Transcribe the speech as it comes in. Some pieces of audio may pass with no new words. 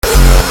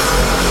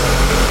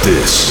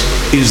This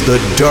is the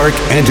Dark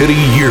Entity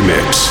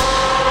YEARMIX.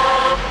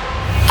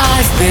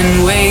 I've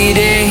been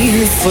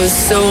waiting for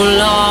so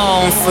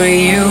long for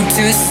you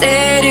to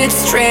set it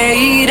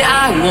straight.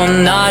 I will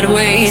not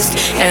waste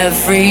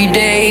every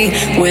day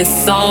with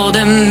all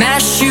the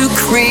mess you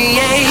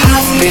create.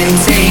 I've been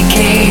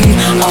taking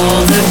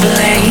all the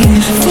blame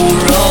for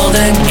all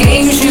the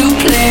games you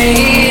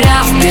played.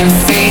 I've been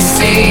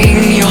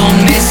facing your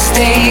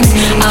mistakes.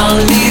 I'll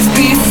leave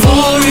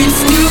before it's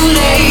too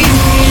late.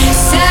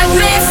 Set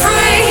me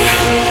free.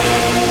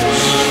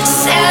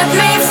 Set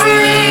me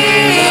free.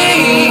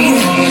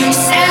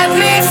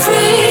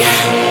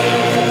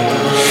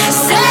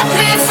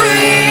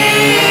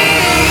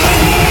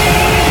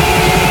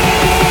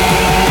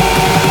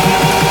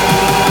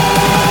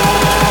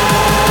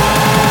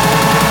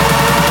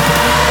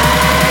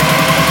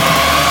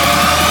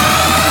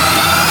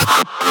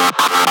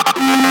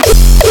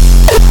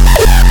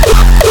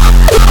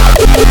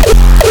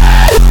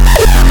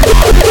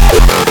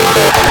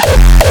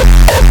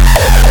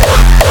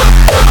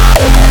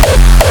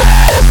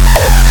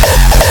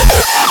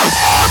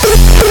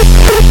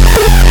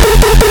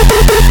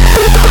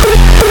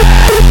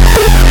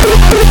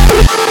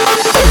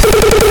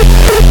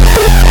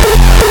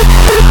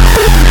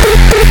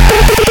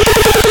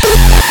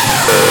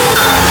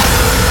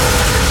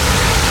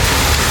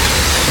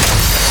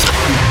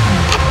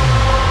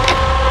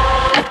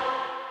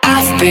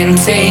 Been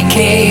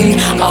taking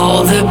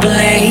all the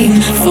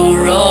blame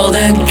for all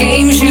the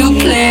games you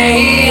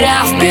played.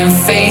 I've been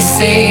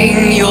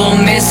facing your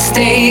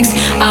mistakes.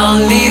 I'll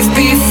leave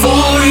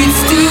before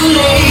it's too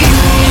late.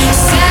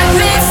 Set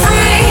me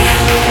free.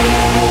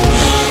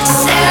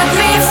 Set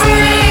me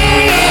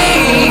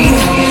free.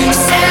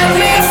 Set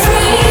me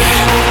free.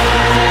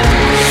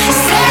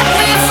 Set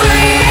me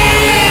free.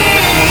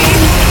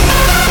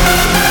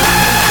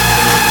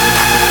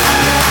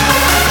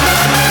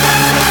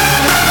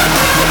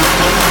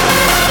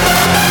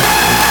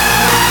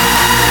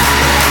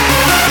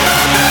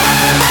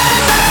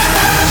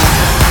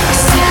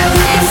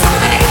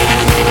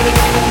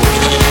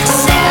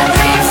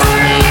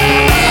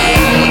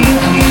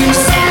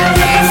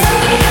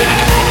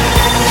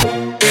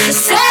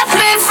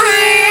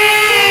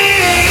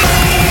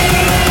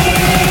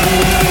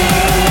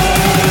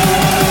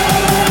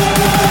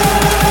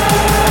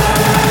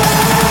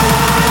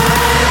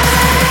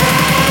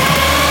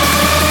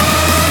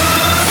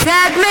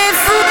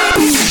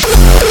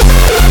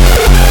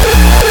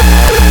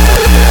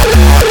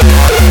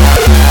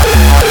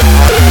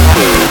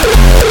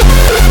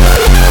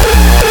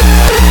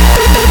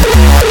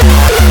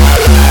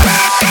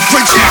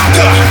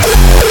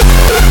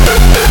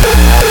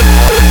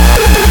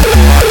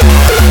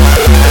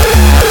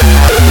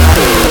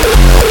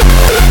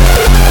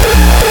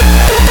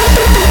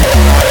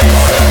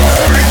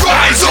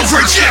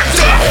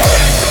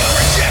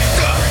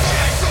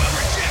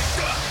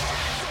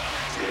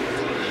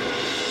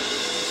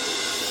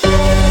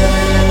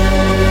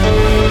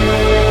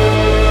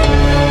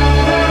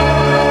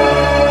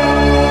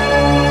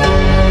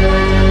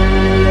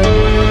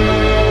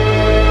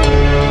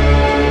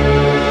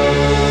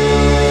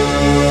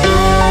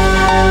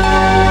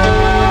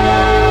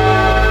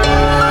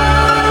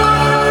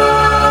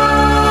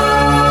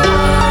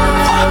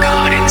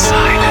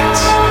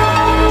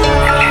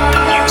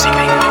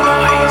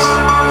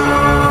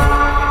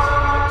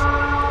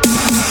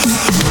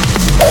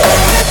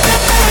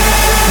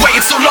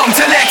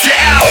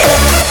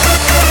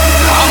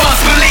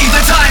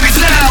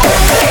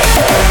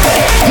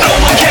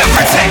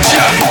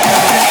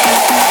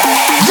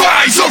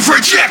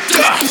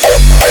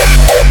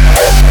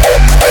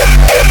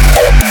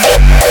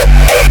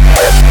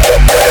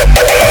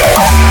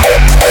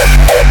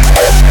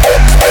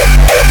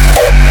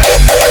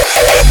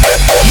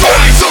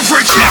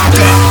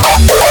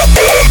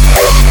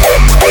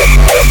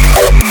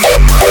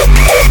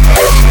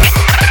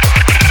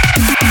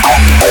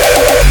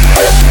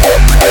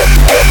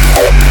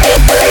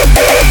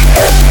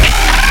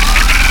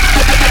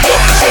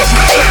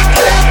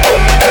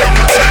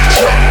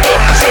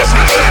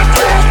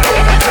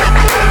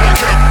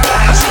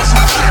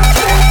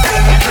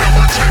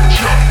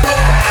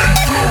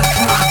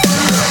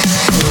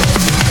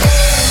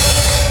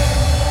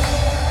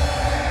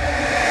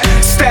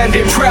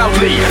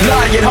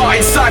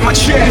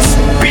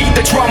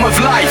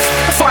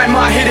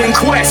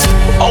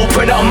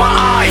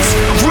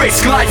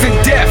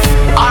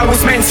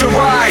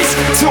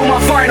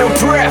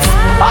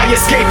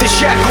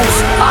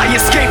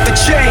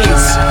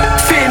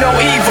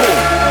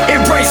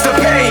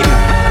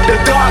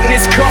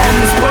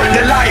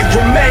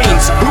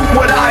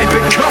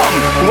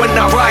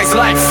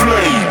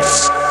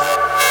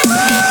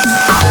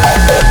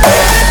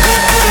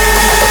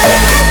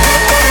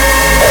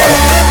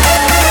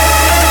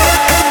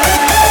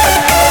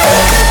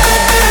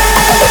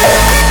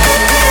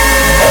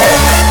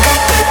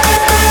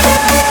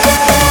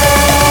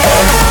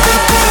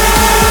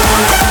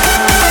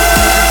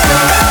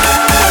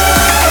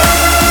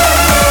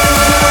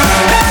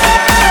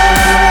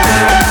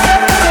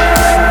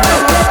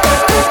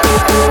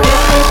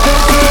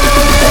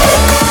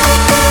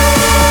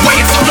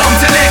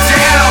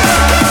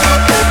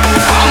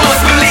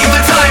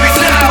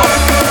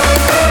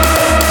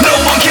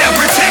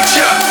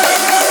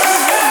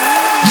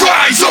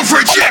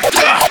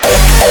 Rejecta!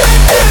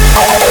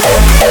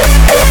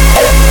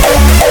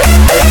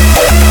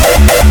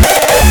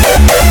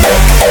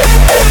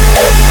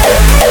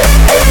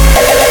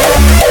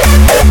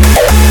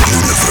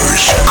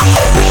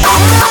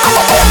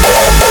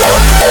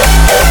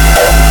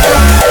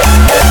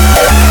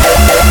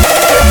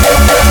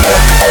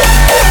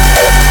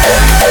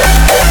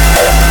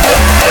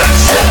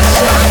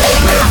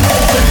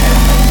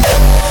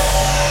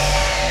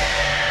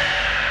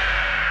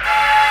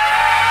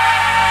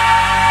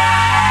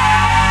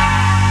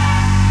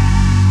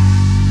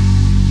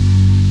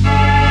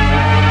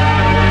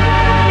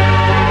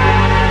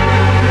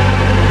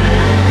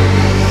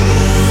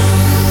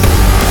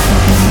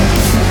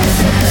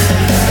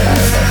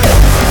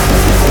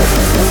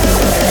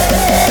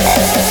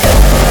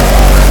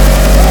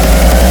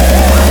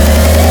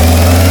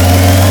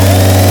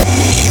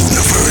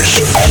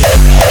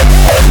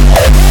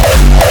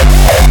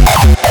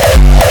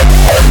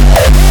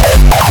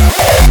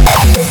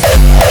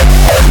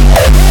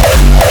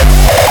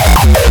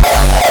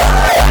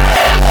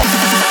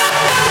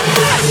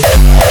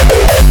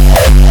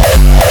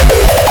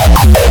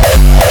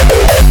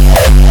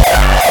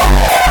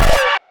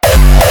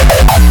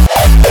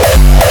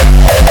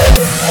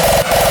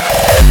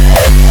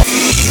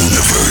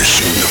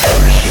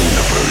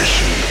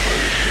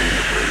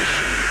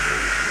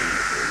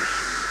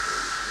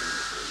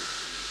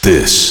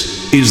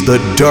 This is the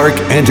Dark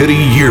Entity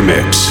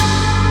YEARMIX.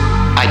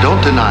 I don't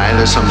deny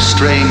there's some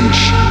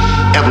strange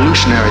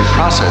evolutionary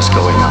process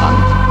going on,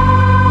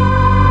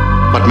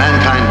 but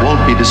mankind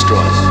won't be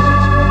destroyed.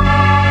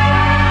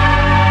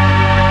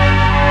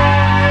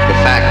 The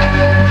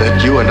fact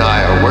that you and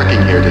I are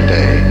working here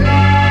today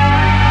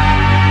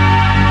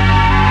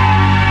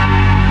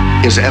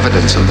is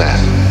evidence of that.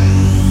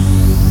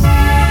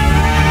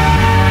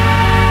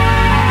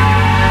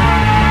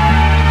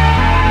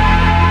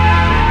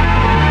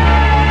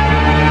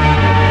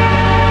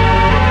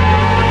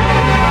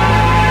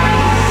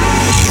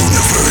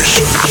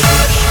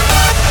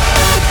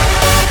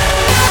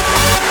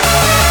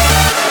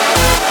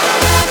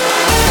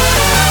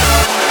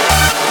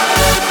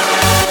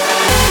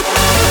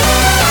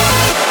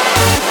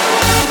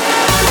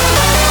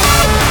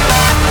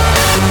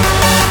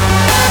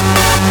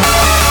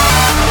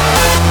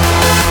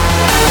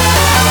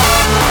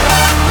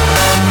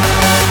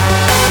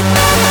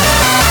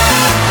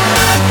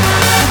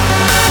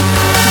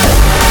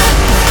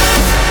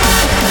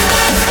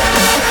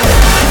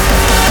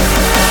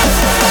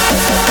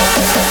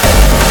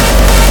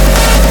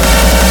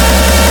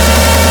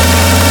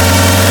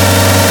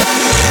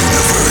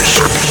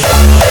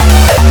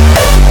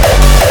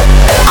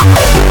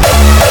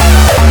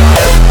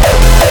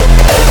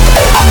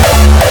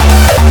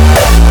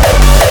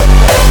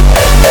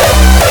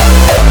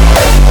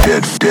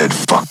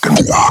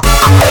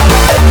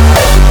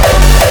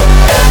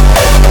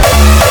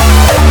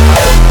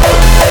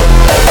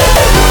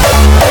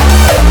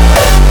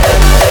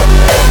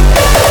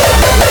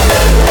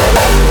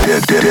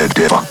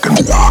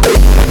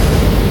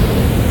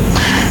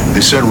 They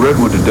sent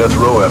Redwood to death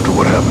row after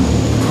what happened.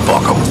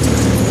 Fuck them.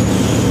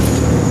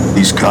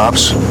 These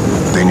cops,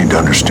 they need to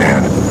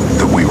understand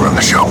that we run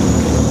the show.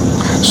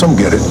 Some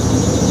get it,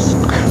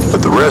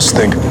 but the rest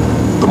think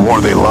the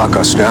more they lock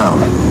us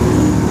down,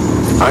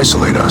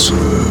 isolate us,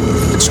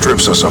 it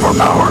strips us of our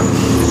power.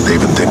 They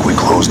even think we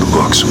close the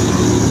books.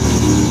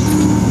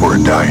 We're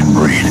a dying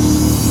breed.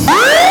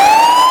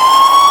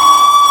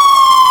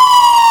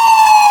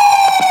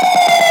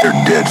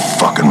 They're dead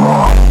fucking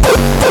wrong.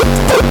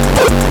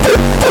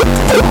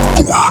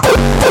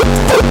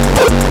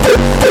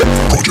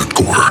 Project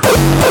Core.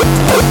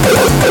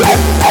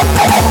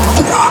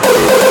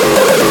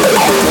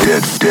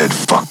 Dead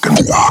fucking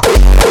wrong.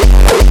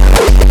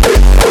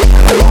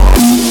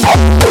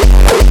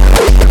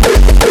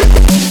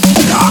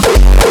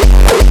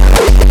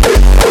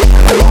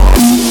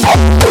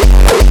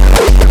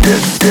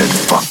 Dead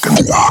fucking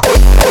wrong.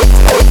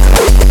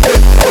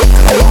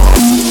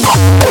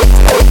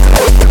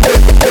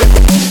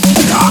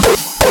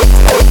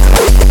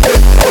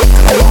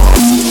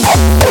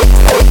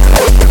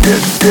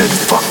 Dead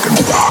fucking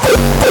rock.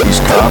 These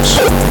cops,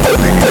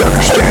 they need to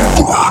understand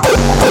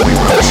that we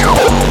run the show.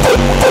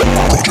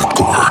 Project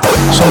Core.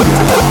 Some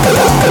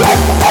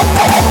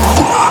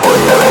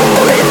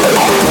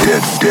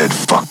dead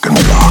fucking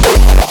rock.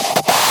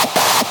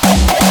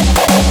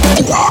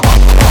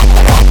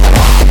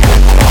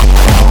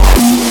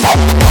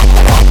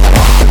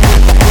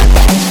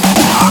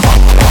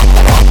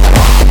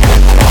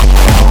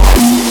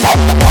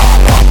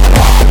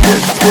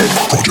 Dead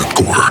Project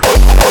Core.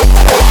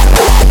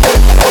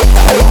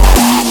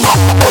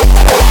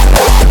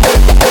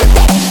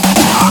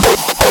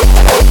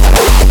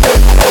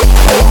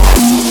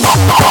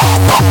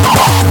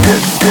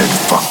 Dead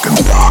fucking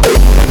rock.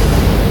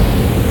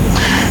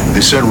 They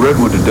sent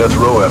Redwood to death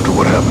row after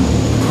what happened.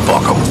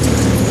 Fuck them.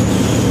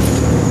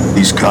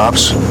 These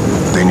cops,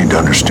 they need to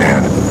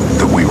understand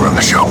that we run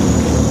the show.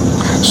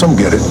 Some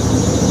get it,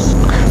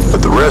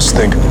 but the rest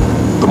think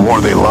the more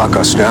they lock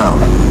us down,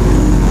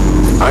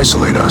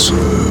 isolate us.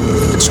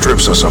 It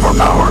strips us of our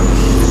power.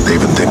 They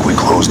even think we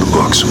close the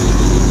books.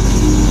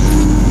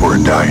 We're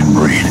a dying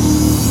breed.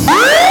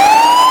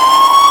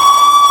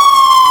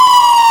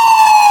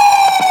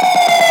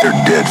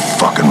 They're dead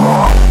fucking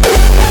wrong.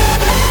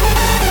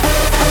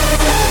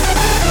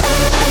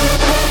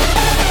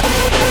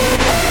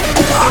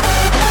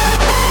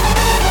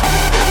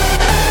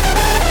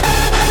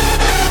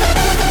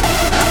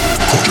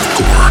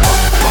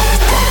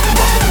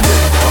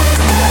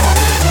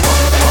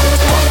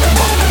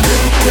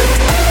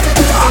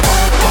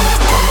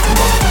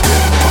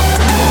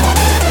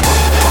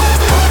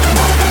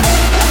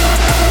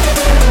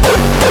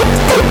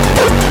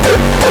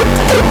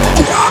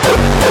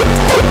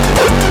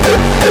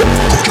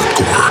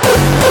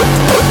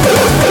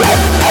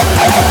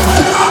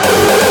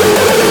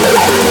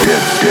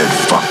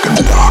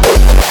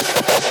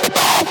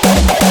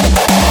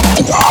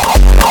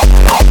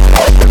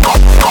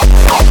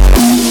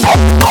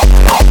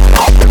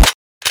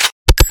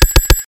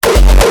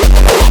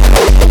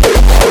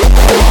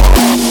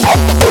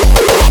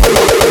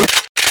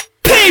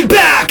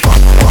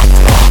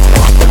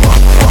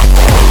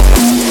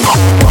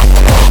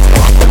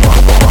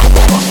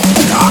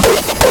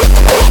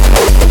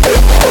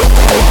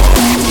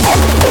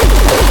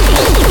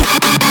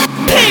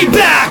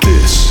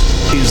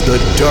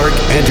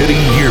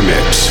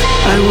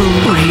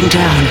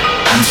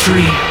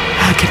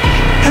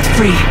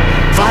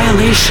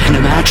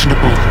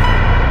 Imaginable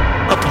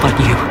upon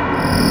you.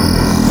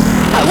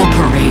 I will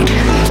parade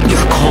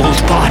your cold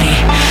body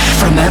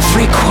from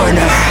every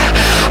corner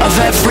of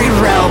every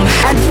realm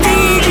and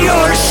feed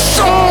your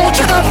soul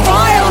to the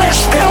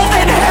vilest filth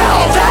in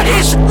hell. That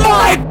is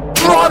my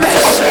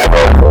promise.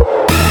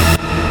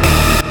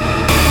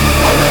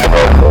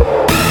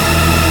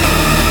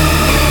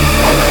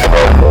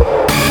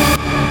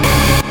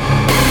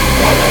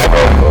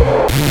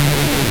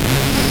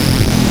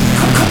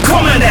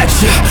 Coming at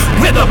you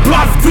with a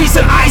blood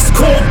freezing ice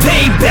cold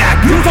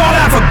payback. You thought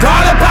I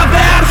forgot about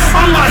that?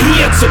 I'm not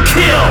here to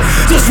kill,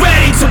 just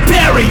ready to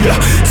bury you.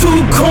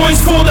 2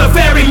 coins for the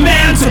very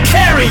man to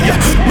carry you.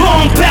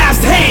 Long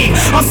past hate,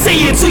 I'll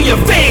see it to your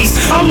face.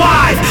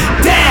 Alive,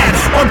 dead,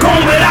 or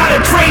gone without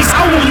a trace.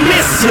 I will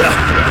miss you.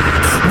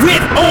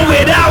 With or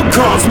without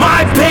cause,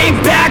 my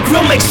payback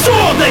will make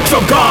sure that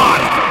you're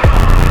gone.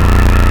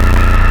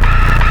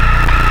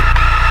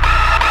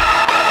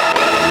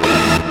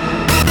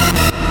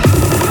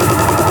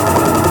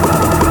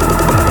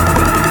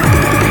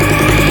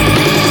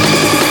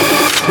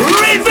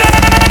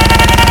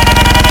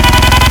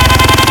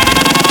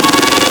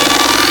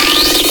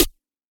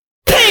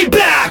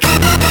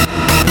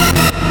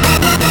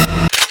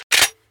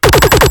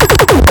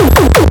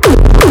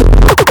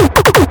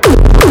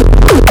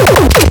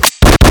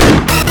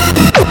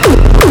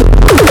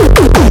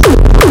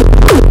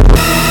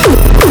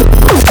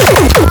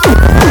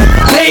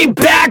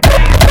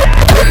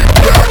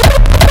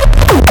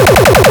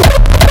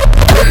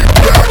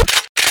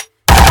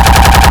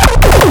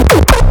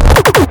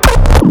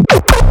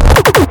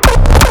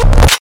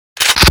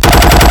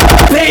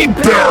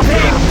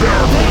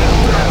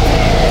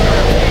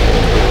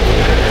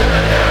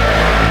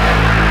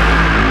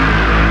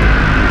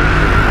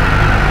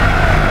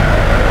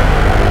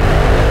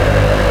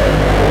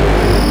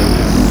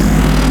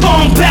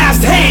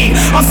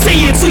 I'll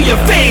see it to your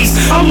face.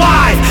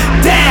 Alive,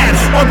 dead,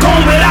 or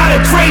gone without a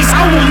trace.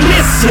 I will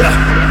miss you.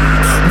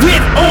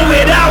 With or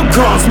without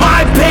cause,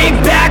 my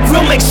payback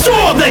will make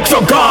sure that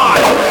you're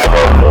gone.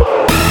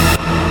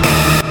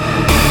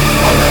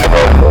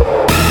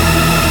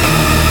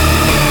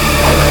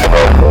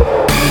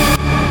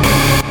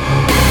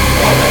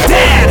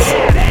 Dead,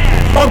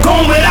 or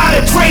gone without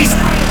a trace.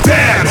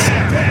 Dead,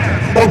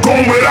 or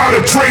gone without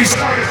a trace.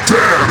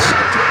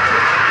 Dead.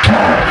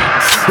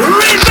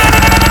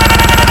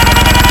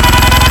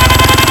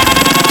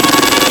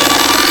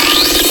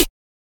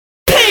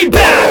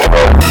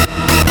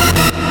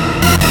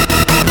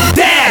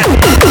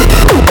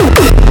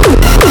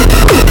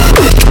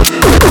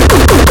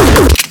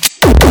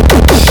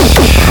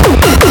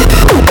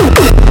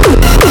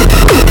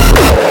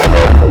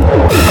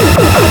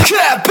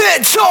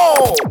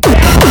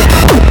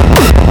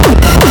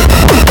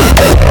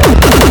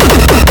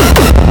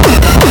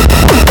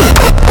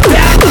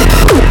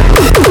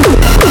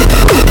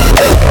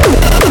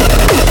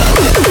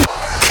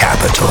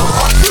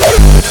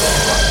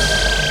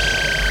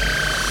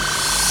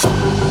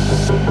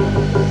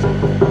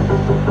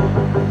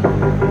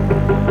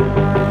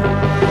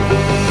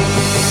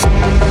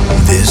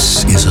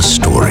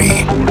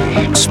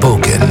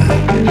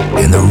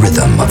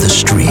 of the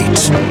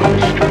streets,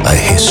 a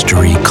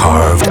history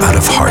carved out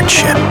of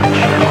hardship,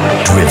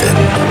 driven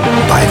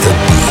by the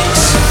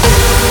beats.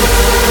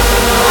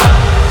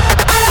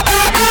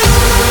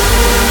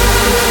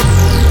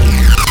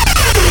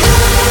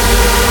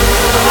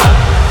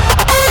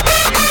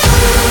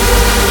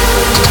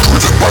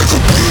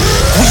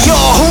 We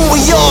are who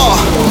we are,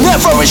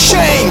 never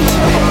ashamed,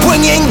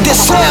 bringing the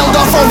sound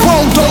of our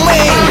own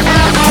domain.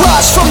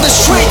 Rise from the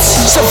streets,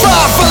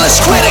 survival is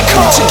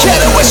critical,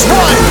 together as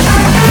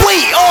one.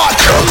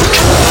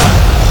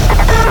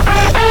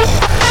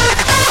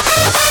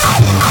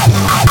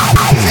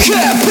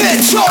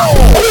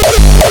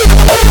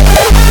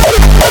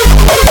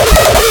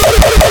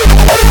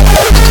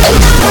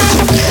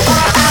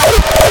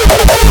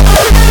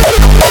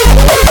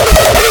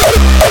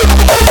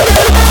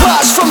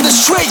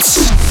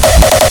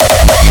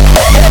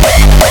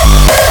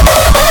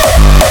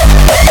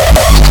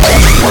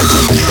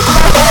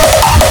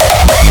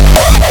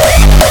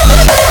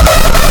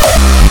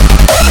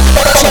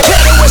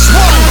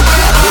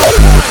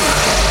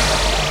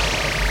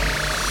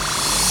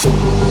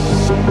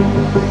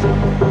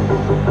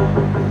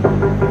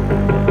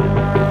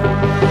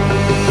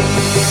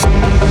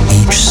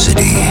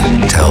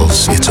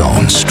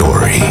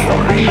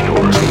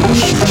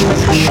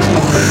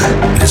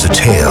 There's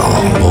a tale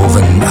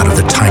woven out of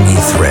the tiny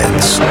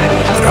threads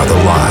that are the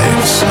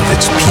lives of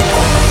its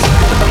people.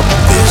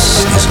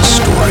 This is a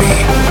story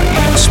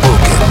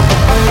spoken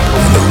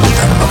in the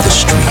rhythm of the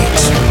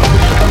street,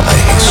 a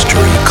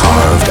history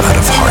carved out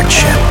of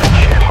hardship,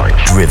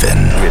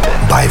 driven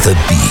by the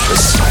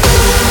beats.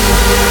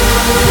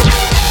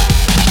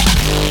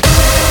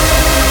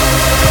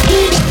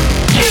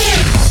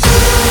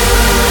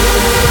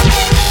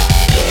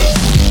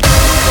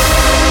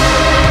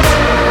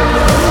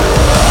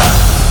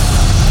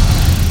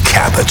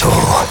 Qapital.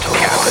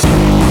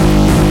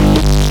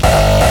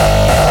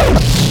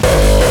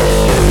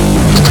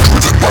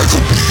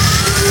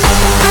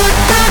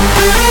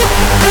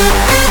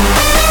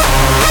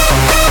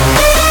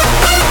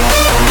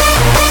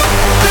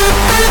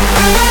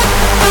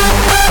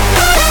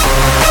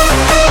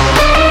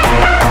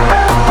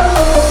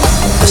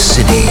 The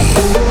city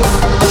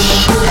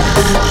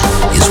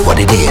is what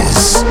it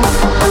is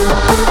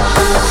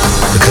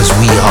because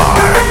we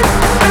are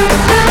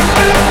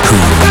who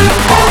we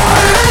are.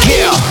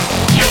 Yeah,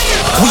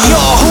 we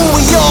are who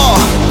we are,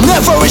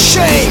 never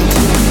ashamed,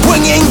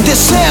 bringing the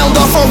sound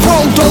of our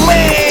own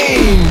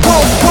domain.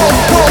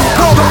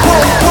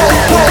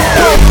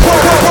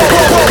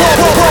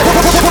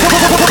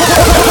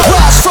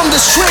 Rise from the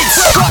streets,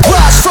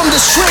 rise from the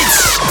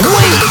streets.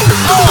 We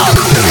are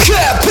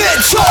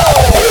Qapital.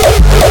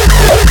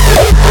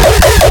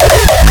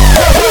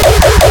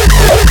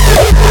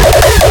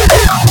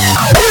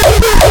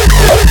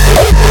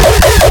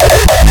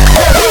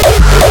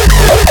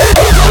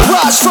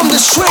 Rise from the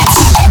streets.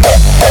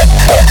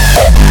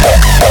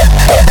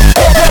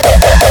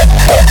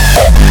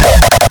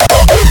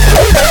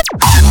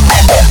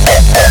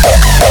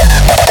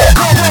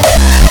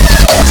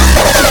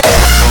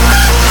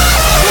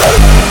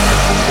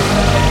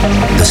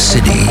 The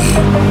city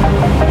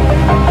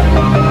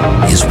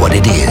is what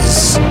it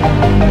is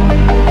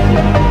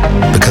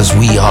because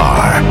we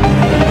are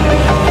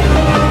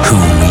who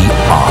we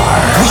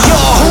are. We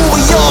are who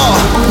we are,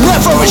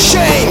 never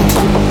ashamed,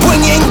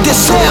 bringing the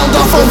sound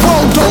of our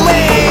own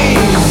domain.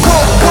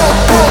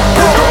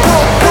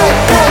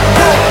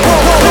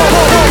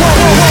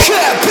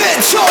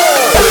 Qapital.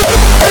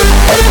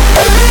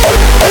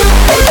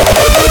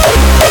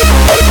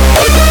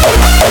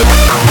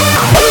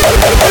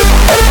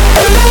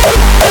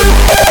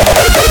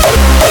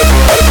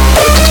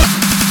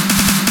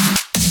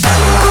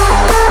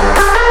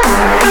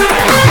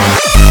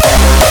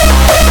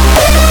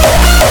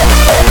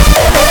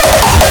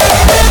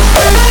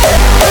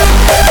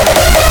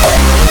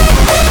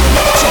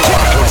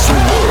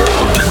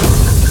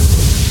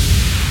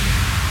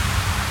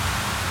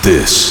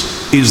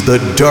 This is the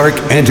Dark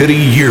Entity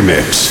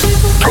YEARMIX.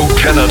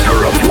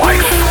 Progenitor of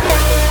life,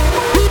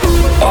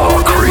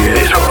 our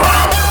creator,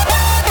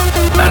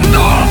 and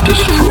our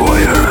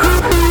destroyer.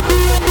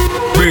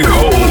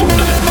 Behold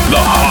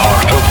the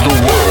heart of the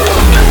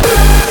world.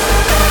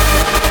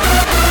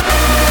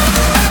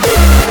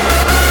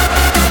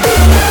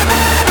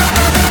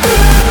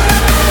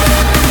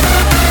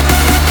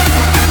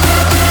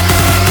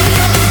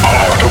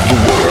 Heart of the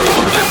world.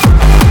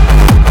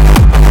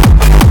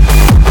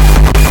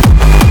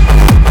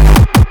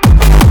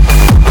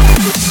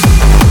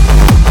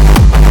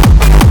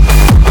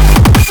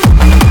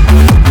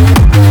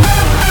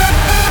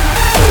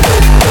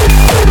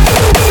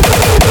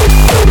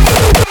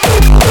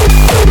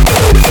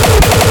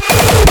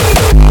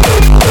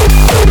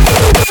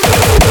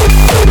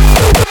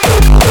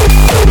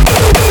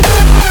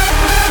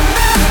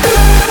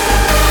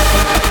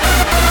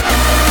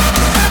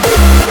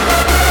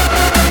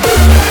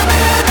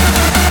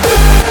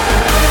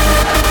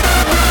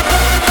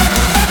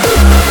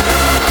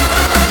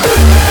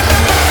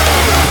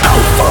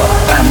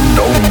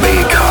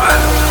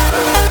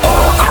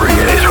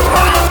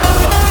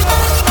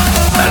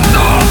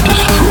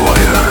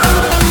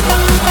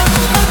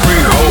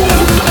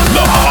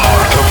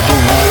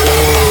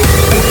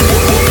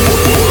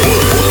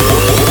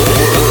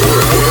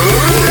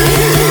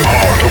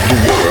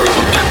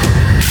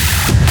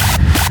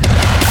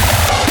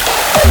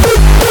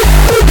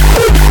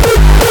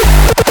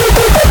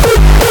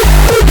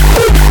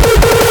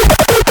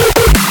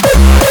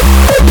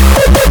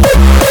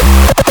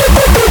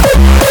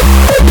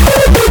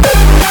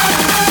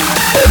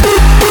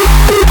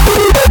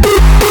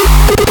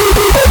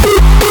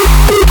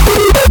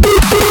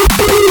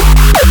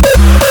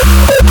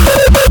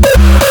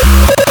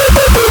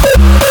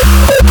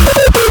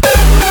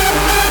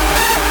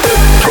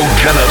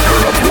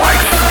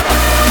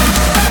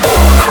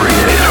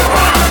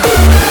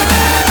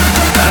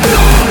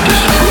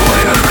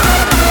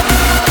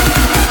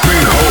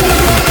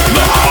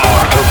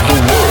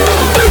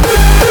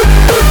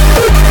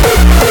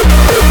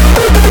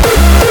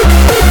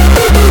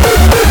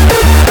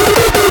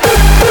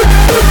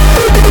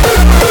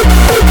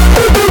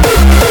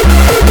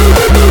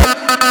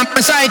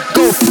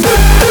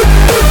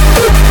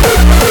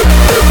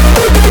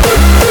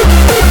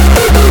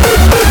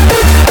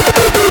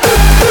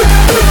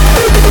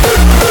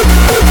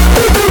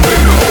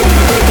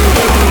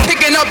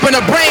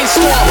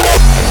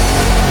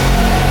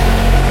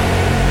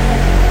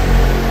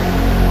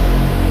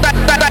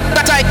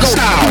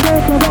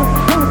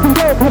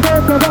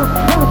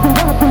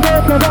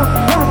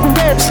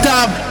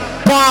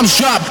 bombs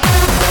drop.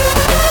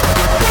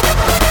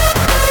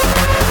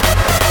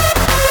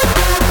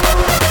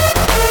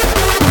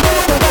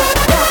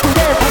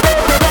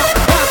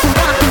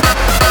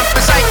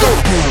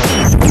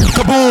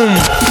 Kaboom!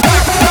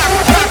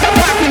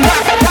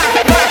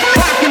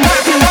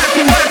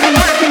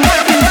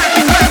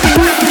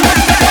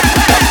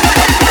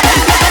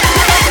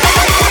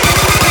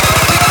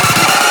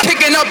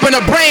 Kicking up in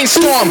a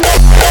brainstorm.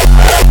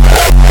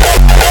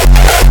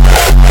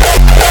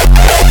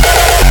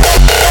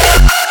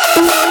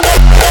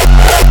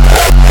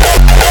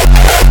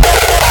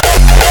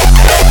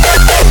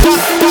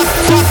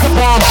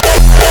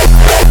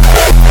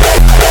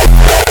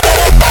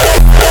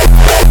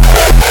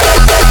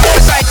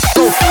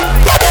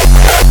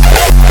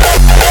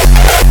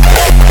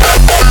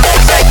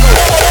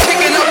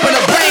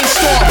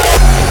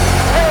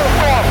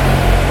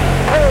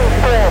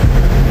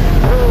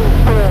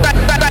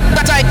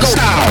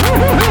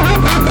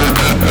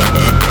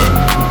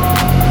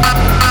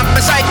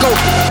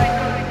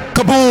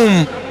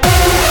 Kaboom!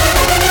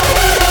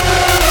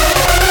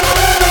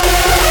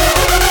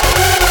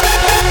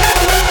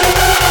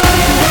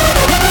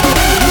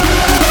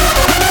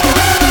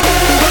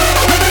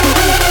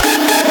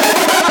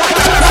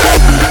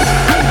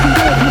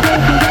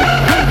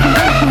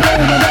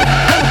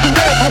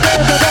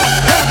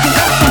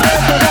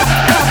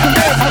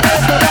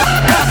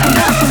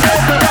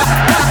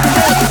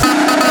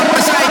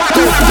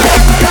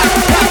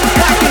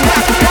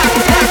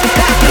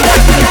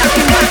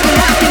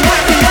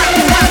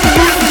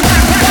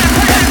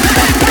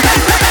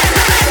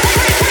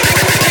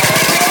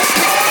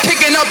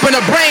 In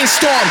a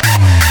brainstorm.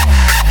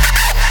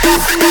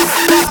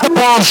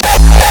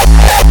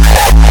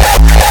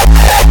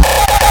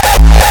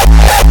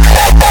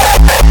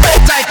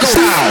 Psycho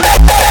sound.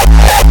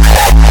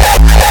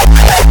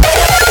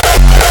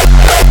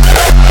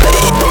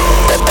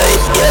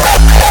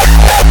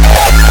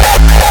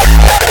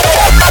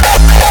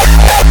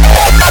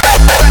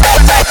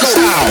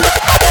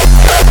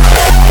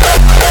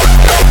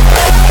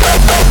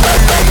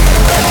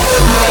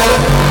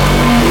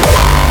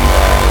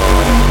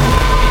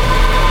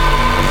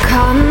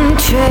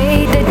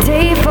 Trade the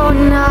day for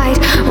night.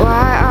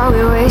 Why are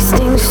we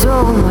wasting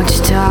so much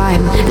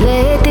time?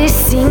 Let this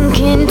sink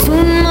into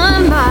my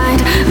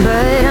mind,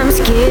 but I'm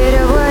scared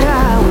of what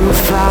I will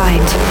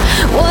find.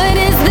 What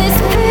is this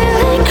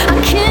feeling?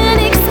 I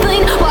can't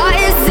explain. Why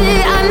is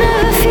it I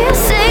never feel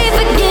safe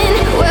again?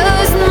 Where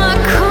is my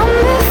calm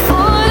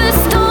before the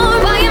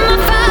storm? Why am I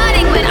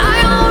fighting when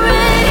I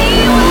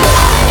already won?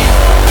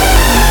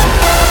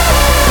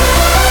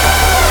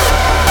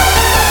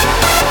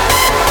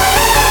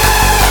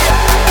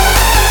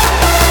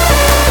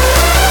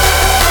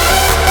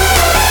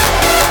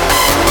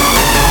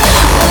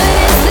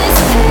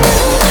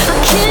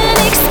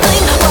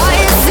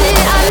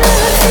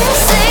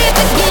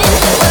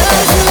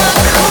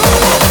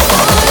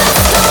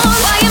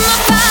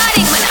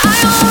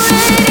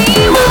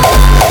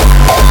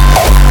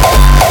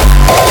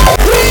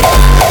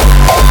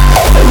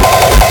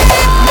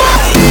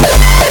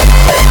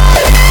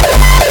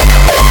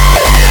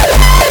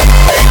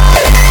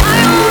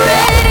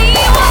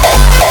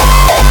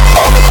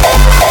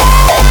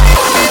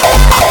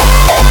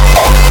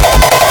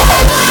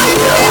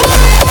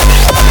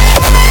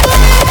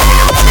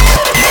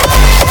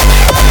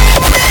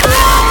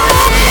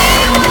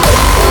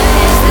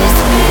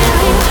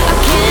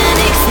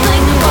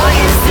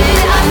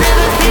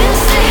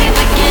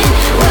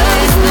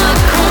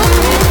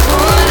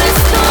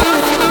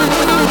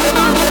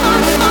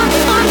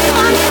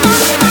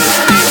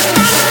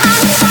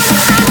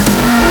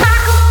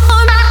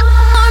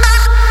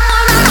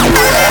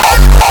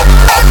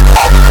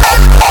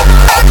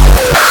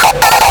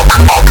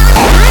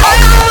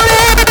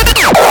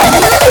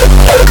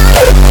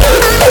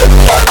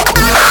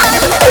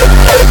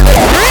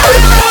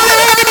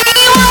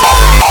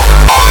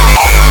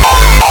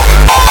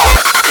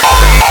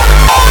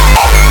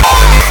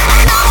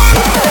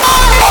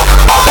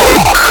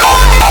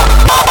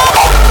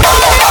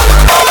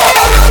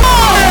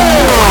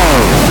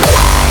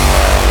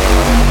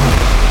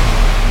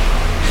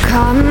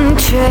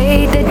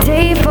 Trade the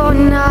day for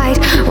night.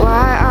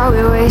 Why are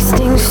we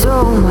wasting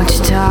so much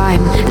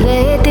time?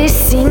 Let this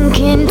sink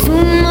into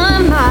my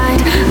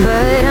mind,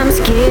 but I'm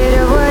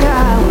scared of what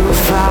I will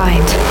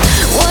find.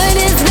 What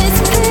is this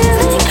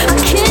feeling? I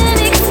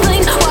can't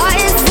explain. Why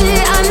is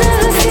it I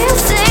never feel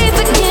safe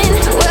again?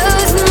 Where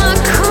is my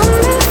calm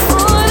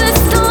before the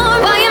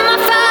storm? Why am I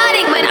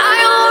fighting when I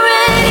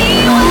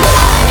already won?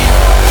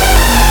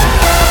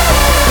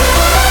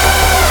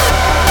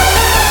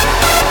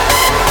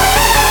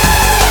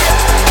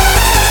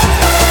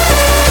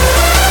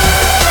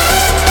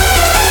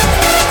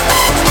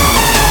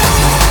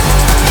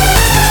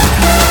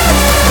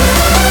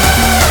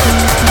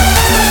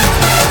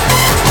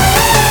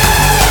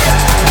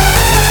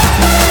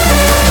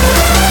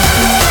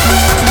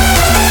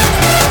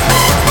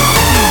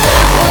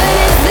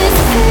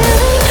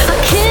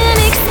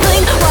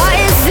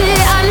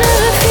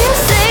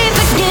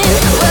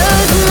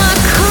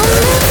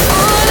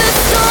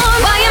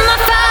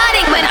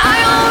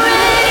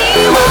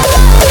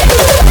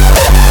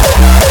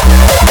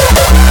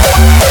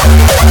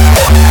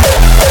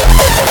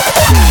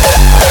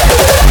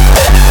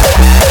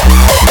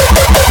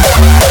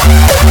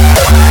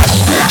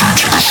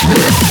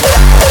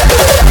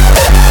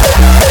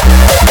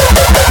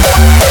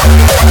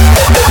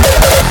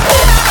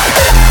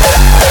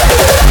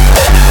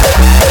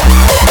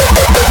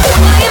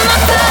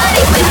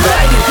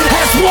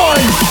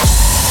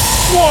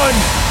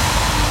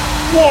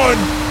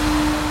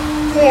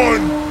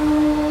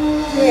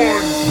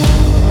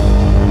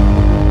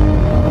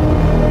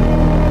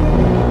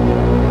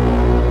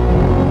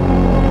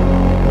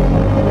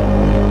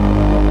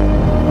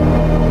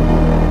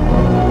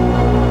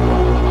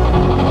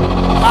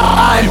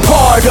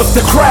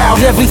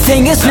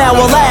 everything is now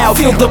allowed.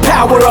 Feel the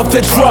power of the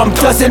drum,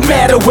 doesn't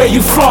matter where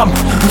you from.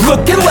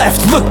 Looking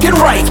left, looking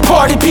right,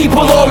 party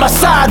people on my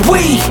side.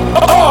 We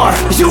are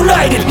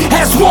united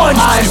as one.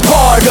 I'm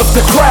part of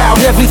the crowd,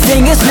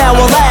 everything is now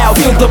allowed.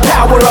 Feel the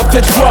power of the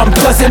drum,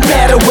 doesn't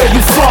matter where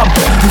you from.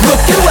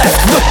 Looking left,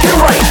 looking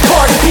right,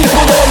 party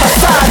people on my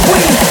side.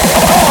 We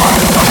are.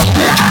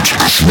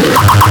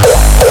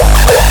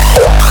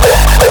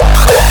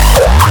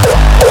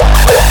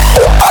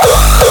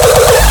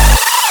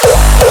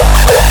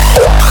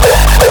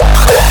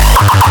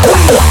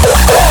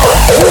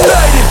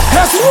 United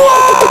as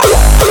one!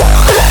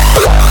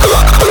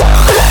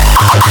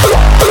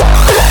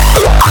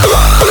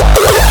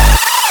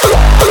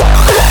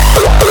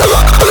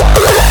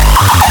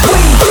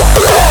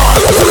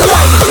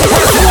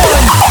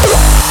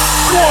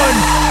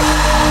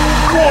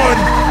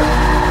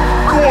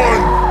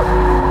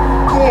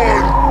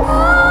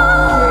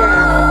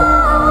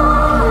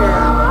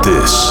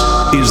 This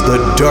is the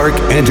Dark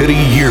Entity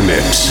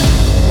YEARMIX.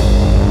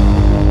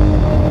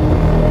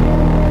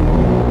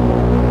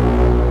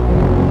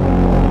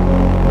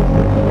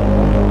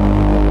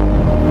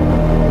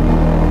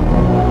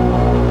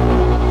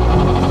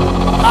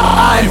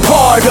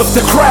 Part of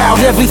the crowd,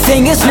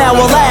 everything is now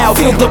allowed.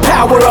 Feel the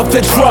power of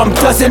the drum,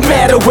 doesn't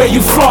matter where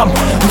you from.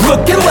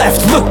 Looking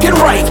left, looking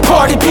right,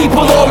 party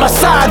people on my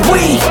side.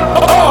 We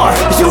are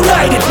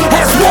united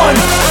as one.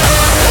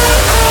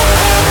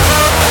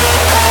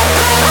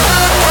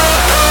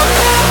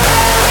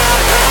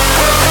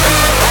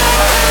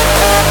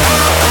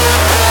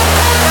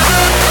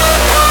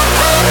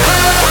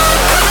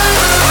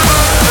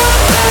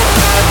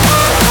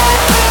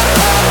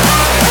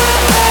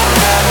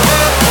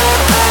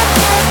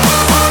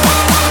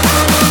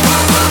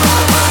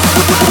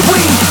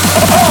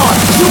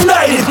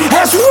 United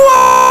as one!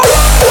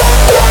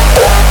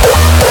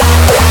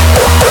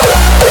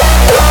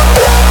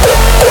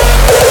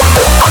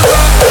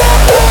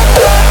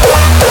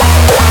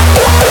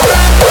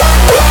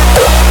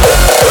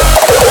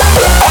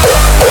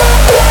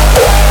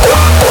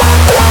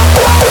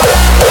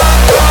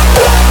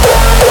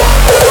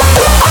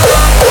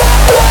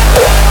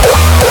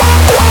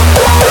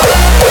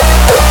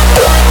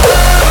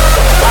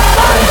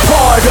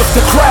 The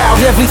crowd,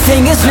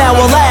 everything is now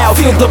allowed.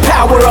 Feel the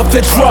power of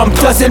the drum,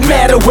 doesn't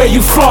matter where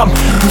you from.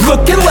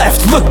 Looking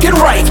left, looking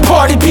right,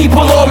 party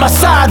people on my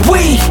side.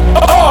 We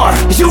are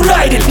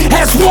united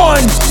as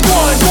one.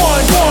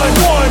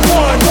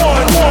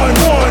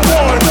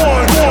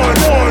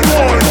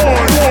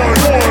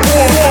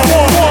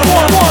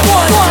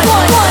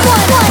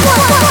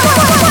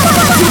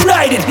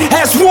 United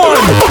as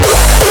one.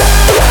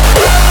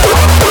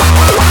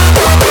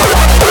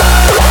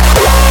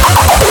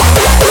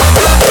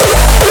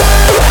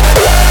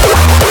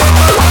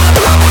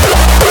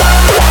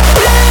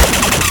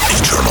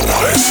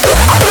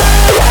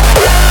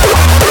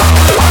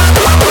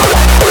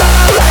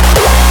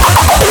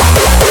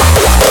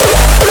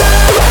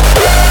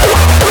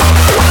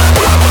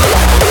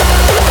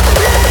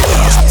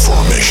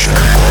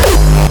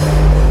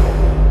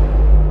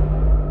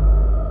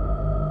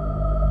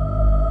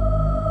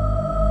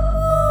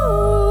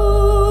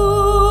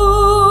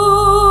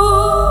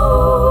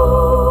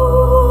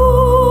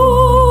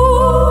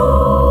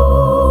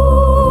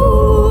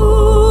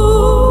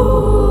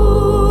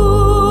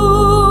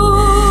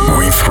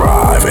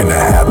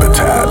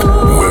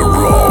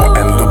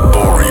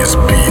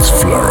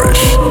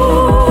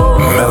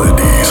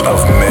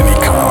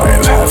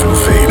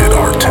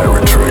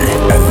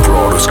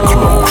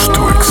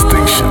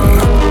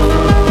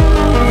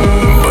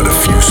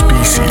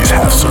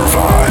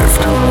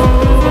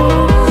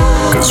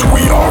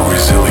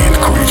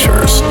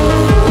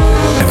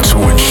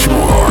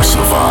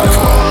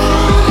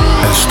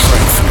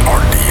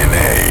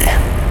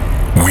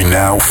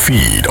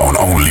 Feed on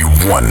only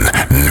one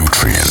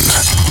nutrient.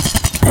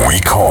 We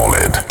call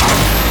it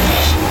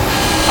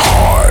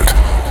hard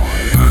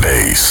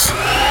bass.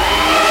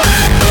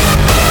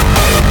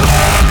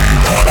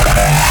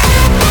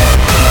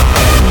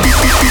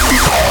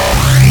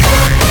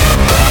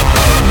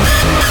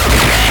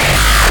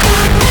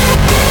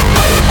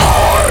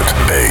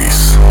 Hard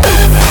bass.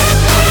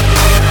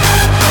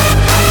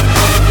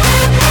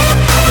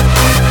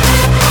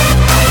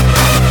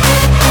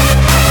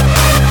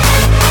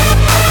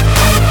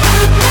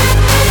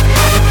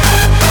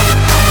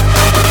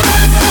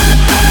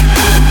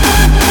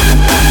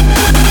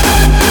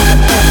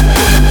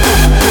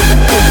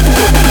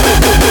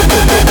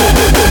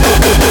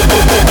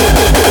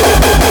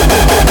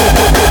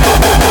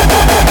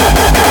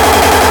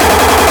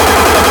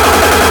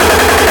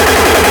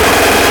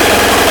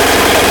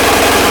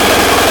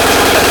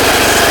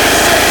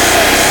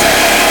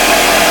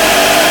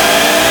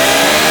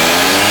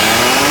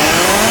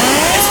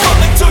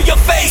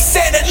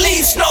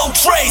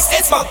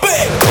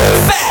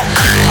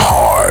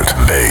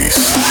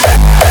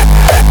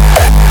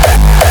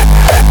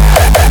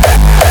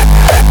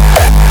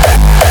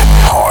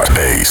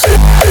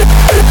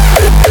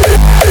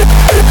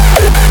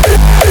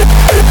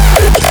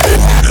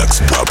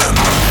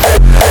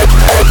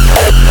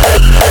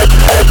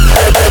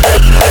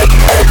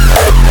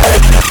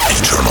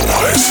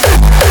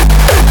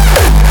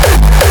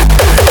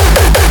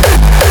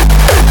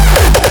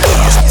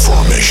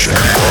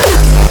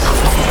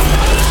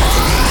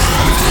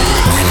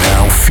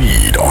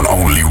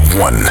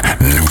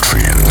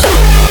 nutrient.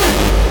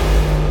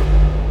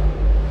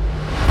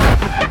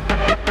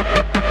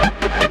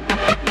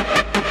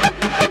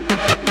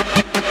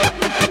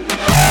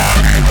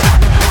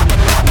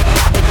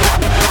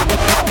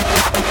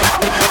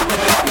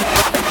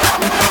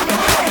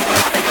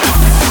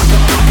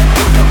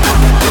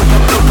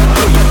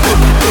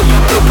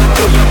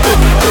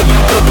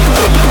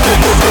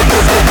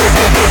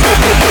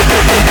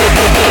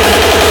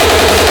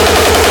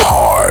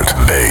 Hard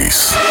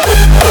bass.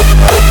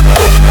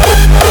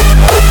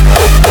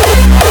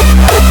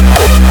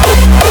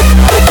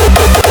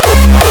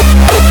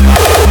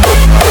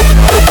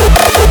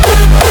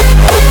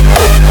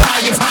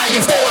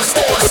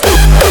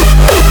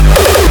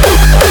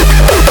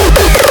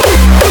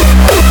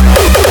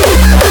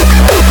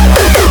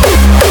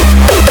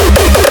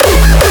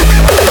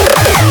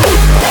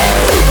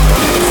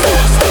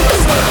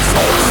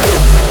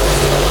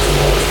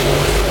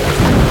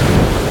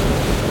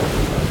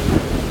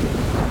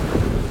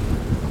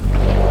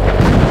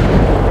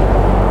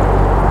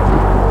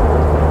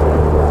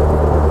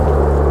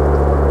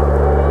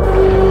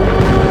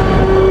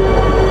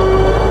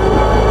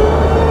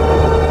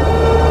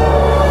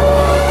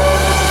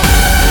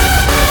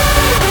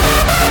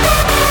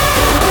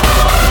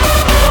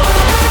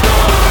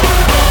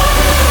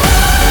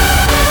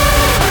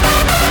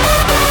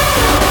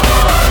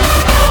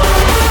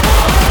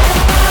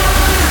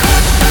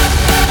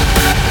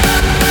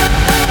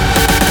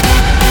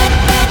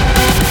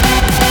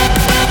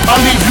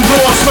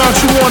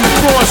 Mount you on the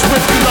cross,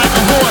 whip you like a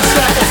horse,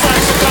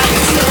 sacrifice your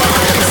life to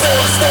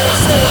force.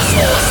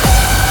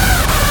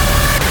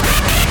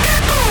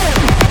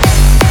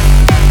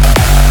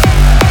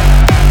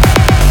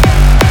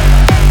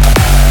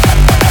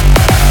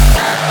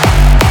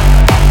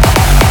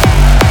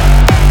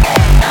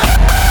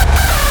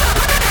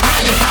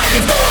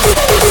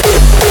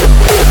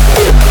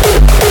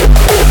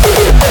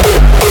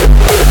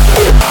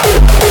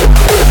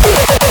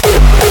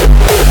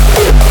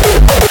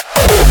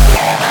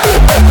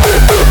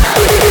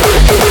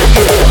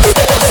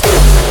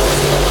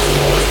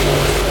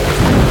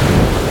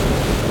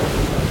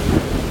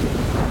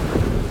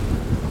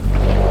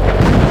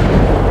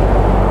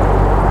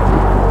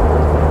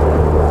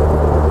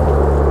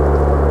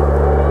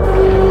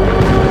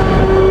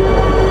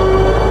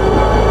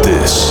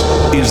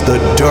 The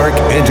Dark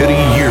Entity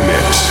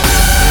YEARMIX.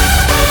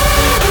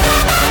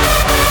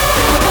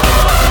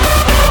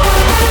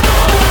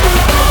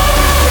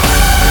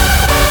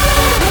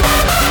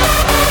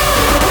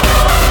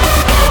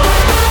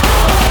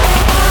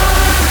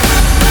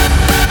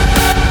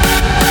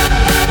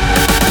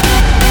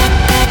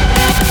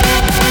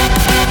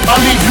 I'll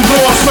leave you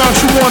lost, mount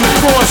you on the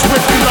cross,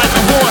 whip you like a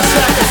horse,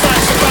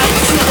 sacrifice your life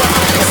to a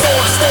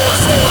force.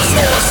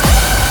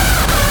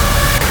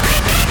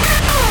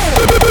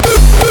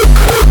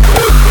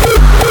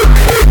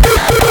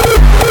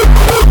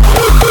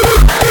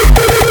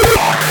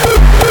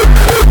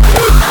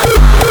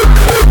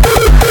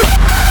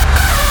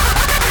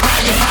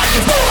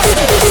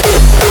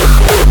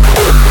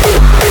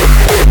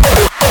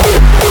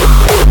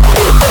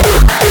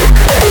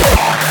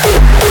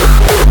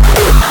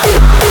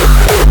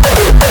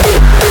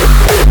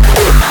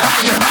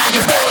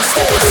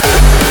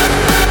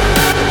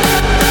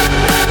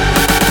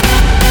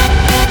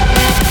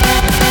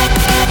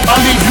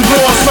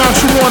 Mount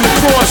you on the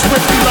cross,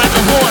 whip you like a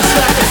horse,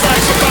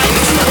 sacrifice your life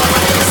to a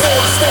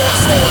force.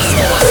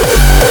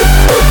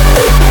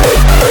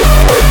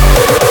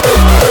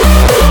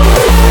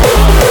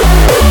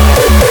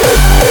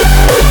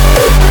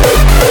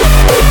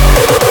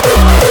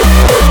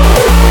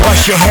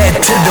 Rush your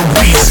head to the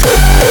beast.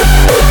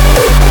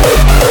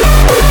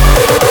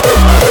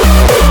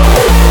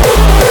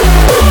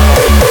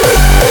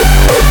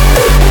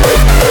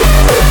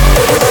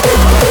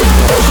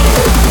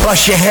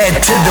 Rush your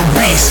head to the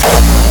beast.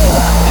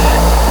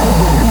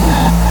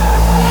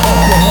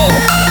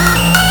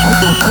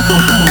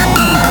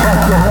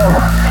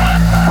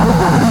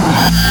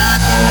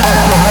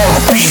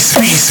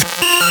 Beast.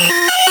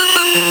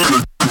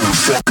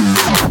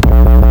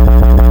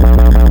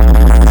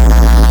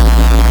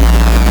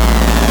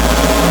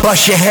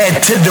 Rush your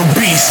head to the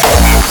beast.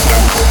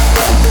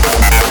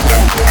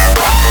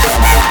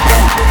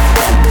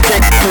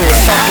 Kick through your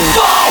fucking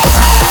balls.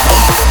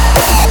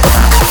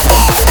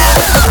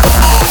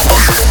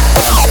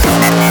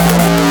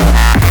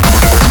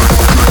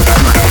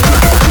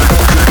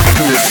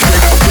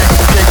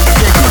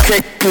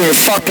 Kick through your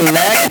fucking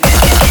neck.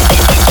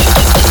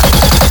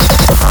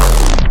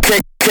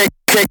 Kick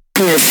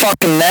through your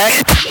fucking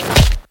neck.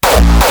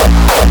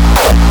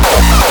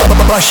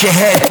 Bust your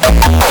head to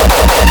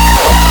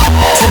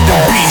the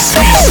beast.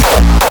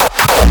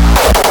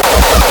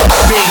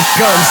 Big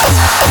guns.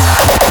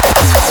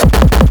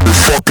 Your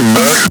fucking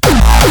neck.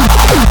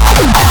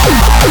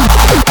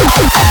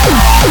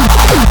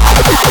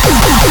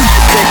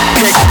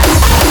 Kick.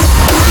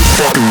 Your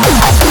fucking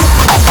neck.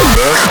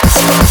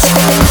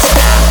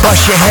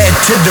 Bust your head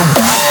to the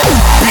beast.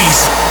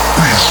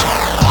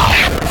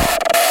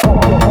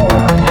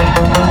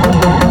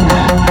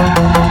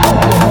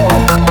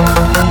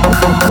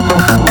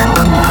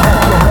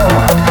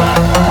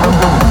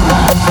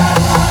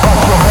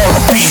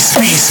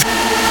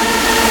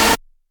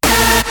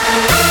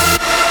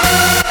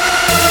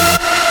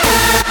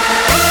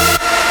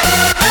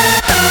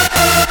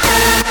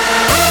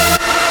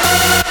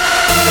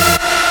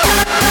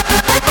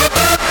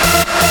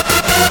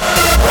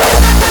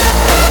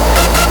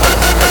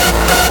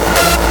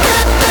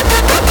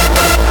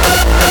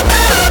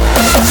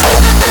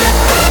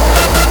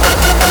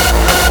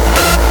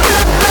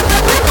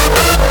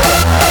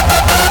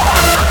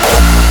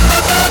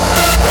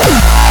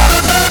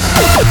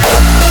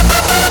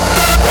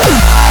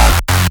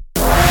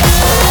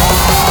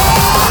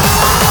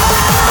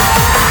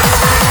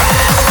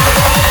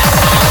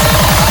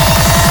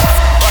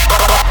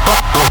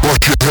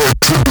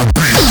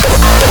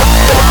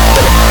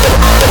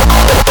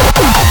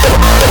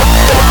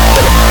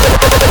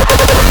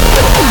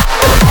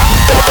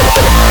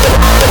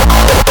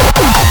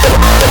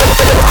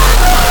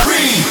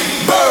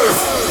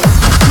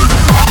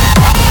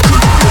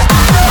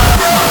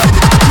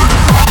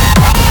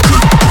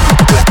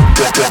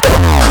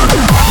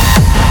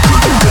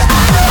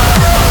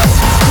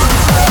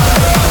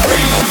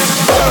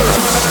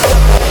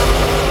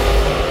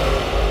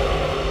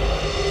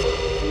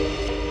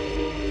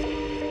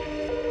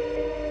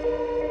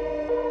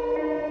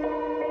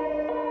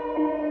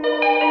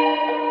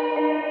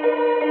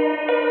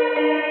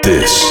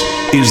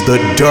 is the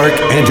Dark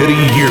Entity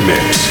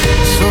YEARMIX.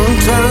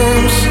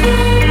 Sometimes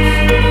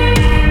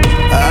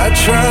I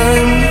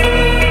try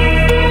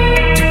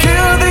to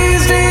kill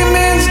these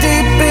demons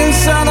deep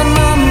inside of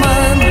my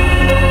mind.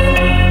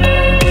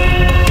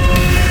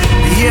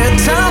 Yeah, at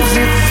times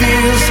it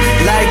feels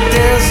like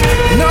there's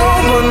no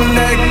one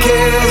that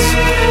cares,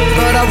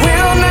 but I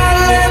will not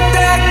let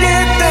that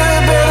get the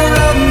better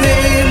of me.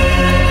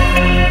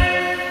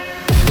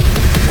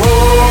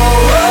 Whoa,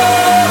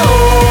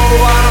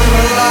 I'm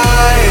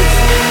alive.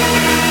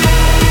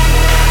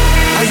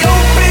 I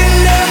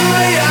opened up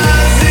my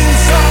eyes and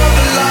saw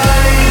the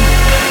light.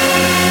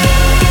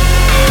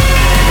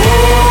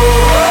 Whoa,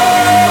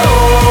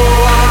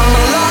 I'm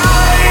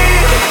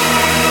alive.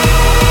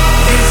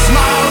 It's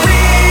my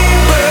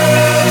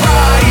rebirth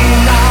right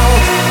now.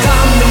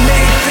 Time to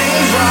make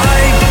things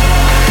right.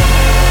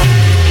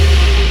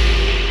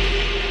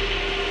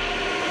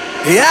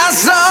 Yeah, I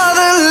saw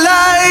the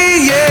light,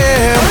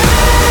 yeah.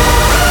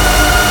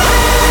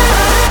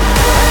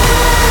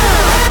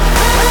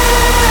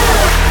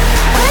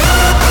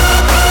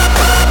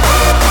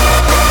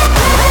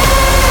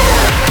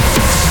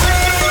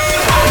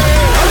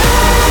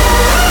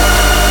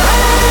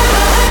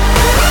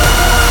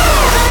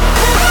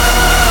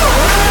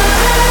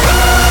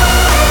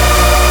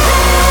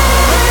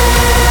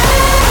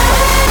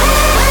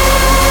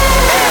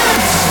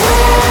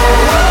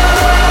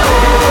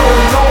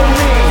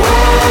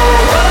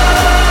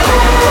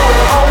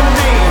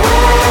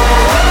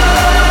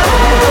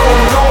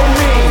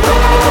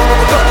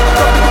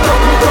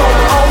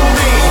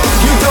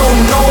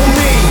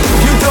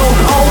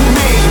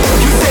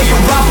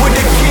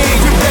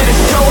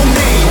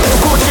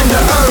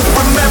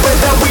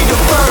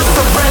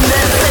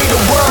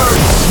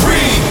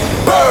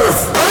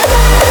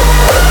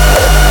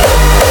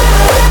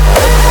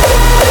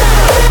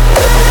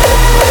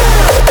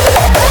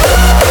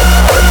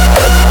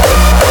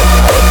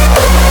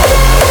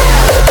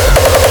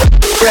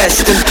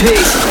 Rest in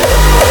peace.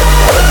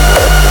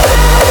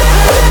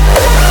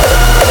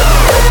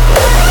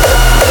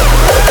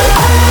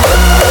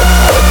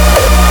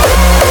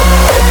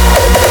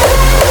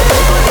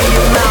 In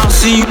your mouth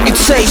so you can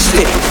taste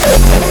it.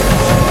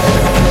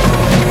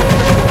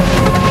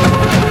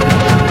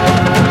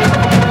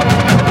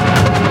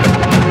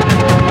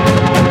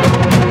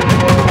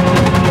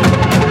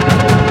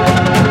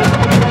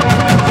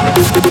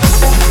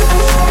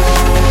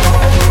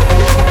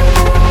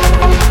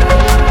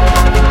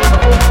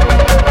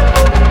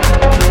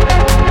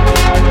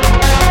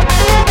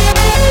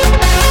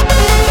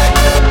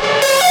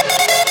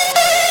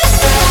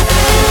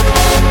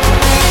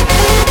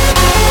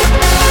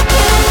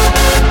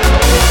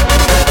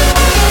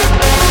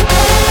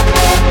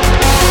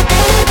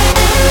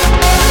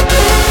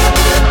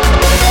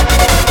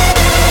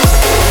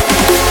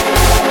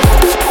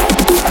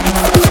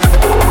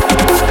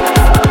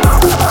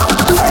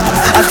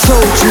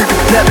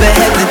 Never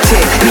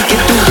hesitate, we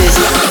can do this.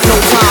 No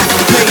time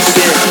for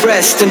patience.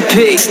 Rest in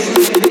peace.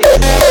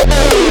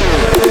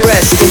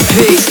 Rest in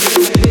peace.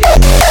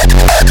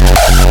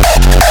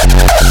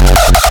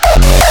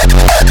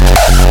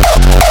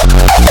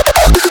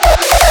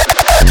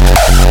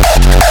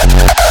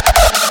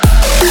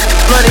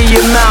 Blood in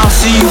your mouth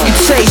so you can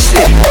taste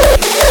it.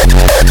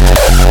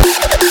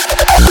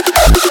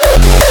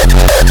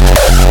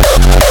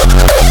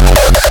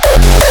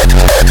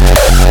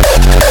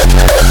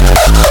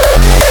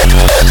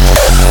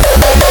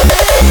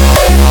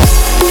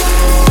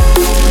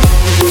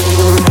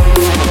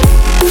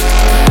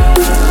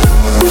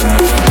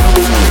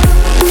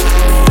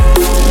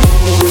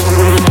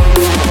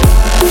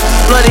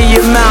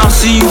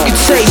 So you can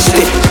taste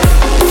it.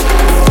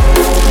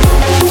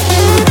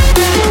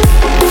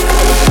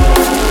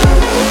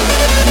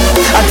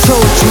 I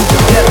told you,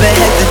 never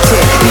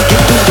hesitate. We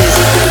can do this.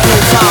 No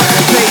time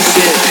for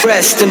patience.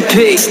 Rest in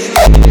peace.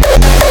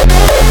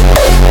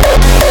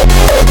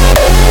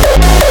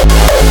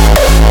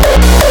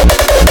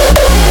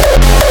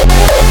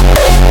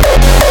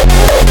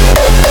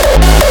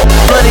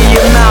 Blood in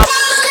your mouth.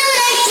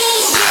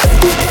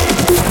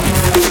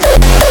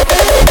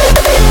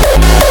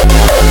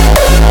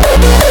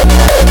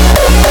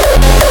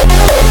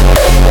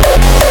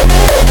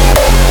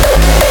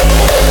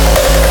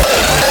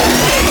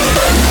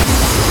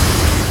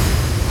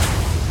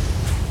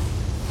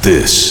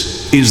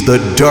 This is the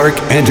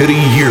Dark Entity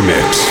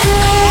YEARMIX.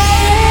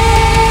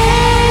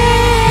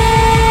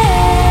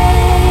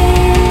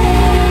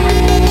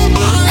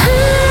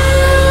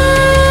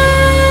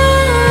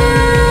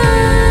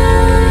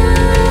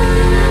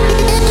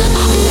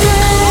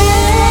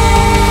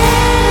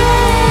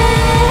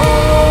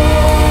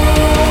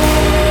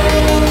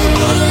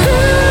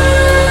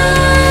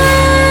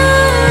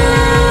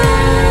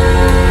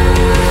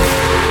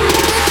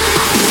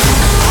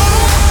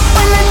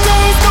 When the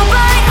days go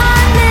by, I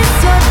miss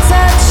your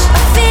touch.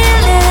 I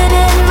feel it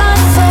in my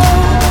soul.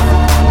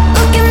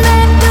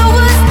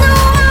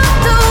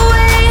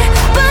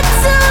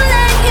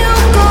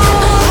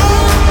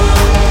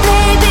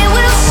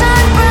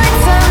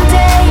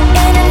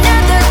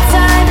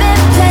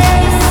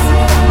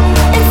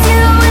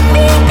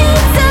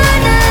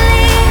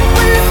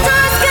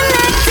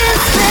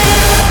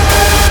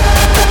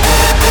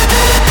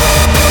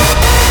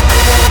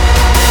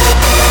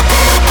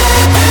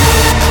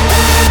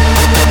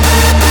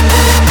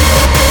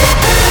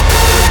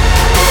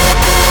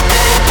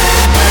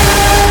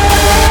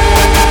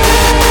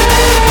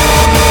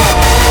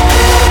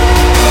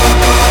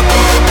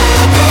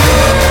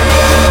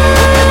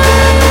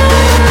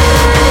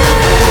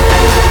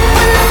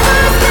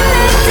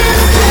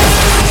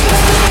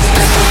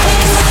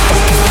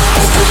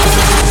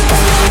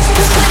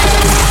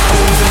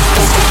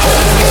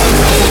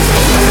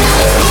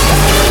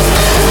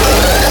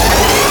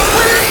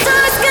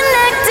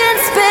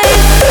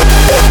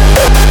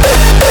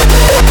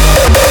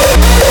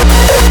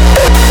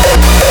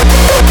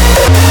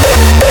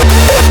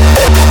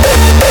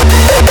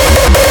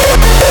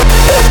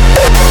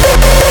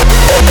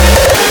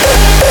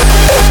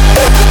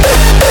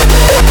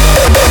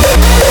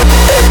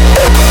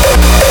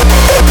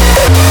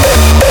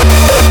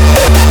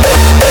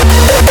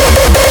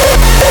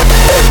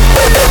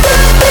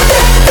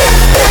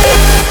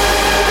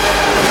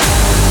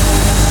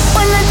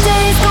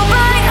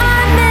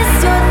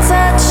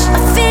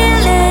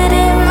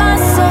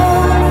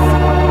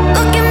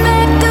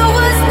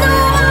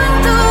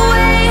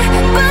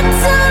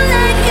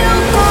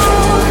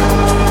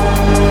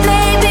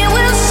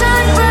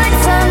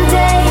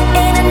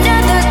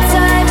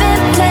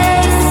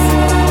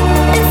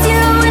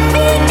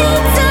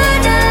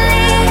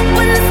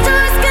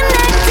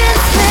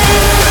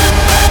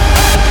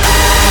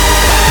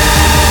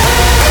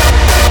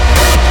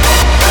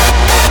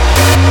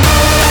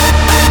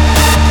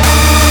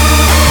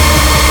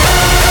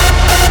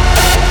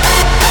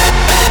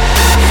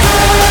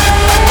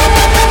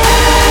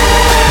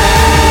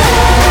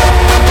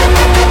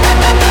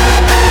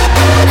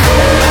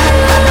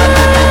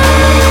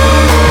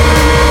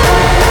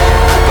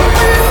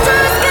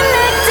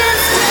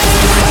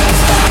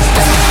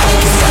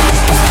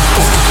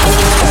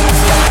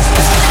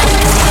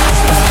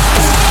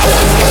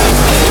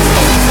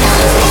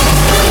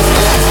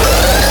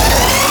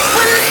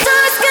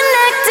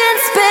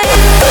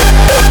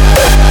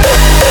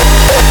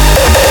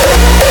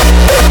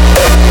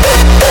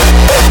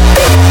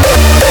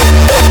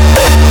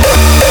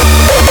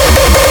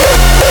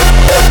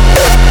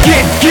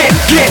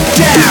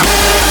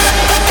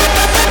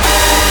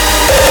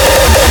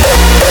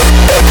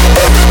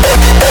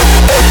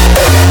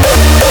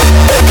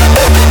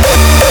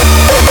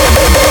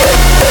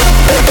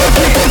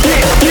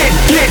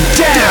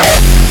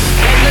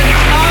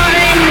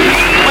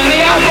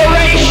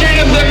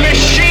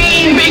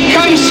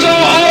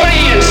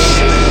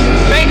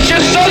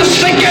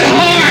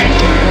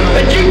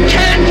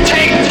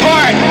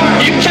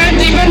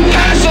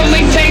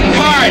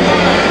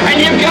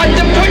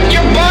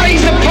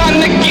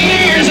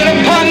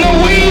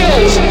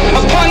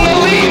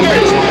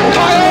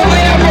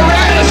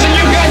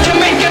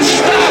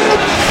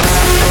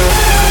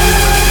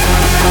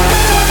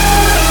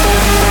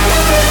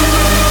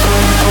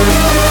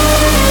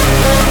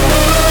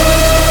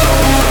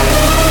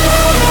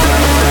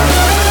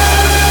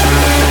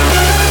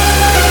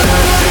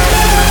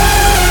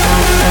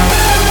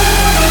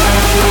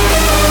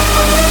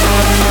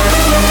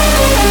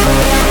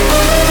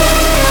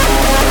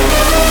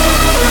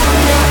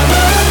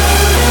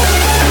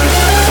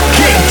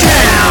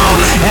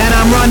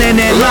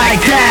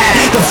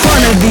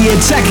 of the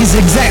attack is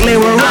exactly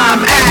where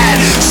I'm at.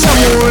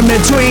 Somewhere in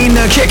between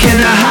the kick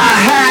and the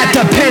hi-hat,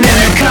 the pin and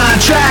the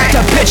contract,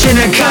 the pitch and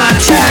the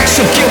contact.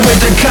 So get with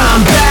the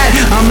combat,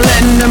 I'm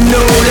letting them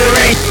know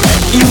there ain't.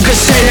 You could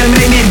say to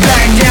make me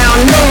back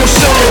down, no.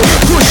 So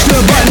push the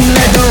button,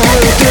 let the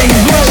whole thing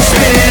blow,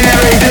 spinning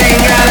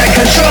everything out of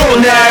control.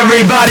 Now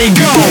everybody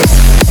go.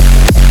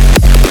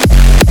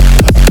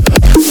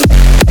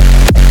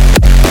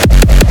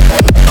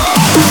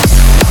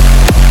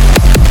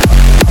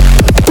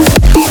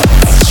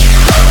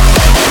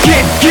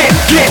 Get down!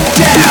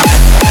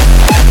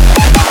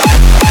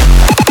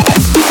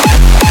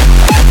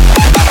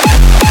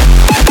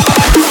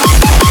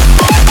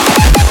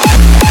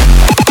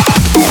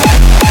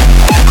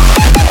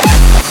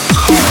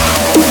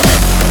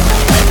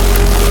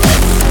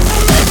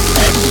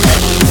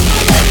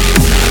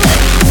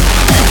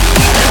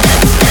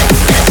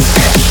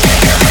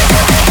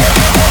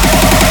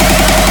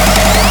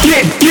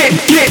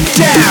 Get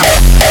down!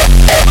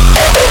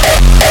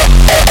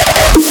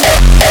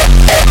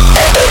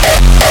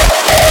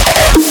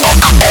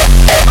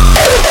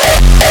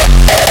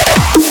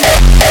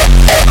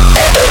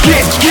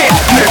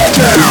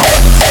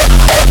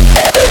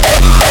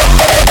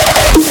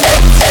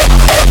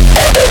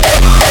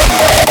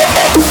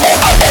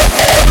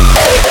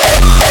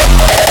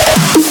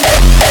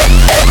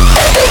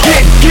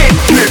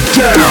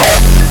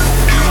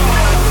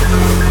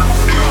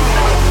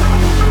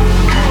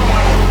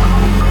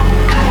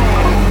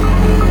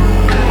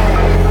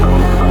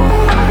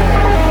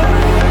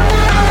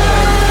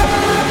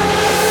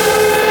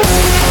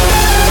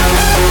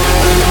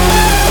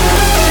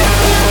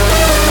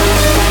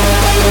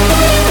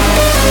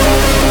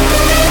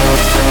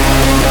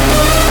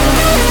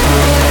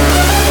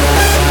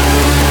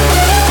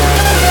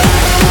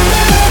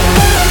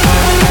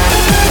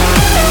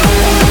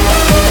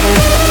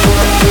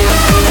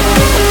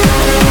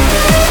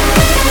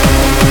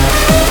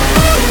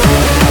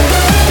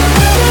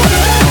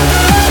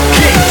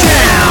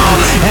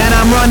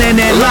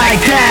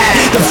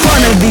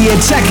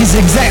 Attack is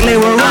exactly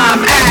where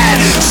I'm at.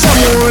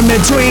 Somewhere in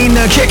between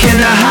the kick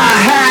and the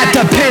hi-hat,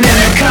 the pin and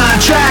the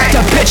contract, the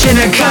pitch and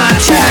the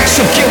contact.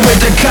 So get with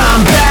the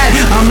combat,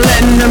 I'm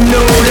letting them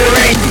know there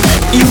ain't.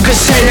 You could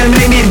say to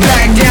make me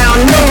back down,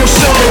 no.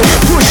 So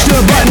push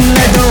the button,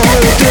 let the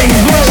whole thing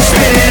blow,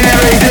 spinning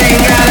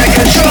everything out of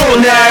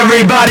control. Now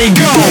everybody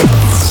go.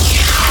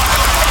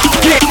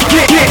 Get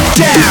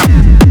down.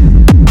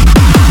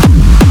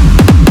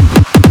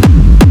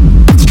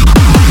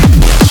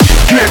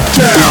 Get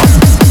down.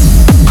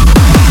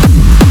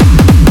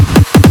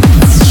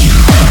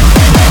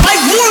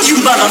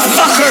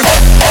 Motherfucker!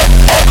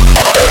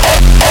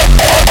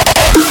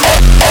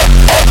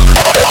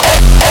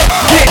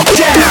 Get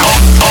down!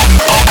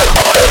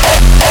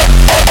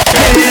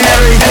 Getting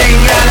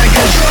everything out of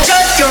control.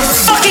 Shut your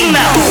fucking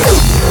mouth!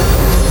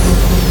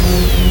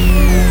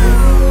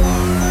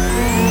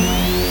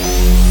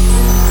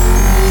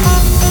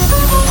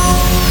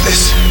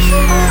 Listen,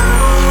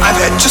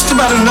 I've had just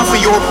about enough of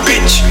your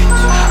bitch.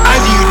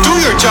 Either you do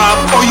your job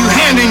or you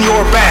hand in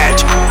your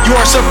badge. You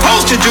are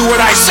supposed to do what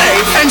I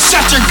say and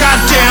shut your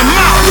goddamn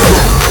mouth!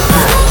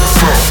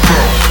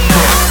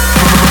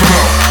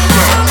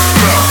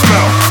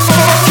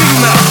 Fucking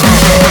mouth!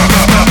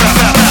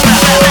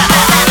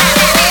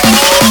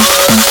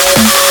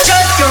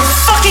 Shut your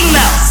fucking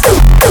mouth!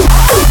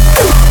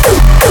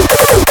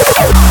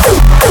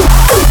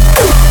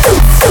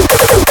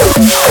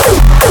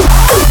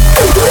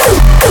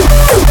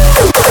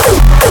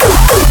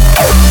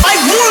 I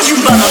warned you,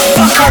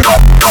 motherfucker!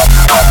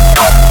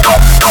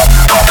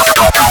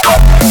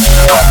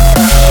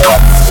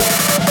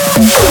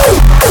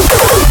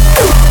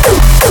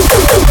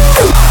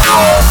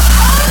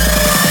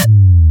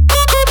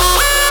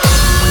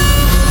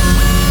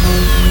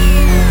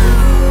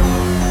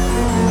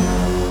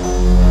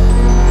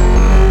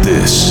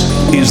 This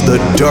is the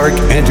Dark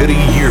Entity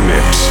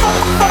YEARMIX.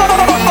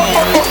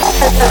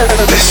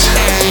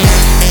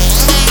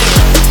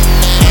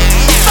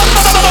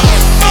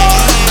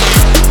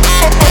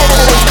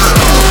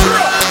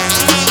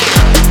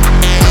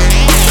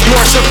 You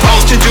are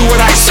supposed to do what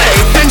I say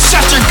and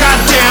shut your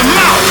goddamn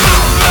mouth!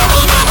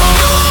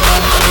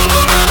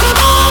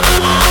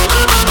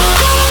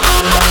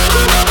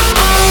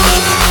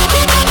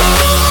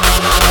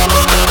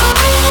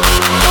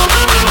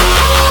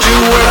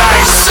 What I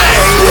say.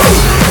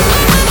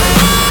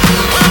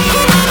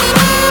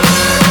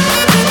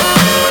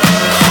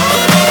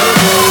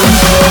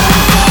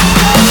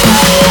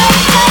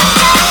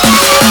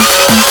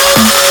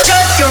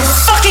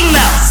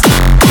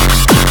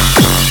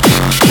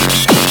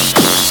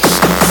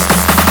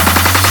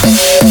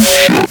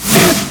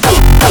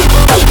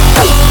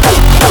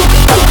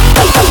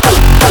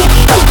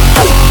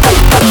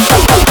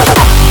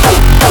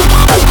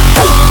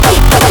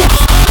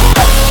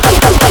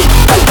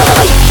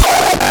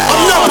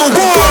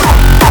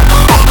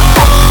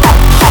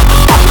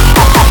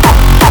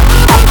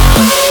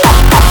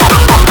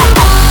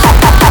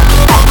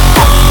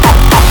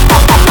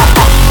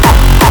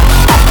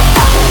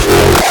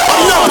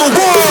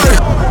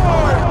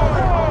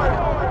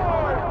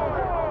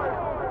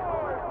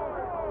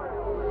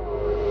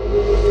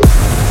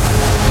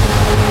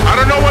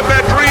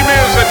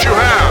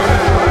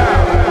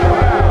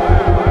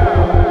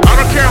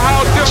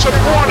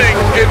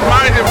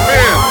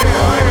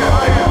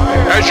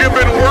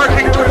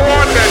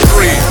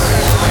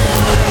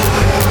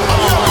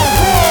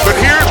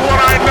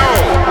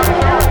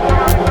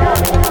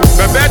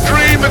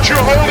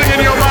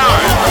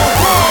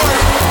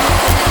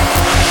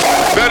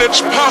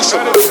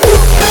 possible.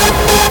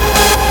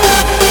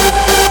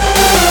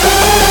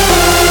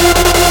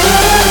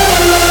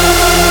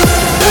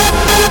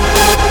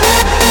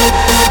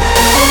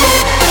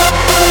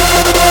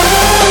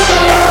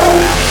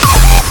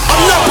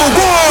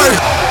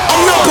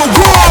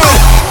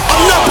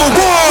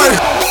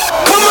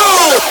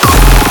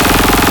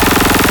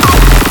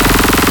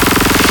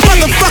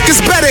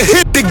 Better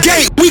hit the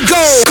gate, we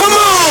go. Come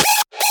on.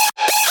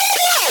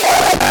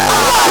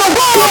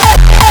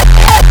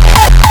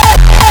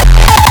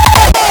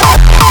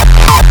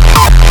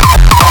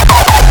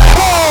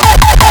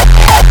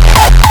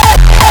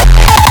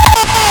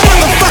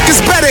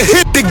 Motherfuckers better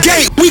hit the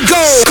gate, we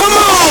go. Come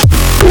on.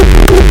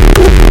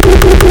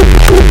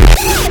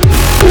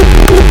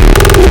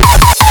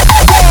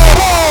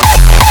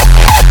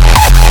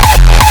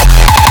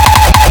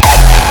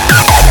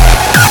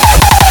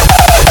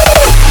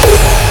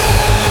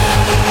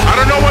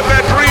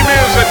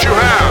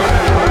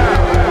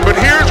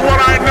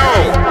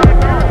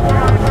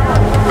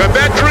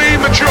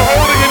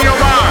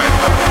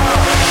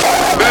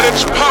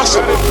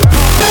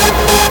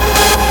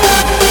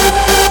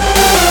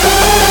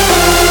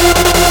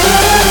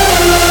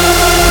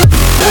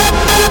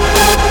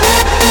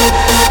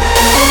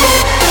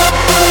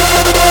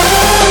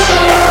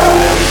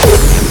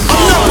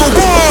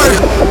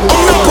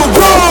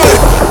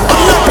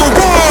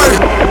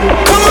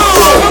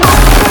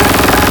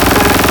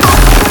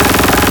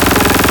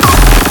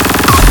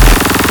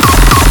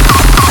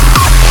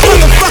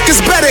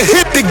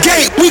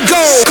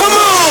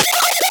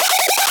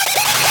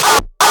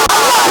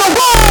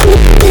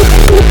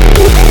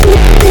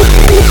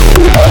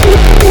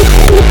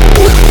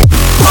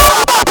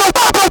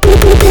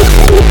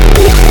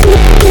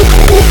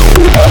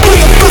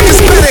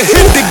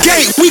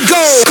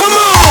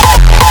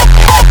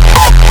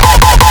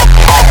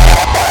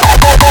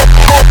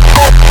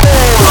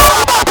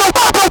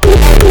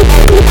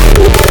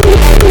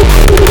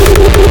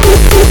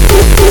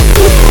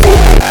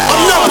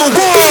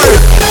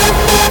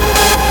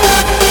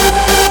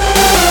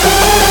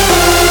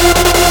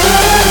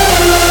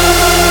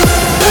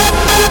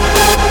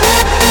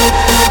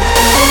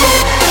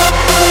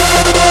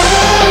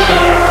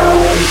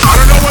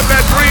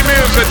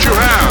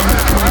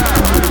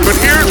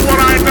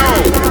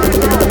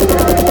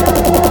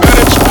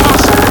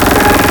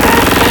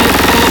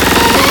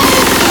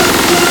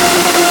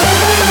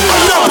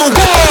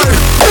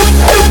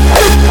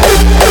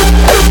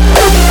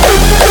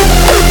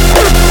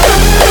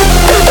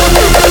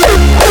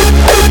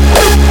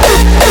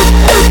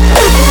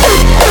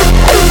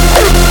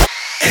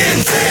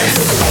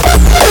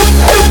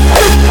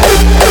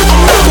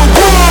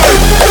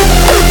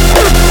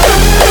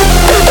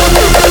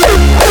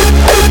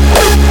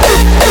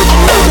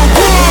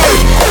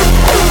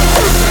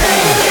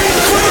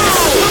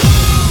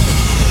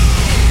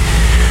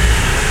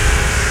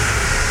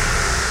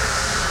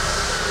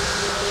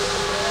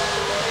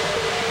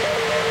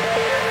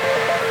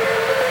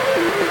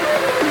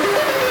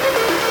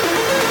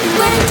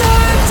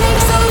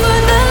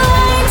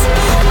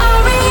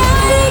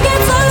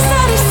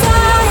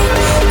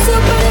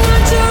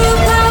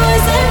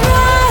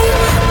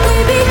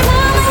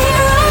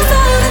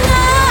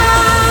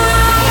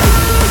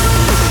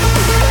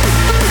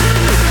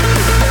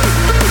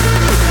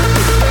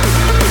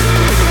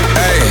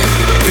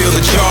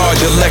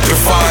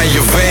 Electrifying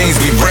your veins,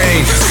 we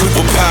reign.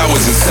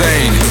 Superpowers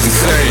insane,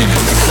 insane,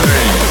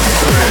 insane,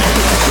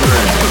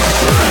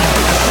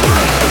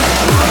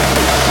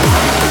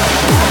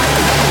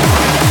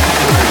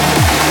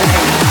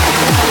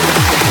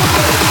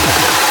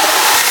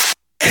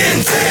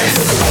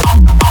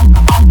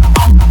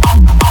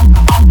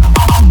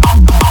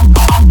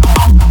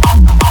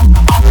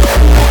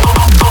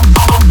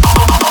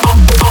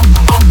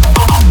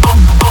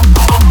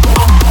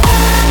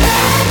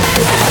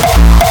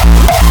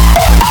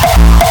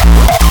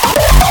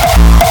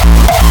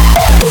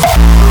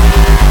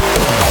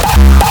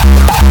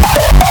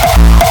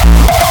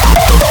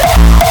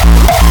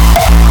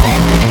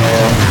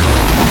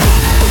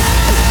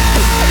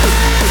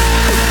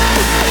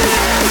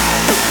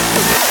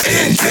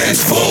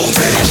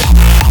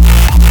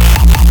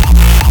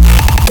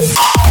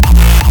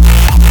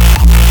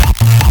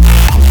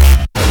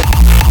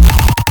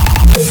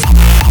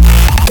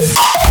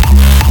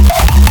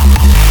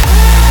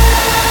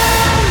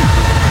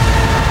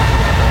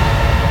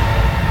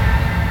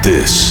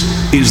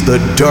 This is the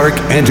Dark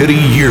Entity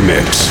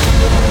YEARMIX.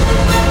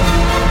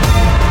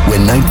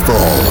 When night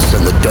falls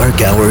and the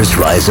dark hours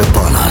rise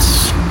upon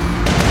us,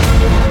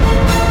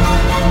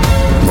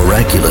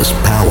 miraculous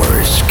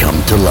powers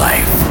come to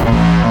life.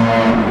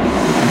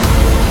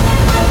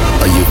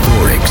 A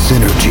euphoric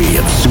synergy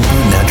of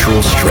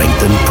supernatural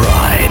strength and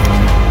pride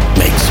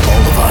makes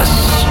all of us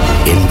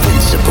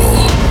invincible.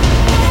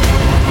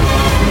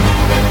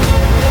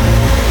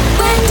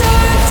 When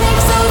dark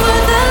takes over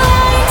the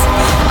light,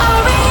 our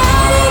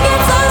reality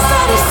gets us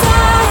out of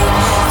sight.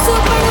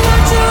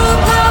 Supernatural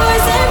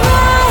powers and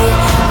pride,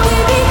 we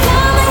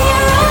become the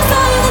heroes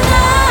of the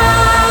night.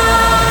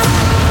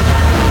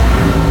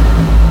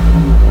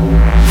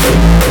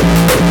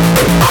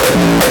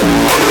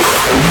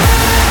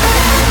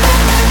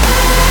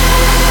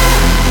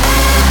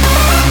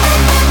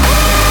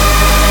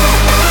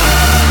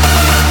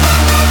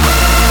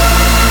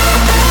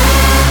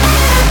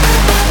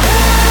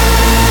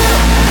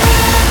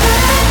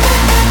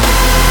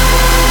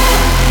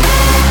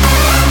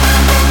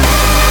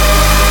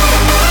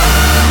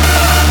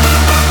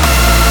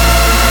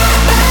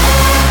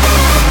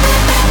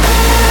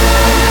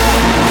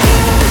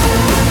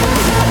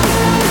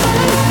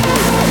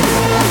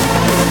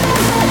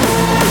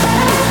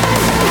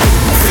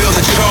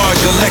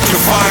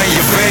 fire in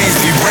your veins,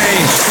 we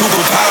reign.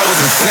 Superpowers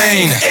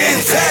insane.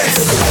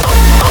 Intense.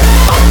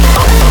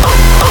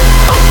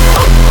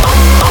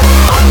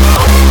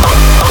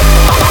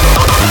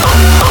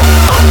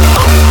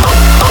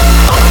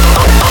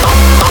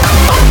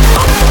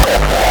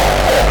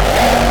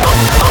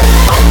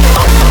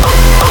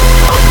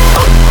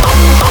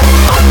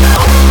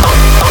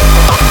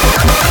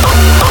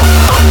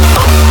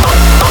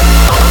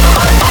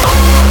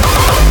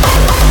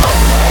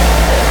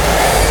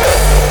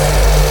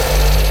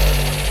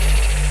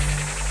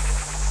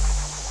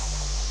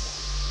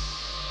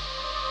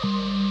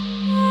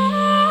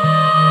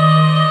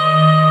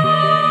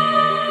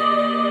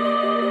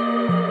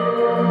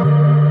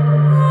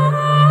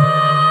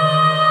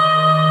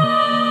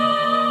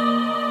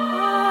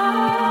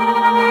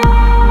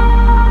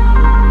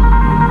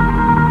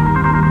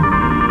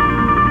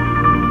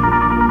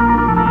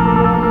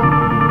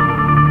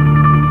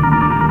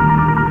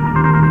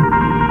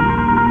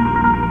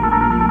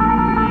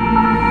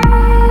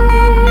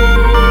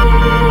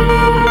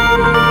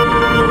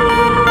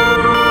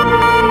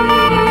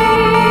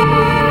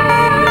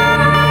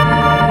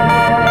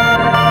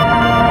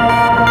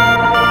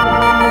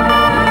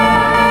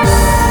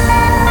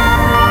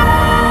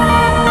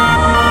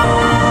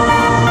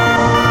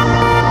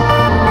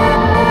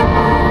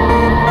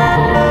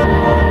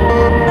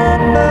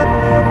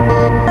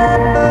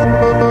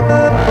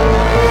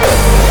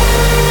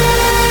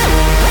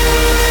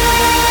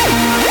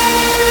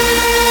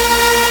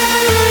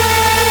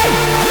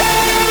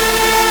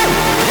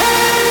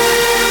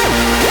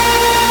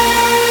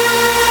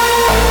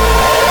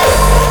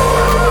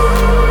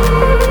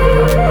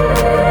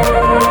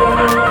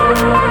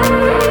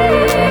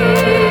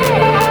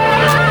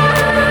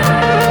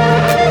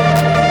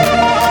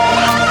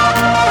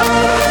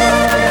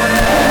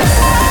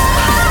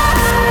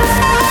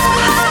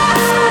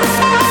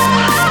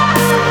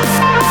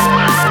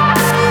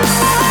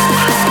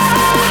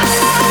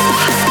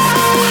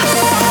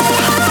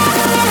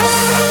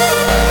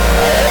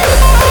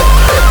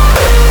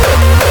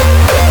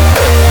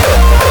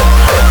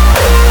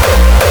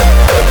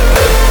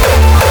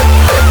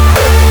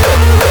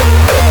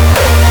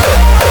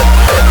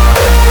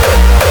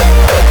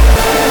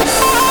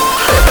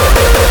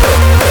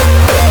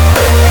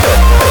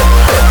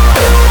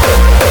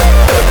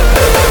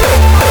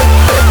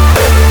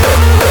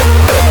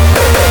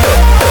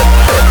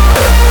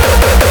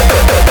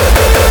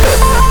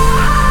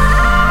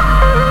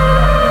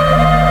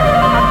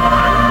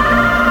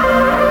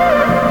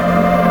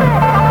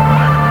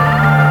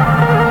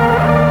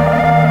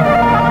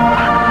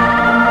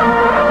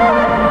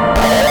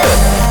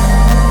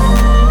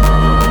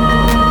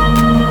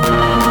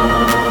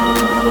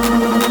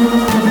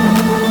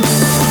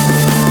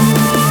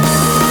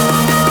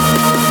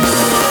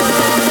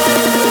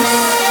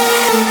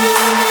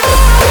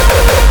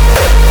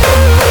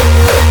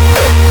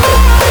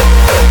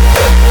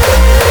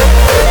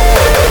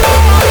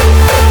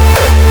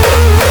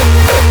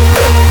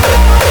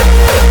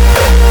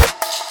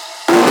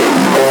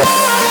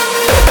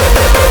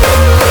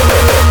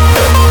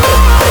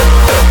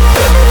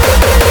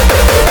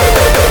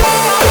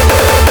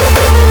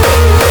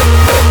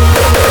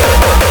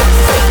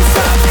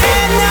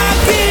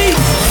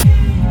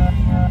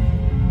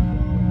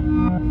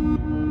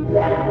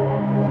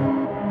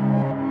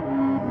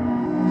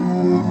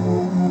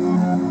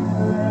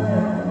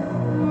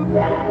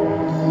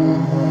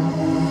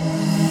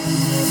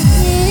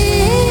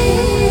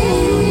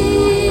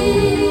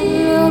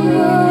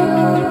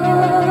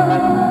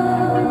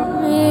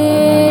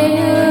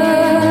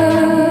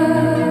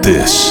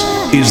 This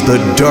is the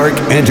Dark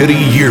Entity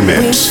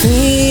YEARMIX. We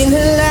see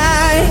the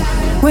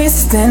light, we're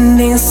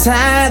standing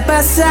side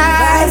by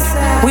side.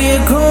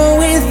 We're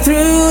going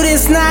through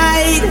this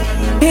night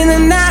in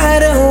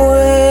another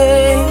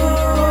way.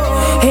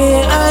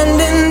 Here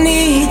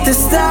underneath the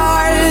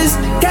stars,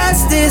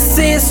 'cause this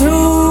is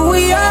who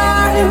we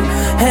are.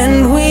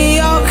 And we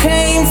all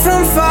came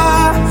from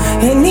far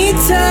in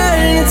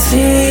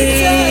eternity.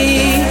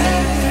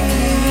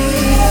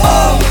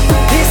 Oh,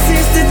 this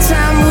is the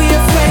time we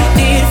have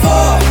waited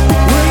for.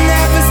 We'll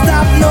never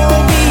stop, no,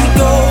 we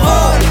go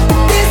on.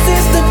 This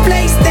is the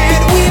place that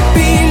we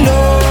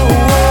belong.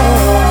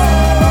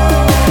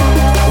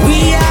 We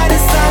are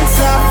the sons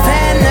of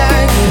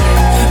anarchy.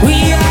 We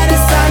are the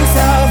sons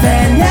of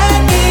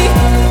anarchy.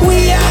 We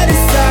are the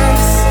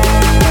sons.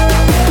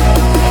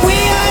 We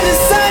are the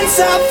sons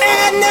of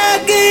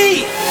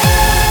anarchy.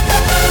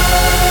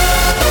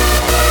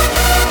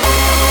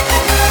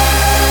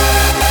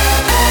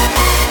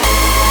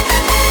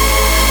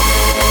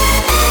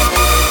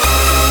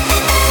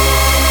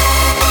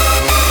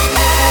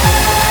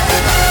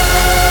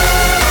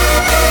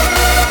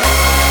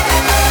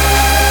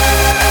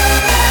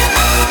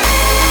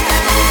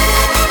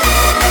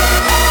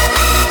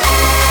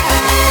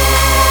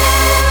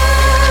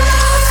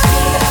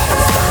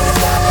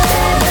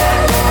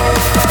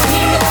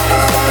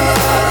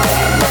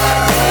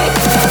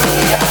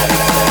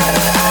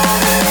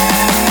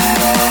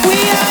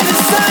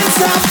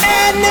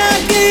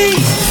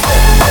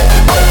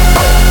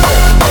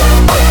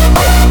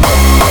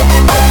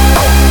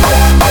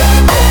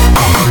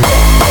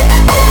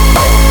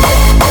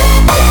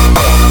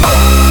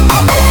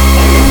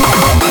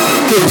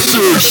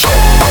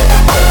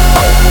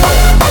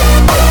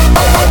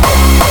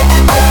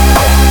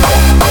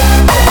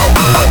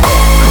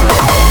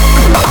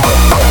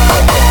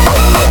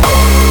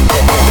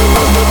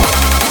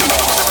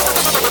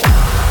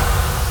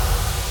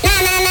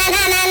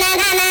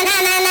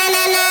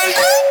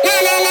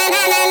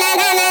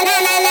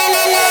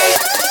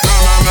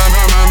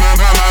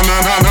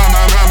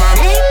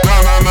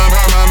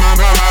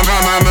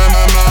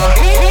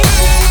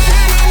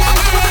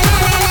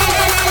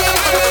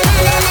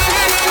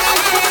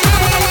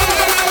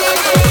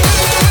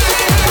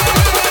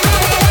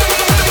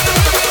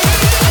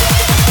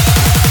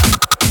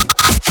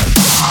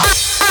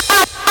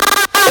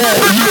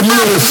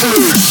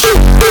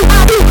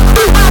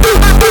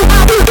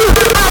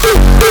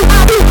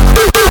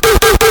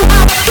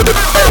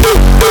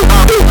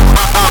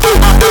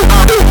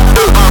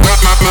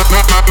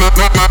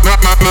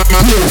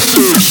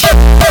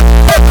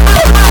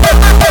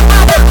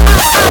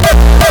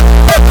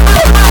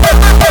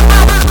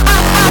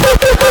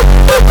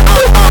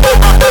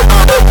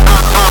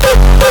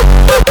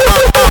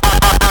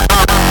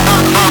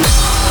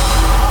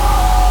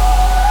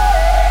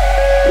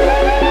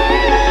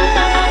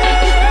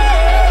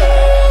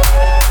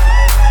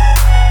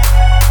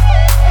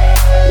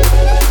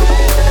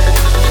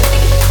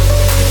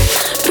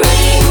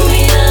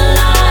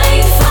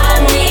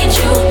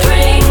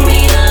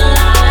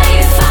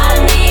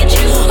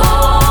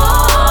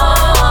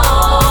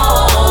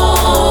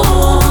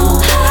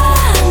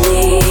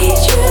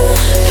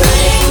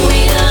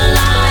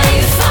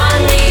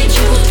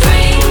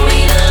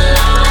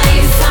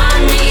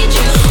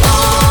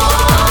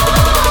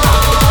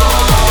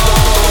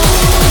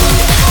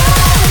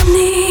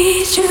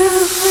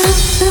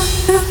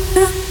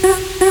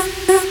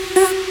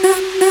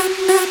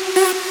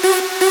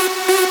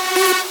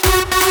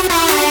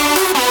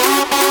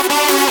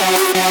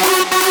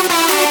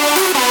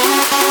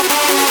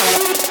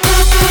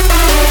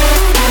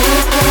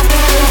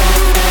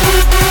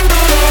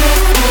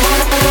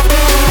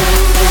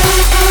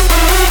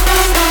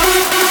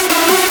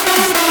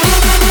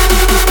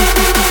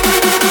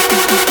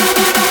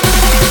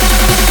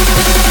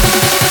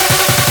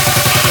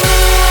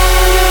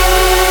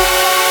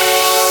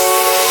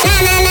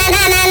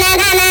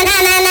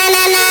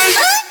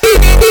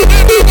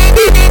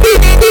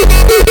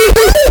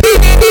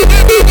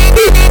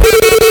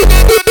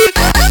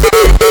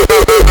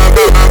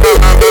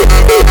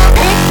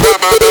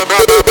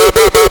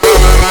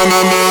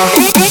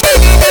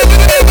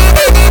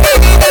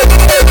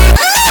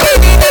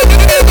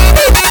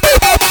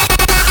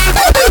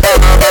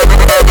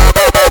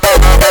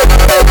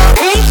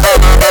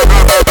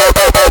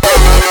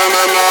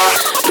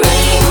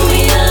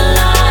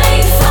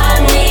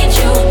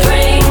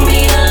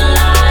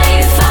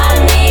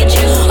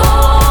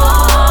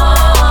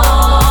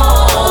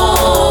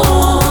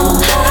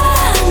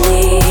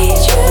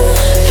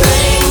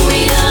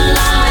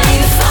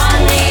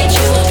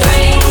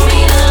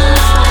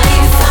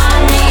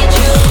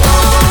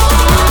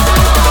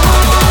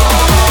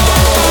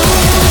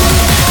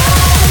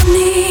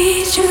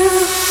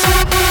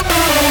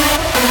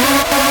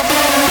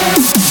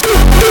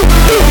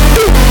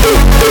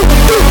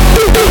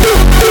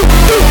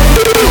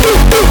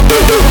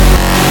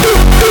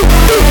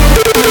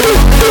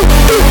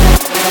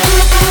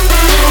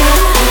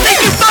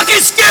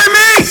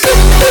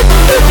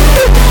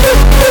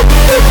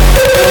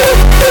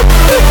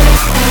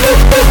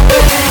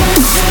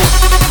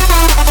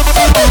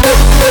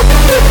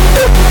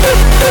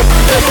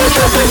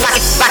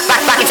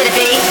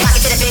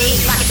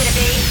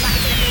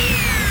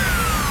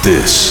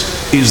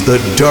 This is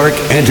the Dark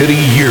Entity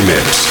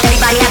YEARMIX.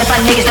 Everybody having fun,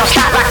 niggas don't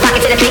stop, rock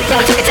it to the beat,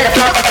 then we took it to the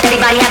floor.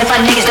 Everybody having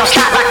fun, niggas don't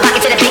stop, rock it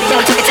to the beat, then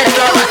we took it to the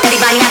floor.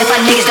 Everybody having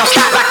fun, niggas don't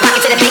stop, rock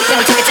it to the beat,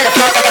 then we took it to the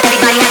floor.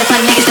 Everybody having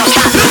fun, niggas don't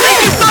stop. You think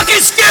you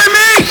fucking scare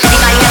me?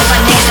 Everybody having fun,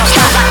 niggas don't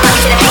stop, rock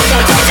it to the beat,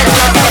 then we took it to the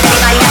floor.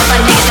 Everybody having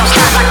fun, niggas don't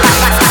stop, rock it to the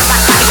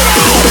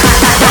beat.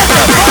 What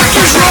the fuck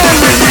is wrong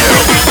with you?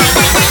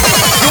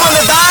 You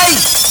wanna die?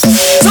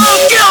 Don't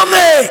kill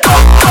me!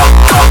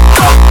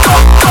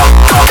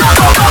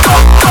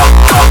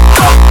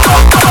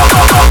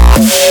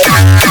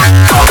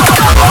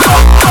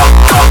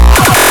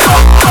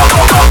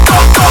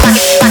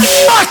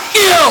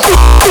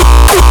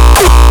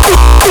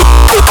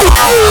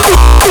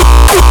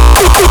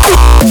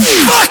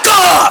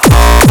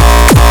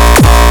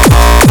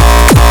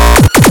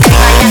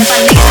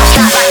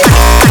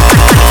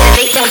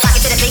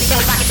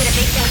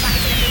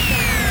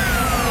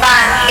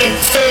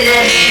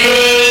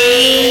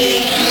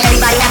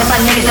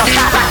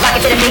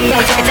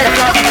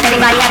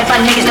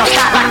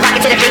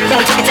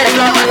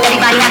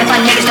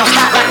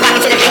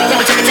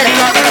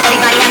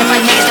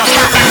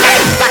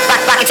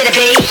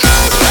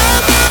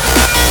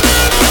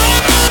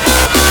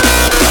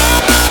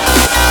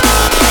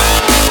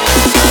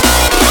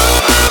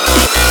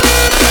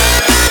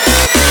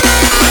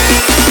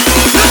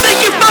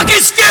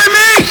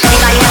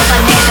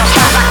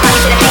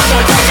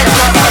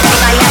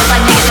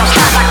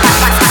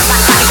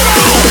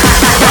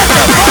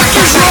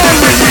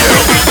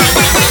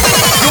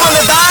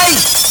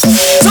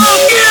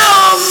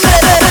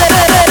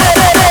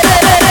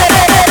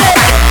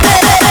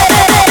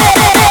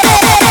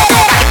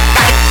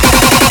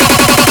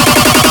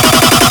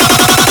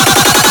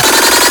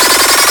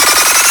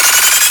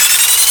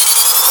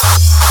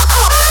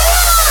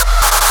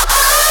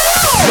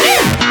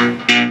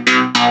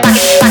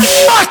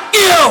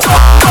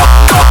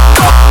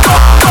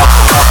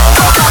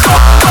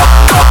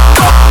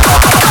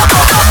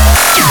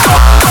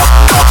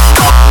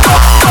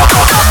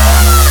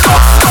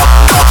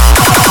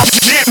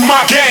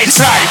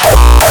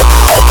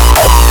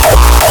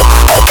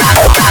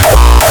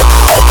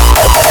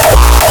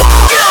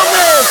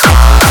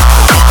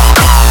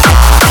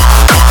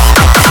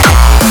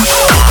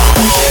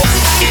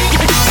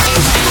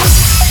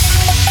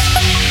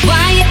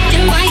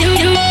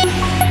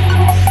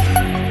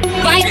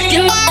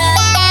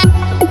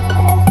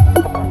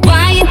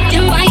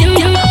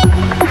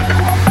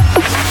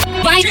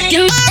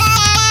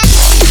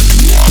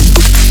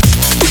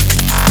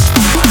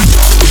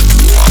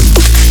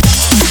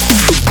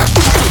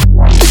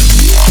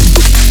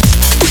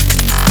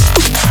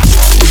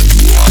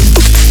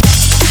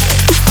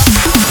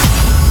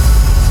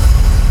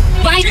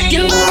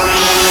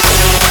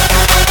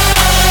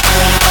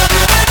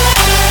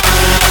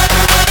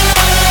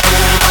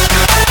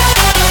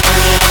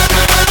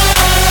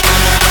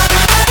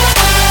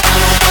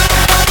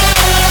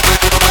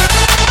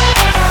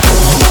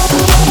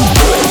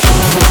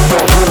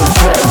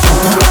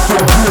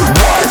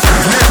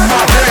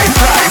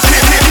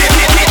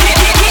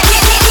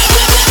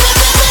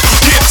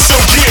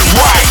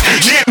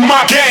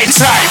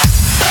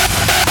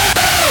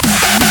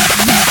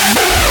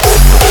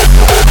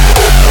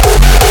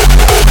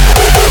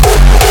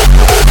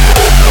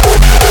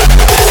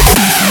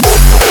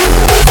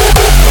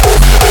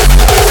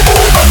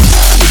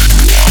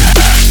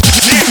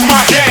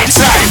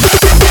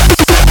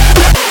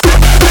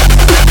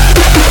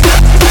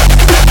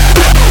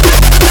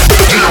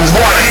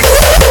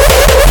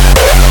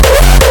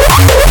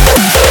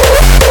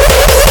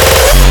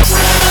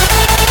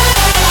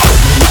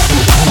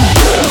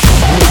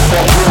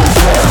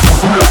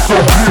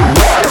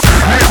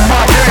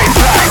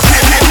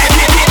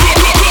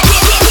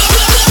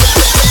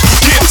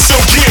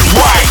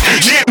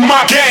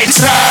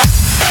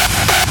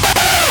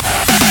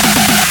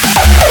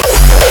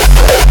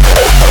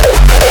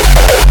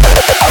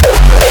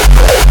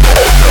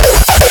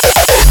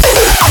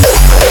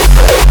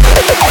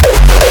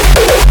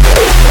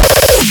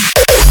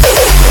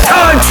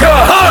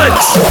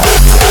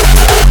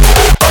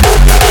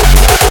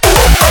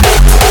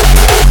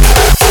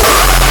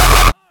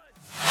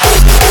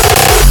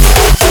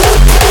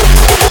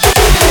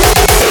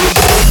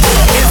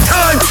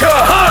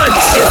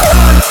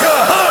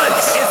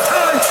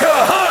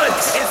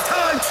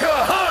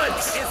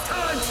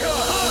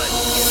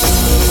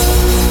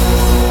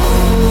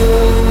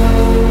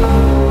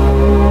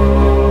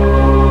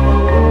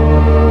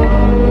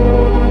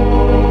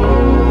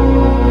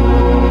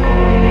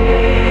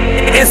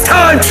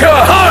 time to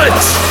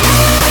hunt!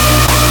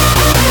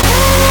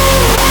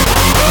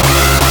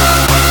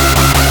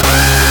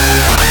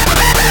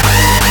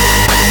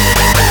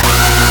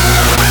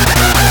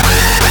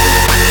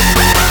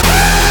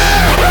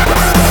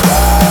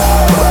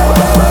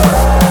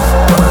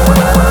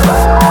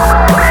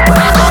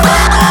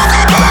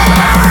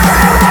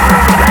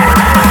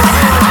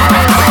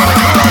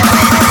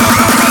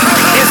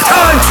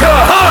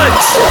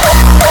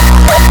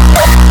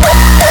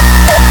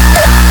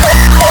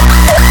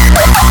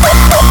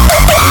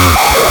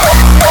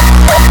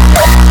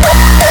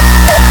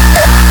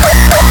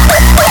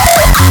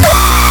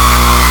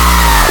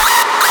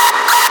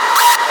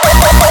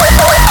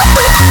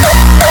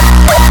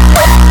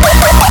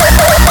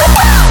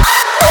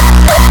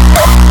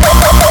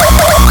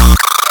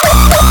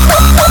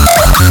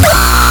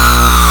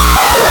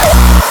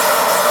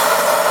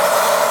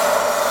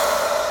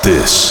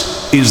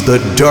 This is the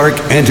Dark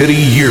Entity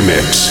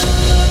YEARMIX.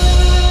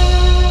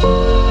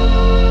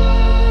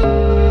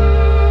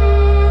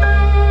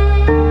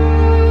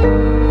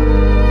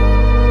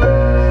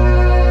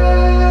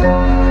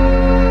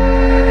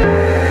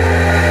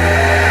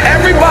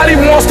 Everybody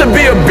wants to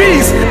be a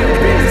beast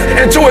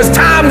until it's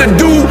time to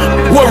do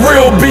what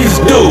real beasts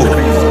do.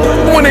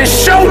 When it's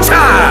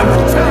showtime,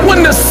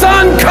 when the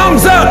sun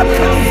comes up,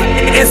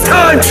 it's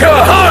time to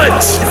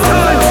hunt.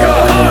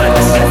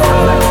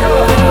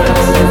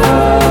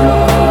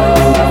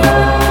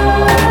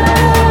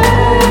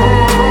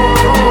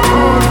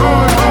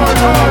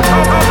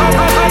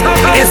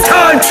 It's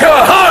time to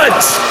hunt!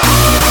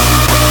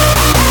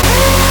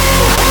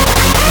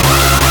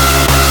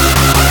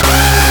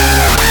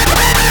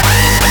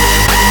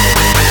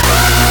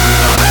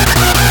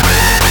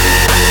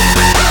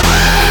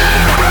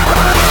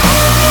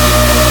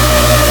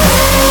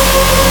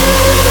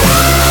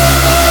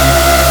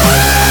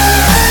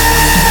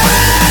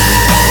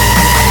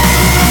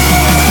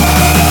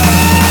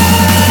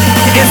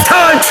 It's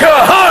time to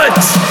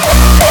hunt!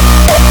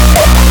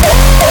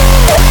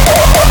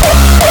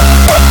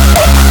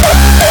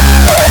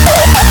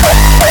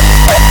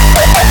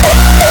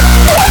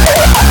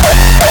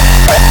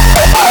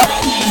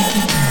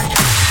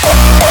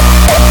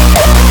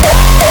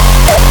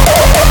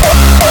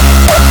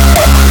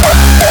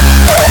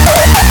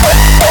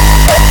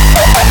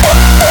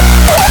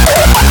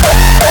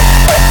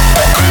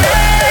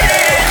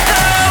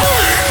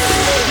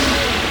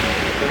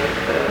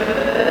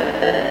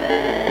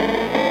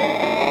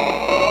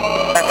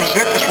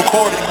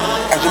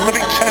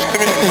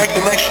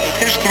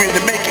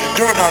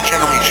 During our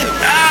generation.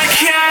 I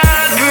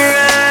can't break.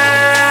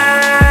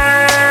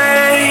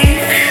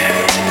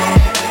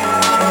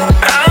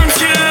 I'm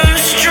too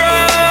strong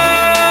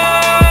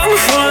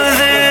for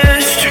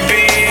this to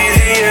be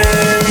the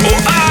end. Oh,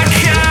 I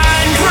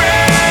can't break.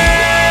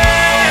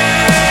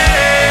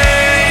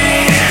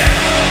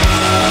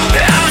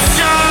 I'm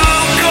so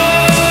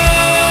good.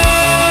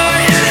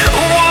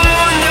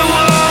 Wonder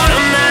what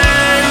I'm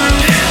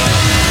end.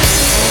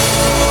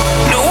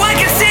 No one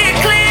can see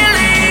it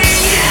clearly.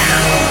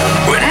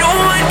 When no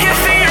one can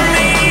fear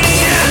me.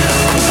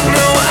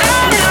 No,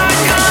 I'm not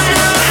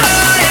gonna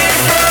hide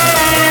from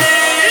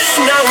this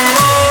no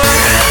more.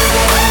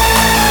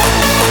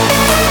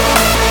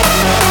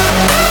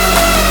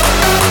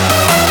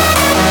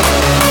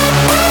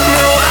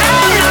 No,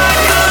 I'm not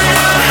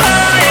gonna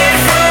hide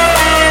from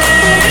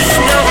this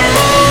no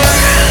more.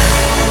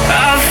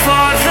 I've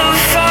fought the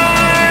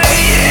fight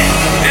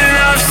and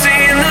I've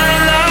seen the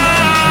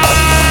light,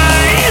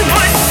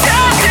 but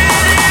something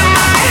in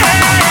my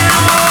head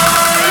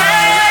won't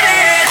let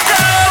it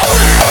go.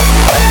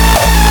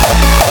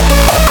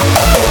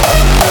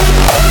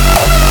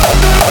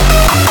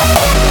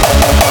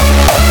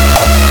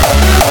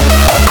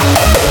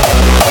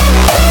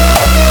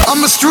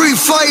 I'm a street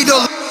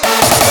fighter.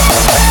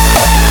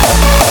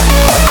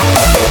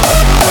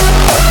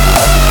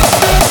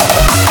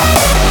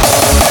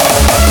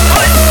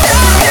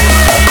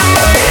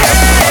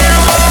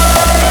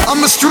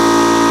 I'm a street.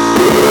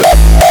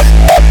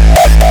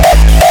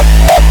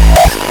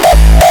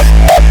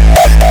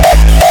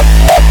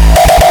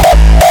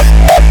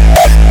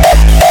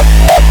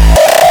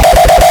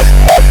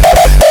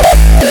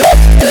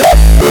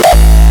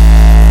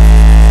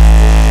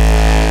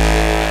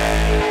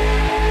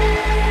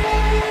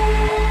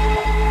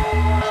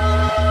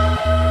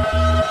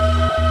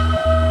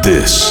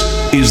 This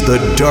is the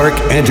Dark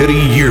Entity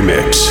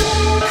YEARMIX.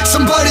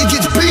 Somebody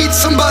gets beat,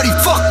 somebody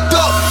fucked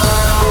up.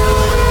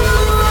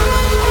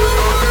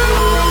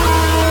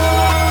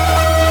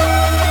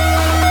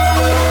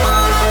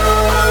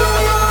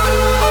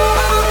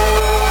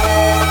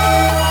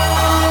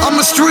 I'm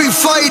a street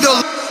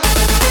fighter.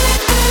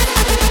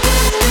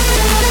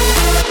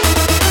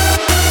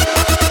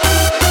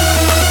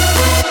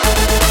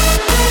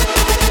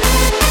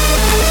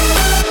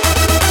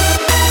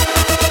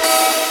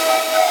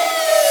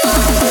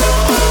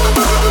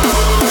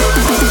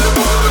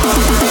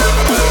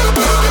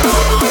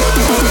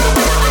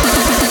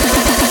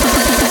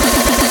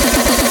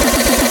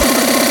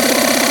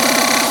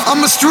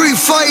 I'm a street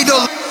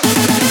fighter.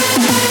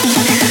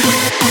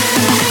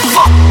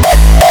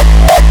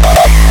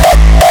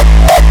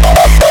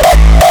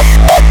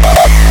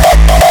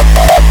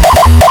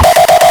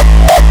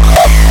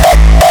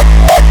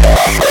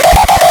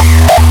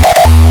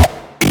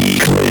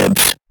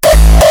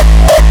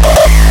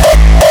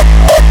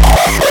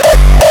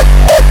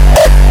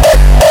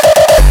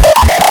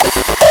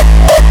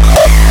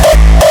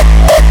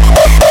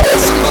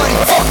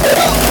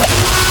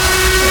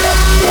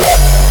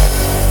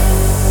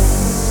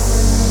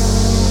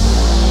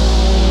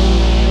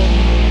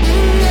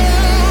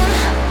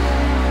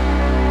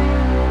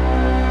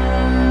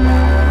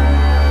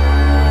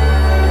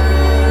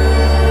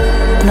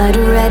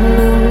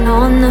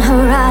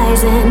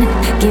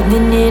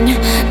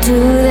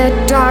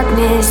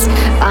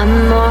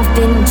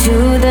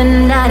 the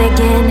night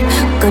again.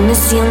 Gonna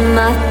seal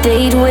my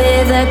fate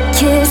with a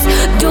kiss.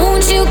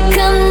 Don't you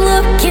come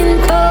looking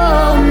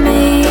for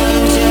me,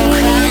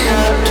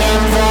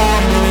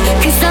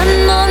 'cause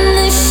I'm on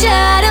the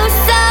shadow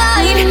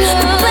side,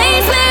 the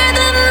place where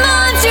the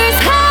monsters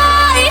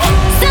hide.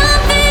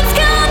 Something's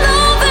come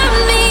over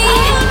me,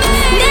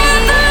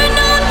 never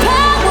known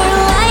power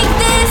like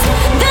this.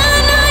 The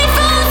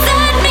nightfall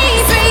set me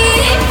free.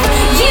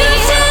 You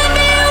should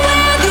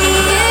beware the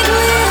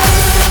eclipse.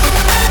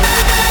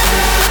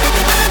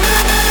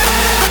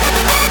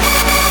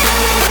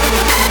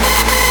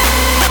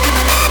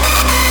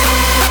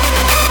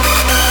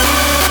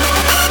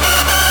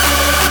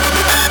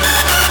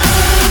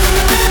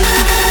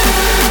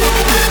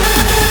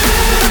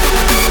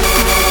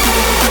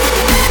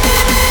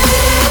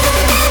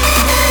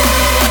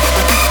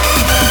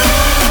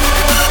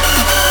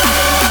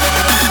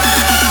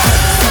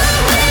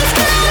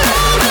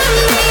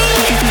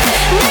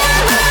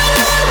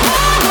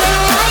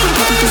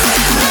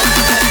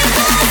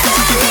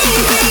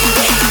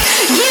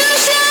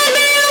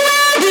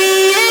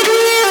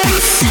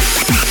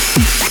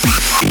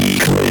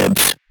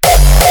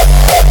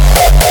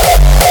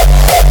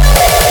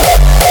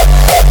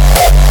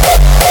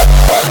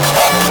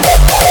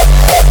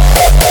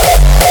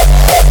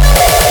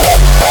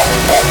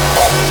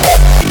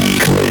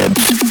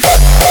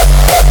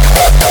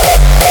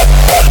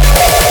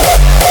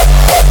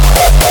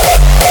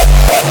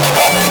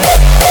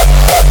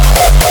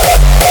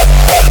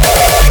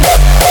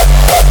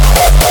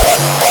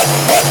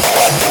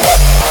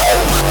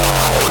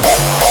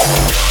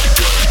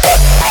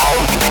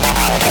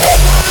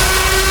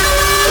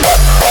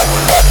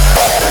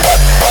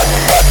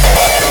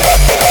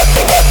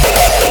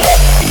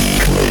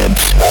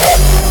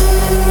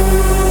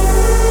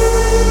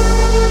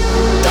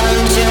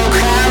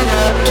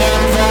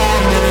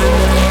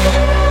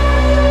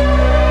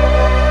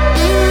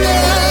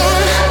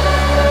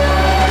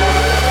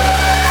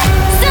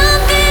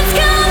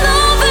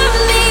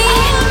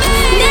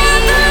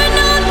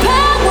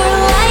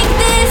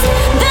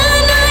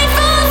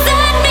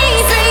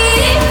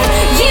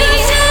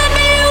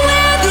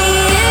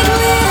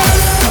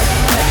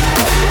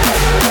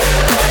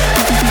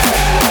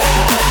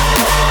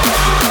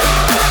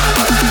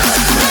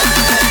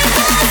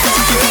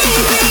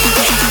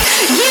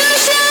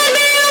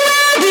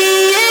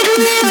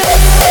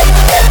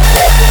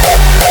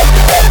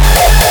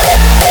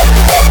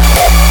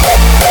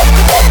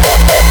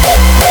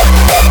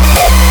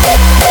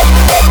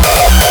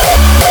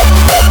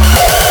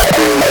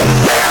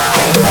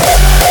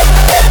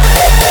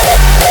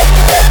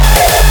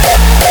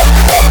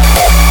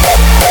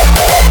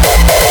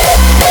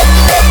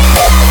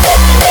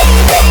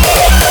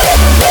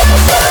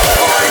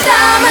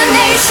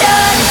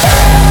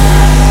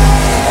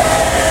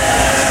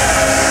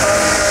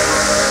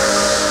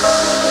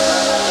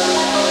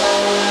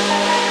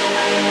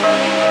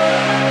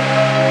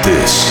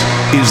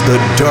 The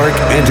Dark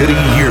Entity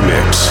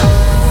YEARMIX.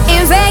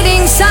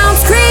 Invading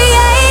sounds,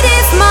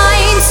 creative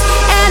minds,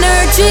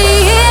 energy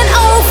in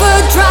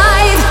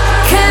overdrive.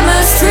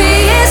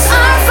 Chemistry is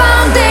our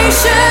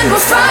foundation. We'll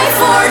strive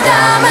for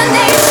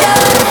domination.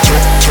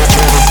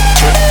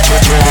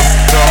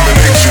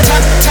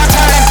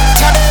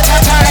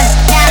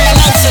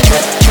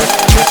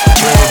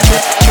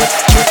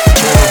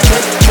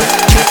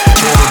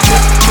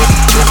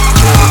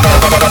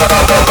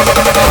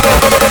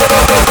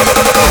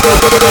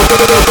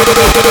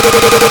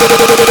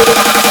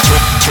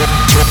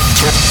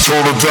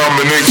 Total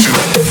domination.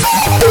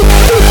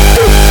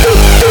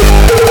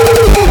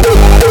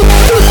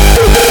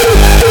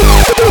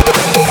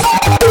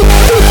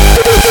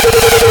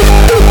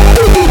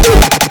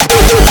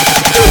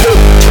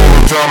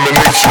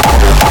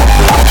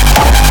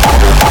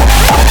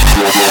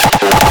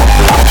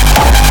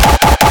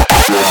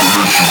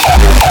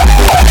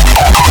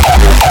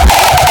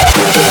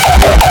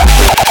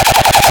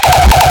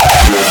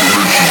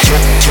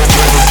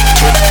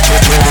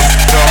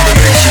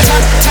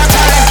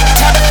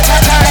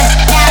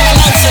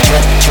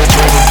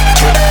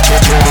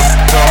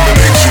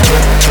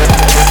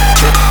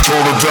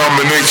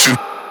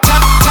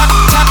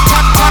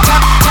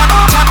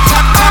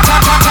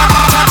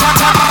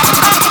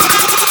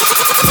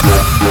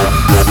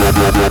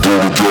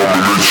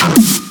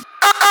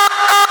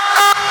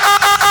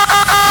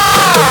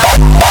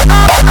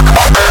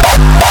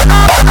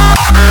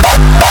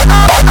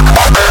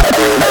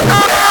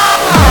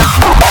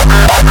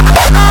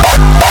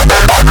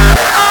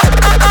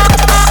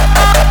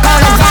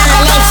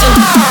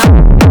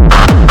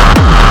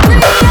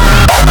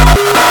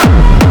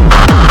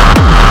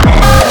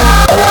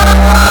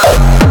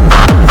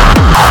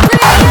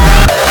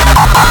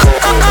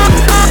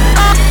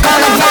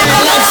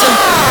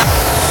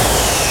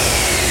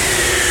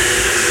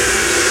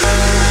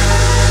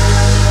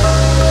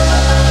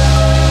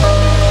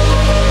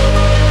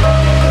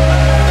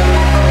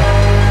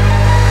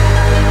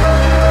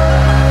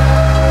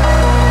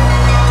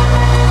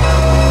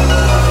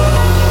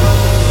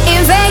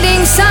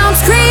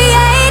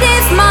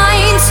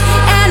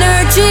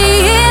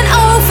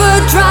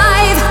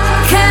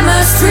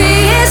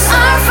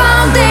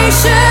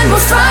 generation will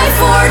strive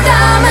for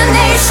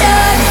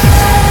domination.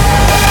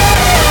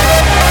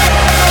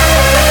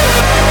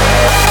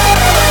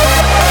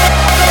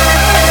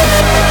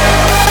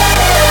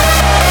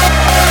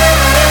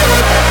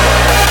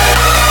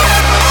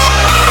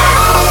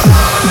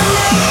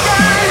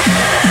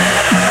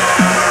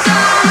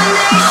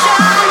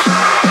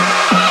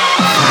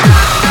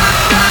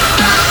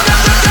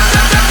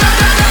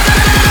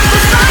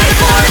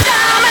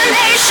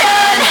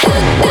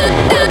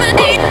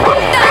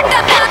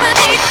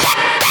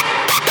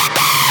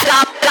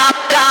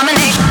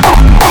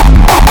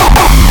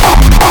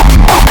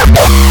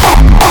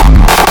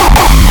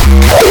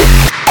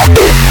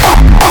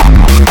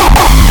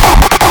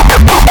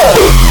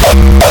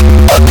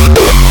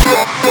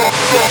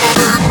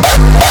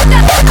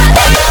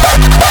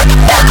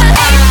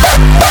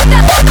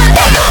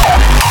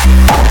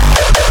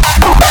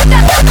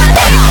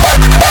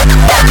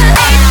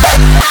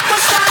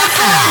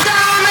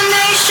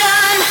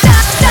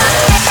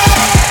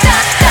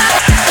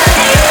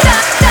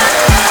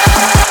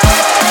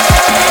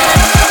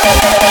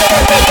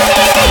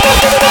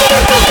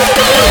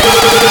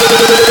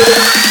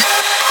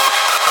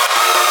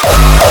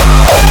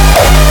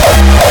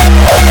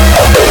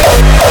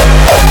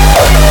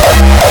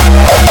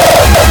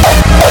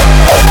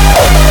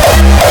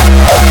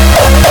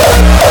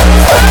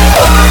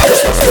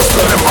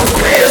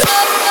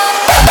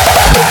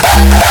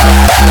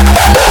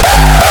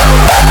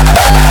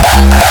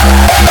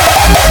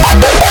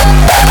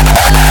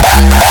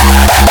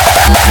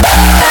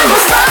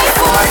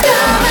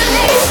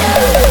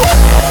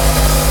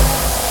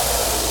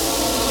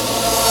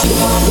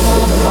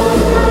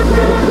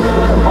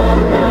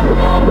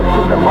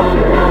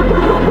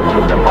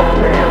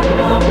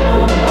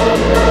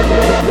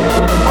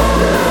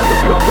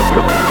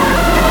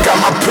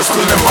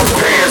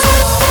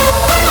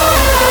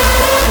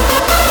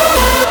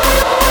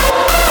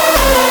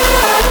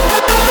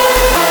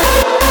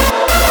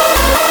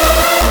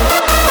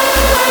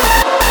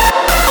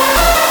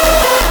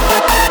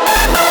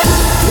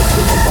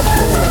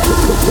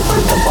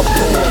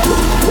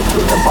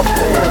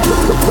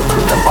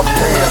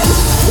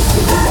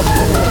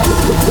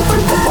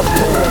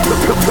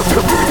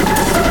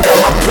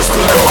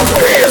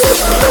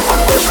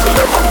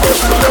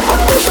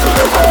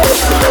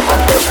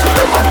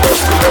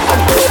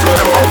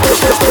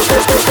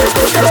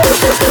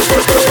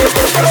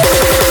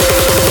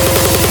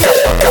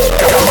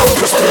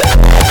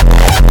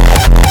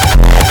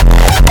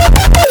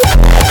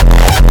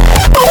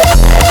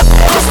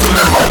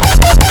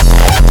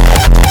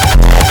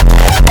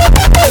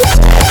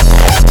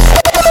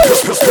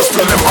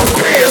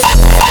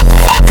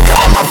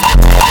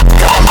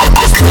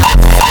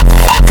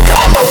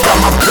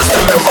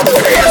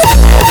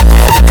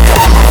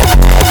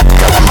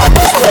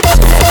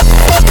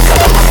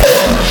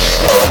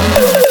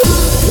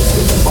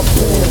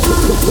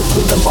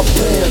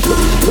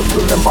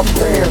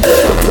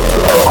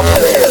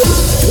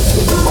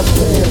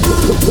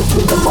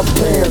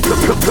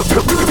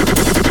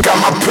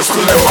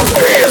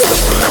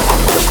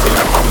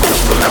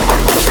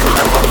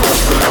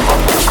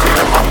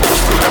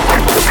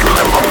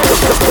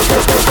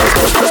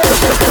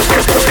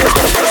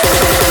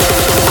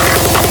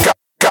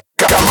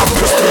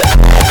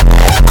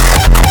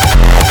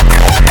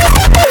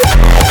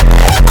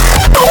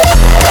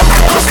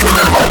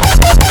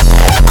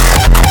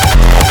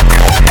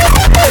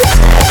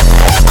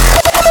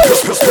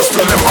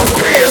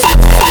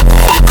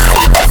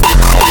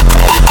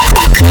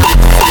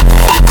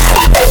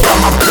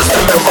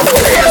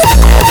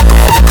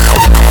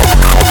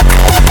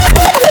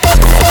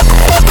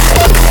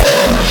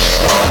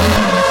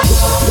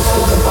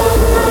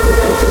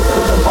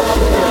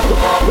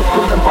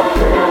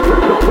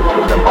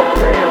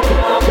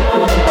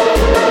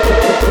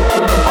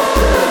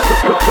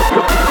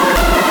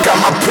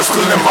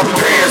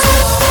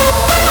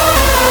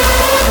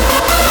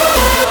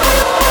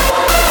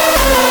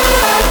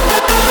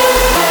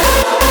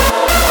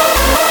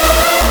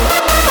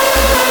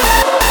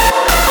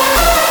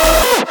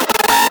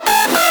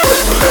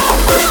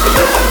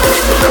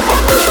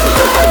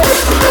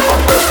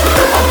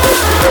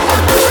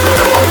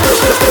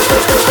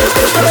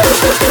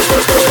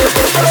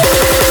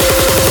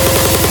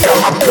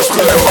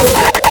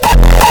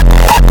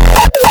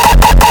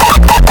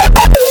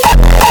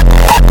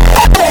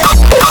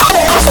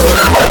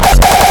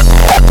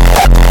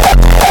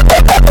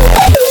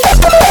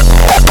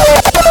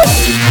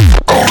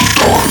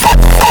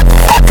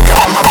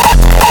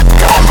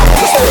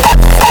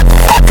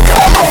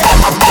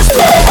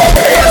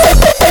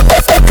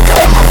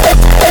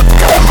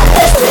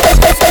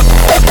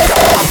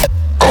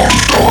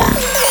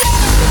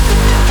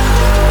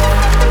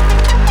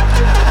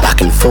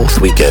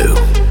 We go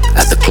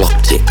as the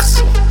clock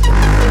ticks,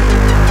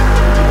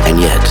 and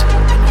yet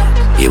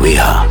here we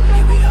are,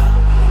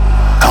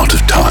 out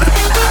of time.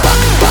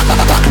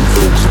 Back and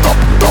forth, out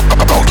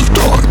of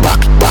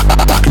time.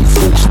 Back and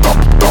forth,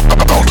 out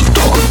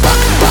of time.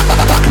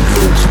 Back and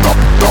forth,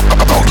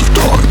 out of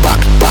time.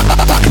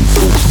 Back and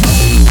forth,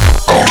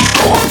 out of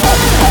time.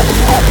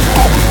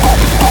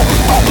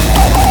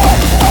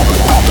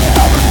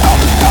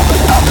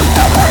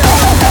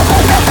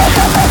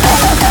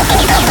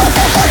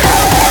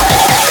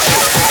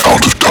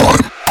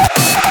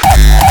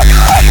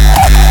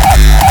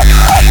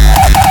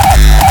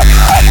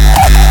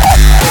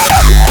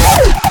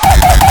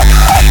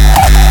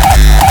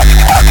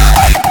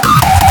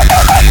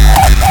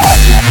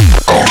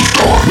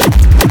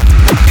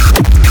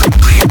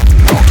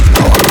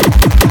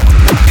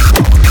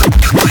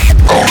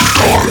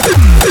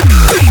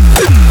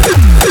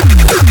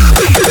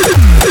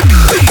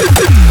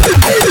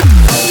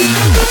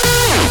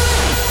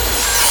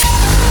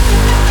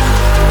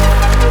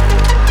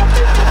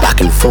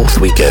 Back and forth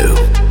we go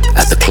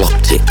as the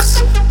clock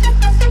ticks.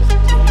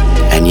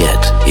 And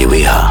yet, here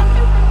we are.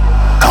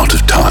 Out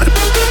of time.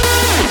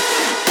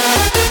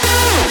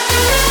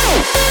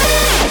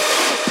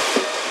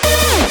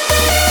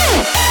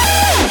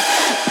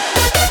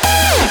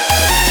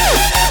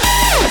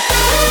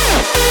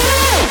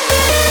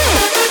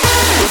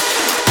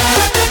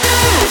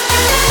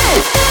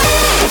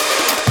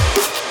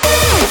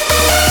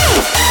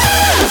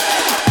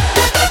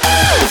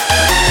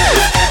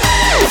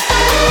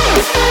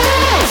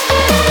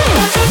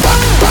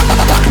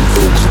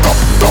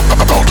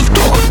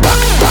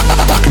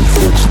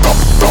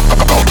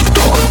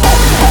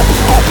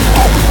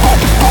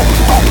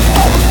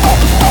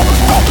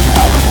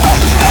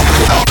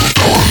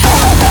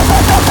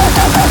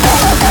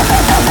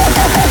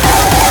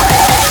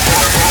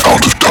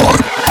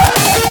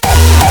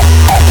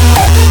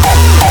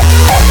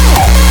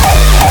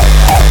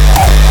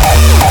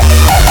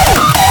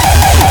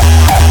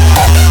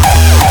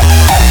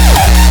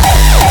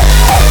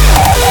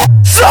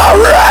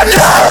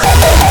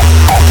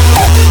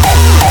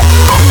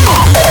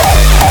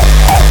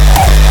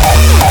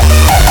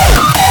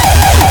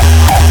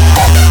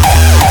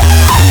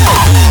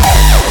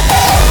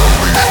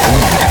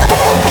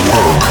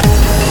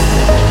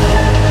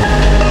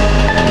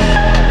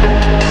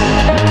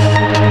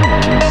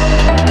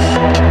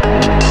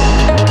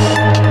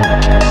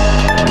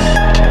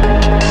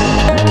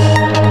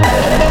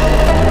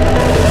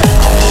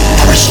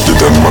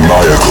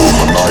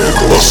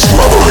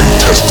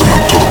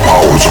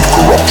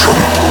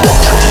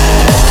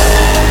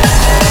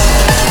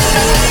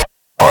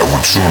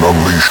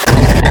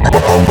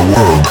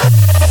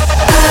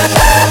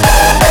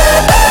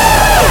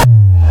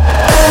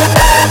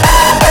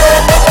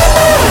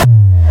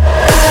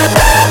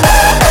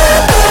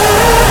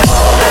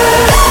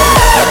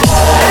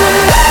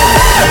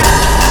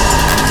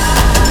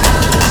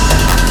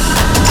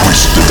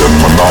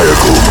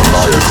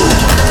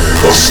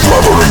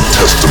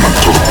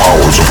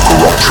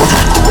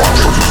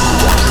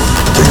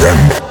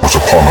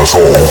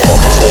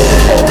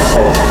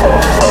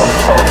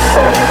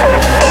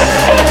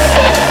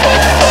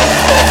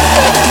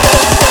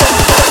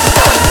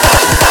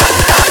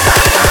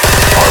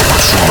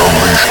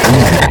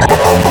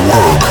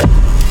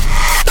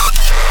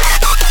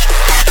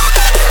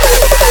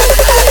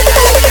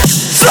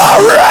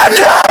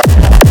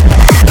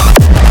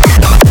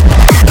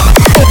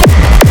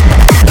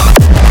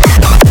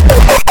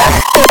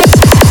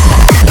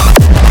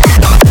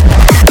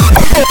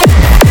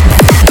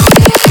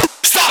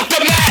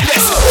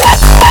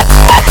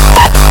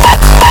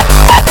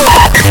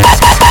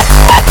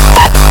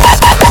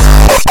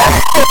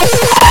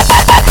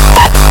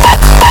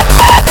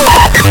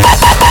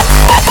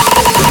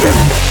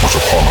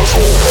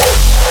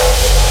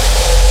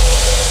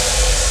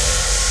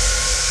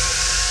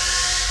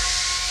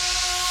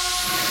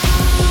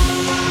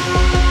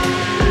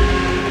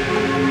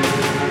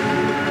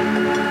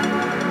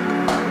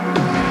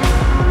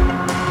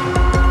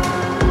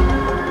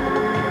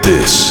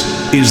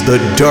 This is the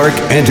Dark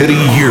Entity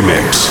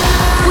YEARMIX.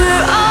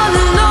 We're all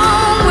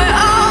alone, we're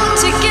all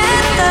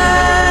together.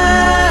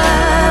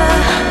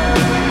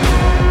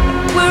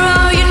 We're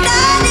all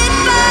united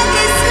by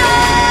this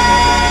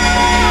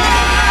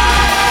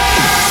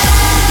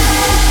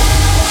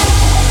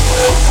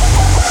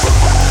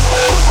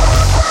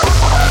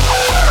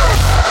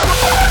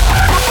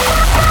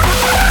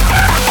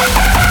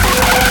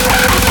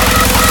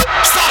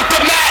Stop the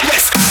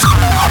madness!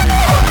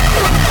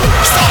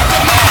 Stop the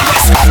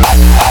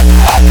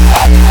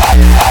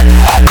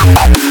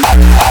madness!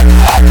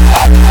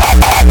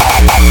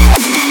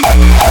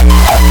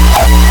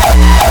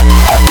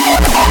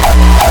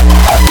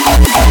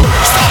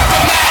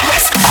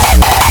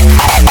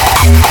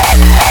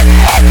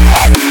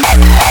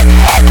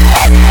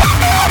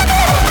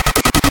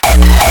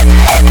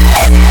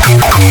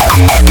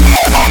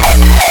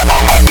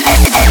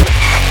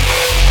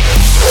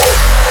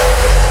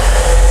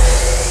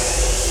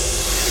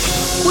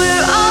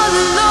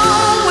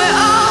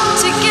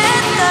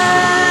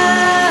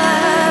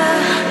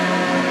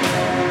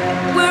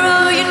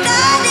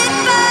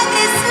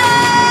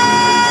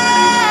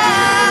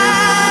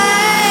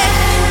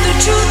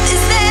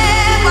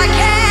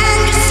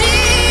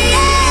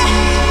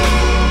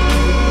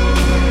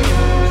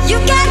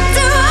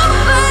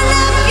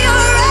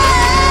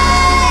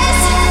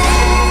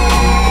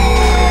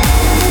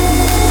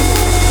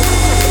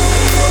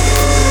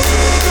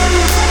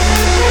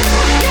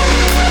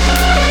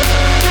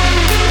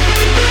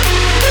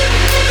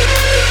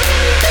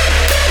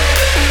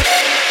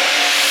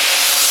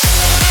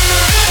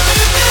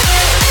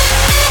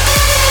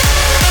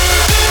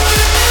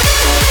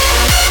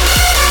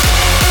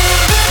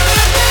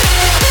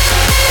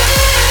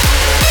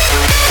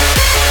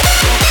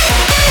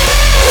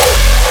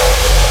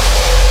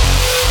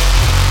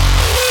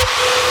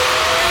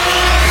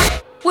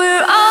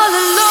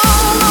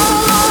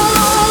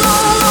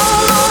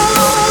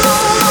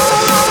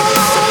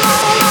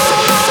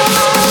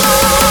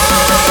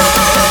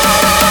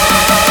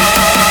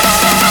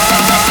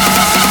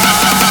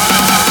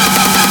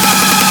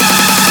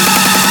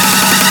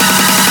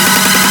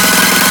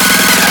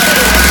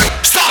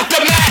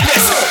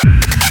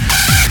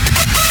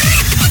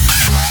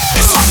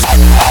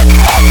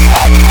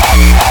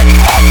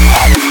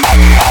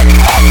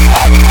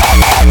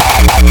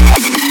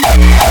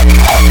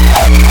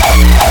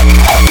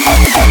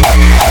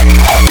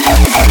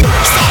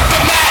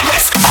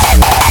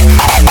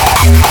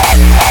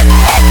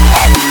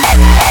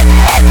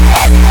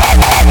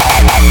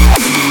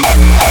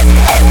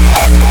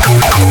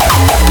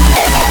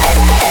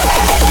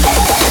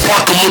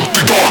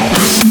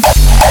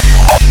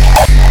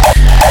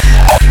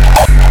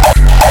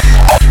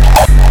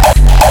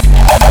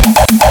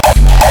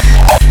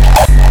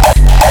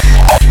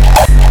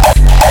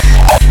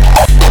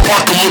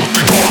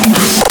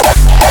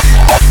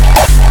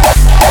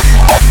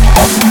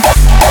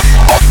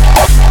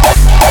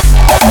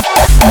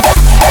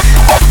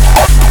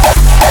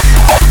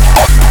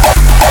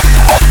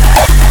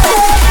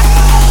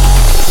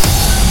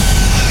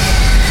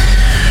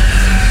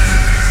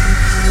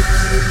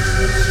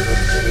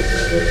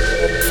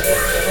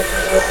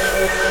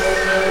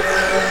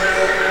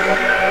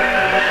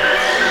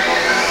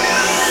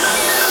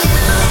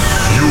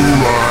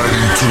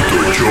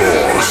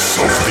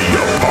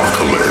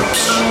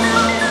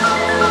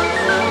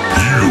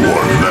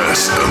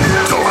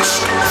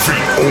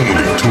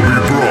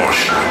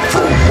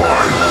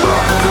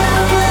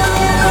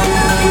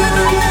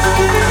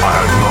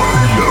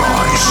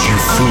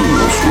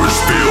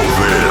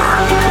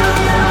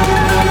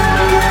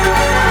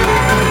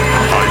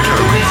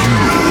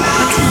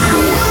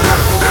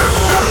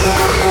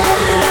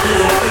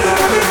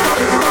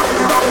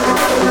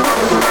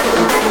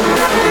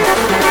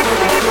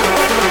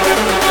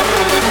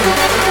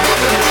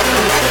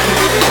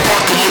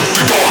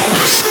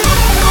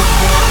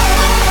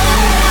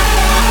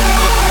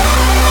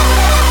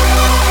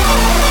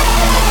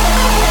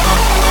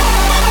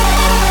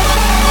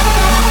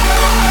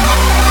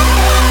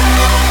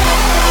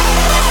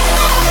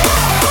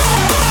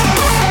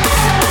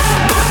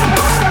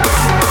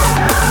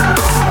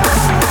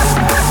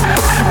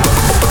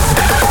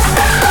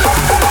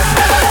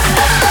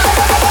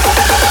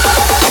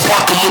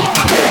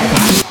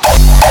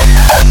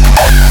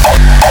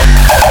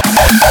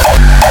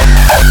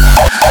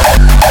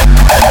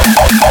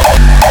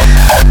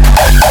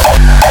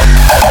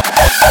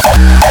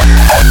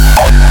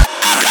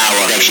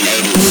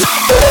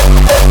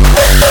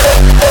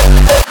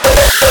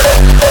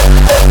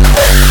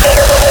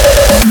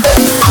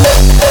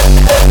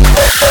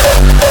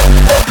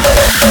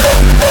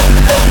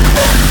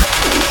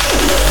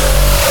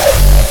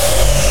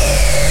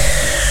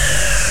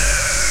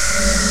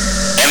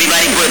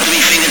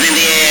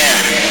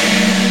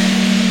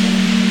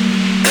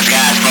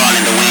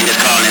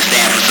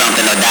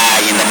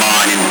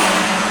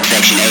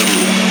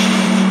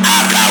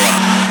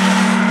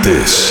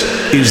 This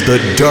is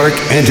the Dark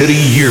Entity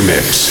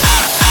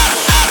YEARMIX.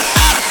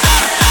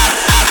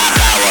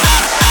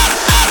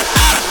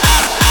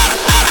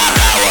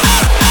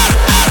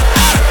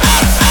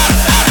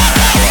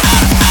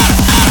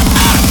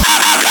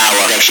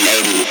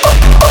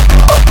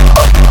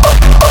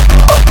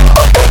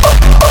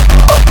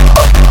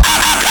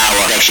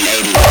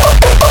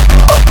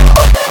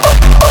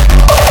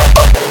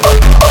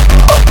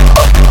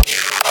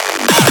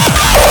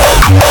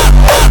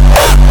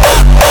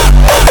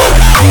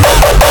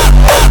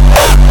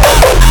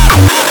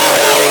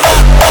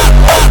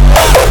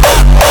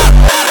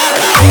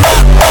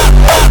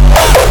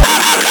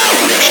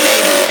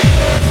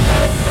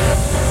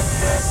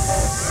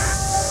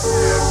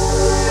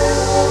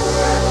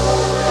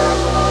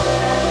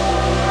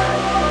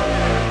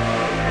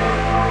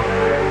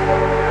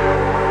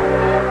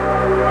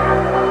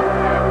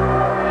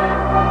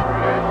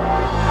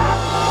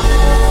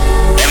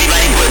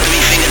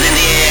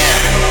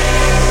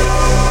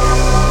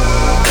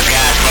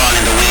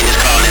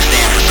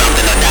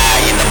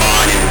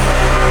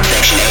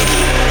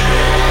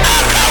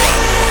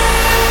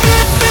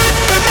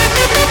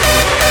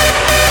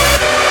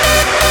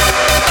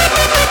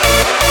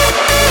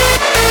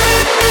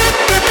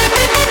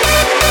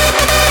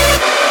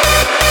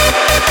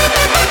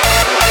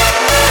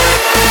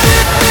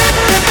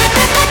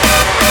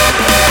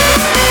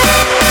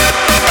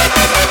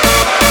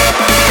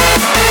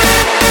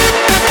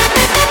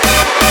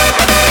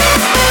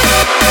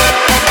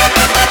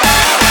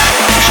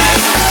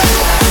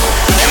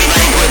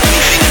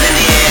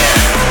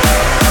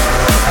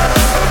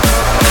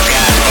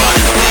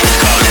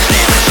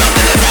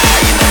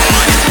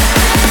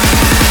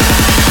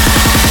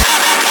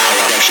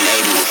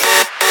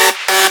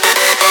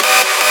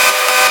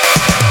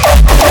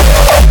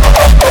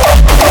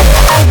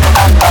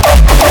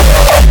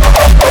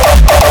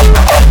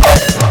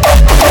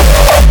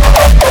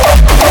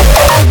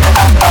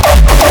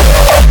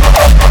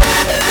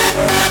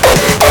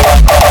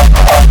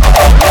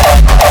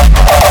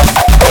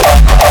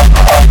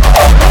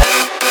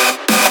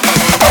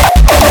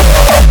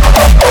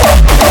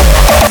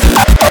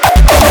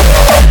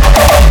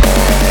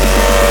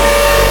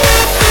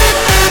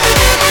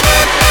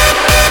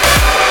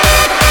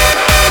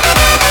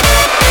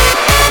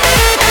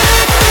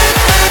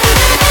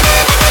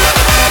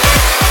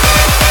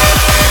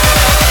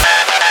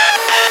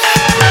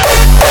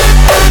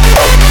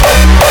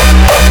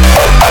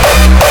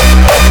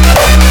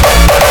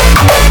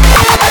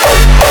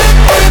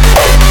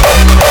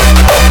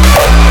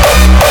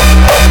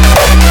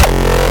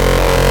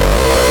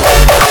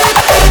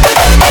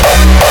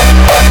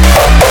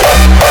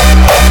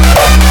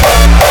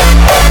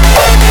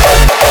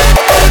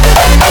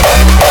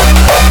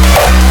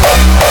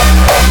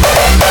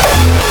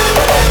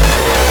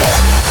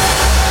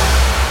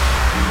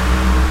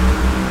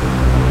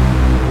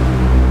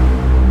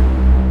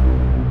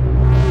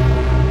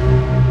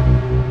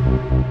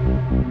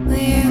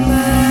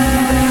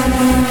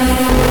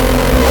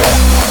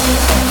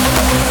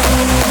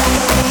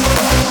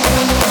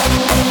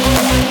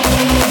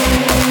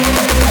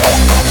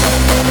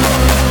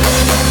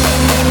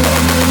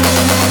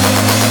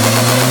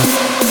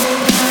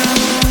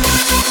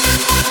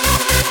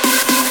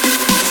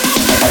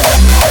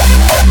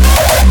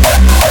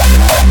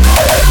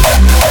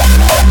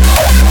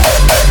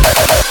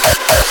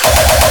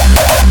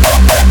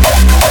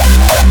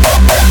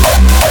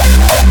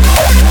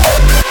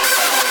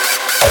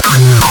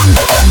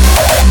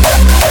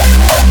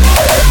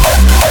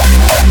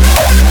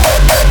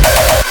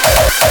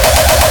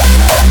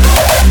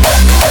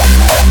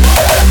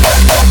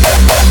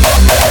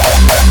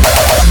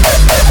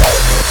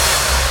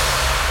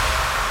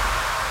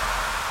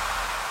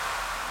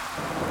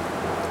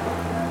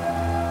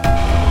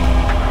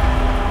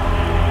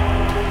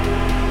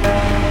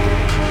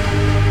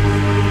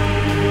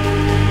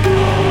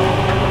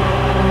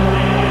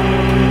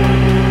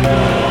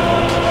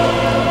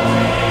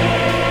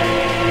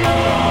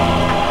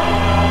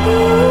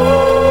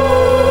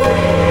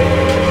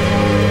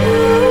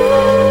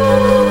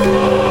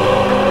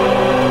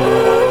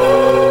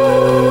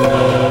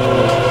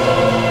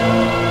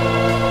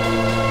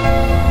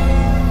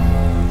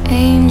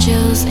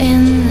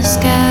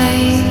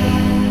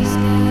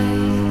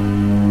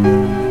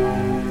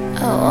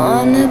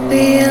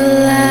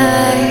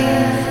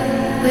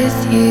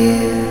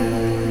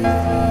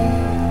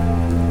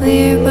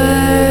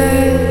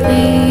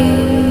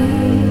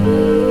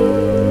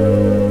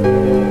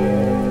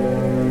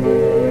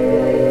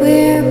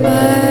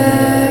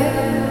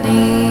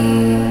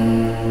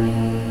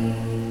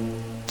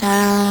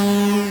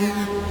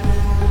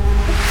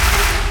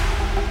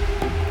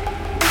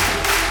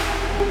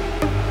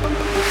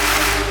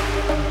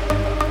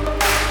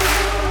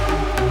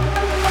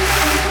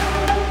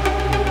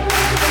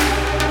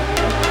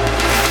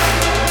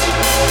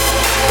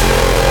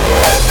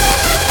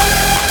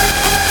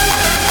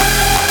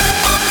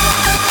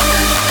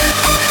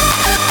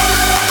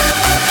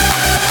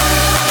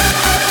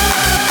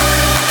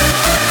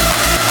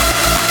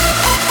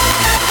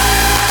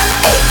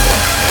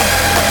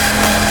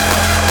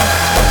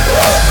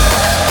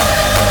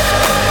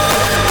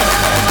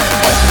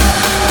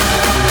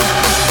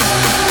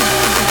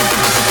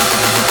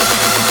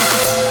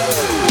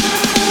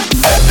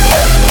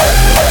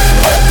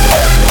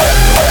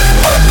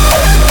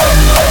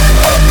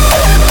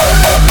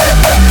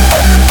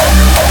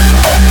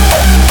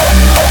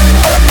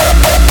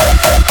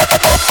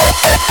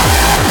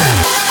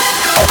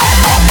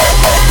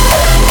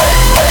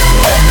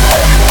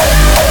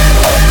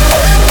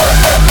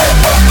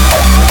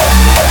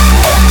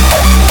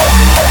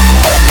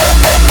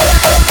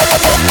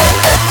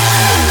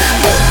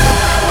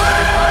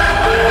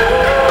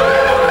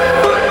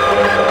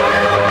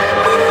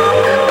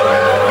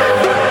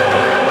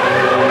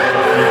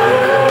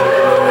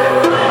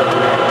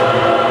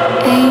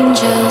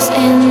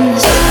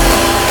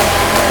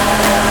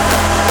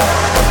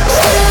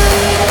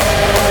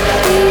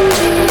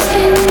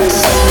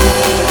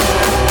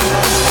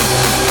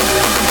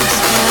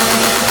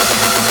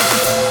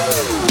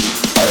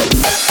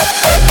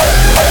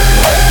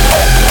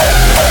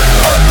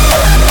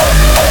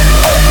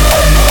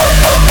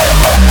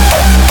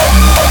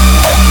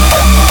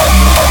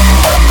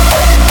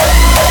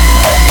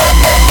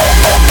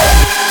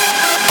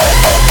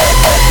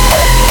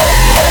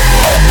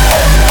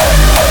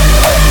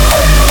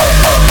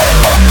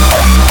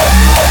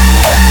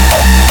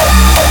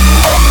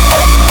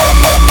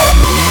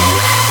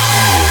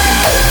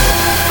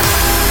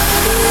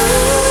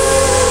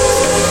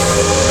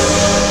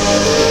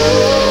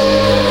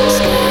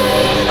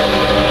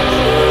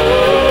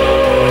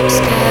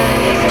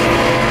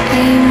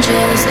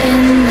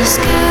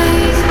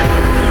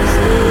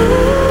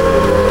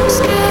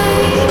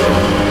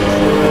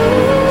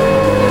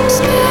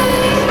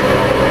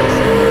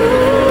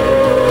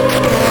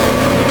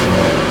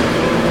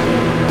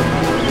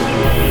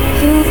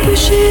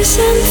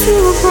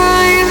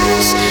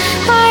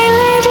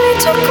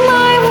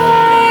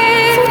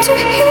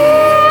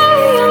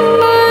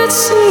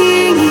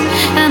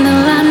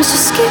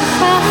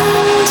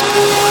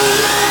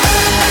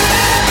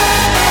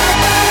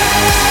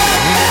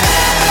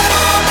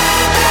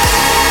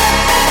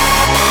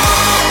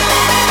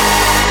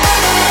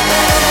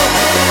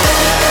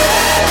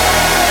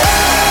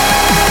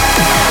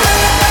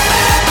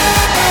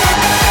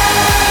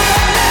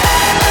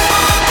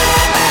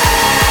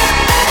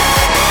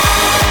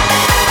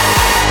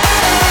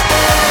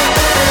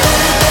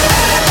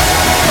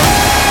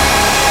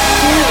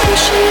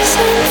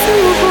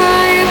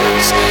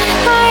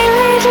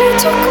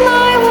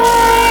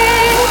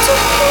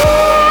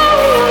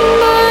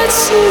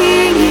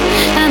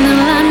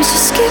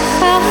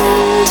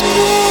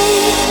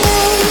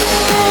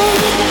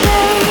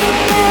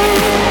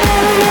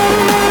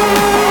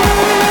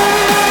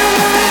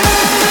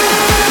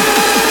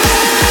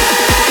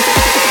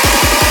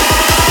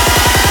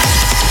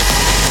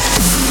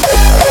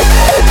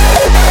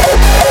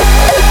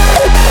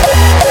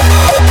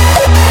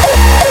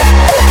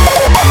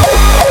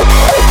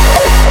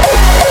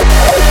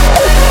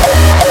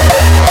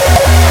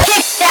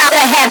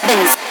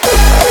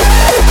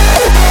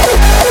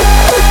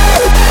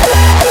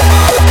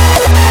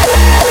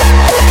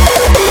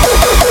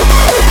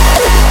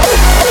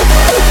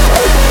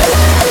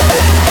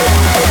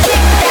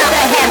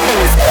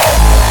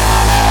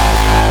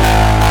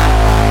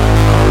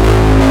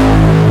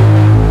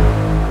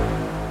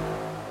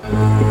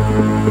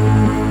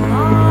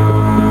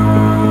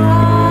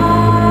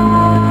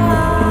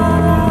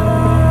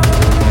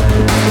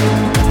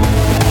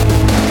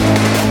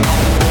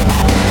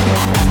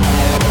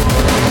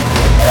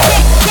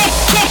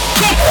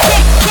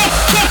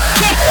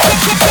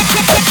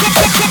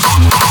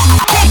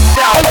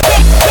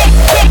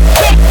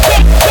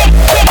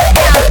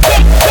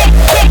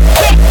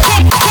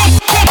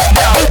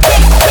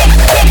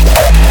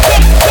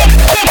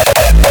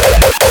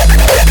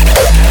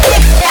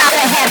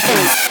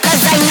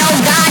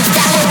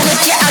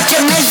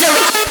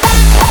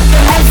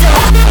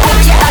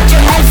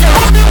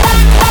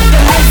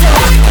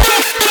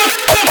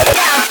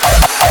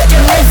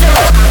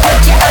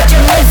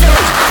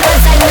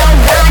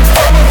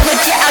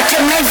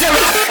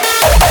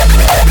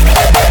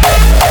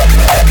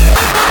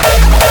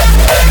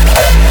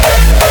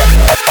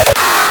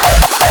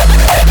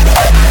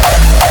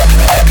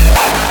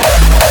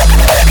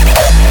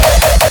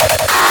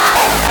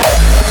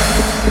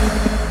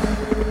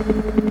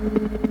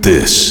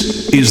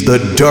 This is the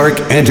Dark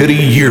Entity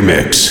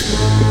YEARMIX.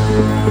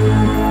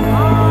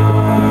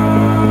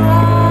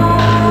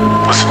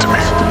 Listen to me.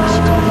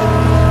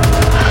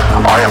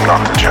 I am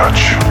not the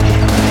judge.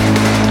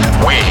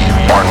 We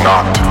are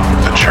not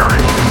the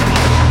jury.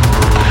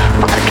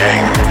 But the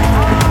game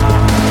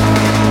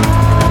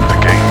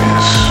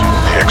is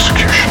the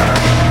executioner.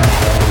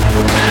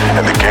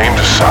 And the game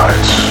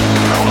decides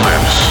who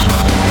lives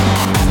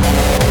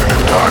and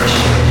who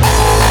dies.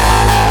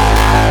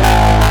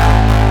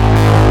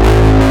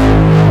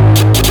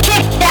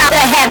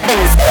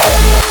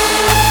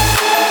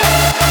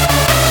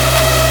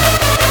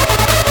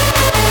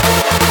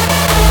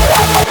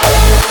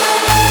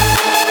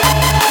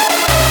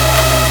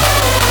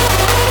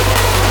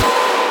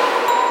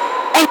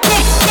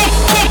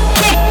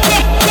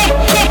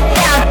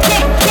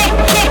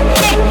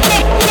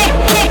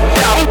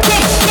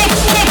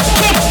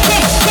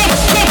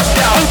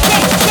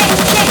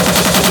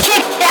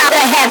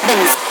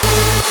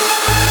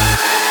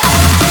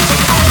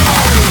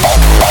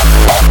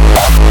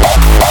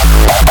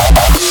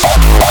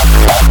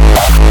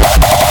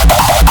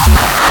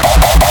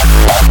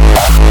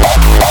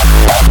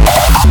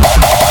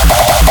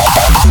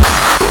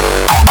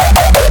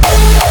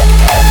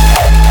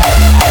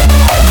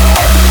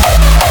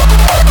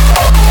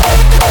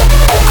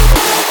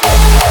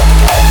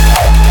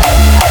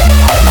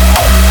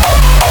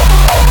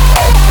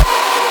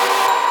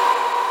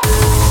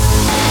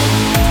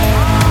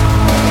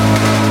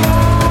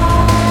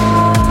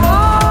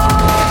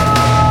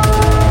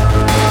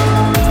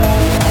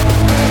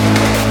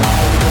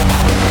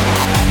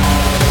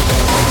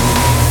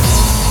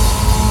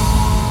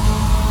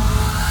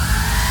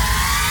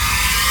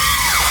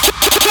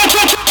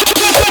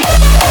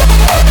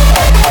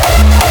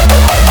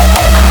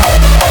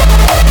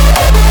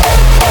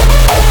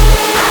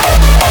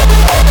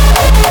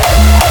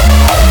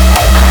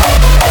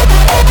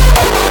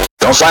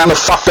 Don't slam the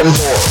fucking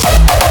door.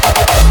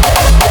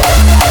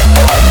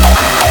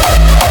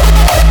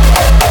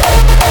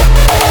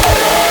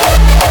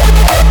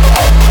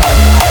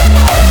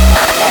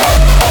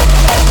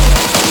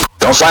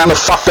 Don't slam the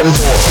fucking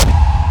door.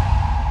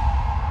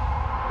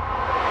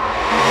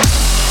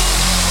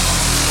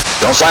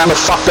 Don't slam the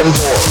fucking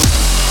door.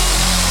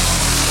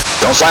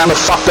 Don't slam the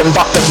fucking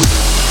button.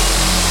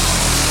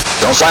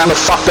 Don't slam the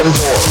fucking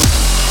door.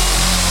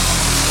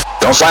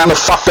 Don't slam the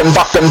fucking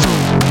button.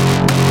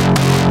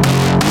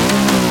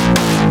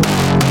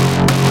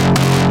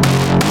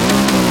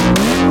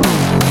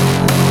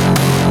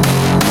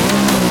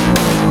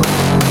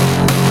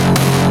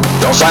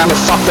 Don't slam the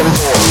fucking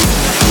door.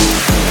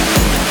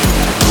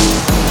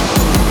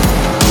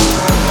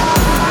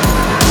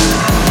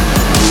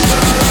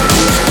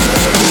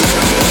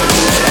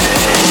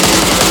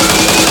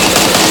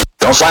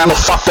 Don't slam the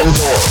fucking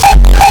door.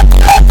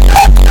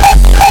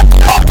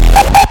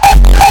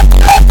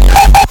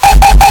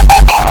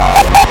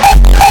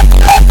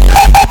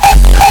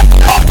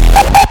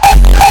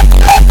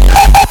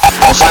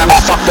 Don't slam the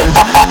fucking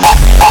door.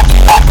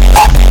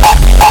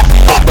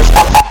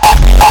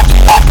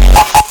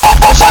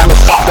 Don't slam the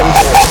fucking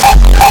door.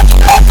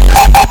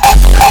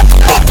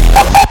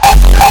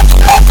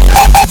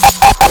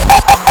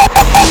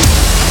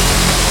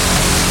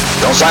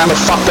 slam the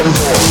fucking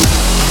door.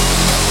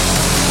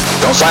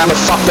 Don't slam the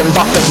fucking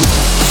button.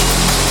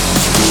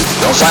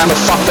 Don't slam the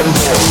fucking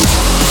door.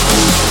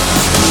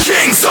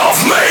 Kings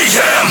of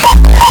Mayhem.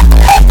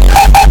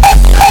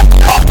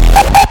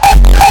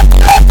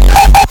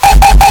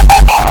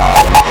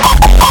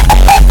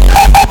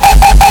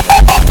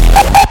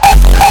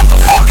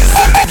 Motherfuckers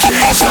in the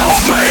Kings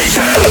of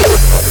Mayhem.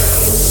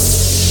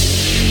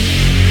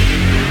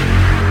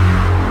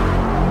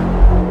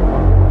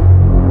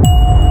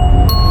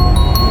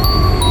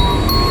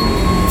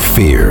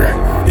 Fear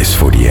is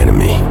for the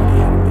enemy.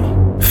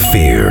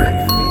 Fear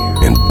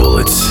and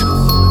bullets.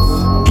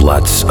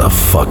 Lots of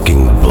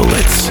fucking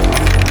bullets.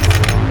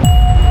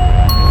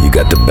 You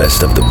got the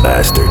best of the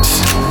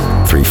bastards.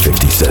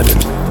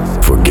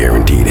 357 for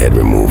guaranteed head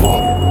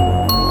removal.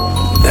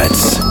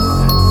 That's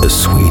a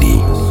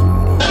sweetie.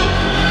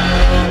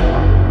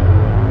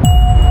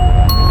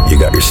 You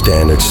got your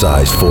standard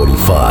size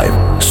 45,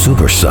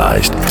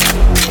 supersized.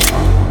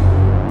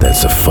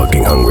 That's a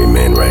fucking hungry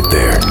man right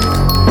there.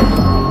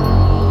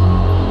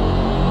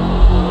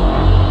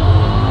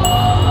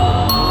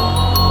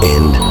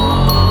 And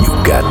you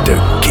got the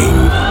King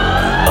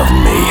of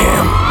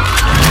Mayhem.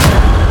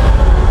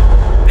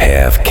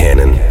 Half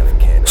cannon,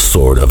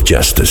 sword of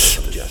justice.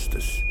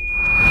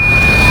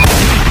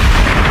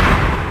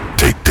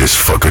 Take this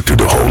fucker to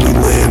the Holy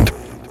Land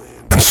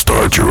and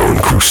start your own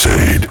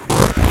crusade.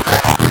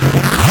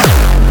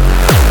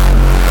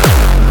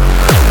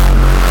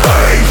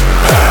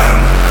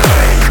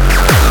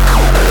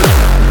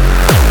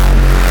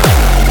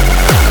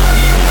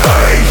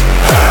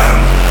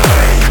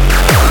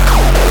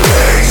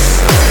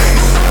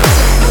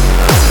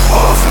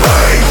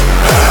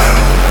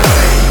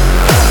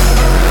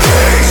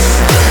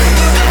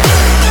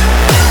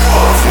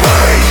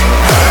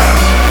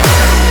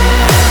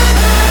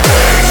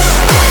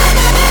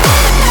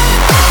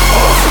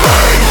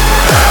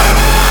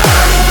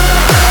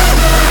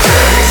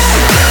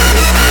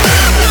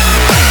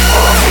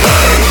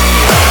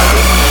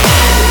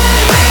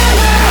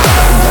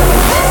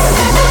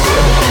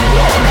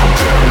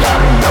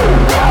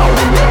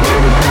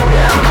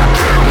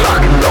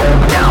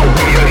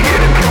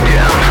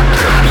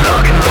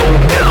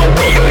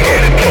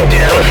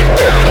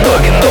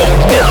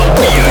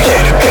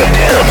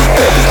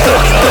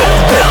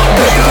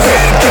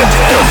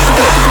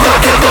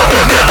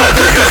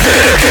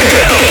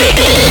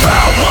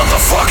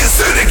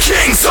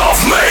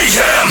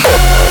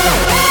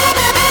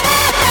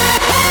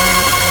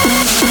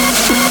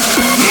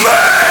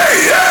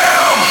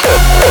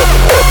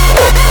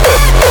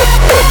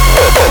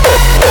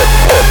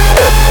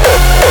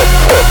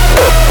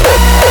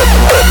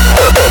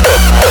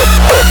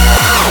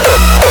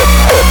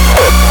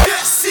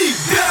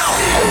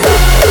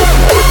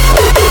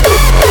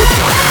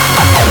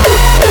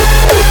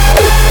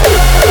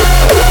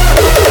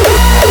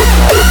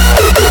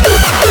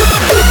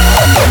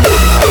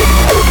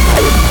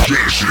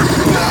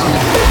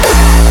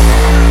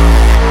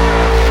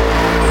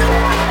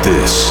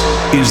 This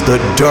is the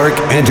Dark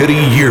Entity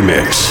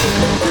YEARMIX.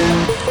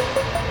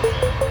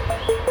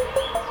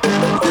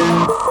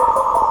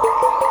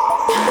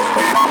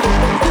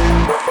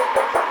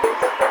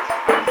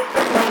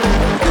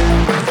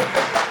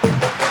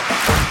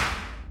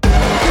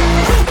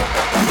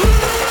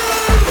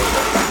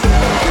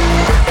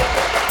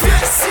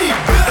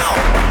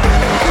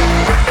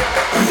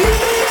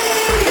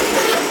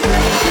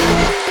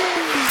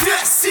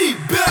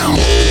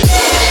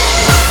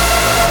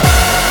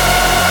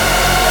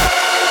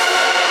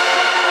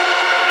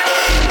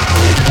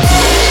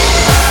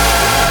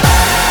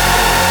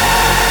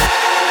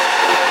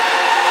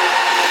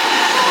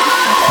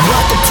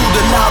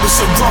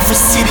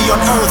 City on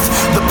earth,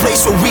 the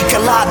place where we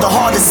collide, the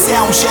hardest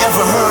sounds you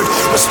ever heard.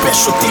 Where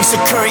special things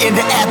occur in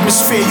the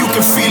atmosphere, you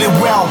can feel it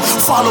well.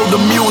 Follow the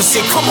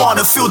music, come on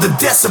and feel the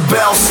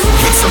decibels.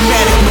 It's a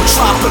manic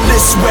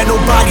metropolis where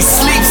nobody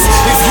sleeps.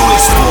 If you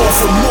explore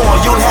for more,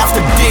 you'll have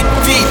to dig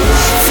deep.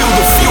 Feel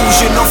the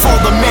fusion of all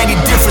the many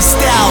different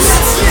styles.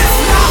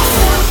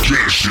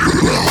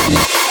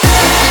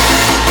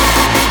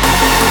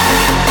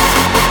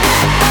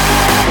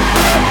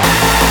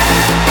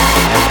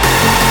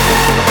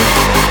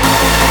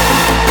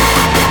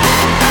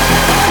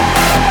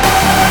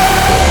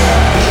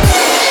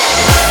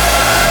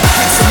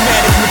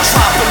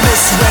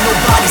 Where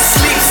nobody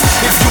sleeps.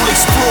 If you'll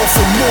explore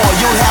for more,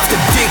 you'll have to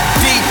dig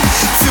deep.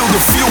 Feel the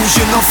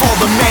fusion of all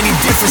the many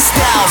different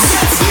styles.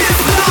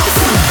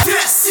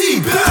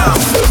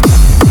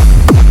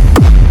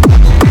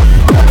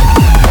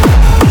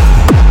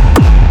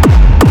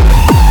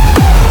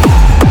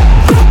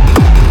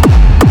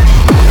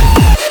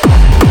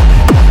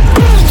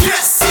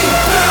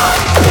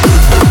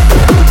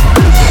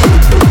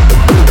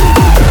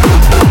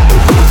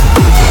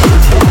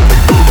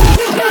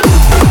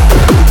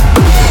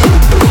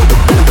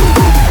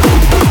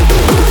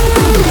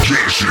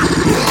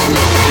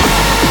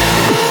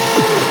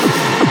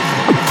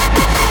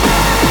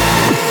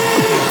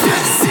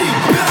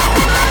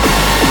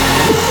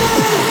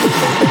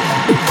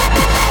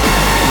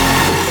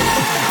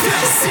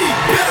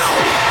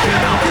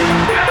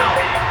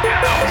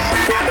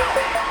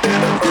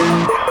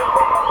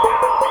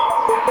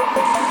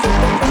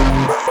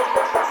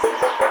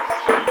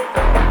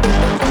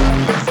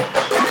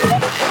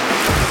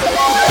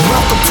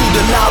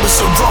 it's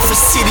the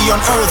roughest city on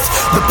earth.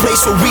 The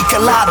place where we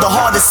collide, the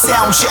hardest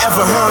sounds you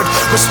ever heard.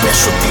 Where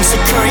special things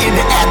occur in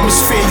the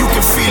atmosphere, you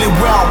can feel it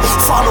well.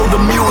 Follow the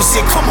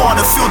music, come on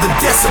and feel the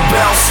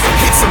decibels.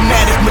 It's a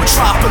manic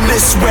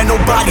metropolis where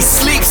nobody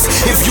sleeps.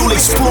 If you'll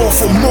explore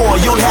for more,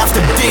 you'll have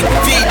to dig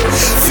deep.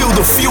 Feel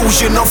the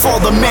fusion of all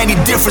the many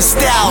different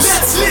styles.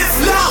 Let's live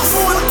loud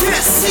for the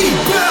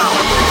seatbelt.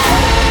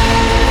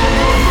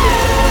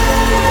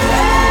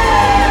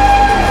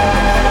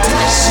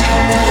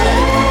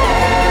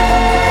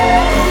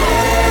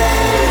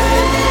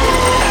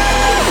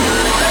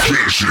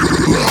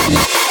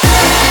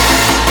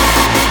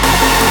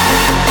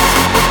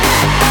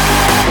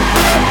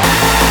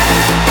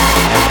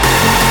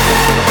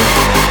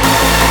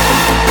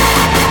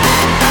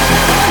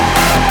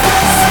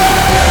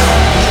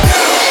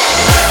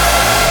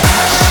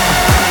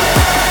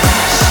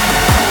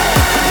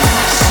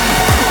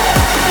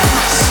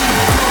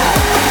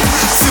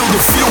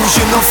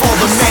 Of all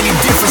the many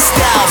different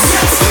styles.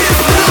 Let's live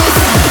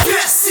loud.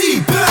 Let's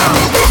see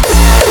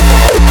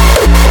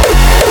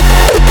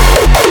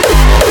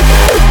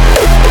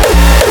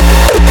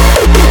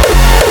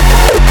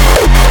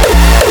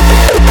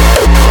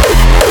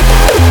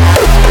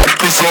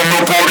cause I'm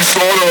no party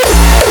starter.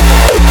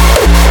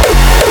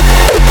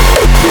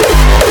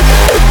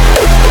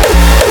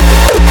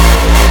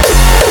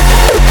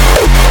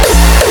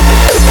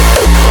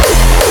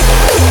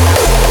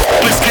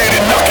 Let's get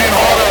it knocking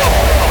harder.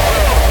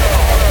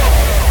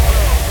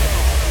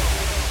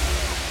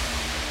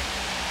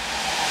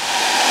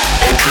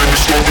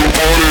 Start the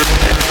party,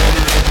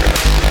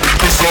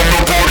 cause I'm no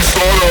party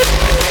starter.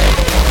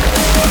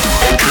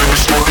 Okay, we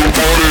start the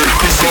party,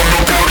 cause I'm no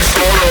party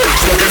starter.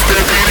 So if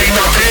that beat ain't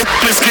knocking,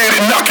 let's get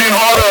it knocking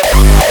harder.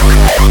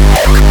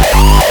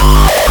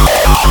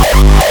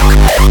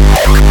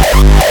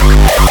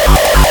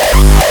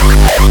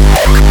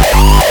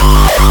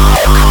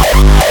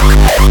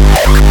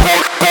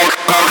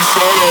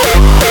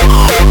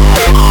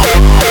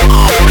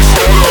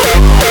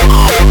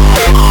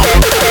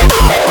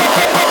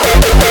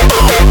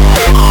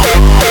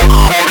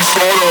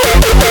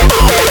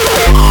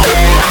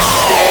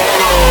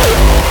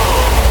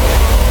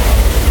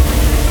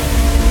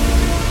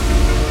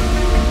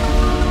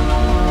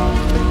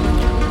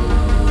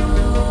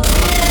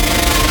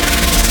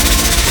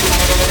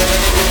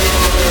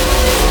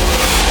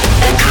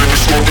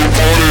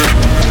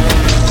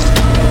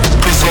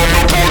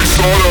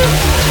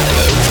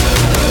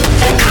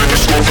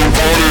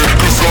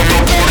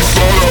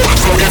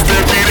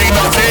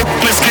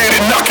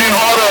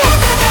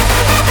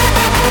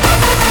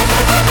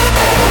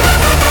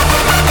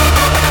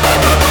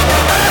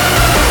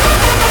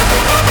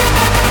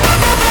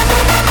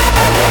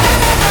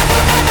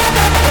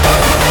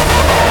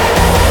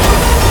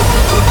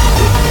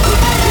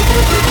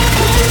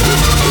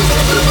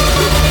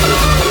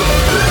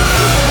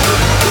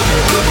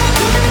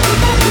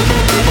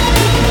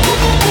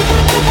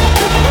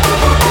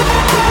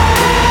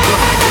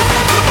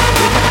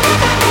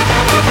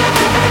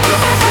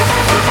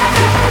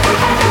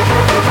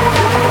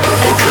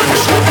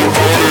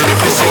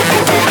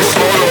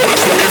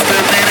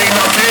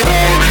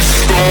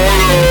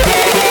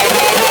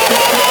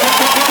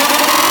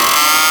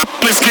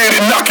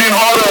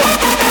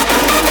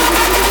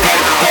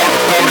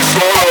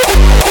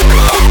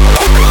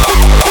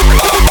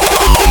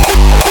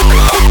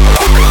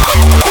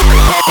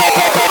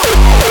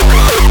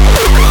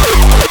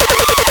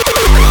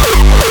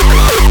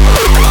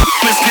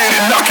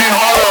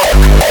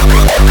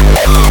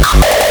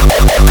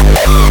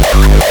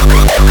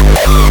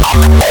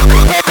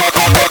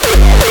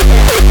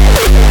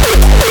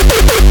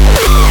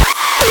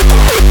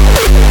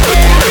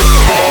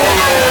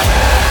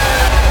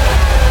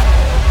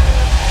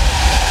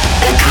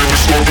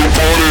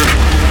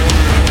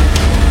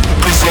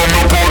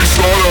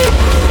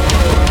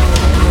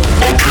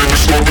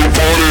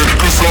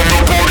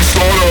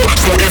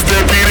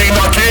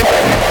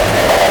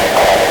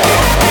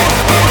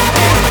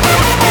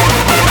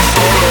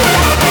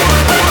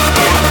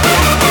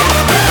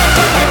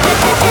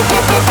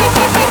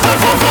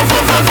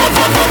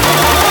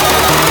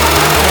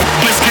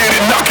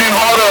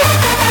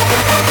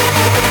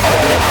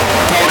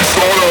 Party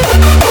starter.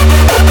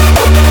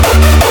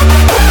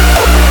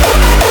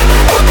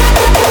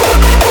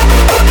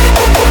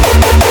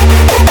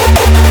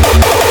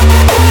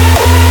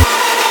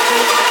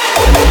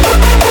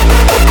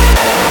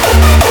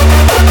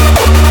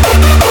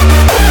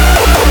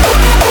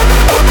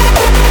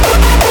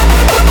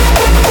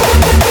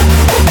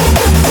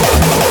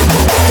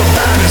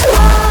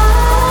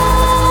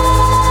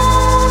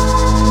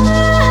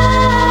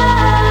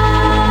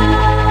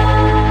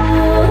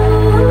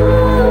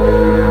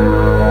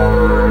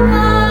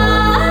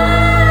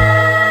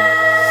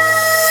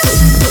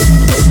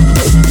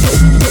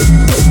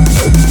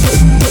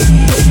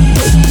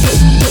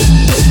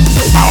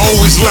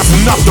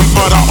 nothing,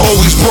 but I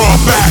always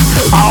brought back.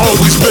 I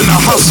always been a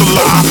hustler,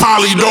 I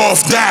polyed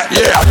off that,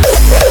 yeah.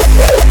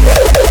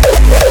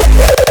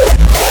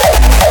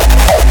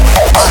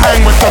 I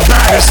hang with the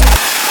baddest.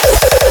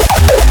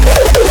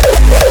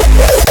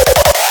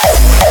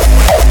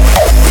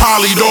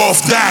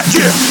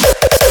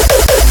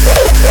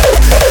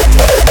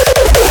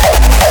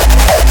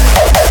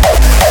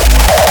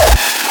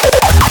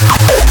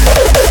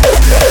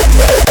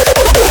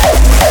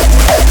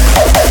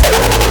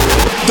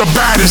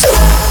 baddest.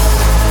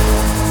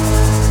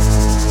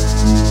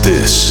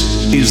 This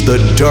is the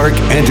Dark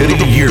Entity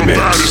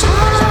YEARMIX.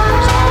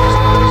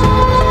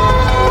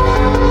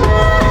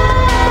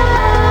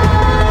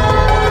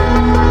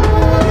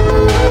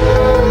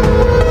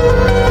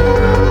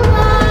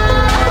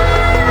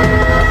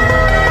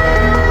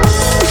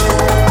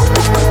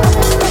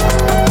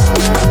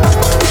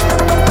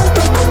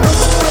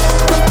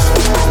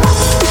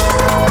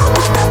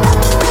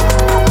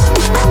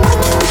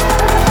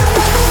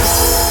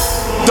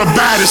 The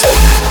baddest.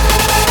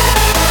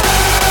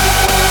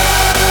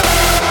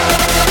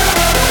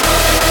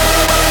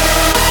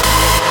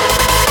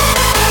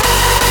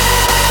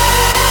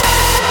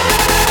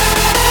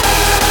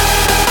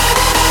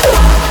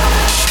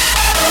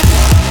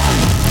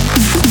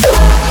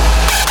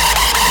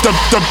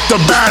 The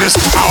baddest.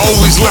 I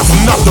always left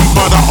nothing,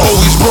 but I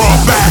always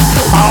brought back.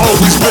 I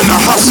always been a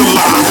hustler.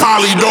 I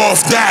polyed off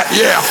that,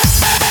 yeah.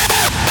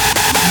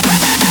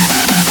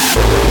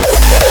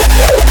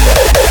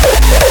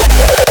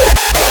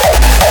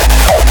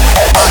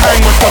 I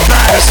hang with the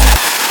baddest.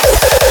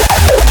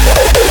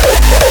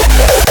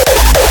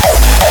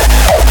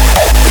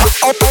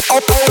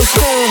 Old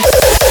school.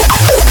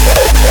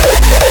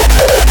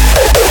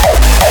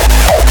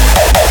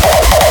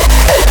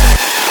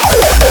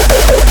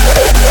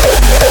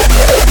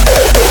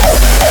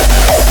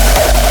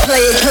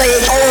 Play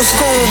it old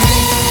school.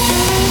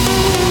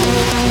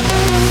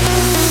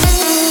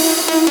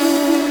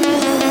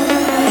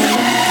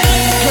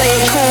 Play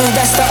it cool,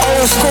 that's the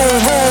old school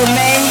rule,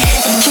 man.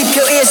 Keep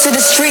your ears to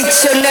the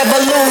streets, you'll never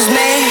lose,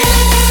 man.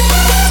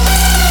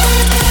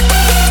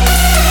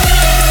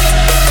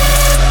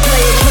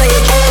 Play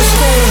it old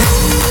school.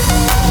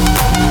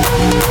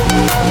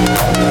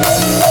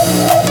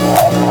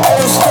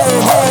 Old school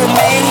rule,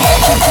 man.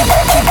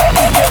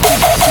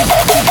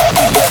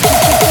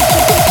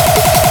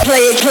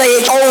 Play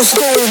it old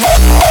school.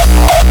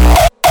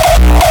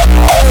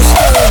 Old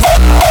school.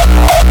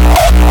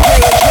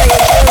 Play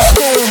it old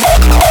school.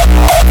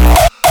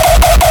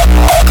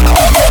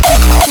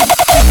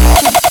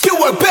 You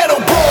were better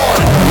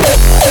born.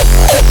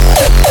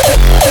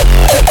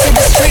 To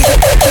the street.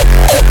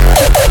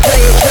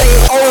 Play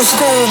it old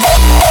school.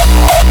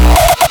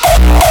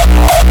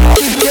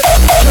 Play it cool.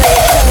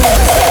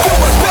 You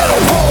were better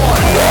born.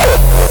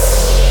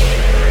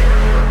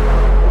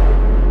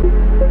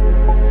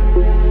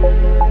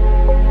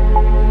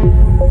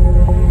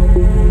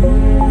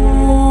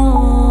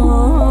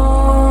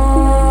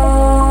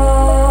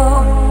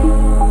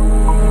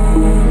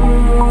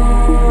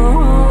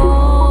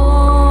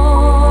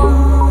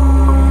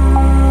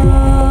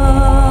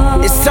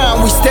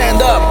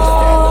 Stand up.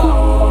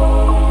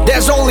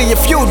 There's only a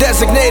few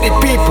designated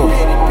people.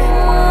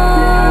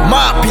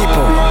 My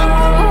people.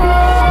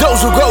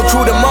 Those who go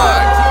through the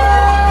mud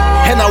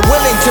and are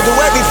willing to do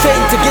everything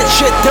to get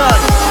shit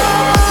done.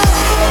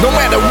 No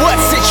matter what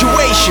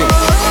situation.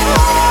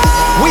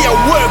 We are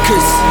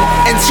workers,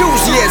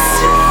 enthusiasts.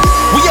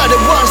 We are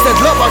the ones that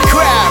love our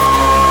craft.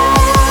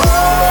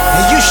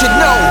 And you should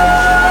know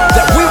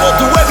that we will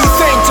do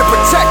everything to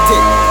protect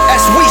it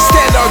as we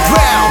stand our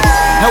ground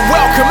and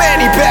welcome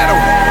any battle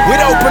with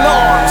open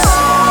arms.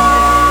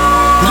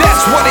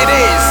 That's what it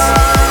is.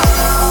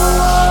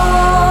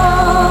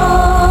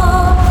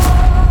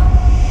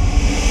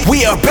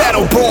 We are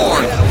battle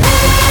born.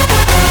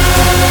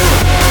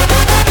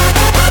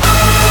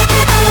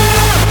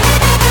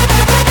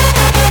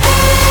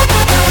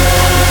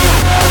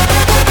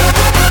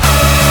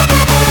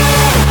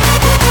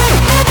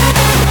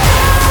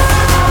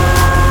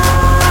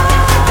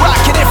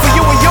 Rocking it for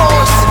you and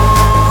yours.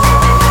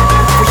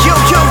 For you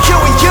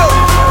and you.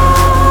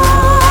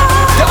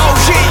 The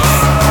OGs.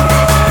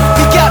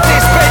 We got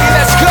this, baby,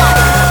 let's go.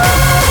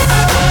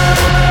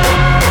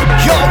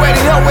 You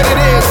already know what it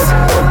is.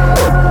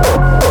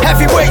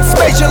 Heavyweights,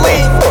 Major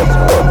League.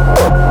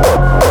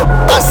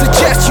 I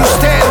suggest you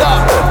stand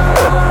up.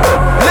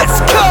 Let's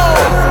go.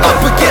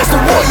 Up against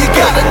the wall, you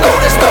gotta know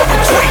there's no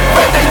retreat.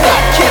 When they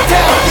knock you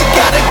down, you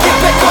gotta get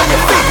back on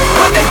your feet.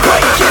 When they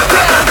break you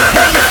down,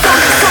 and you feel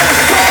you're so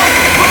strong.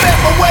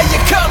 Remember where you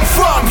come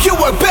from, you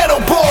were better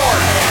born.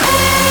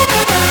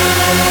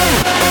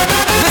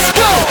 Let's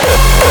go.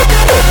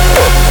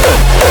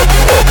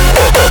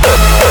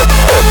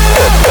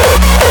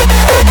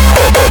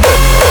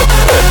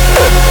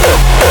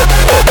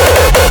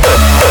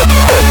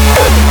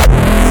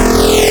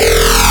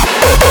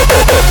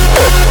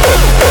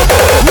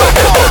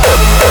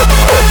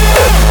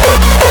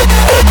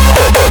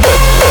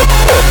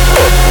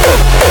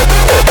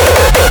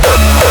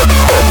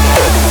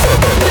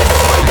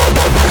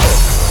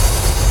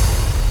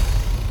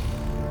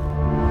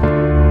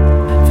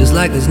 Feels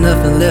like there's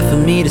nothing left for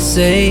me to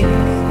say.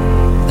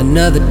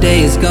 Another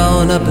day is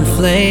gone up in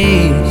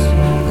flames.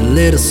 A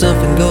little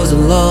something goes a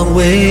long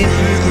way.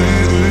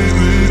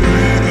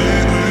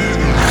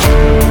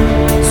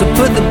 So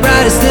put the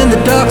brightest in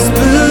the darkest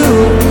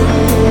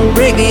blue.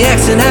 Break the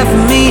accent out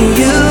for me and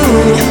you.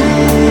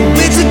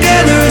 We're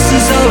together, this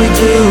is all we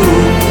do.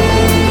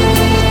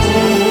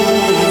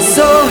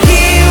 So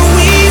here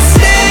we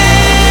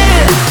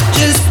stand,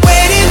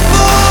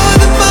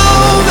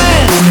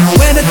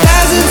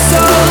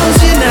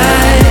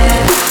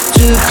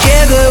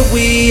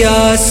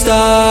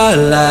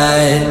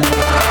 starlight.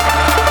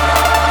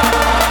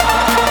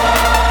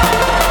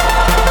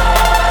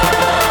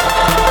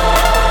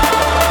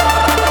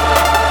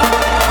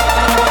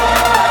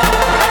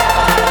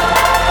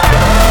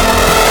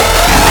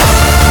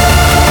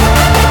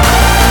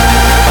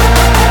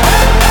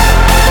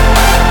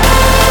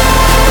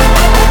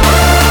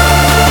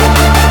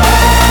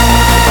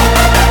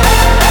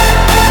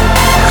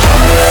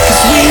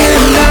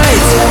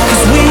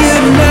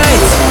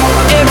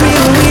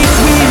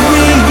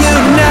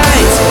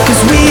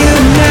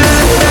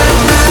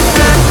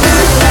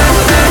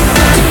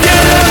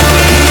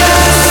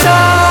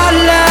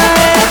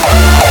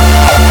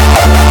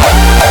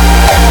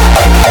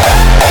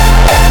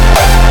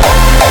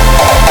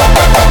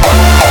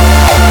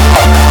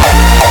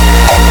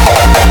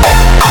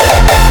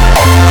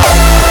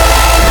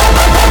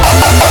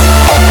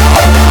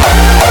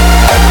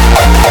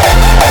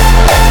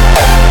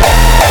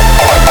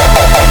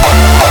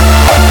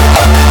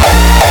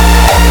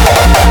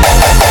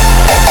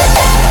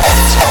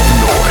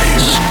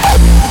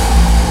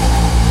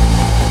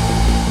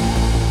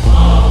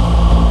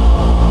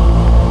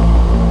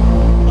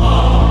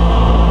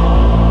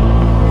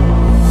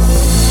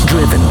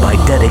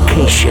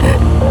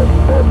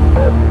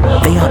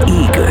 They are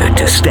eager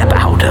to step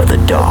out of the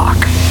dark.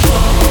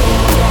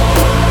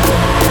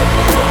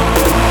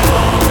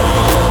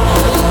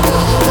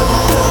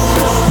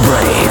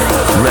 Brave,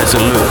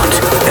 resolute,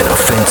 and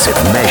offensive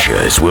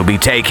measures will be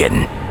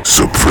taken.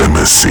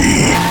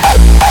 Supremacy.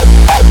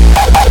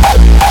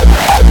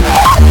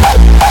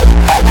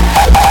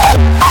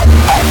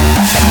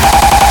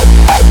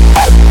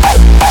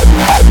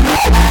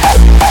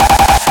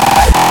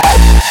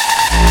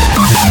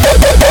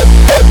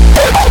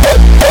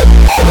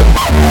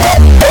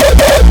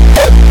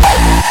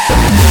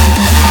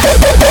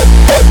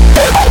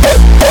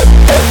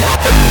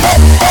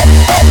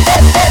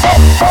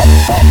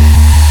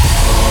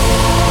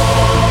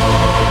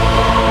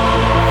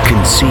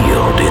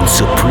 Concealed in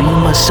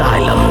supreme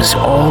asylums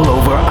all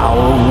over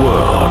our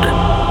world,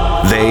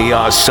 they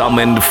are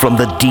summoned from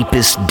the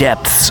deepest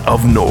depths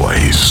of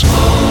noise.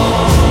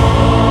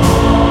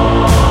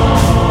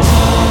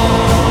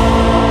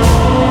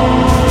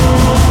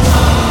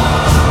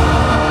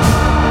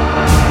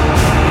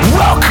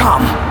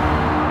 Welcome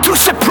to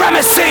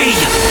Supremacy!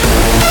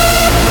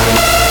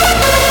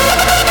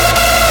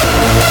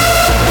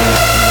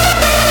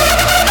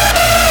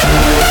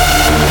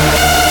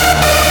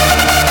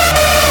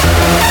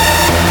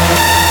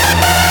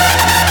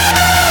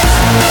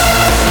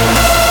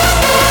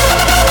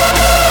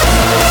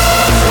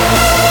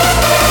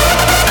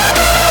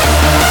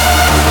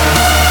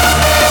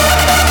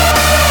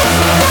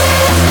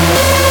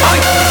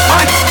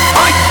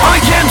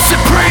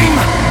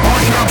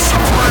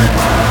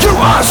 You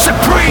are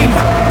supreme!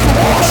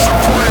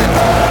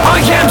 I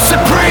am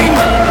supreme!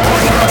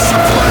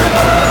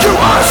 You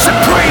are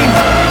supreme!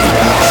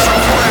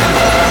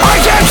 I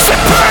am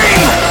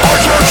supreme!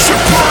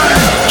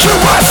 You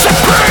are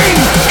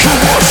supreme!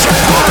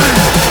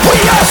 We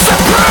are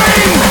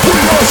supreme!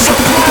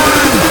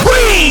 We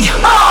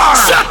are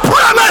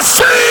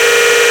supremacy!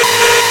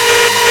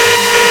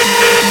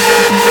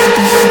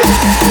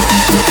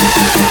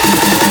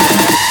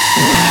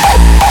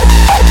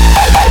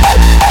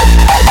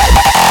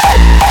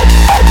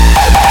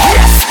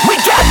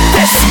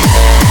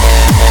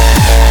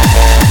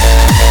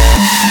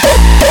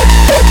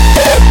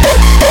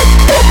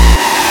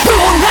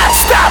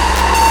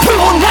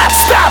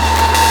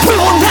 We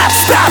will not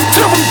stop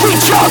till we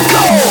reach our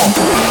goal!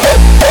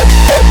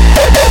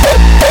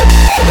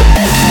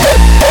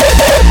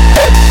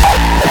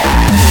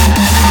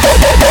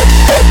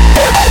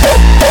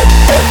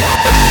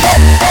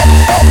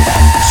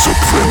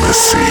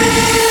 Supremacy.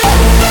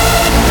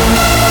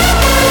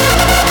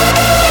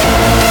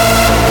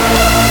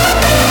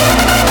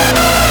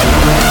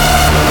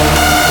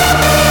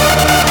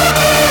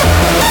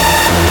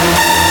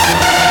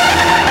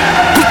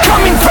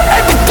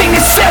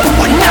 Said we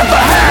would never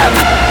have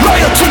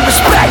loyalty,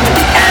 respect,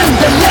 and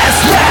the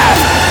last laugh.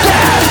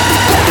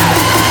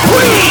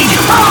 We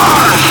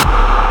are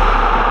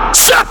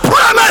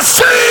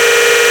supremacy!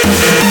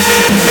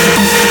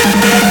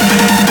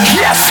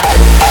 Yes!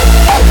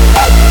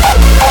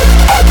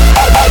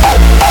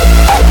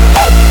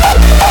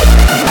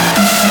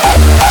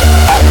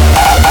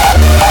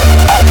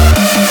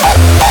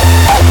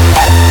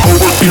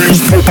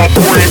 Overkill's for my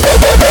brain.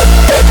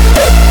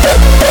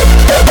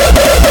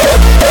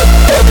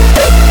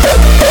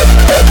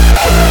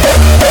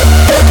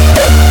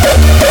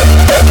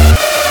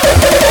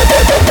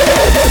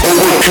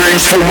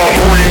 Overkill's for my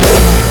brain.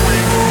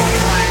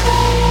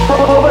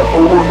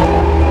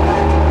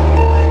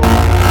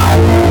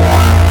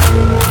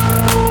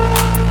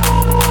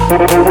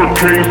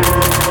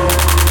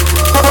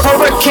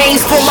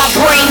 Hurricanes for my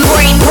brain.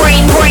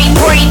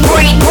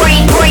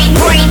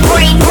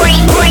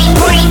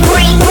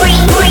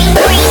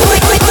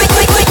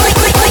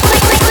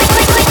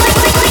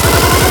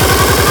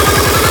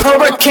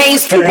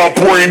 Hurricanes for my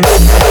brain.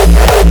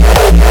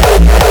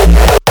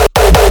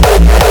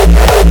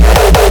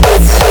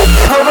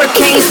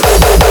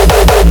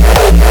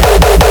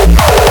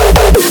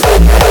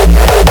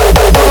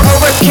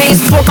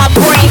 Hurricanes for my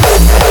brain.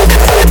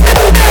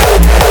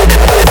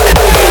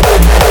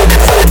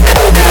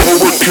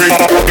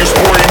 Hurricanes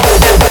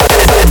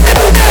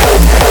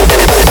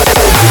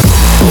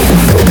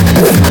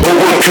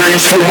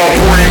for my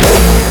brain.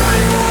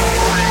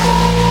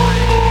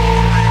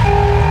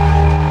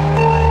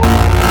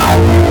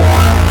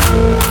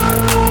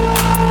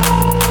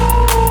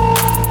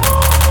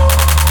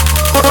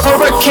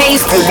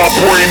 Hurricanes for my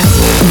brain.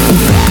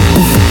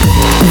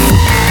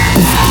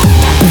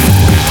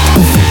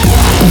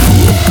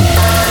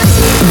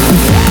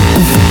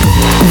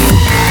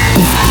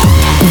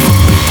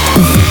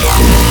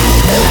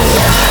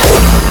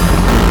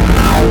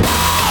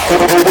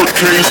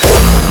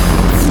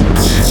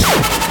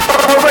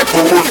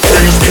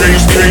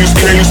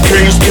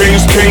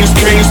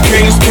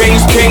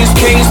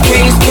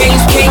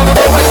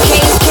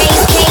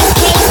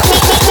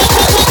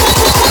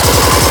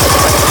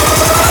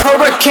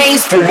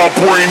 Hurricanes for my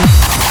brain.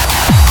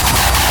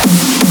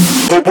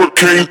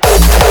 Hurricane.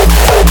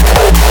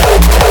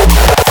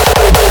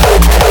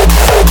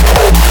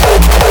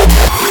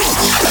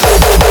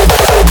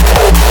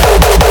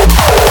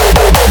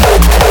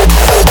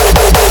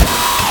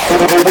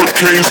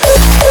 Hurricanes.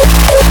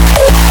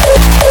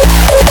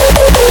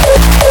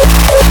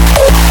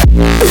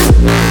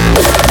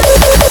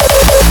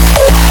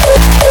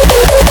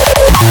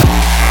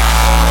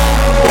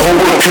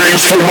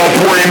 Hurricanes for my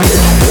brain.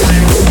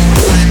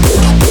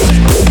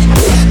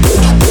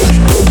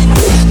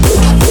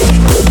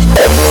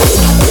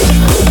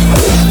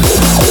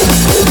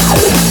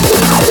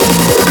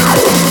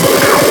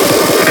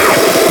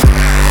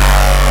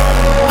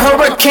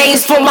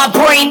 Hurricanes for my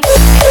brain.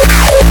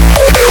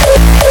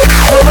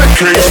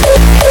 Hurricanes.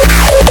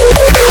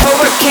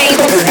 Hurricanes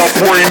for my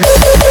brain.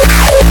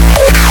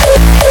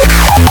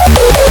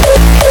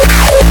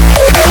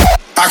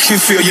 I can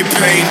feel your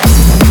pain.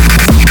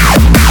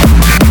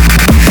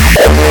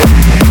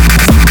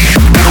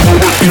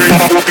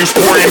 Hurricanes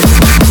brain.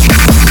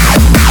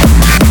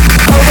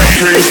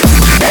 Hurricanes.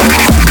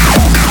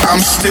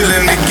 I'm still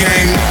in the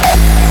game.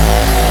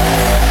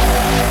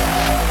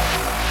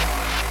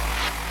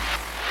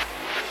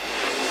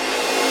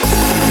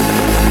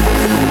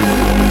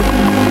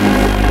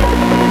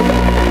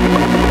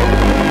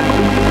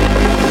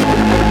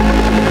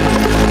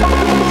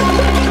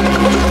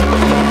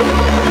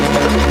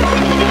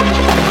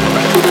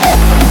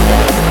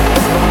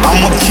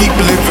 Keep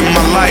living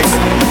my life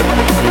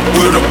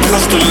with a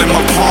pistol in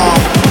my palm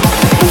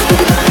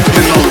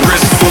and a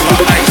wrist full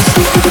of ice.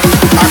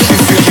 I can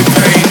feel your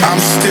pain. I'm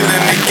still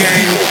in the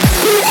game.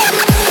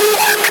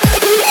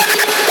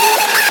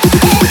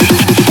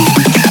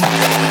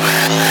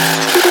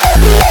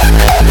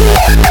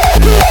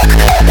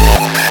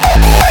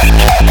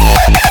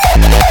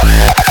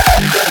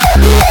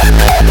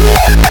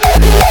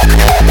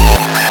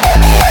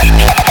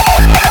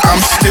 I'm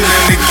still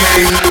in the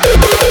game.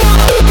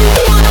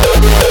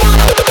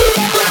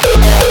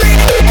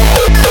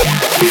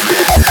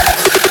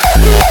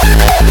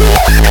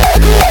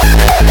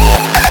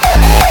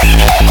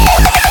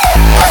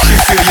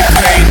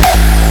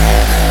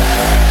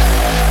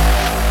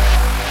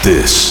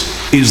 This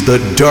is the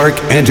Dark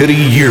Entity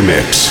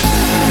YEARMIX.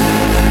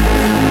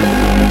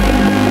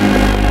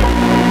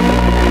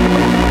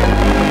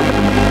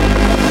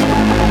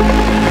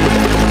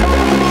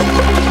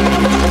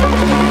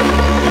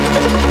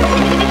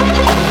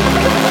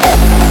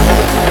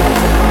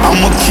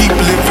 I'ma keep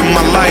living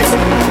my life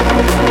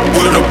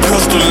with a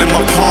pistol in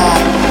my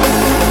palm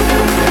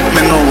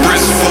and a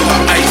wrist full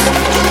of ice.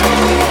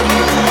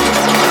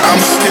 I'm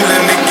still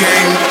in the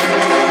game.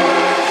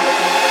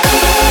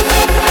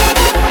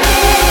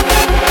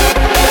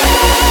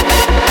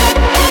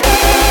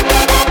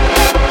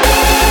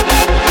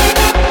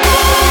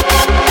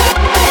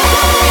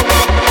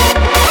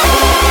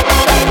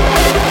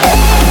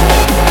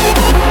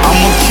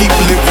 Keep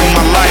living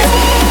my life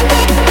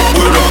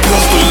with a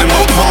pistol in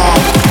my palm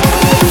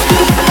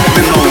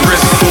and a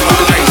wrist full of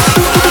ice.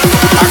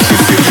 I can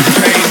feel the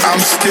pain.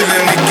 I'm still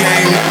in the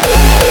game.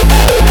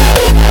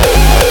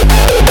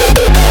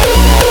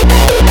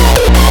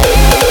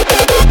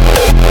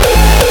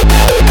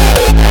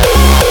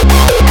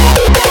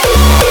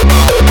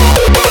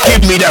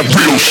 Give me that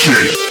real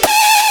shit.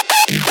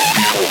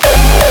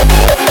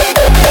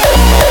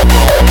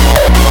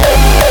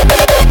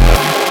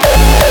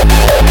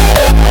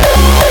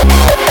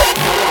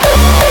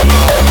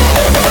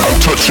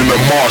 Touching the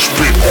mosh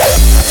pit.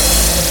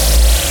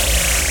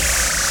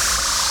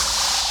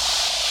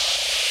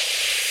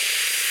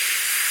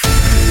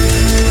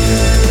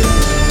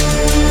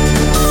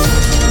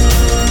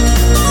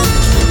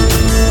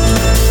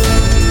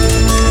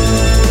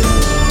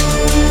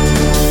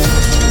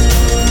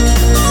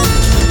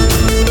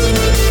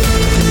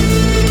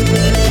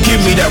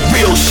 Give me that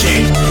real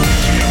shit.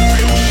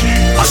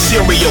 A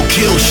serial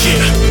kill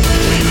shit.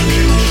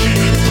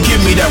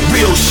 Give me that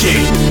real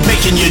shit,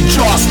 making your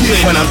jaw split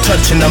when I'm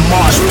touching the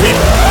mosh pit.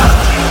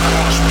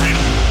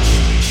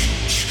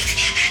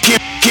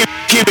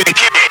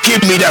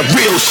 Give me that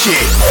real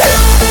shit.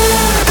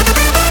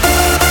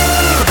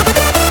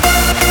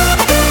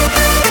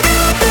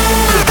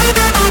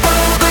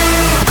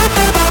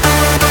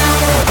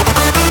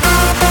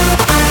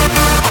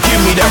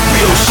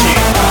 real shit.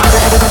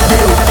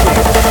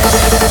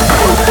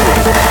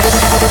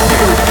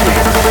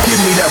 Give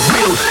me that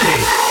real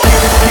shit.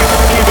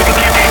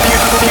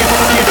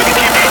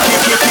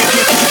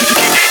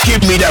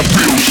 Give me that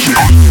real shit.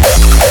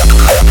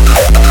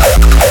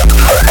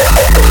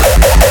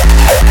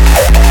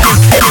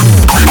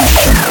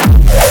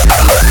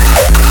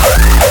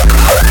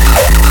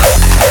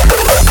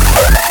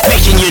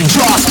 Making your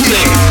jaw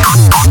split.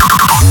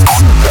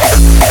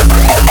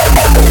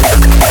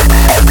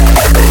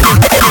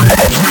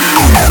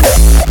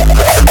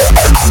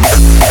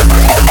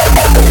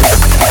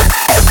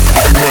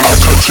 When I'm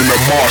touching the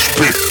mosh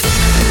pit.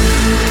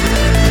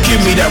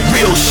 Give me that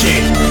real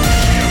shit.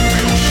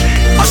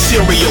 A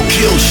serial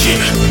kill shit.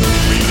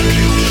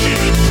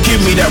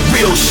 Give me that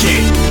real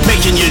shit.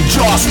 Making your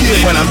jaw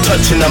split when I'm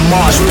touching the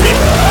mosh pit.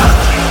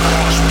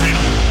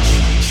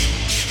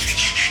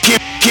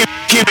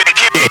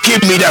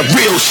 Give me that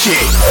real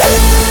shit.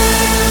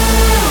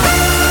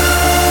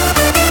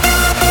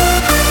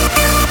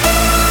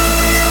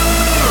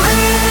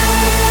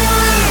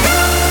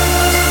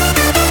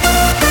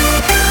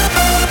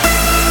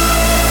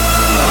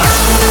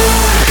 Give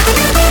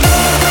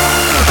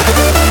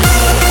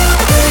me that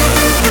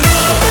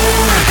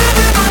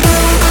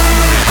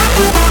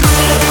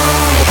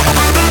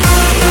real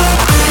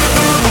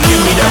shit.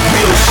 Give me that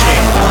real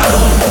shit.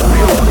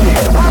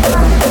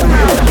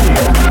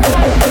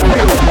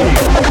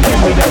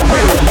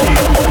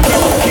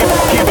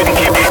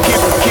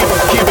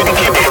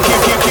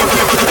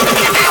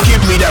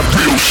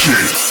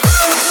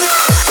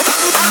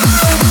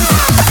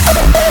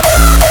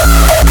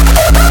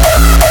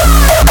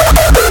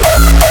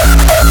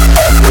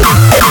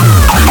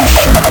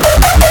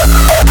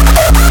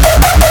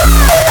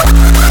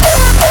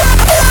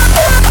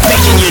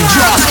 Making your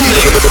jaw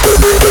split.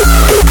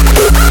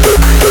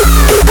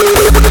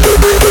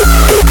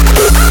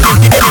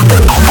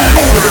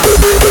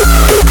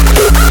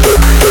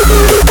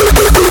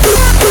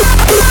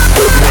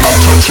 When I'm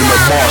touching the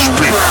mosh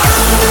pit.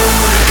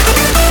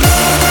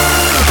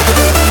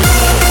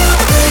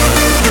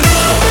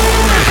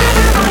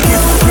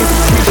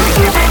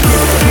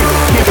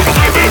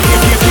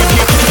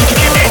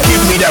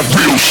 Give me that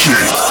real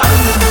shit.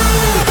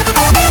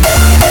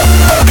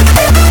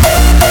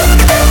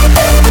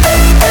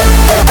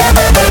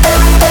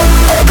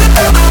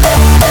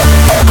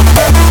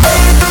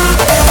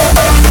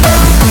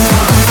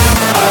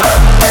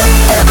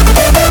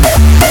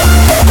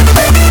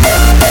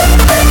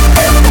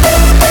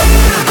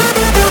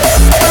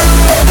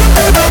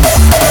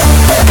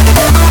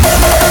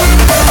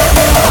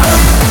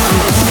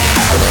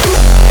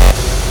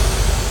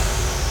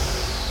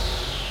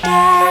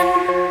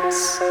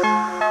 Dance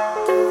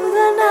through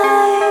the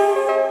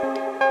night,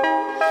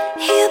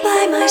 here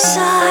by my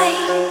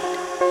side,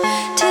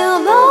 till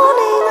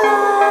morning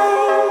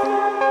light.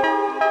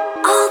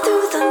 All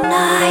through the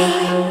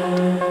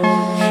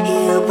night,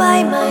 you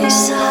by my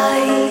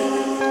side.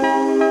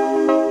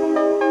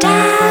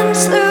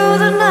 Dance through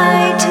the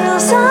night till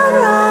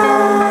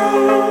sunrise,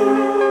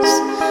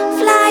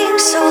 flying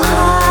so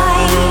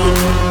high,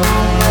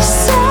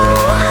 so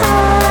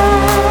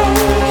high,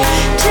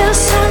 till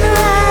sunrise,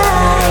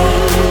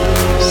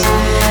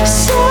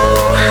 so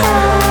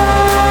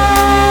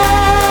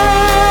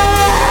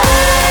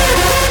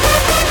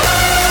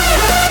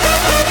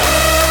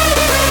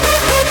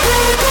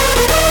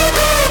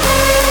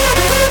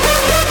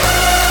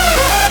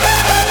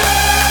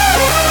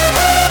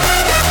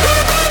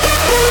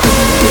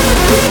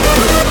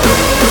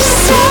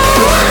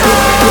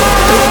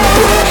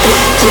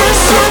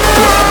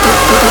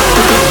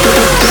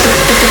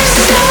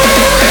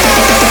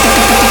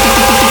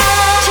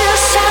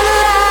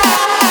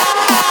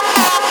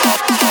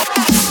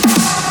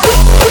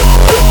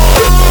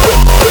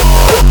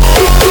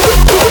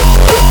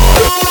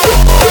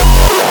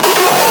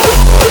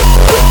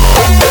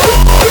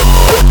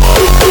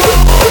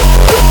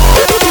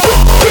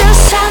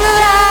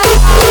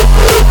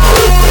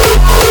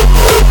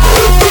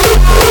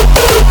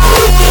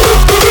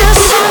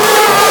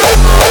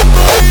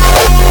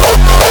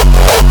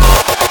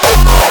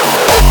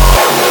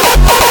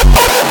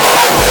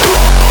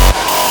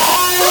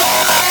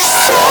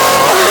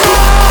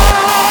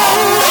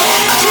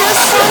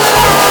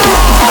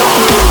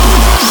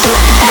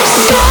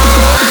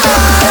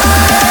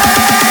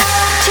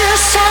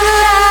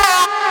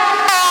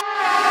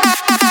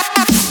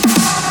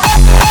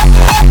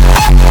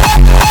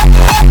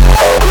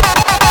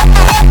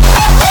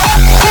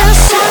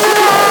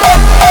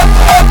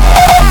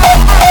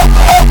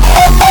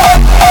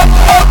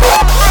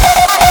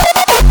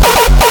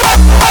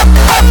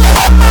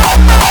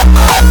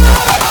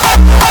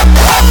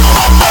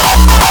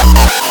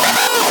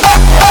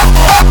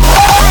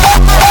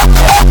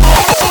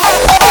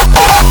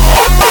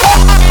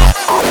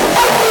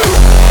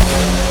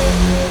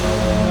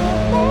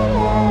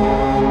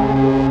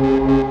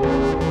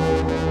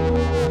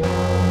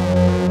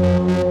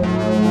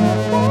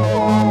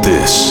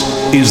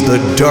is the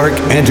Dark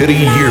Entity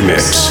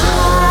YEARMIX.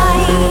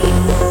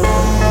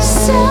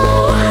 So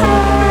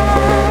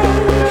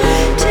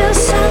high, till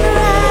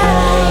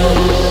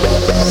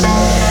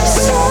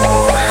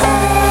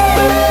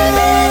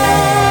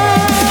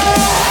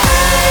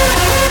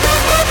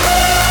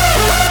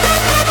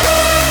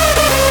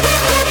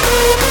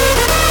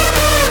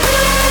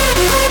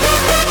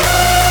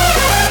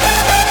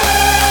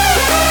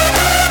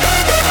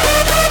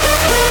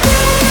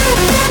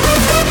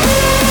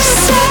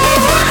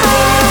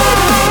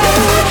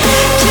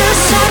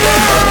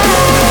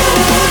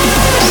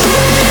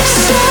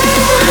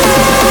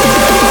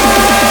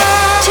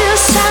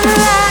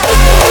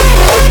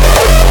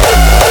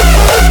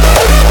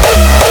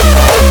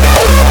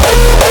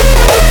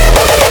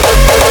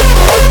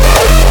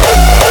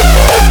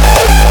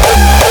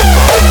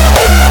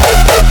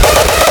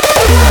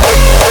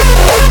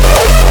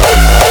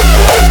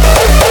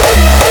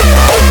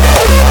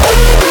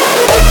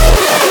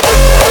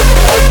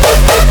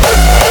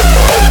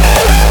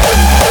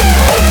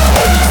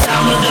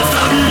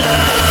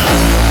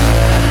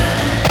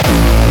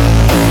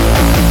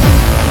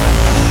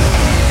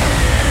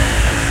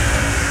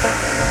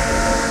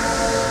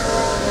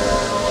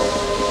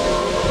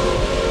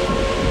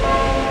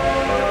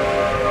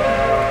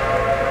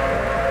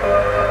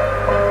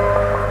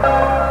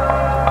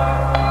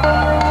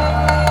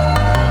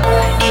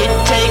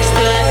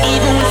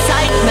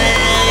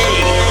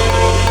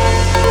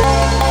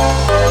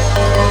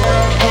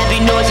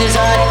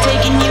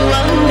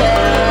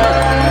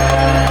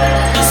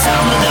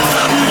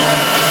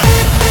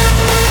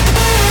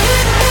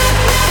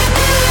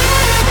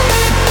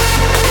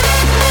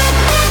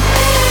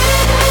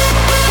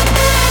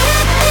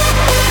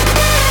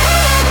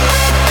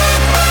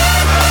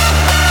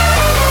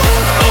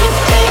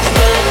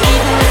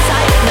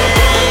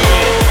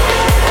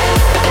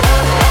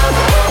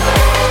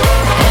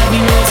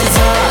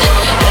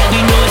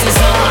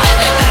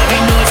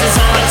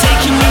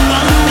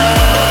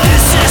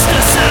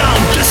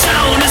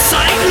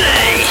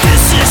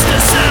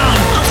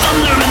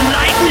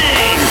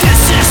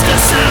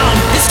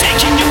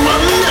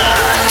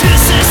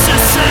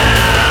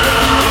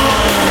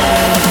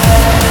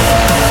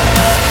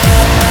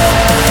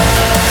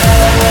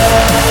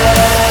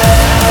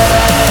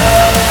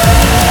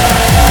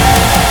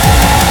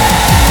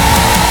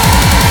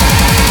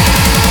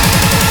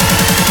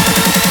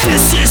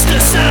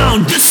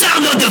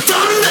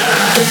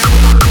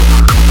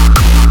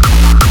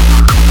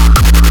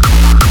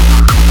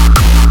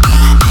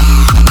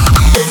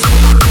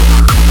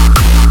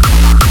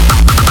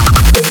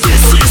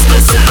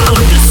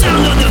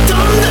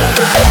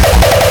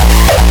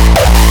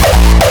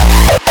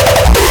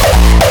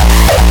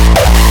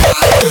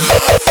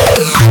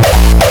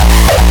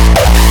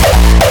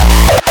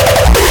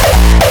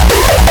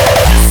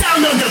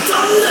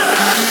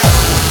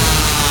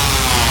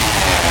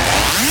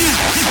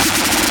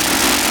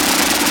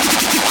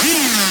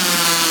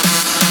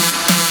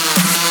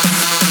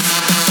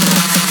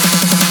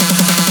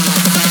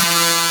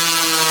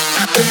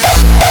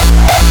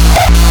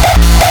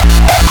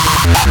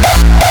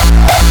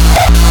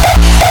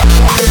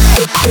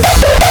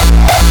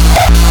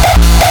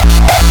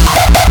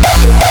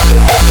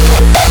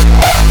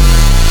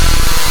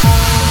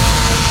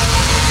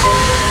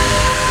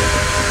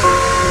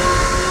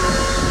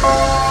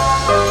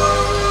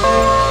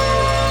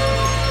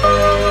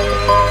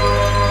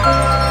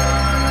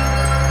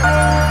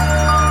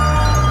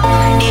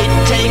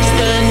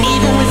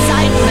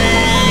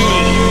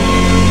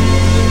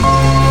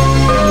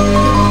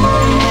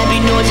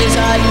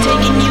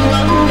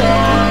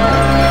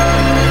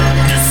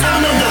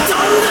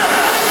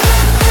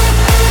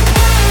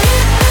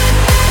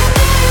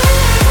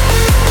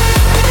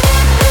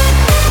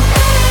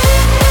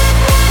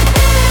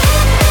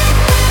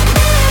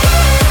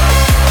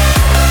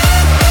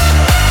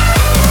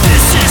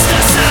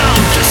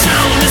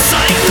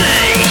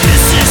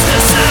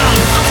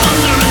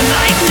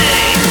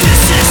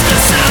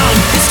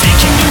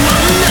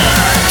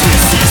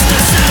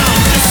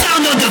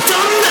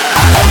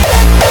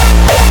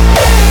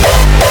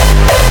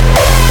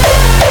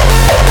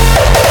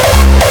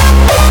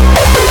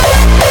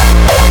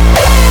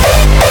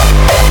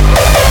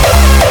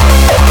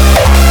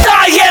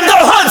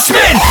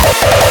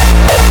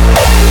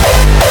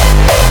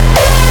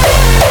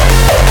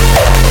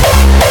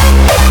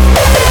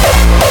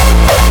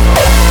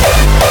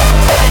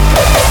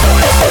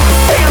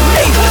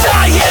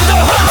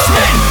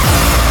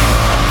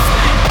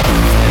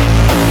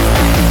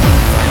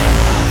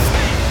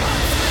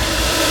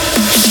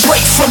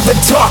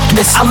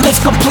I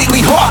live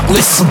completely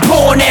heartless,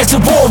 born as a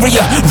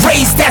warrior,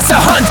 raised as a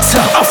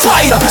hunter, a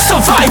fighter,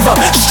 survivor,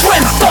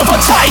 strength of a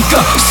tiger.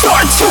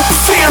 Start to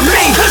fear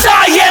me, cause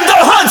I am the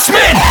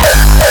huntsman.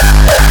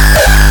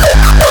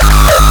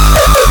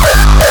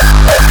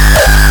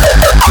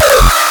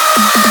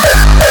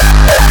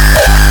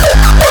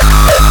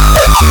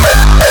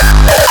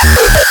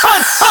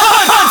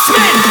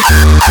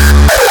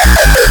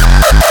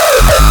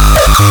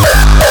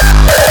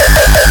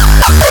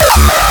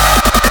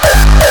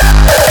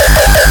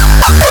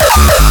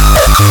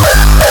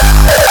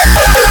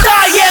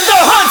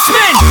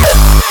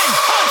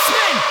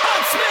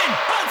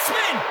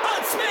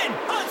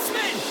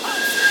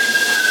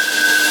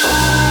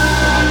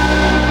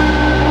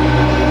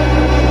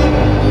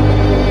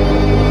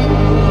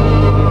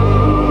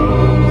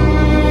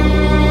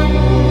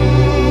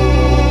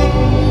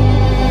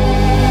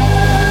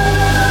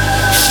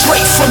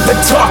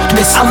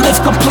 I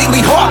live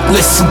completely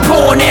heartless,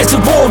 born as a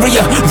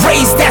warrior,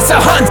 raised as a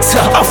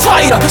hunter, a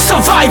fighter,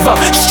 survivor,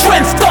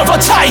 strength of a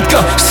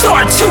tiger.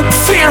 Start to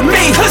fear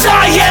me, cause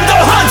I am the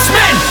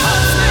huntsman.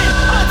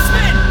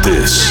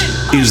 This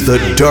is the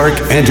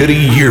Dark Entity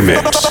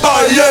YEARMIX.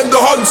 I am the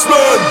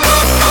huntsman.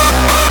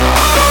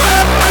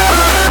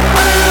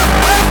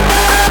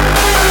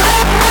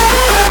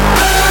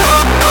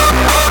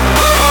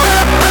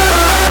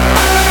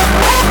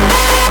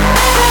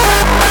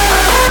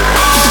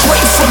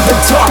 The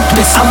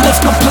darkness, I live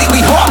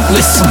completely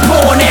heartless,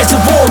 born as a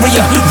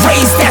warrior,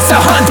 raised as a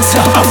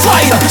hunter, a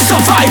fighter,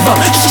 survivor,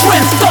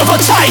 strength of a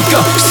tiger.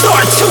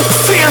 Start to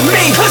fear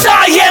me, cause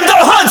I am the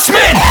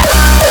huntsman.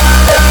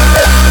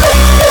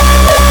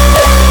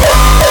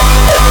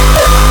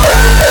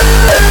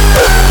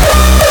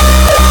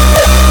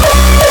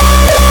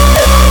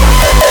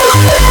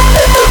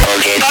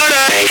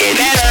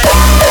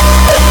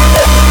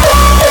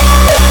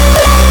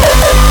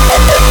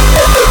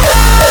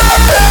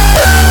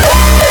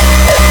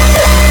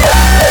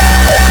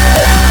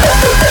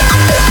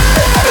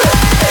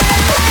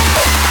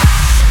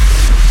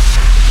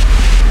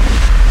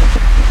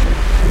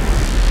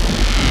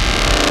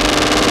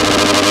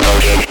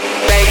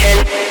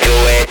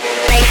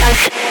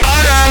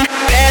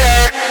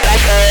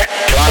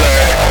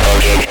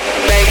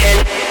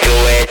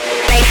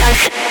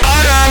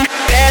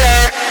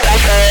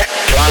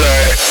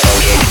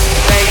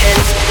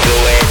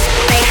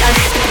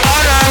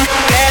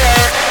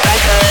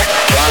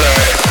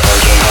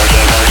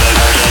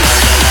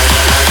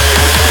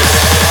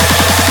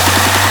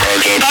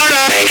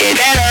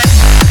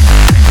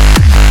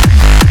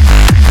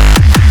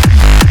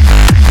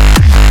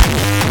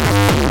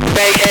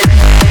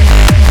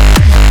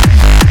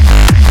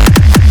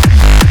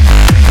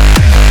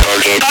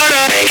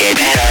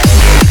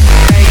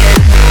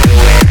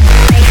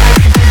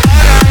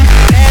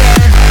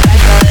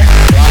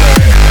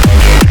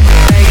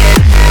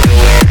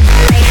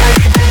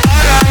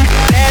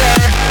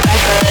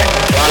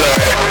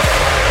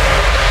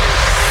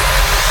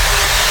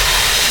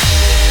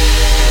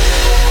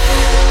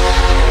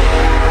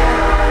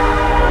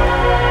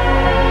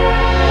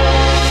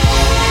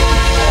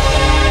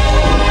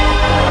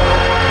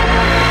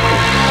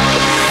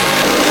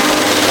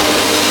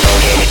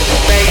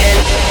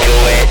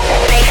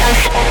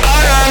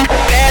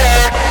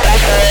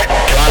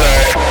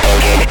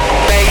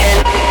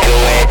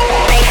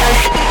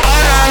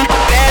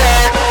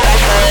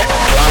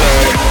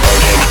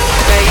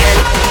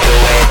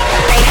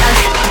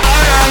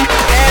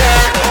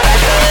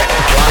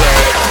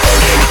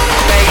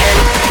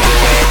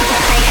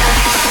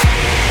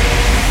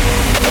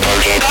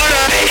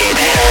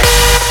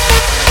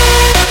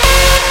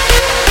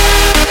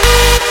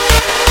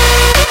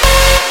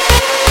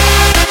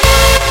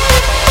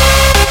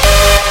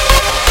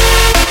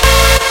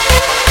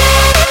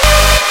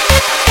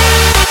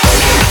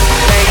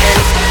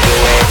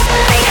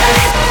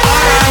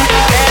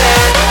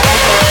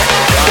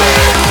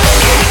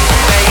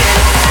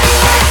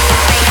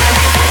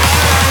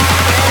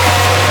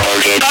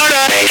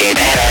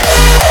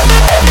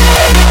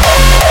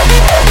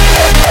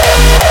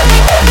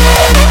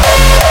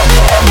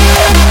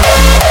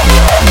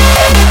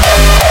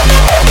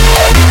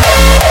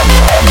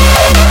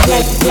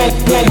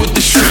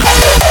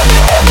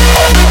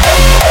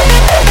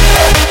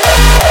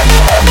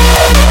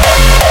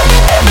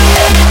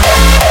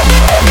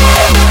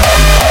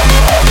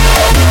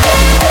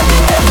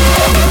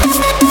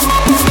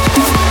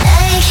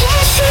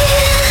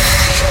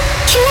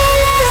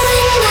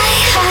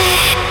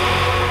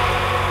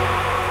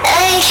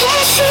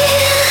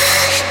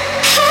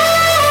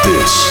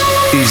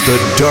 This is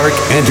the Dark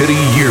Entity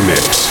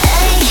YEARMIX.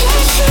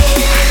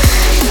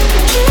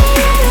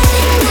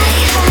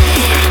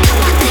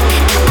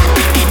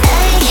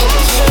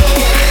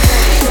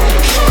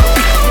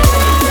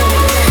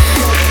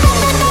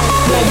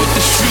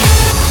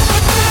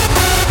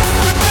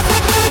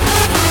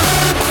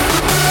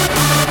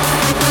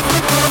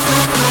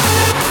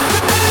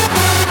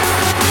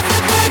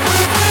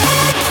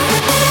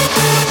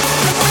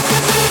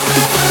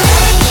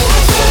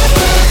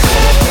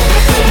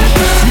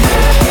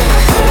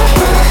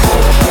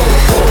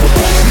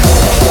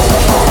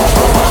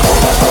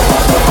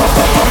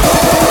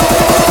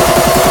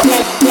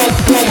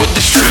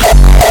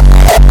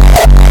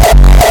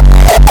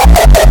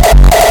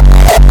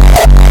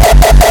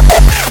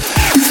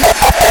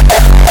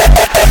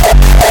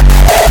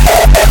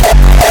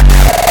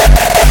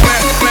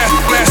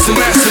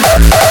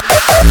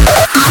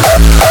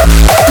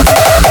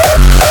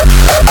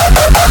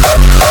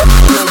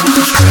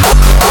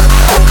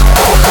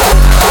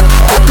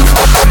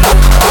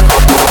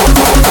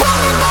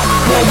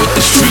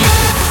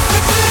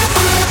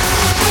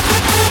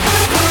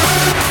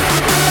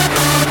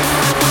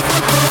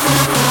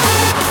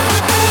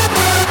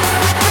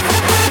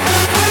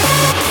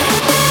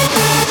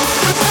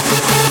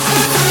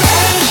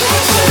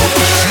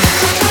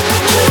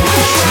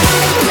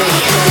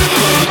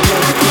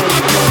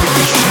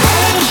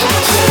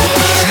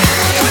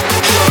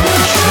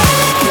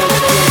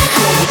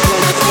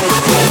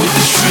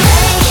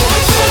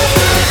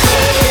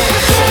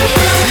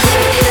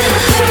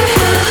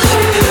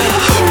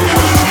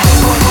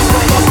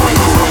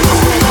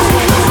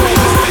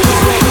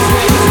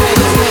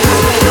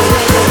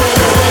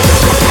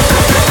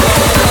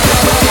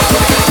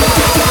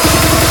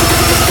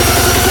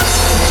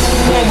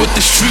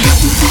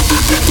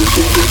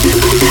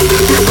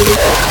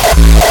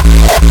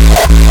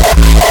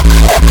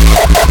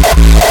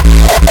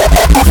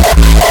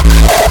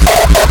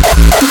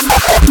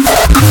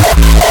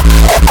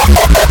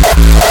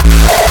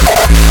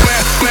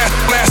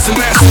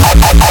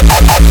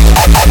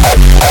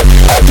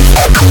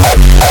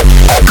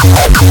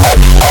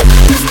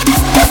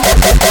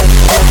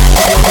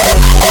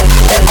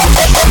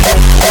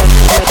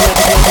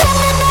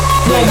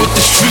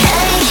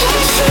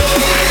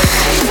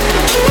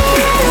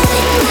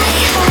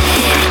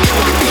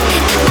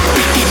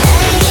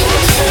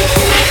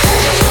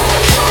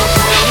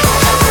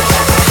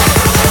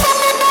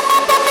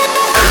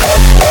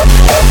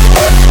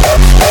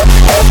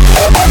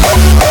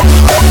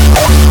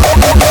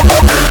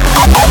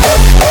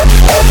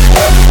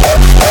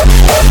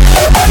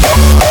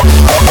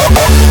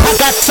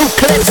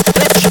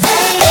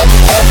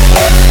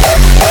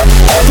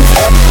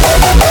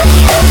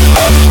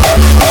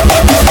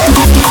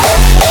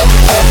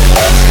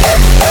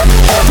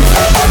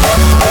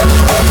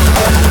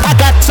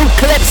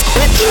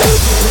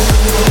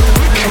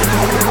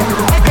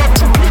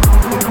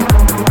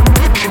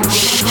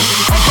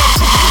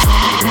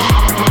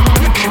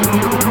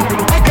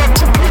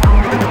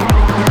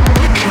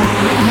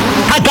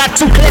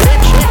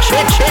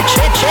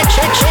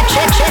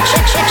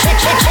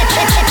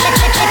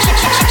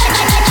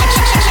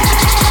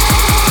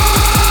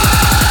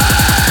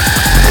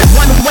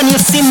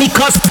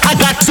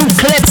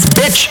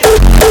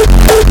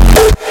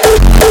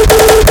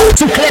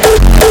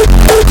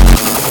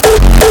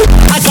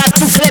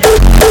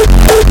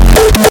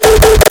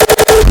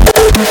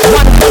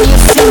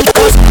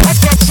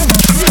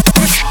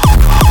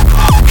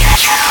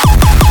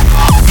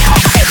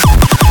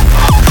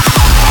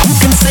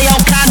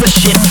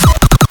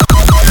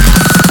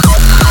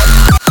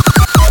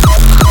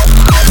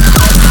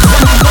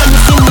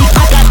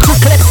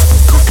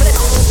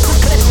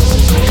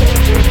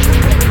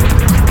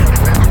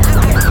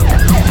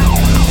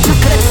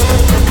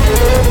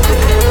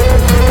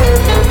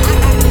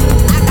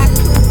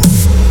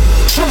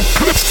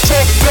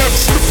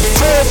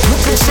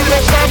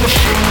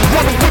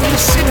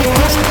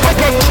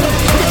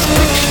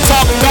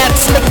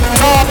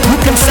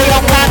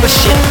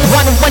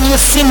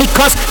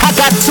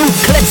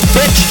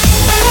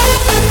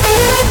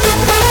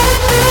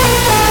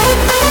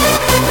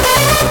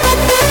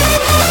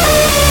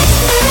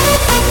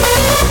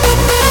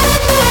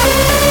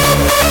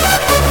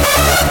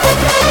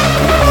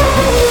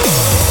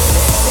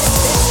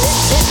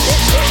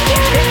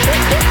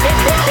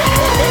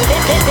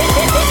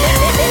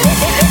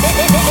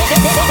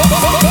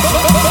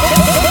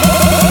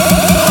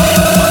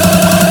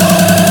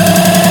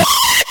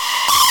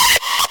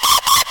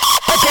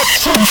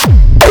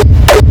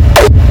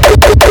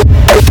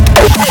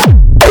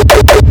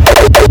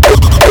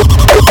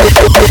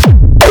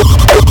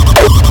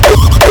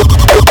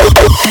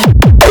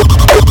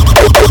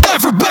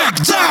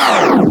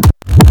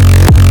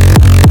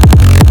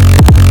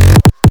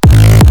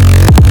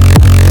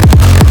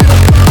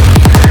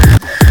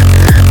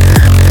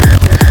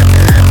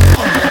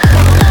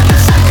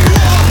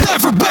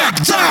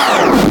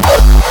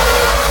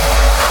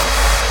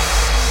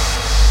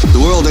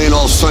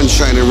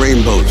 sunshine and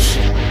rainbows.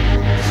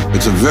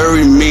 It's a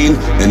very mean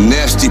and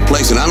nasty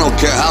place, and I don't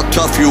care how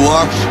tough you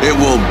are, it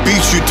will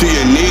beat you to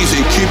your knees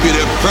and keep you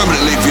there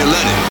permanently if you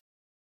let it.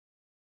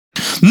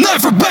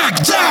 Never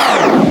back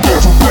down!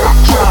 Never back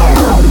down!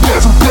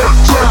 Never back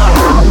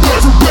down!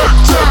 Never back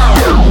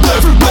down!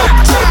 Never back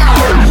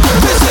down!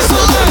 This is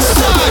the last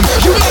time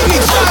you let me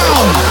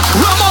down!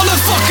 I'm on the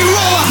fucking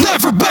roll!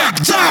 Never back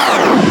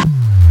down!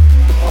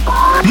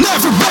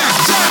 Never back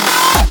down!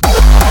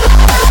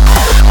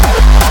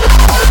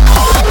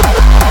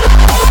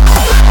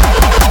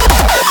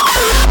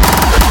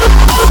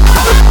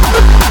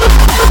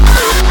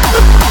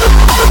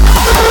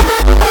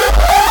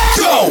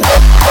 Go!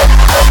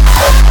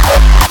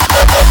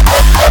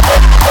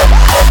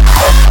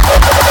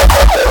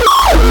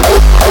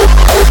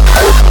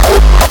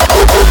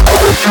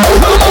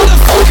 I'm on the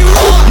fucking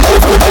roll,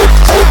 never back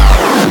down.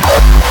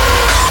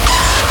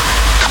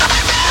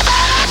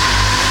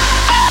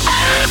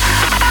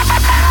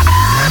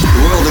 The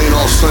world ain't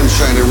all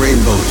sunshine and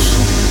rainbows.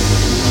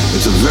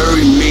 It's a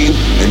very mean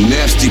and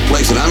nasty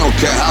place, and I don't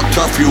care how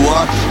tough you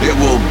are, it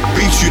will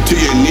beat you to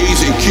your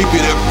knees and keep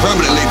you there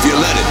permanently if you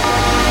let it.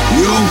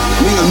 You,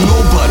 me, or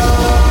nobody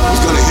is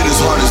gonna hit as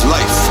hard as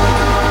life.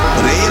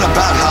 But it ain't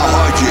about how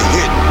hard you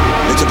hit.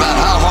 It's about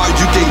how hard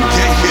you can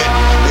get hit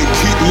and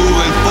keep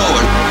moving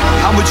forward.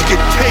 How much you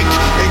can take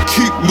and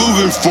keep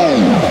moving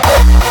forward.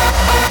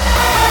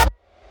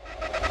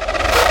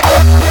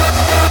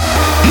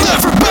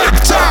 Never back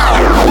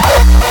down!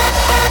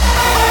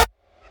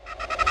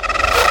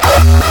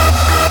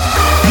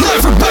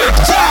 Never back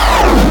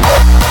down!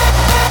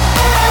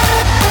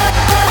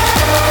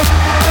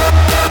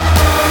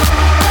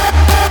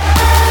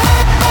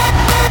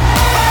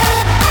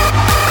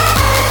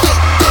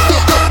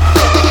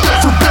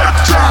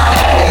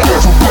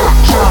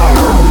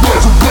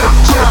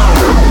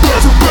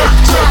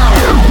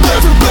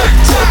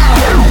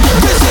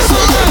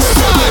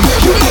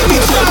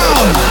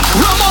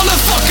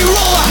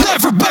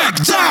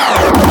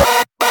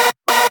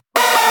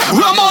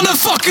 I'm on the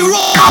fucking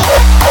roll!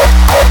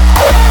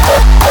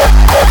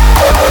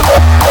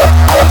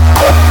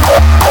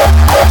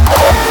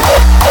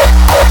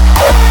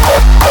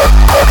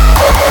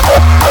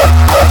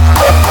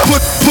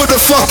 Put the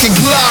fucking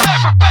Glock.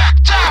 Never back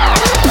down!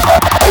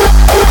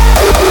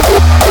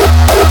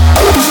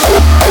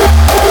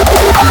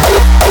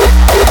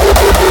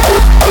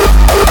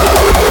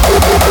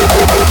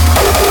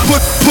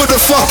 Put the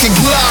fucking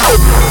Glock.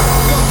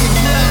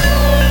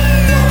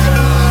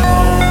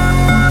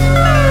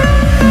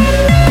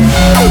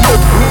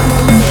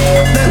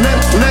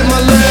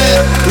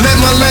 Let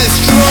my lead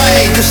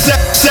strike.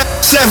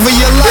 Sever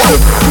your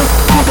life.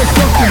 Put the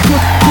fucking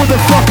Glock. Put the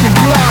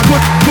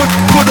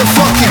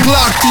fucking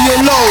Glock to your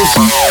nose.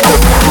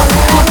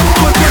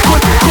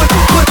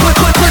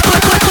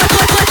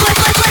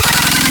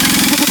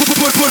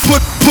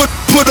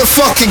 Put the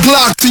fucking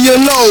Glock to your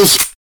nose.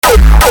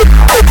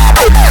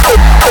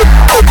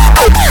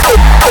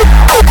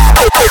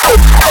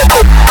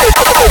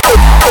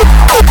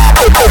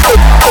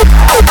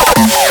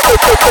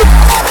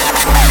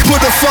 Put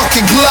the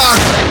fucking Glock.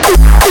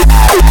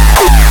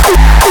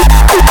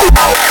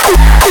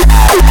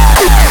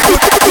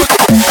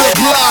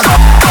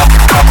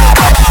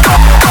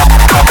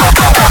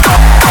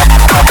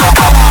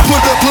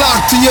 Put the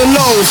Glock to your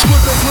nose.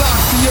 Put the Glock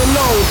to your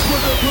nose.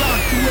 Put the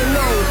Glock to your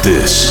nose.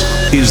 This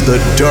is the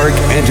Dark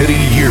Entity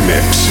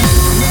YEARMIX.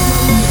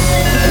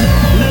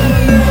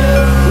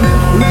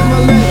 Let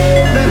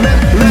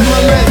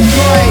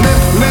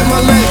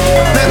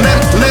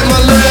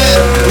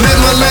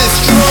my lead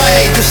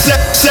strike.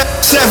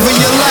 Sever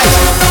your life.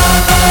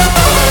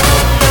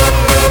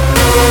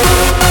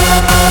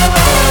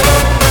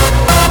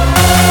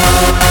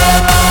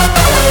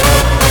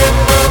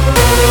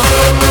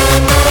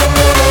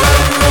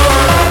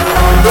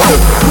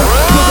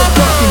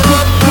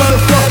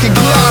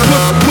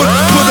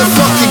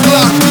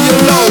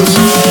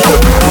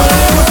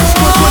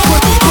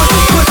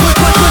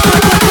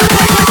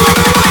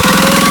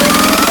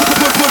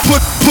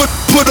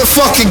 Put the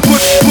fucking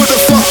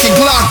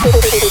Glock.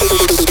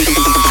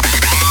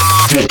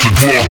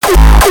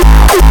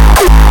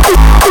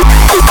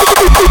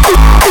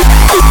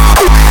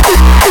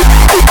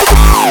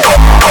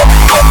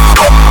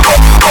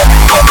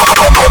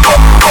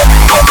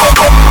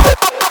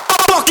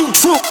 Fucking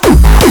true.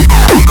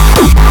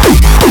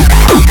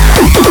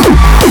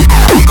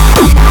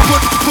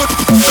 Put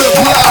the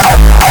Glock.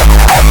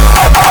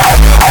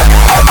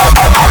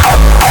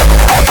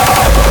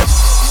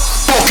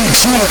 Fucking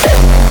true.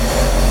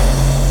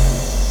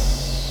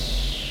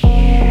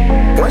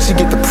 Once you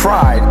get the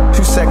pride,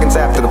 2 seconds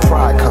after the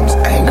pride comes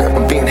anger.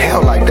 I'm being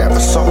held like that for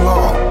so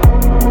long.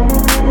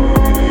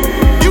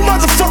 You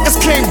motherfuckers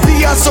can't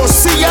be us or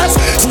see us.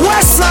 It's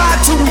West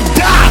Side till we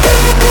die.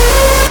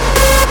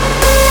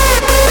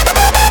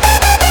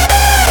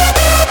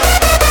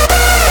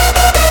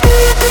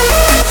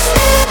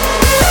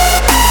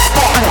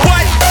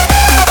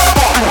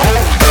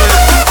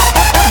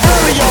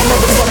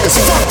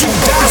 Fuck you,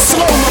 die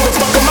slow,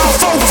 motherfucker. My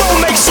phone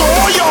make sure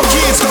all y'all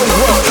kids go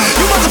work.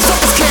 You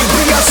motherfuckers can't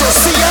bring us or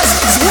see us.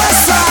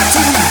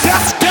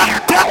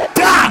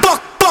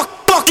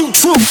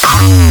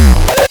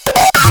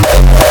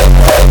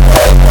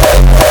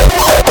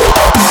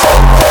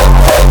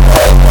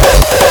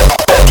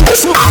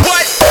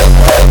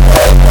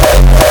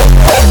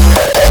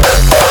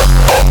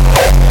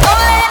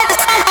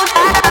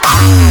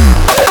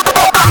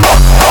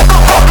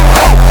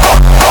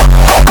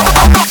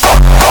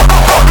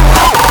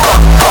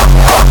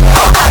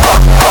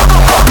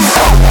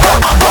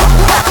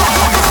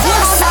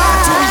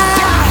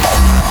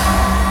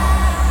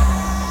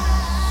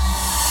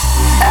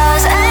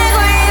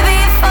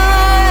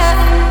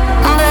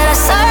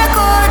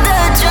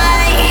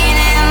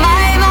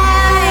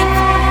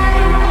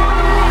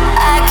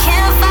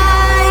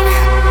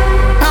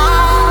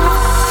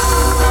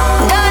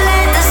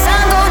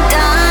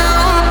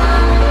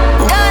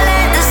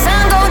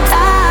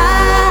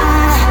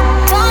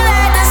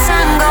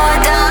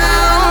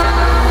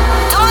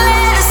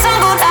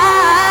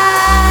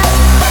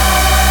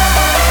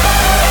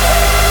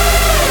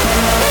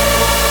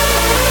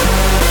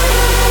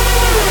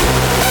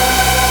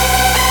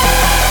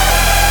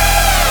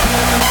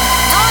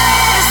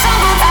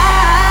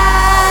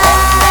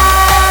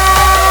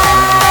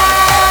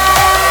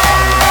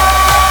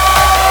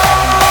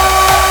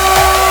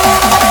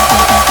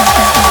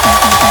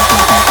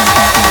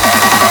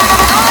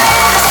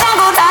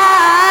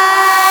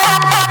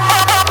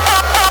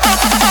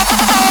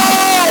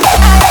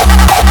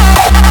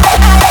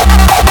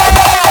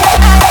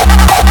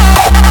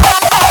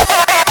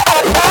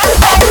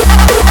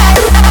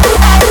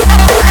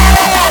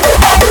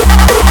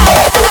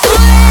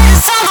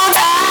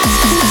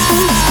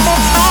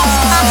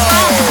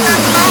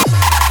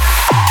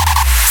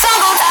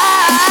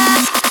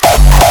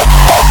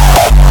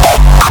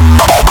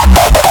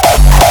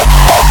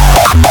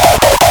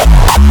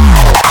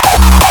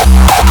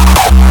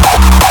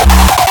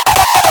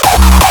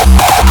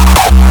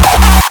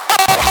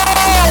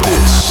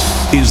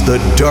 the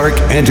Dark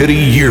Entity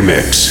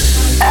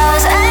YEARMIX. I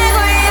was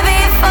angry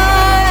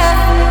before,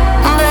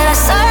 but I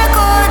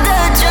circled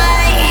the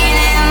drain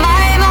in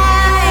my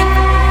mind.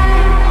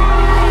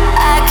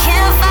 I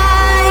can't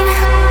find,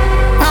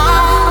 no.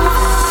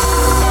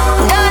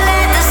 Don't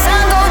let the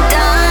sun go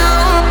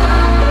down.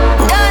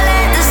 Don't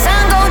let the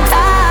sun go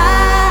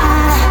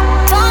down.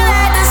 Don't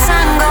let the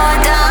sun go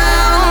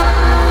down.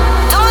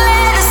 Don't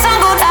let the sun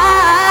go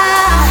down.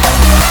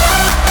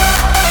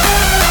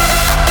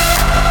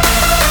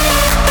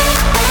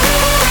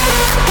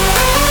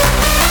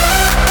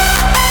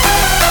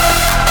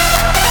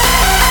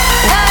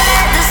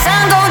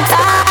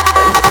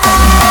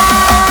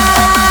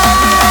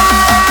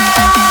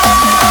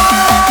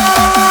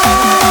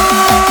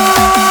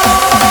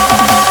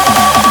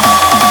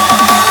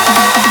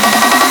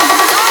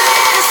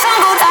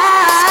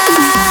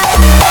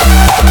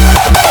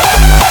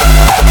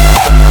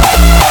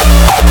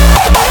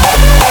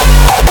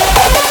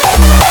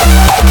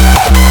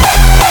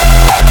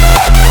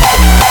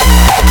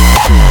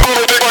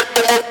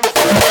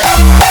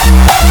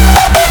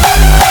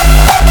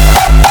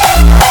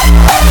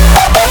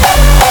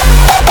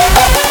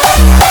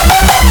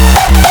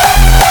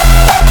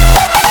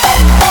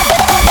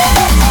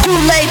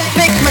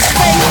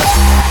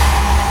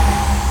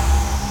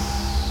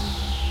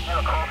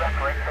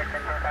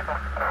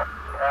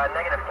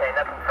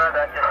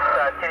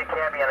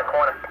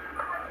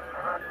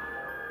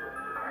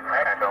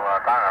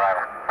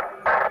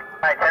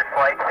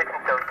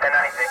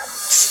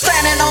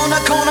 Standing on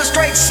the corner,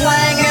 straight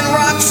slanging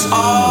rocks.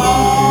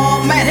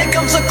 Oh man, here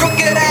comes a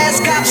crooked ass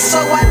cop. So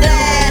I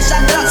dash,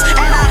 I ducks, and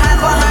I hide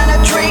behind a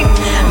tree,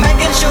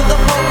 making sure the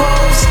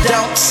popos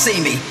don't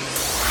see me.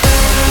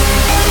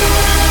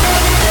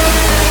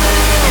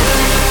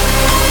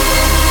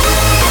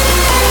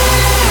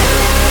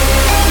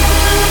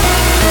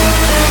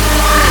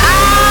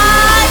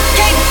 I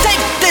can't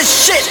take this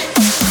shit.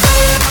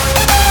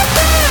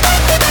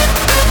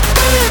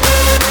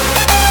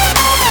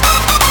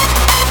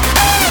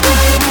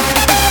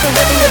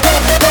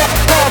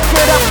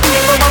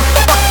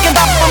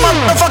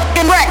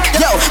 Motherfucking wreck,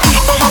 yo.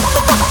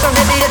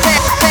 Motherfucker ready to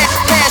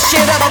tear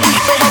shit up.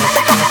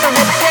 Motherfucker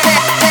ready to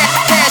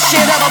tear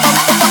shit up.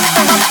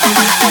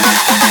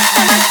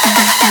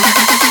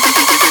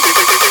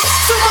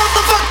 Some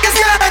motherfuckers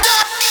gotta.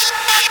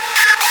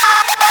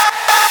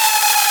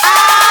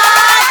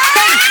 I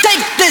can't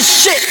take this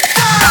shit.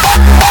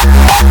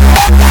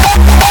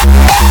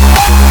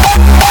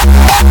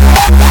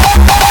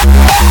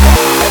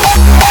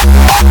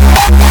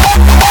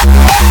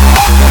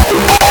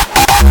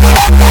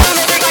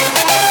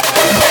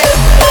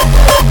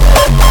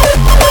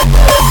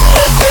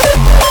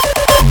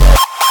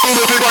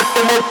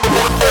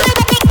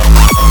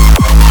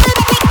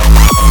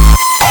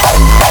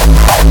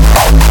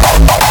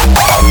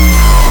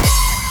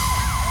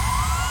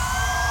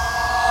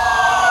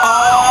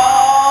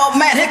 Oh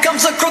man, here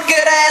comes a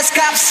crooked ass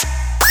cops.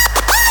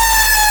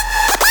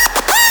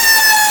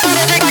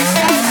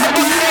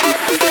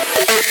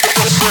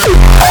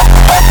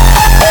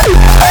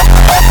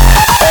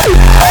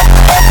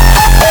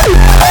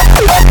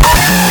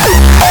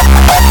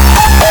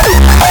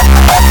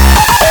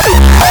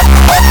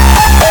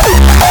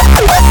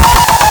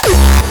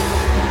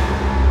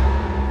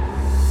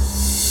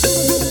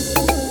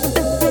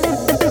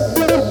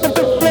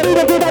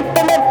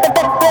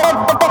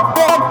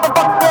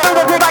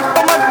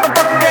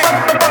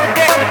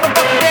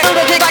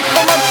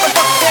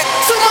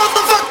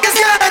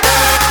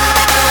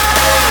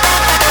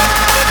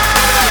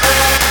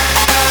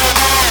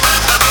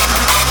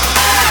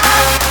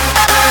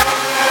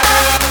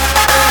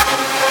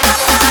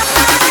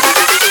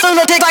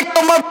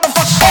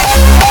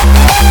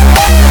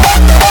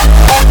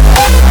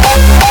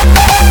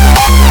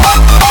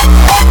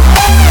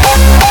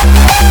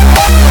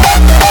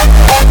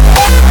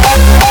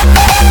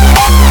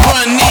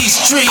 Run these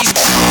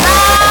streets.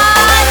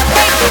 I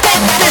can't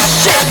take this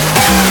shit.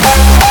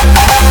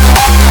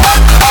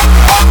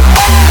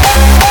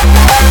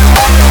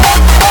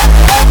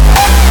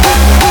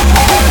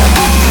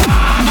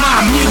 My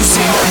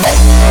music.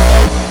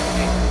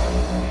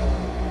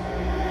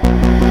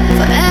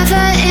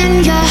 Forever in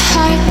your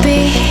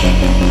heartbeat.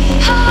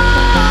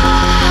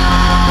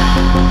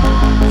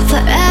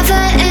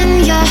 Forever in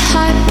your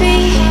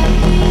heartbeat.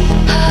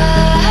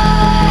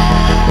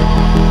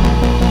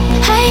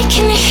 I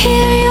can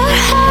hear your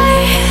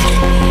heart.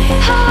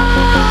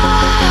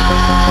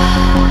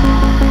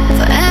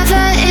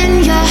 Forever in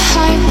your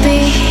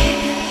heartbeat.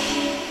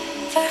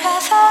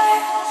 Forever.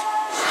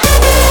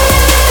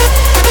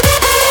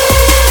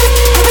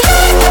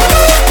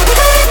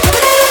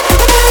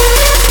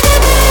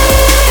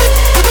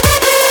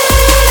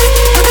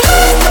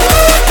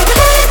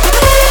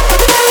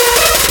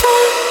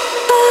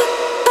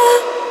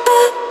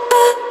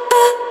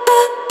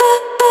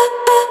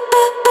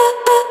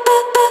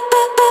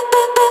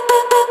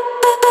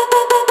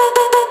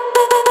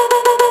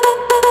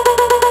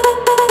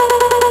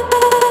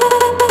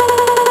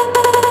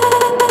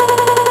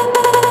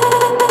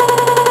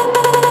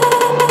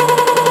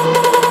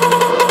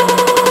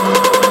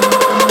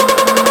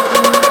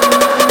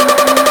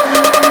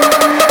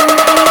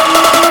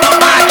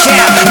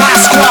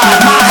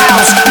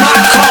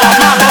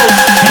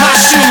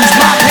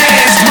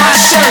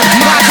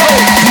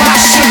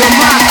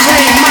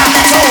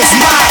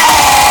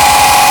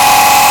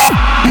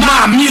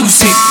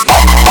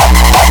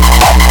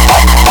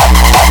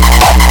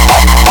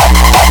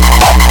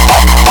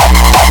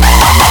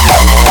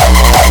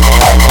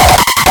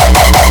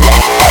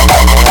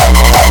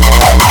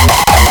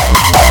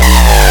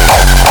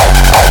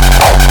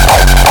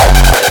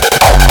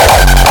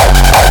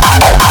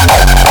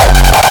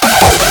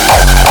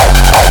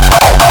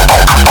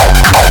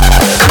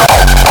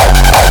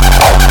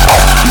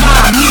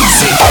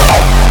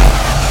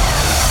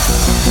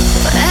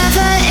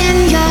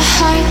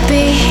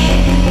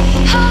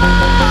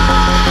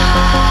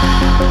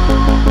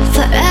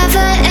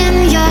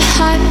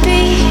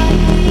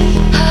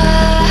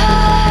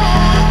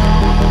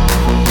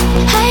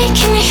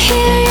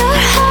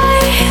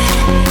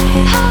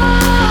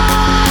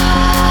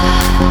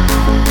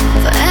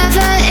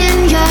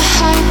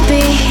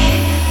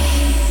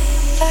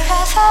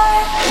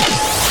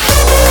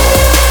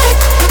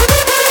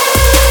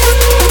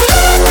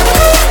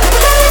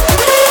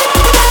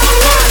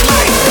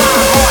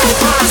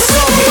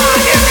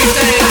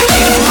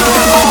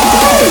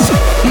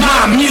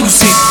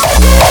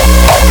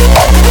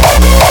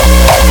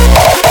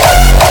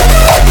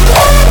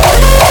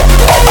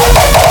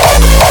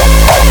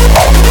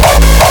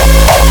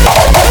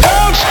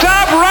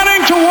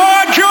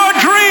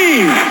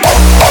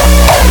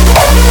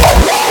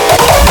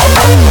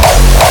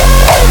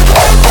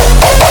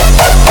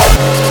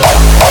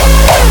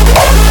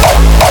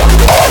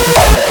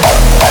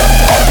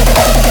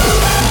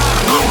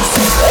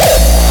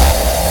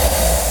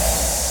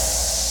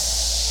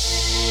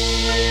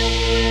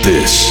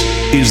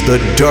 is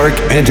the Dark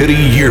Entity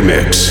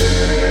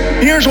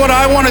YEARMIX. Here's what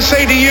I want to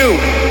say to you.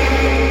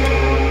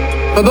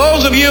 For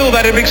those of you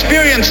that have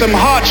experienced some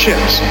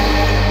hardships,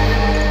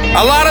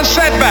 a lot of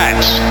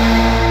setbacks,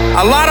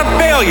 a lot of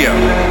failure,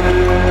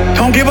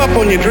 don't give up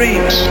on your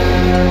dreams.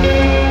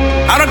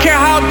 I don't care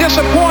how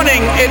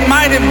disappointing it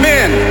might have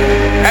been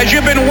as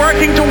you've been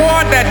working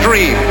toward that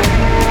dream.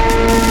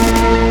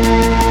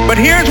 But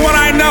here's what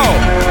I know,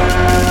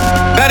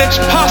 that it's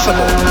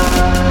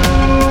possible.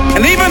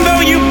 And even though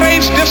you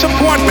face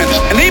disappointments,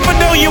 and even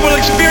though you will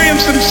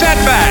experience some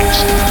setbacks,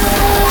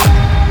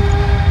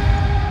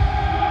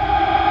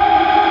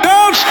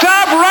 don't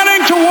stop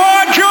running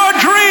toward your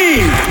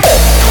dream.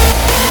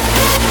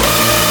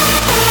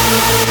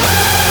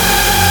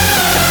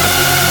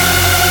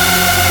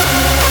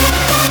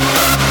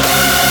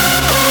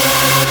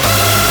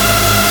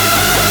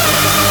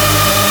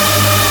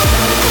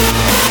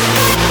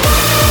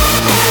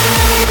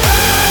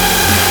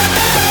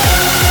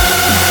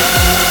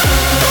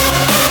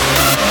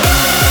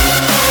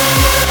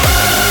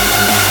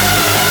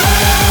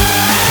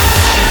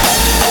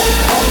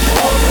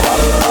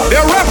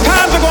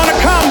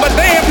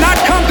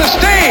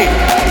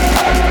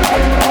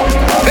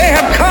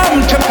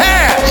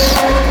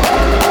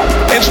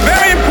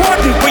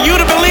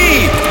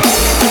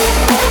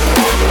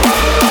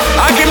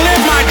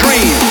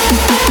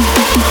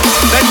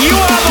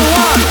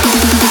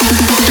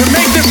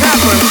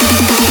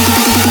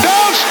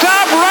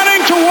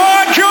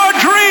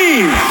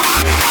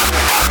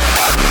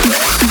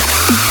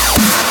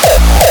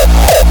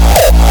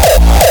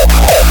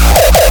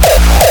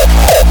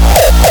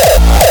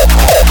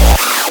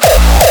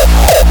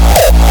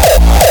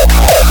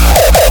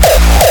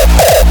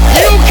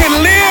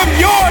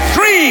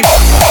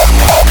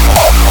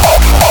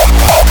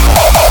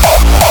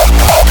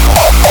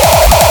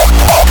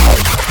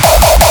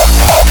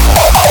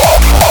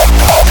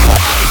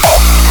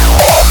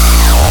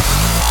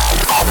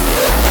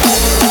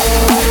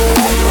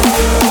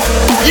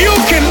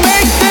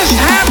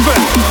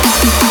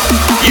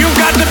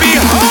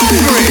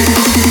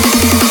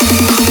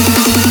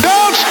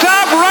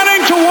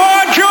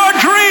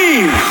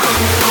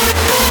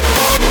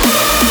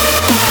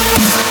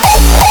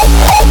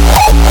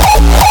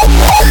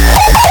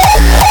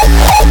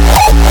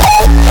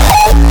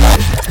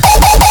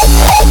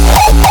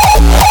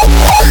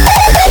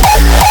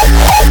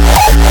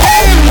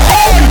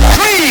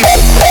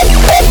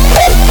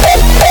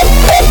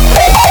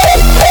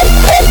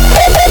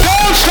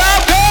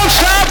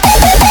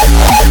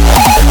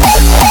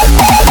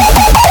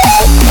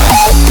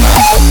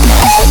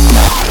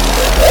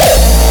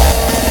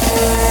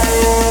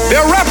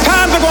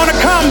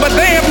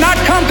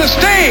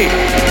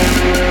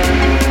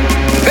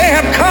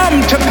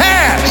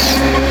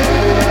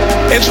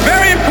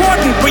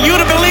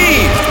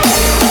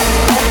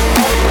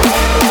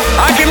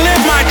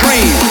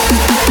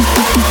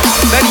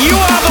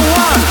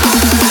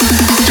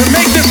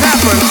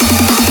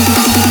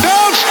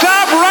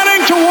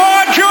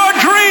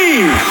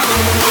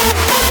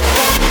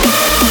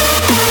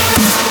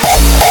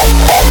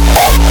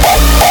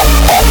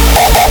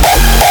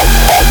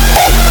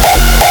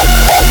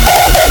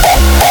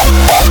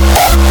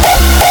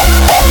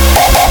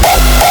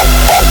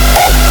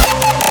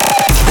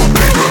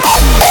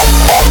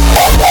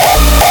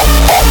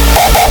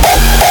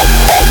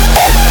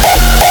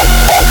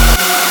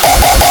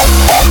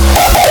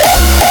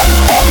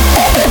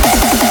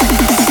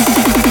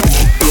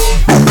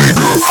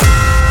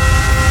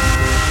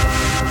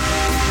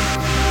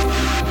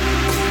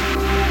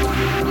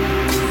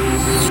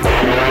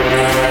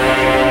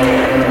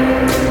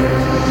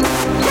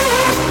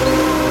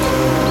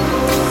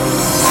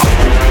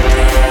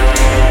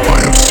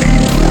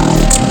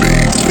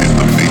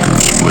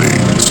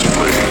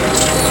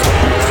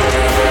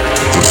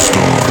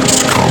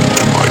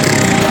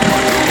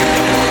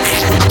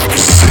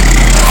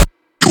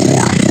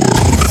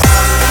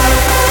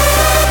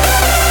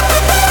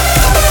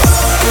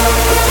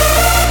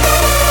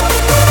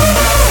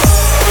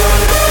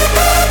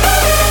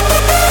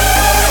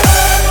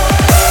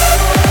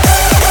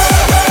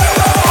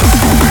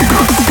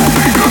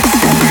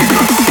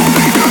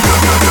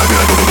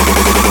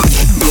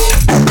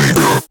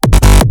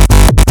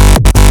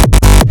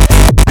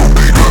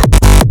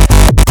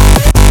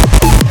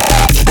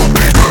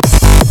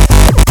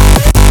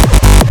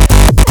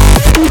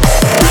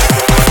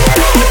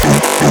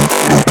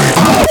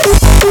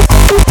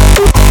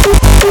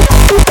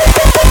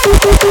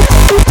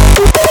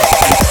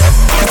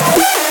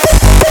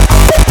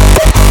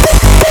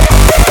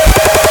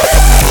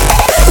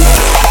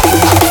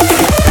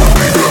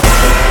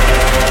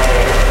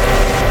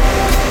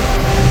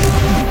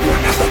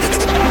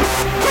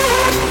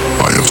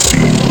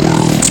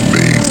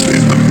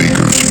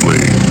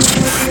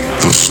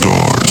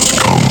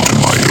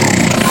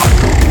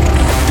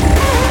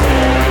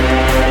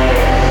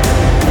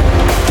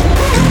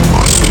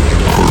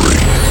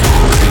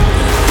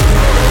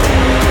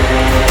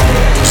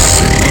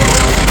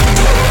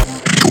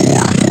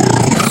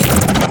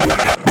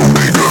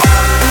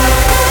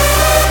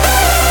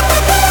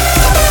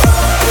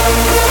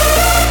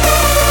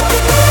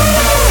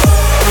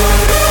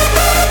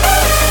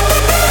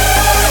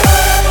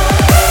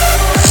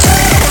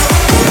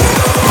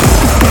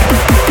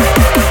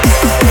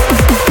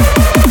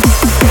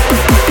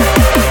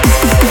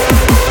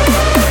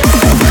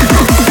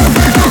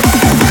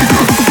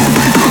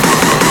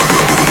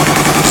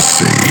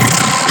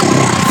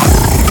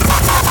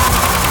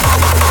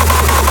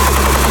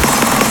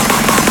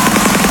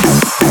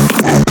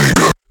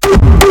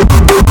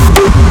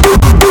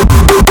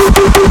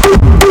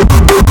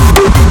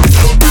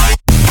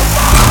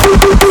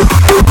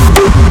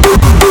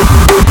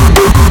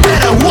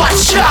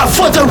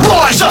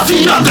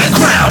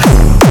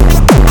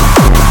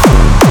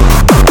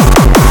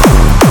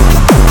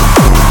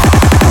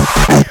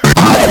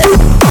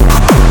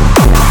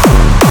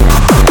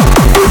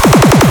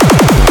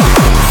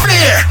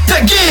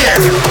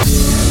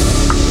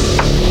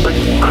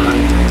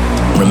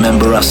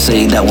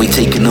 saying that we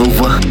taking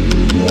over.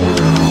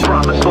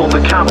 Promise all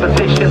the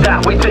competition that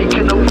we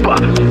taking over.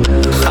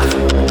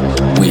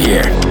 We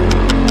here.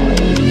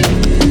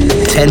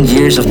 10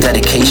 years of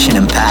dedication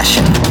and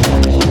passion,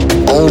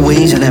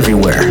 always and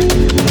everywhere.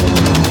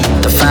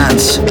 The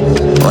fans,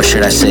 or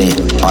should I say,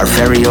 our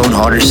very own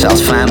Harder Cells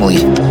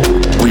family,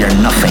 we are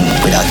nothing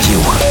without you.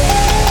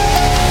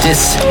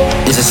 This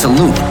is a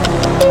salute,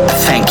 a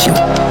thank you.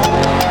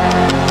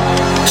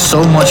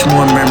 So much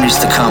more memories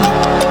to come,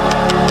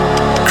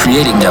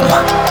 creating them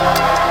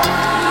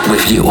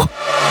with you.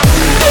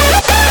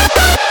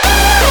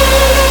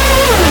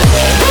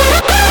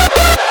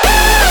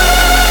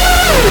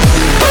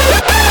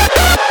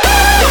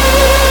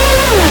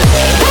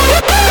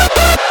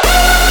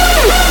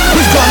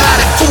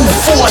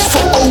 Force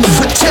for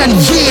over 10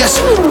 years,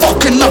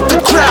 fucking up the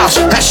crowds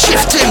and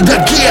shifting the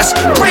gears.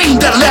 Bring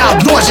the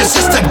loud noises,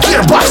 it's the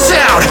gearbox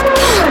sound.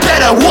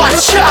 Better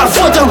watch out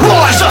for the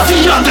rise of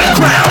the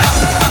underground.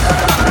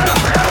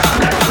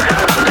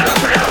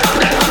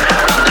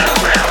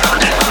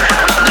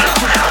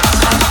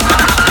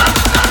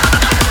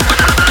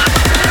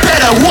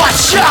 Better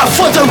watch out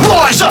for the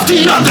rise of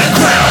the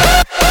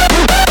underground.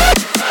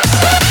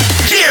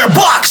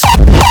 Gearbox.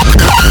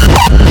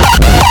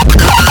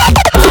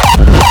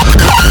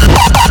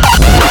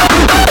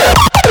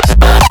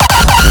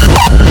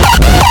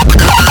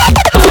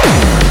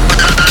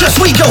 Cause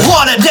we go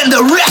harder than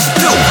the rest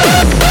do.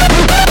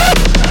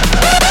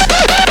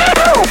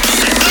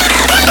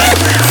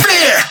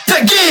 Fear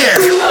the gear.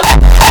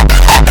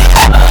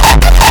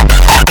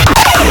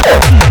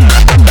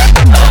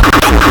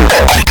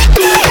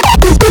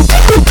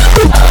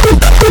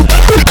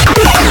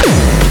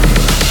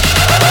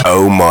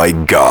 Oh my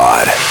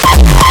God.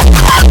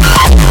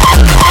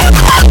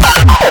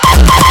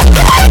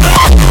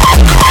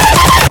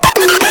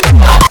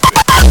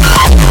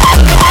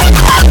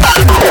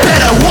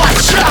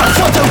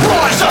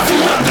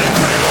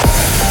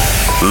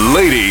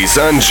 Ladies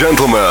and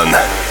gentlemen,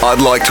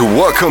 I'd like to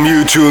welcome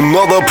you to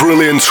another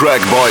brilliant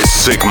track by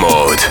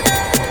Sigmode.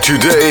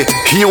 Today,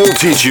 he will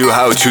teach you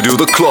how to do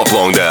the club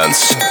long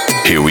dance.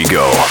 Here we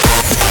go.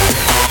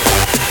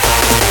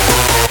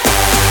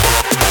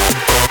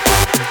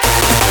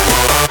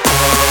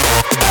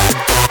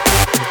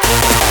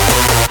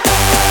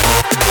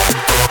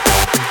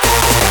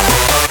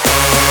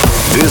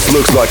 This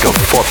looks like a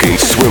fucking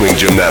swimming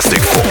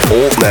gymnastic for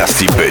old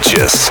nasty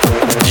bitches.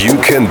 You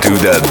can do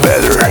that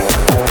better.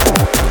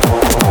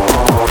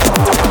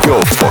 Go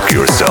fuck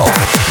yourself.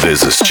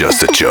 This is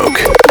just a joke.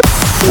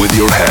 With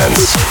your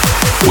hands,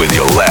 with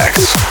your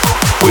legs,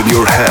 with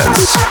your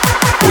hands,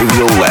 with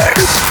your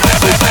legs.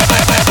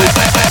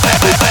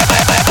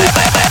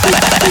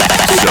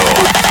 So,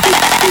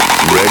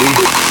 ready?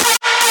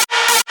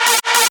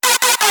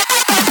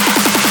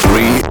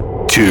 3,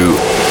 2,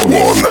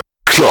 1.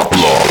 Club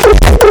long.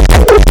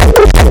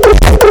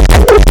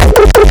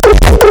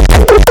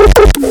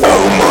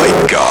 Oh my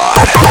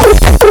God.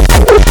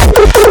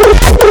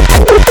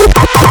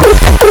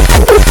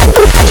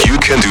 You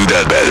can do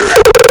that better.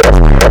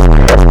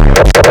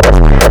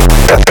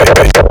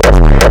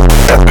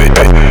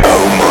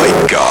 Oh my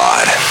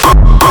God.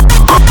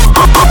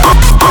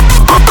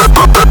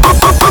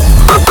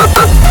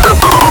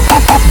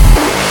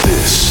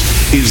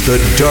 This is the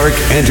Dark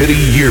Entity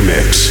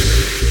YEARMIX.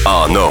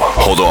 Ah, no,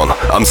 hold on,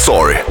 I'm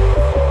sorry.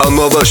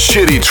 Another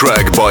shitty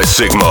track by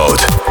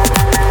Sigmode.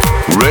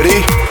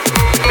 Ready?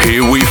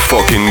 Here we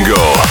fucking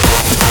go.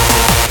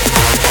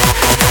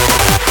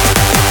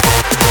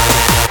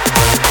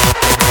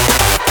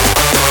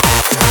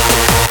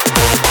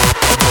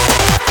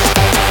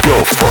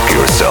 Go fuck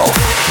yourself.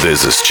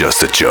 This is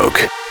just a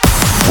joke.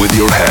 With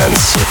your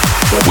hands,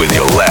 with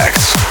your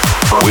legs,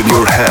 with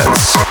your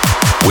hands,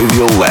 with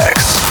your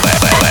legs.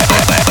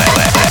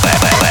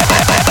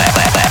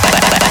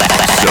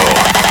 So,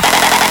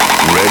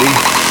 ready?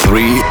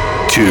 3,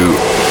 2,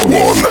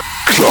 1.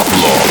 Club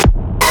long.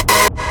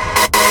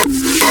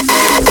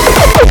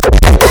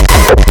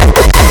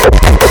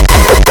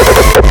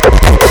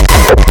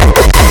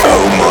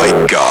 Oh my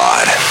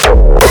God.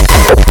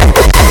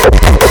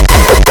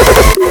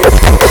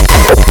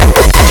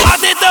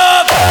 Hot it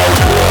up!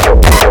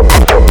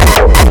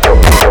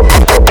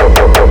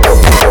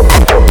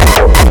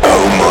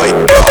 Oh my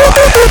God.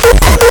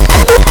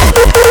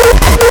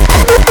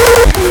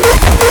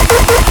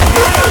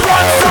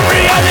 Run from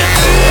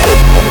reality.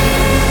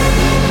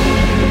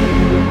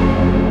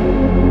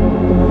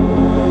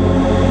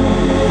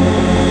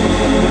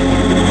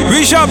 We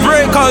shall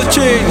break all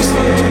chains,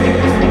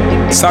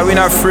 so we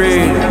not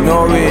afraid,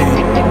 no way.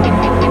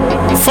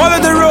 Follow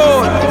the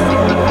road,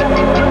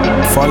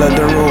 follow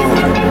the road.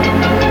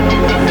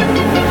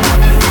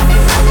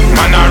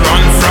 Man, I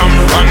run from,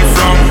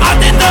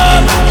 hot it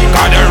up.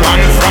 Gotta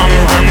run from.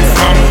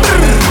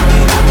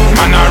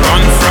 Man, I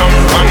run from.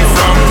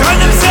 Tell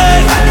them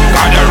say,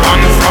 gotta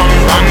run from.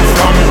 Man,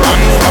 I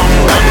run from,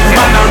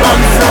 man, I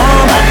run from,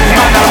 man,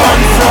 I run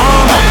from,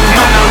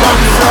 man, I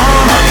run from.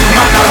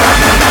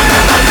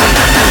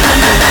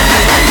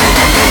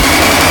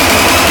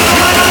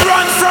 Man, I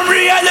run from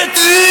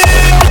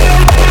reality.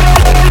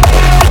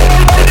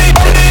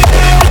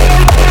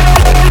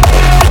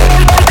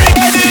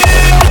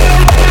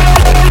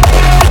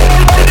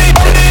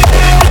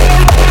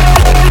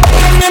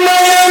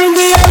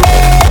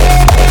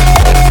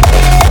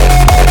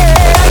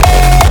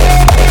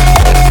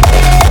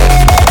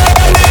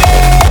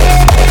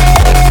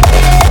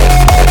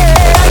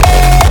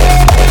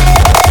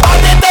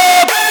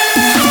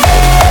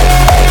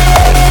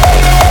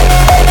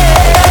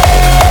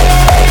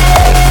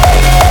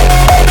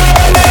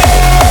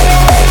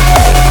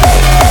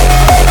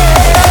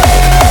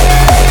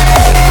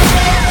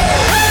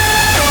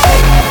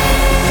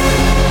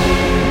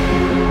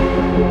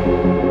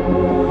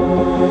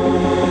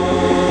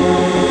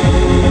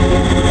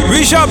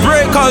 shall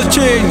break all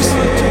chains.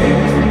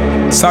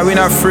 So we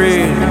not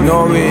afraid,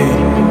 no way.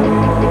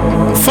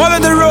 Follow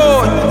the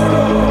road.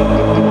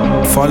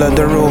 Follow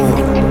the road.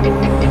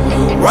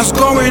 What's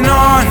going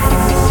on?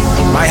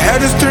 My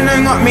head is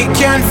turning up, me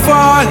can't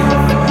fall.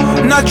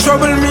 Not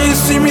trouble me,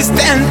 see me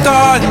stand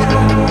tall.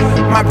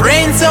 My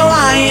brain so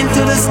high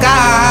into the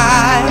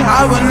sky,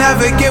 I will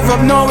never give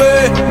up, no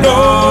way,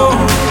 no.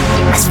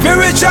 My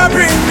spirit shall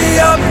bring me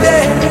up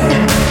there,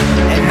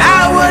 and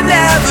I will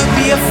never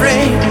be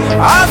afraid.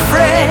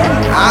 Afraid,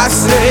 I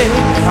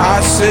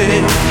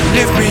say,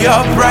 lift me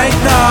up right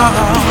now.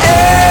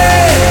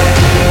 Hey,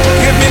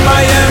 give me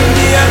my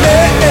MDMA,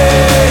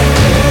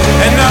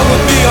 and I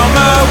will be on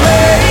my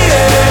way.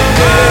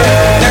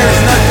 There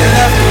is nothing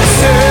left to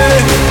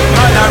say,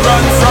 man, I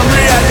run from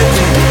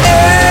reality.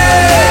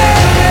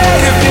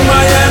 Give me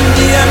my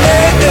MDMA,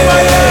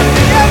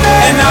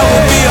 and I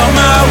will be on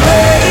my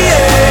way.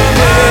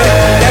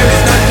 There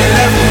is nothing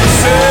left to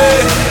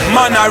say,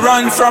 man, I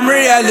run from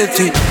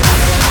reality.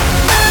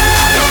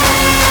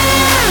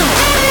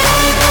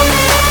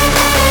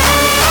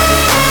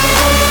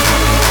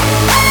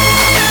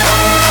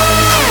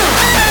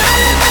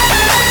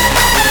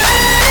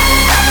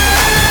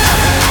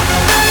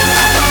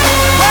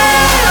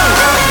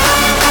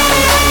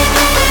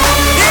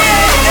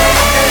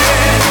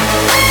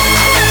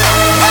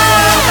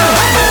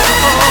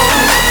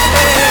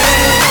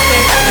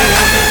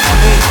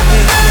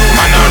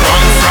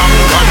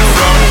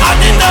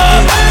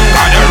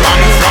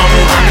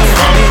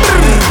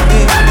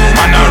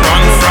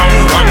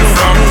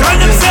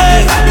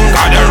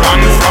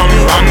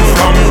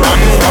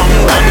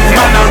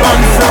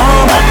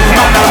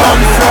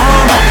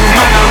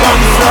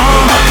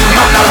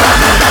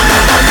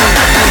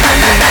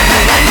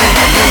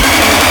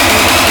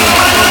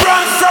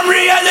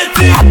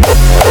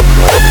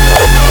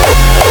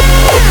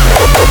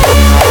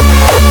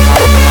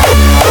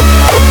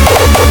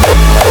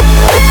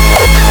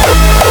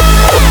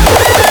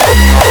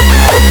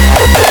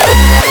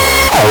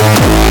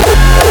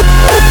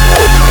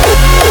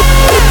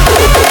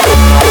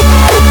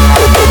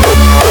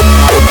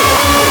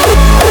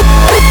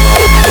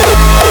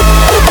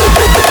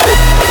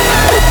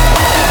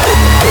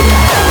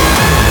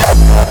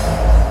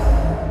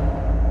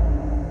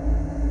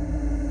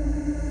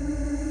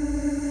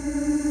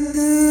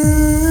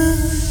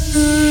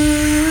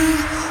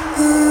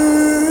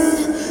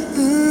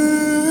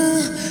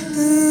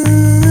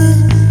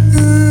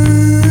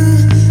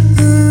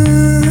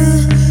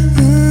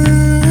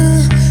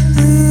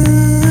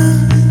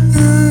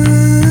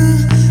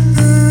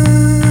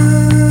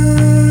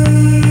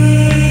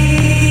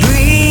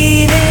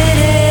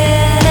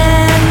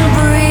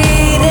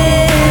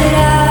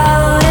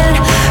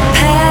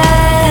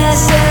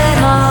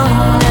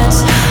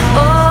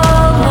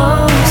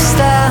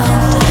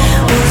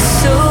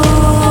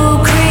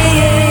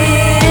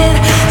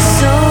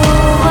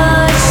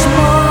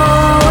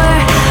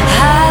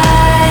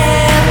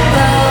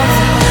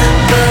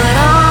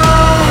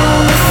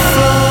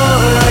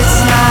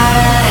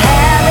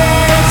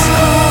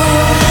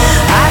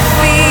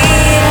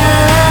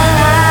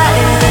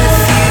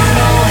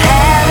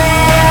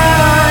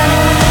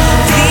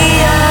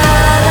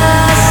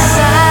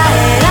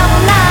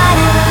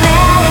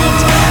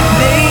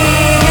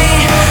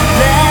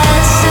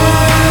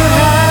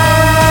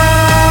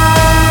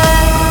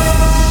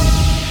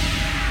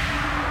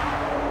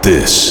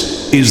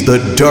 This is the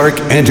Dark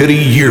Entity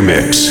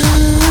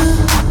YEARMIX.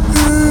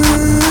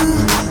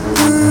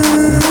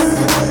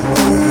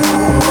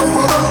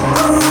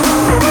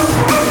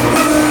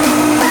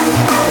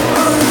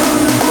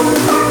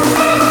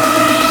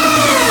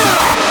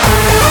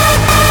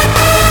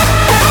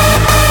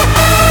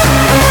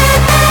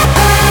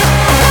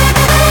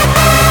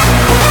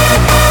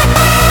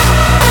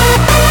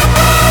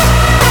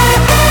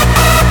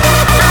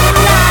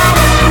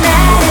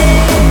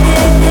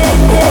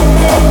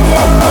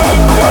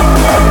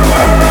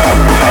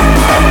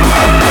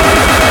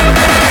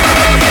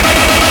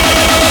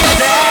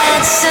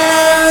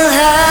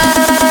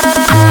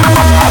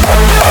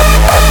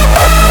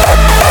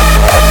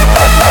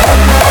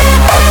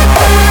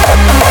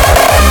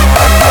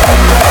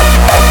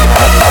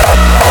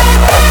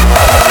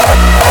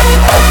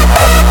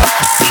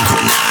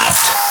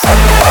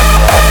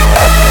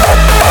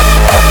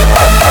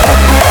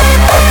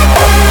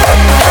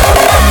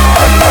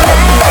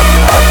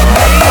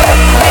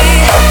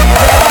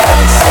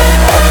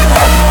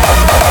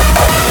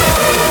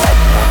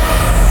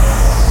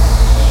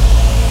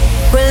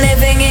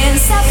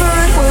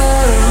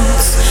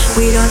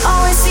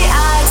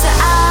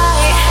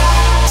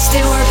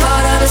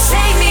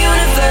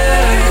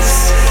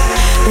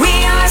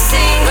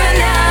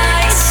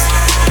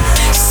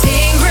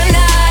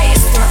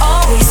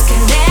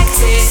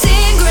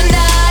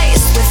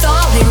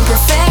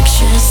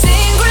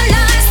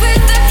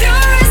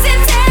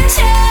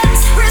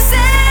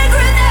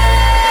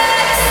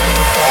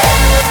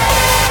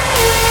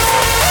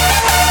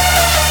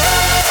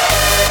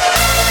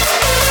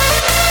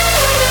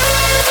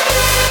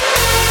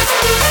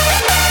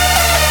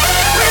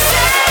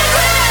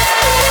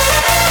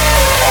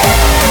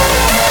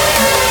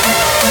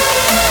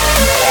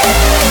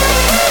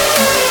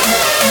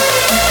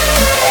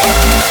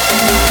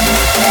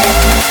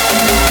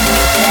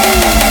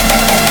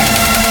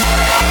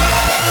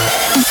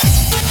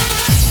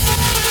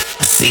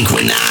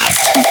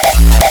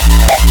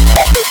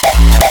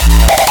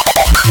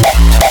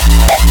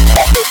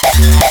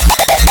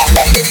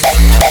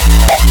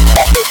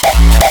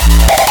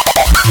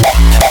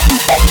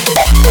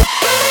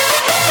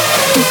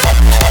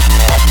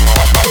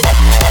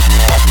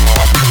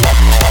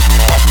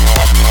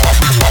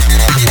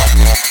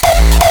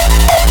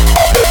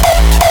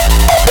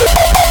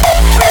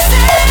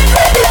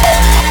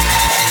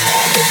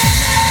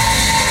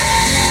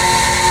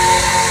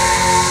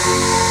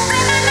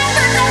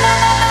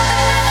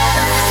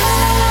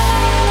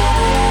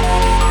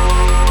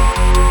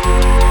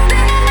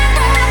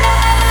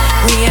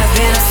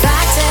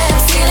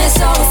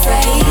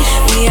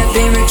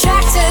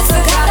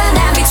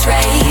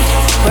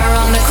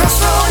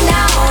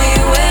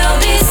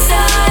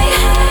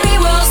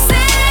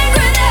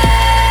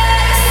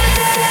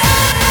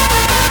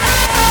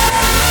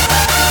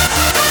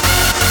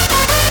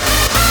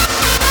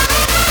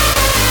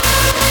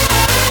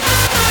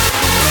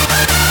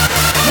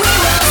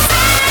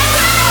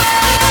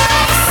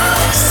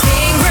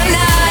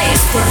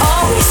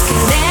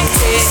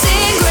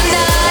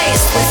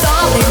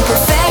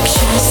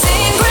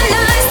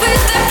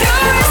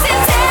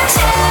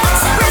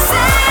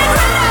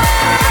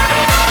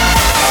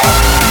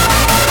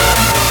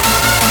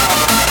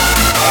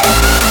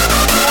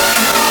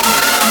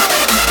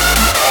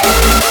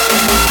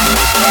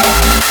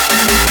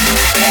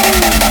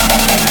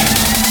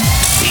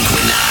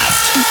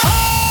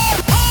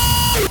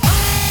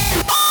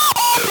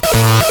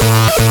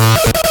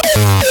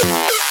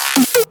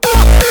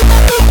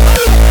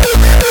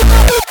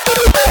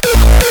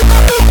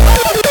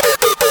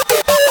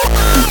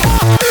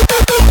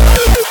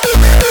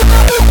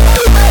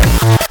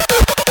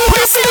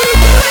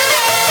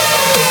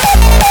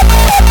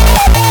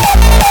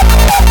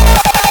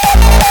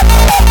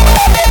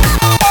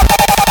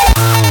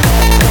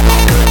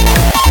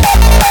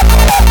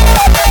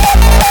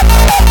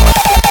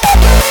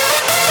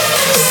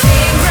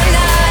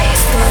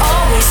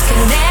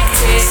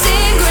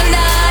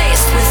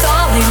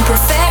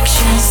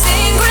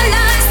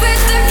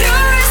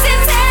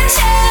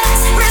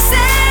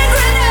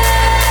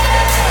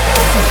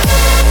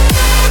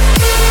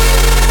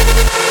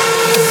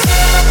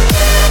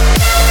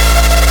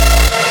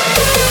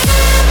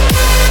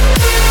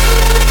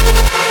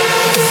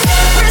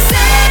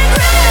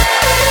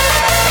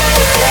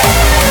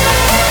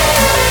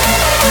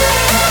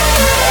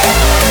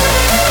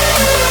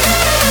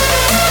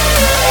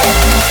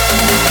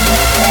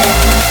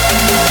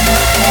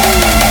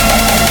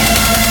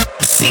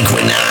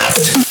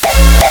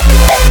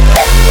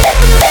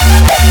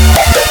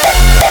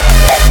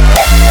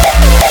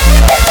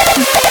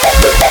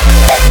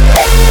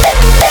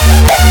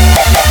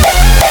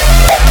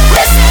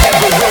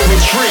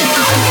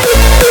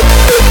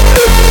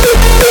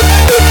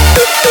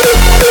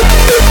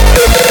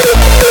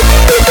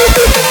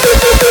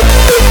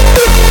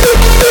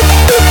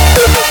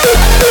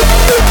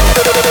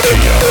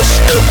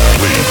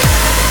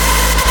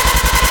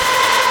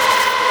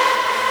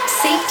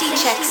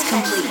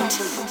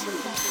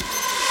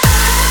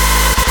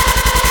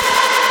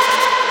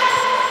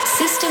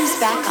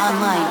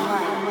 online.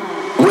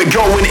 We're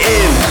going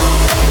in.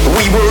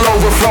 We will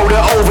overthrow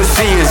the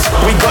overseers.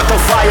 We got the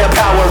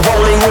firepower,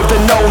 rolling with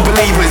the known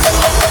believers.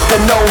 The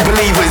known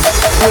believers,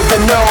 with the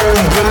known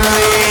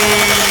believers.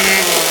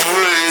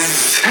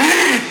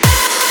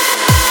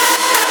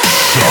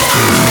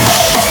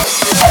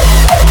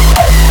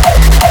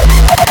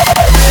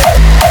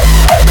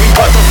 We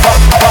got the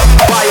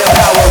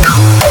firepower.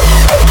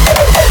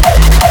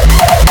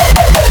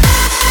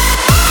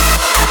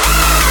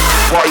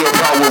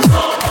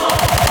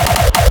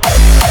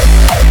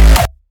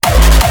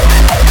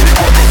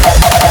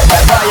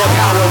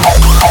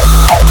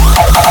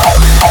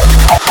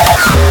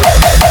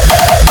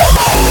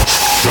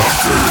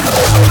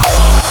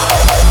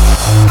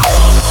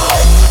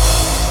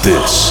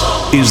 This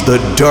is the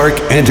Dark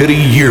Entity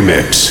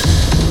YEARMIX.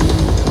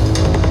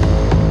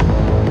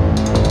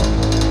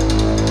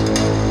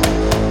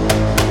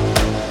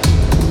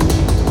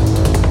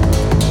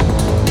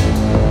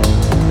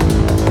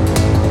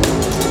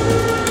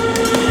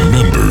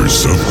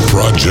 Members of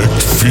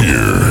Project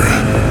Fear.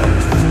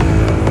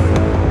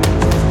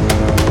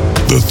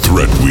 The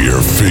threat we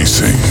are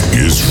facing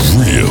is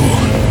real.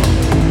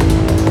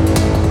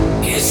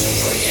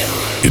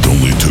 It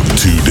only took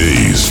 2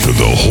 days for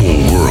the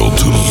whole world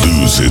to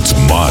lose its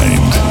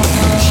mind.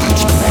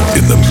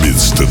 In the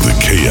midst of the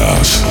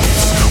chaos,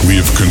 we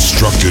have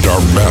constructed our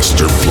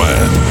master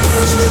plan.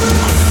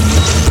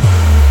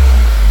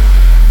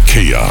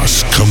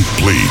 Chaos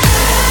complete.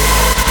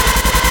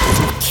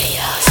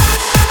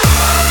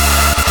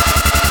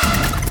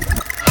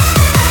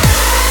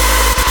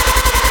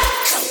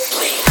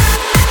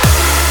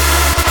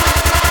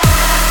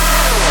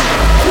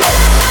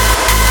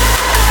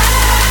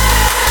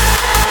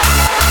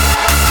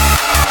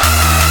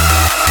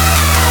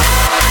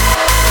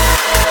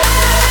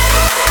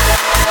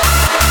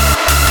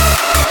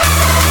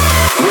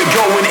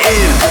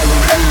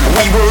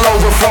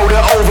 Overthrow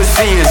the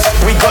overseers.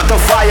 We got the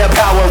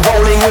firepower,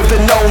 rolling with the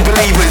known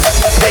believers.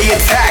 They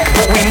attack,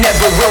 but we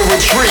never will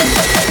retreat.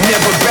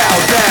 Never bow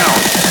down.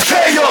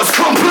 Chaos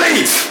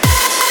complete.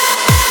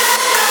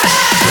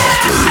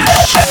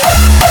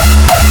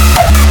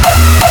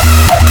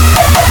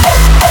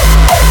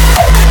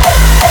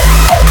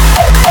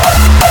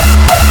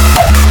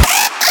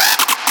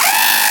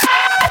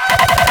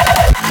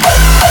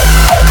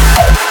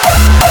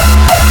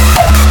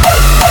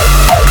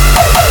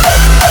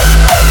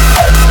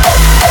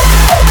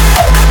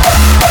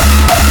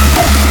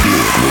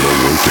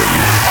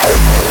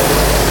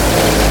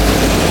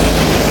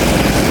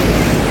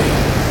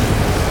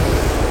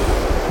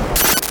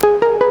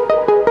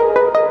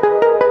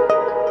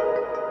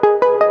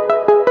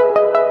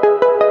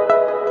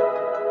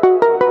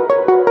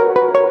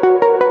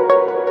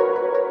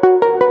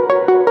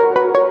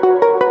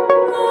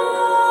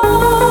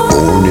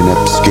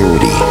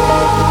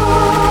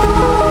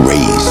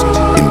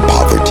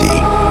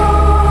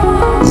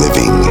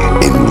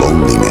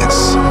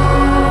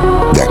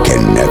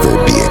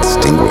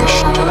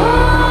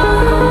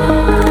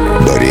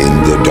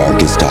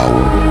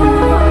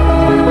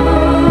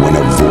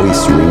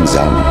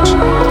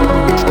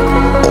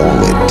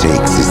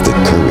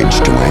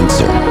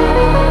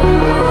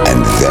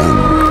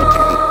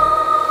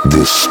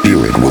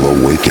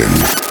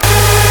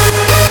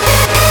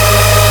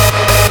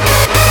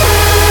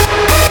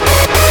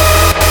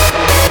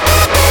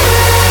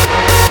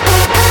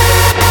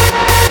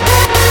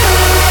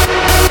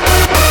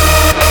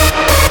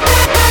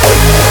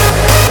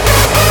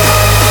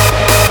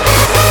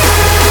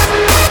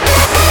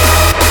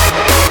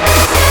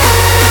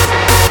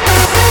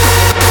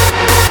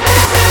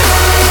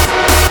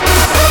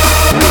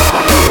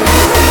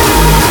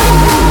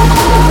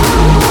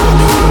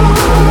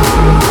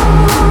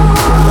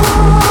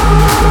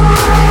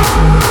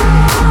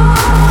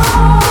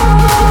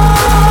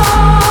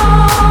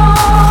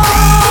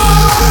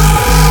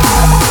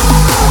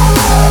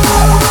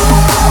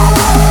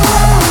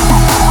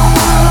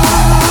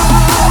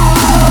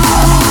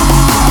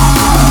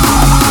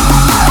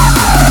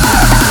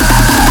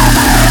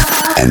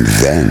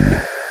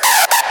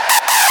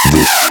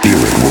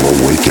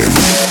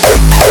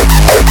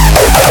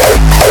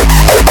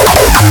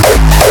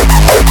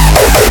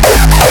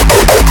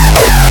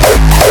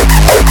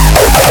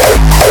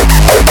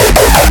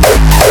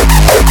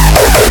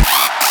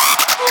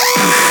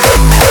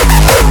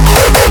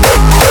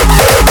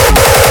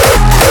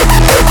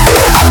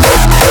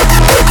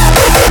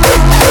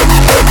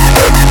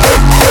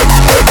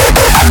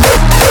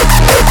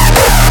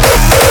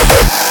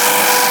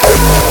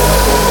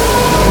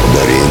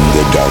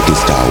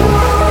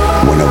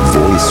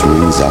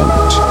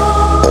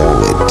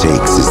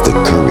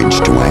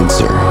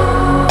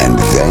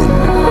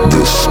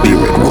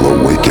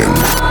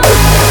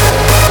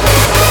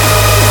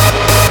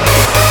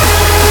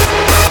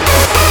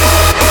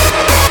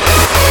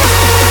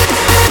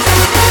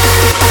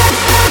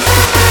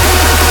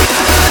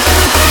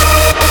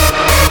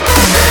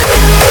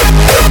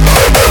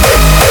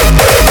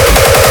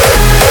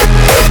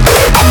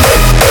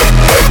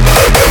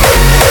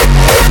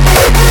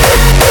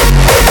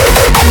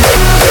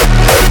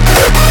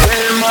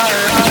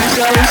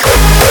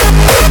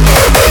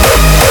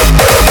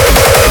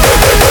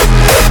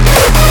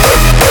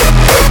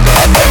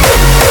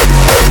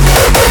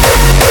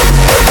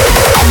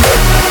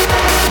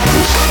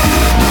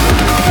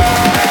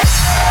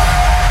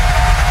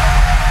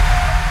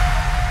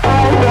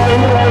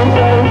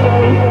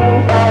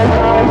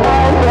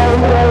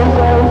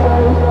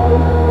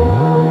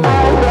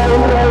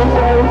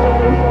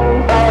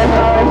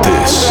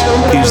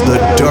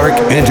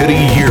 Entity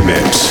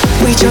YEARMIX.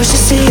 We chose to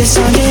see us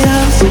on it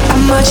up. I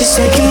might just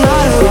take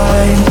another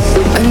one,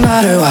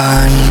 another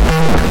one,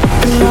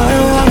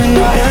 another one,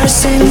 another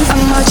sin. I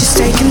might just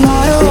take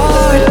another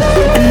one,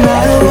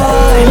 another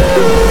one.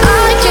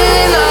 I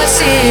cannot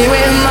see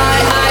with my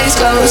eyes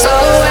closed.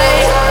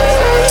 Away,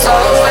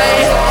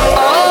 away.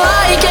 Oh,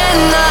 I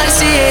cannot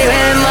see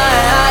with my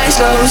eyes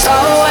closed.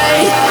 Away.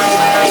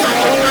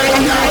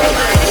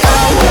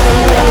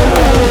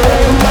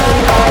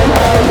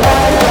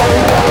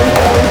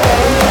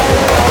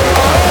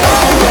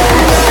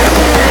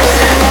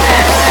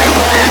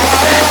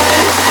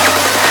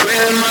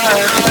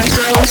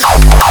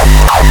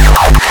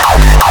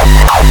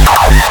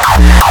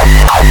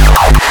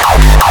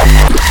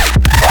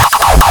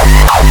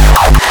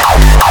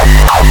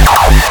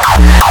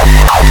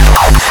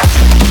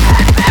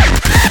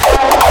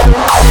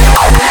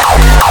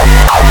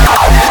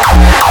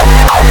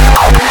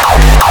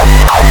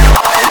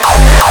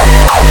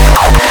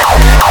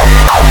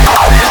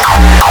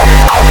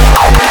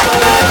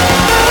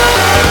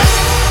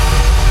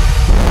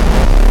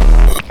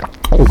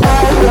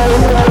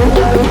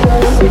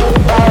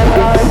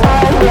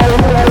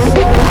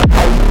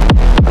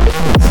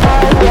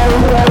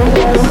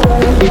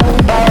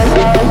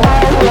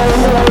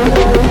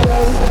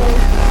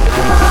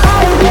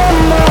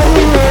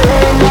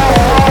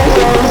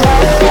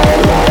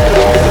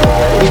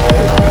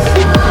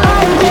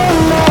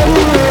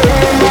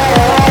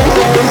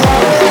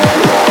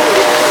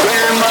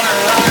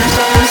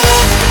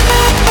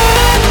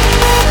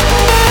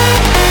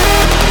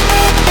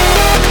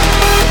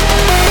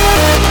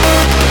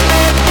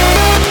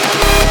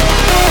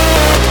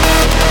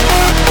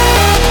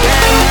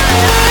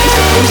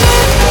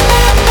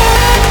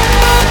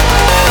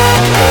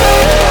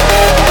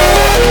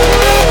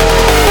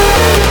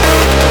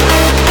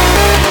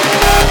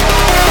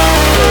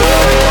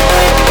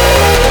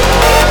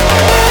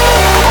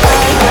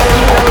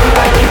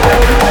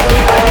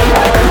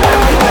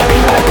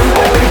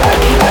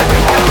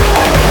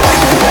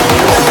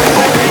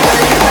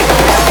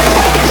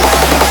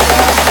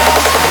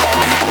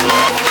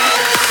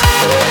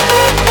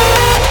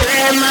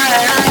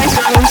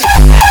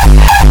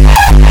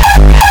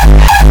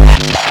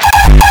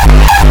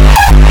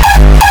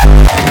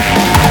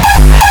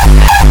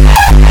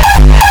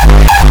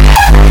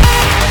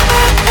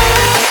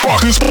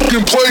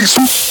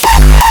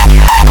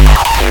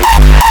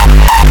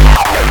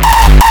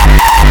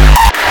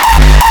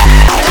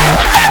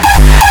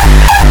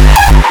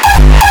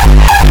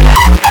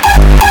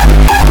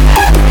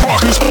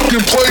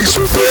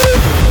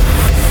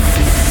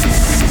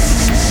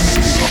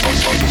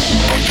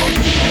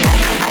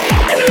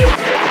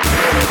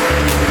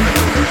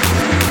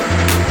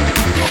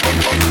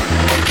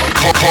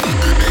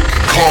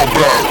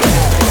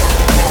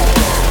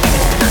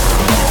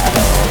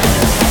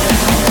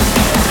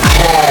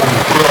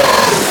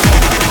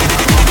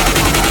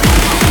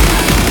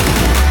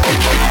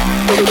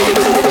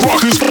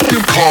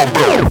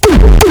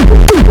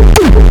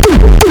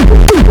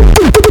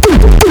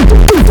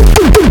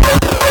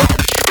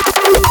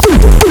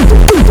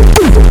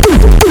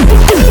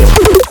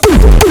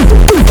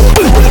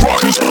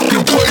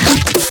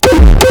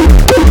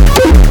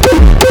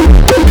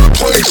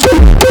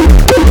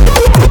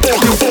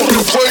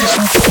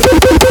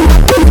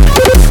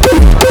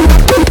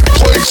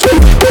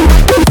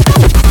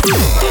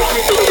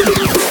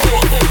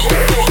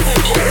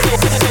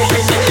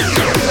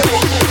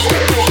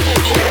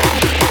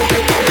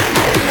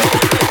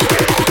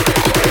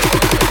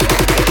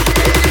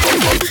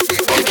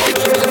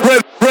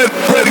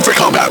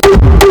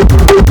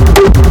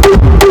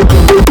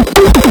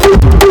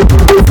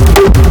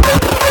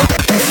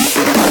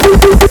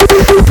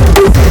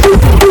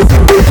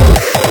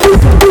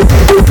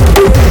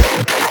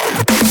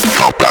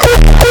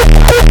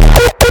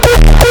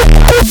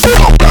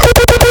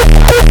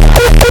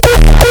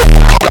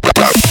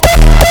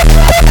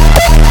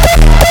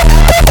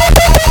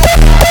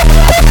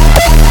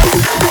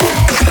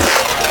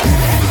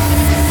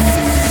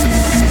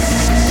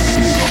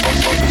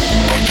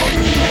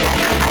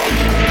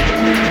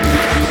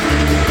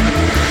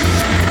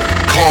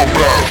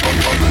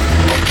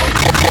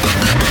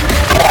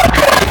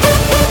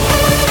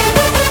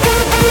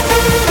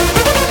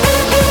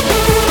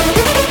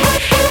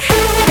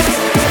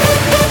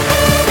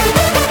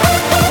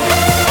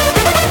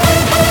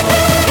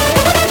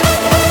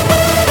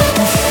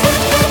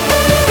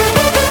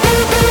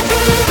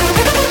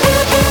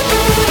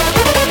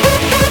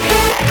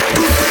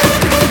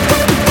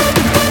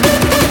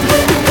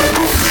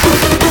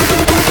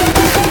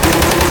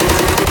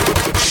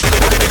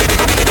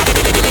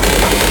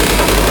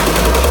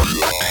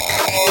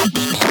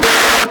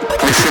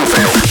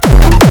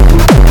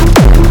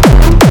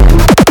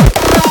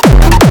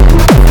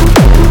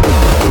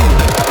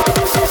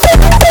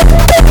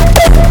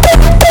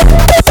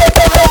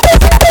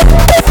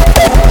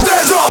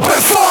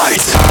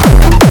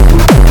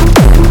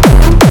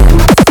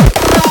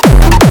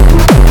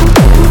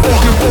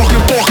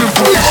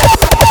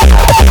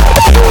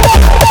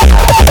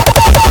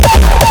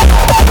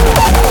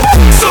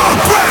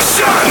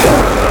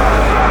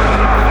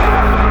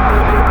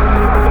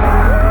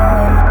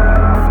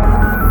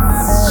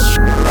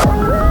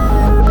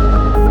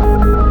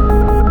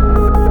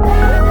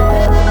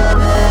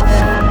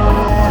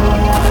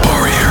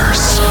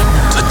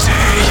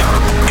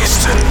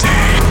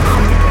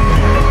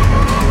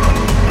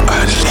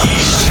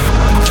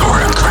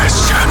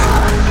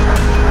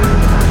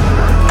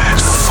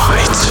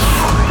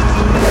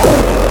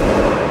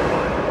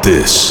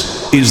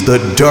 This is the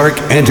Dark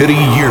Entity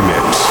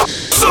YEARMIX.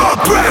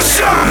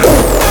 Suppression!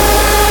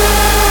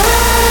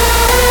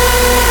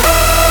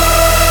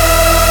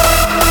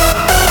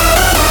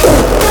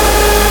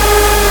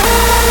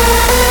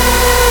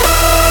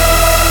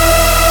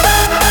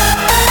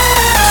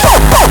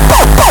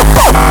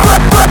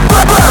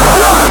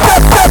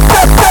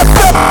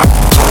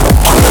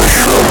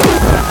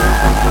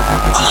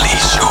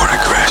 Unleash your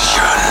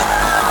aggression.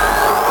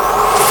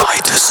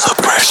 Fight the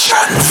suppression.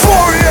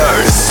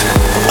 Warriors,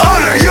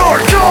 honor your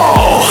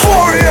call.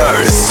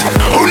 Warriors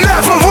who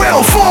never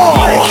will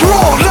fall.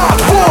 Roll not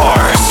war.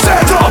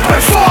 Stand up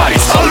and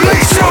fight.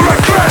 Unleash your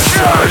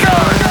aggression.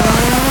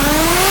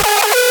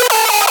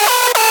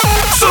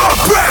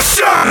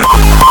 Suppression.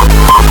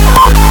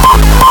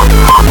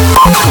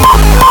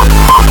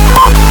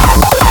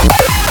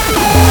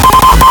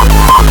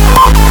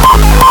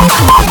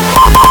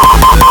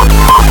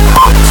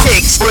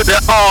 Kicks with the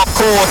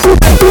hardcore.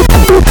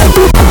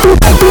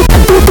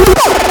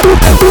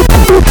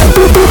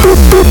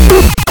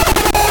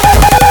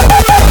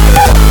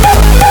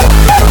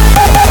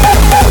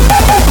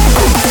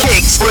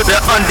 Kicks with the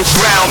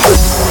underground.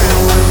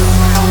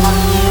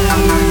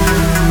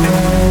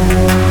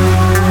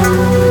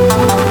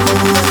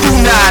 Do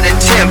not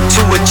attempt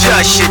to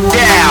adjust your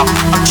dial.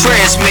 I'm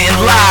transmitting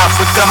live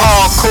with the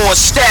hardcore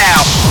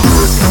style.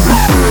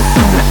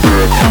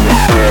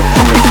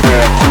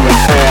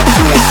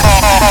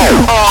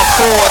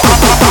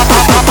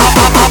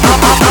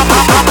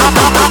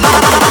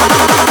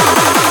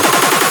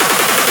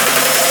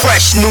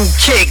 Fresh new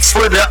kicks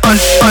for the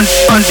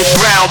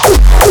underground.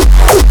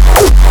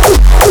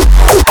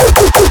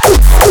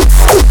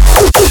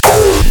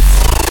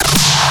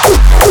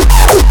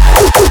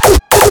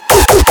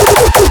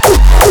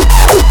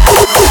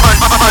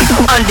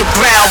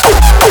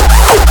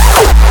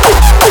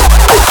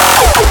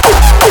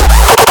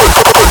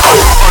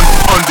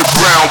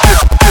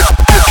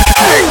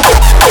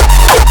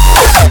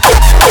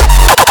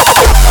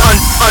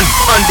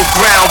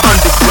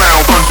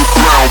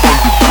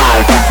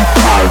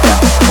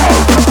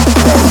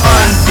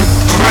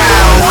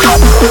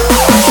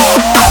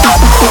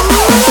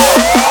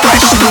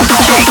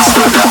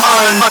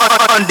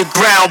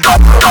 Underground.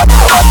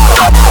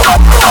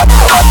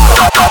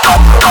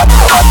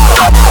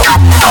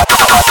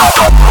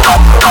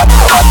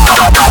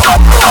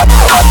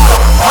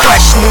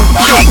 Fresh new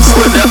kicks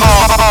for the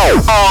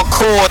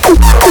hardcore.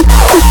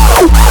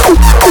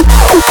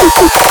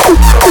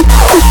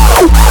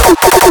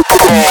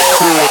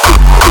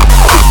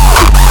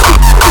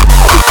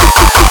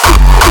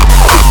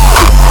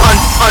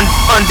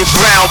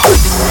 Underground.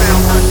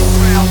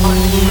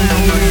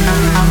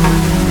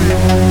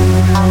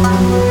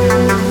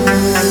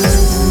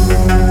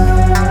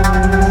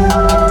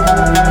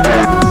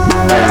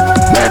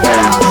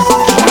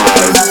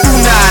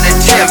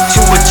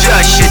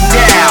 Adjust your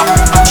dial.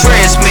 I'm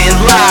transmitting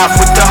live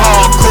with the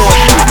hardcore.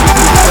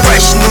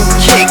 Fresh new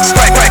kicks,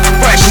 fresh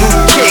new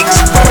kicks,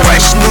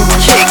 fresh new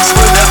kicks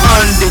for the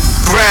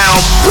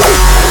underground.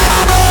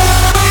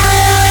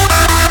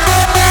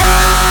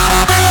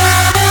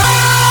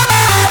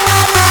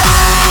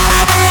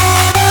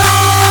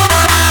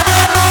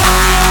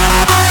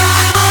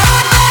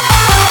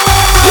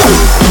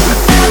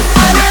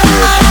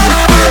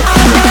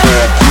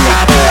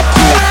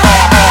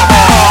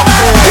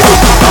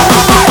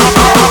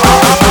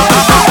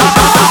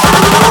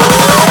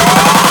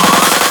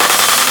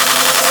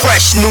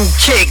 New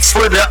kicks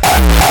for the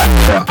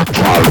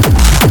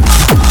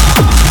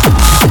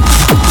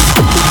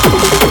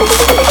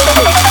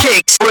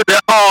kicks for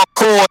the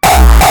hardcore.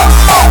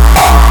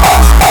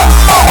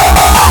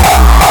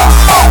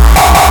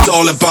 It's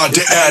all about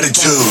the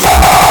attitude.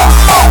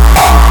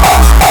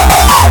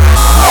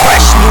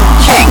 Fresh new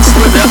kicks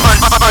for the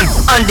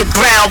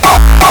underground.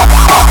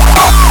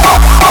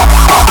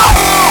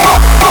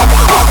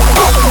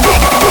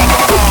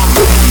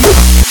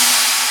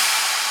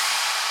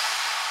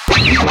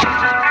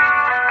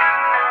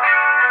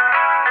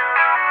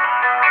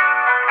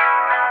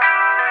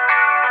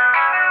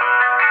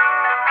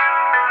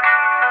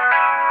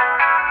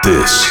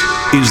 This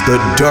is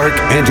the Dark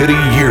Entity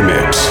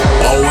YEARMIX.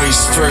 Always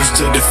first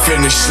to the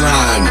finish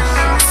line.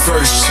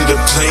 First to the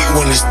plate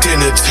when it's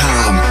dinner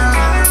time.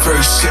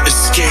 First to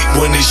escape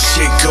when this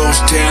shit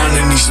goes down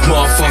and these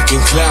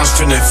motherfucking clowns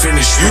finna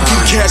finish line. You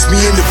can catch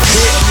me in the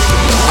pit.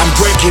 I'm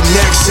breaking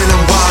necks and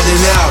I'm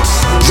wilding out.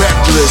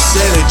 Reckless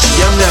energy,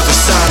 I'm never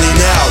signing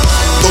out.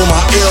 Throw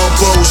my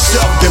elbows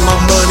up and my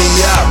money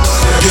out.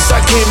 Cause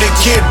I came to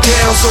get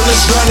down, so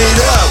let's run it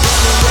up.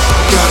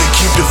 Gotta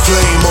keep the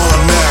flame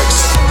on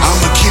max.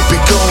 I'ma keep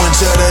it going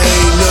till there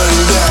ain't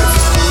nothing left.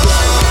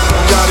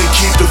 Gotta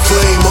keep the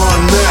flame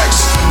on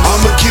max.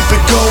 I'ma keep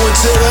it going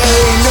till there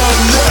ain't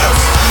nothing left.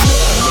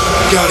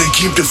 Gotta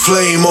keep the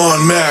flame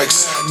on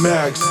max.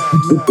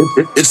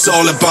 It's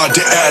all about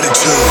the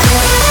attitude.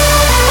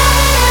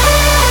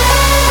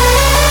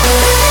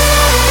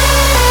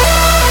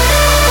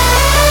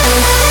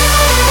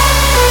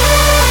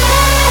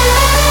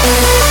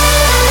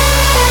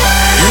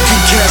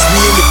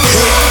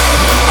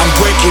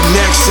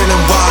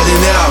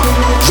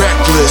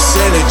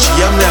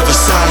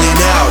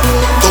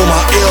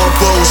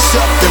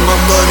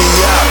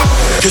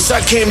 Cause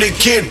I came to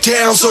get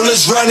down, so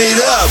let's run it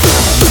up.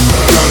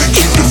 Gotta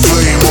keep the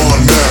flame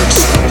on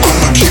max.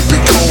 I'ma keep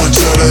it going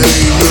till there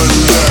ain't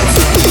nothing left.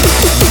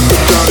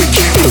 Gotta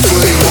keep the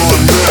flame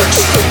on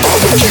max.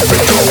 I'ma keep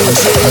it going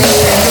till there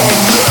ain't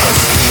nothing left.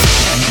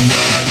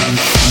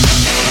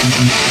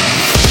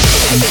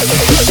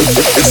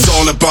 It's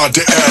all about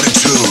the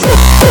attitude.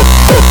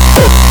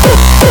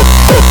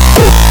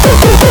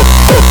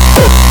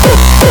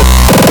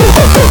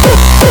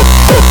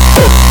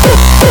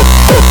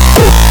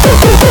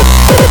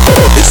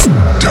 It's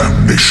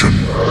damnation.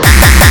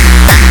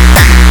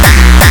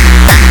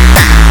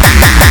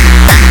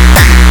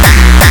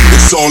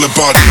 It's all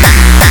about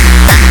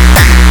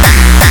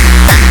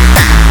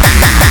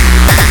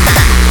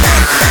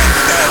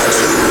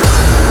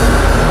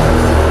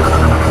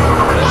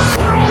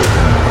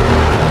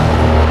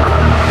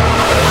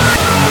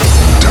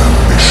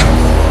damnation.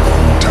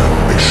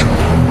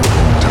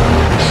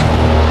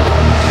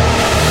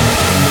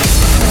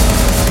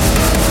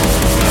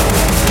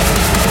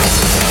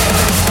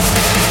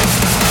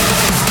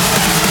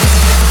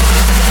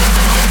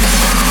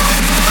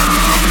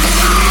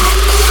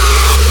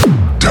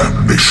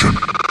 Damnation.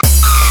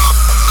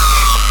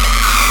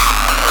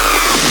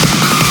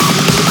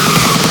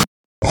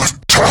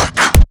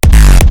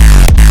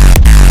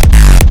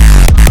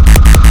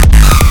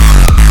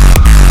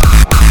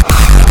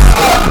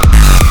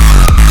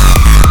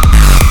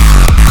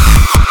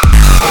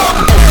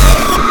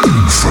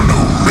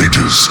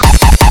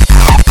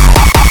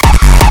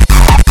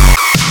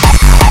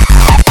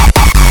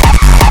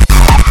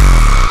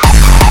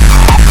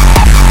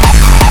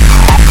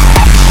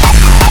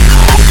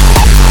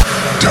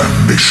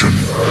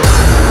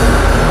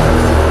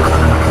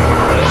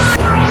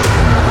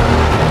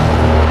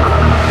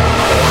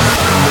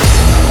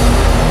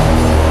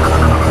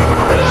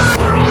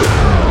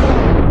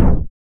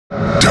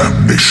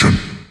 Damnation.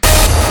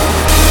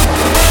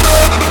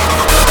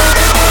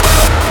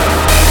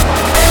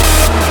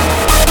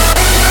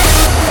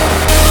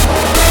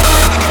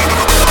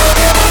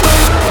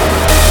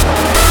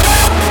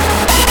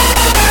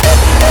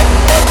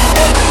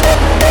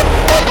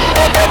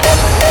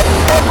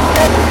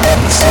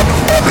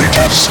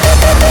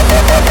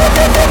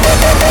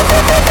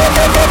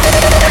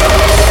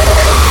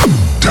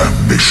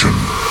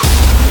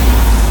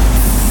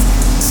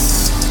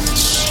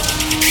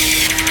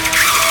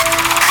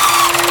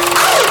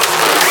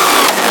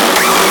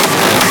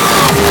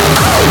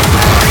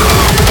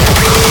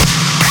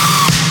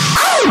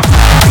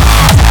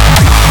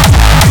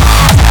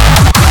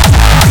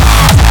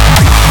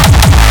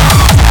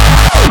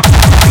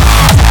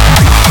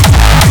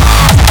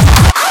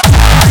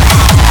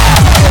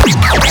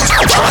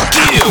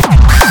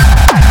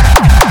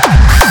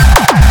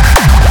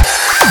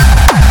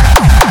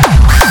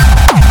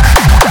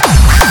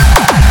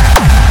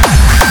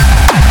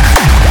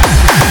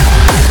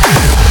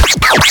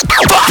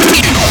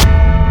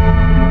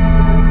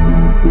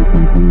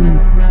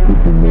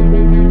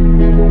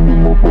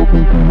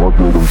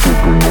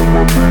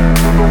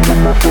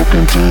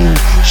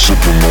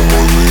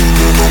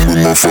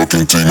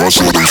 Fucking team, I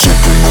said I'm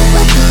sipping on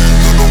my lean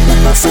and I'm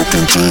with my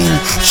fucking team.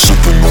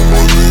 Sipping on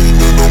my lean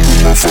and I'm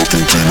with my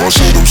fucking team. I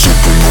said I'm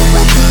sipping on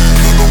my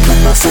lean and I'm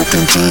with my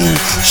fucking team.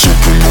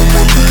 Sipping on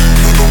my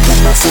lean and I'm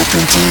with my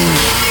fucking team.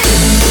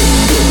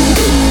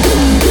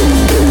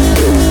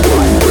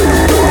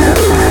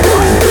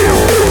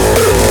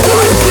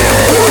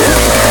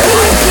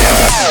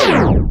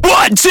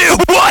 1, 2,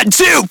 1,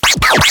 2.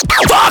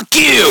 Fuck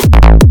you.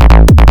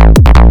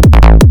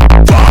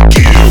 Fuck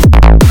you.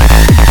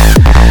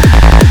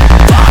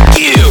 Fuck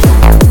you.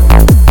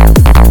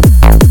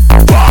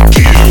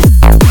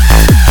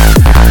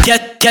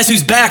 Guess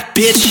who's back,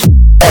 bitch?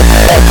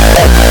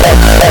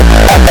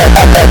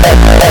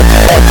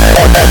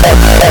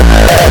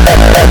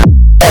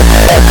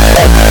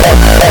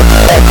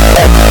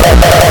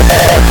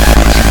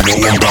 You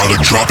know I'm about to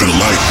drop it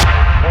like.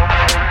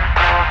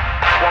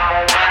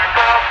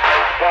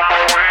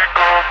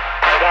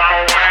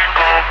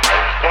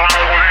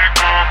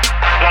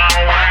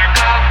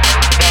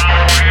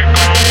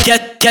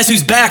 Guess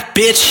who's back,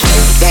 bitch?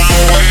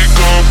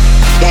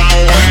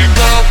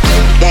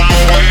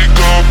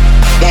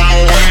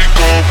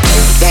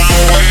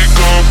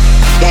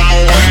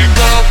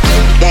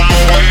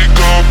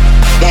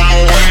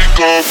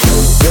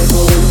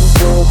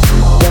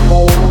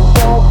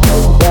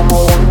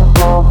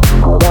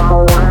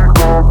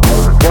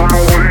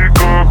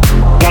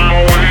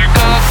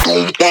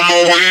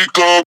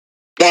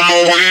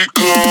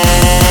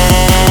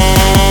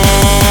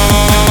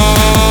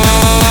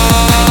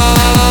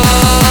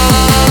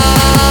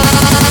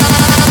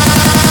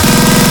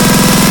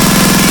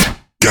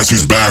 Guess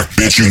who's back,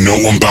 bitch? You know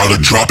I'm about to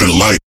drop it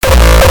like.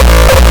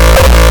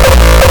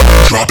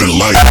 Drop it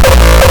like.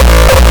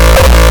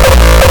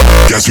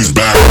 Guess who's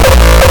back?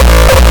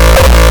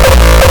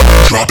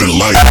 Drop it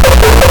like.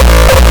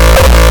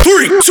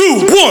 3,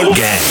 2, 1,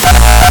 gang.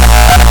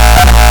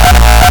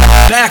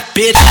 Back,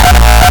 bitch.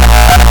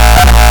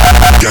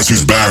 Guess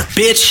who's back?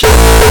 Bitch.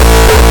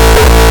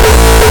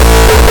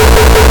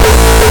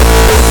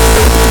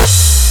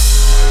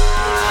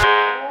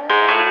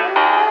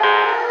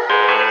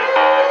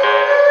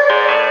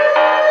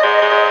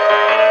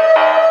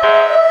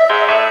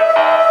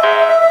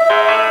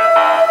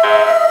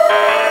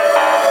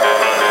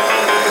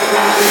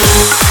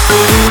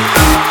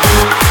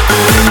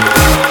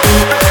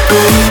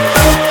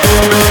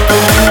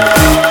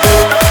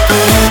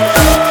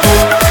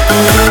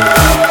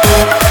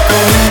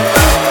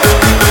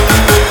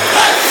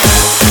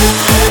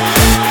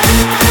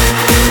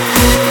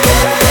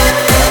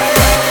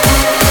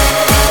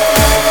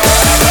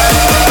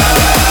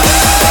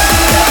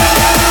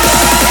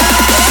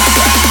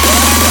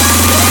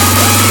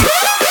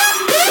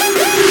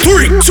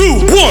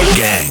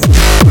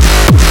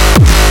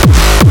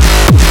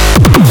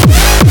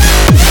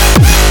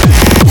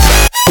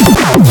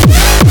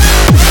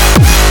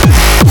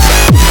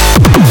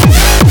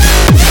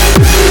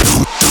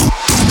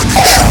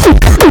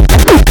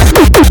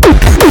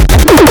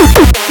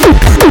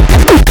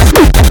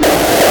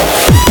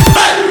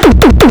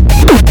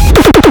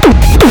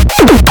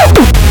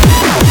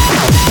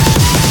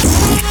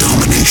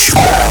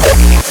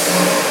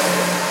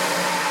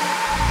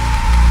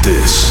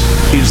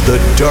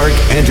 Dark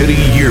Entity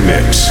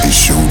YEARMIX. He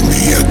showed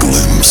me a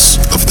glimpse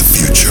of the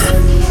future.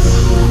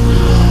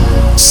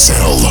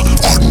 Cell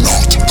are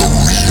not the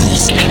real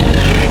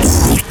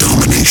world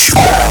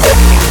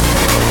domination.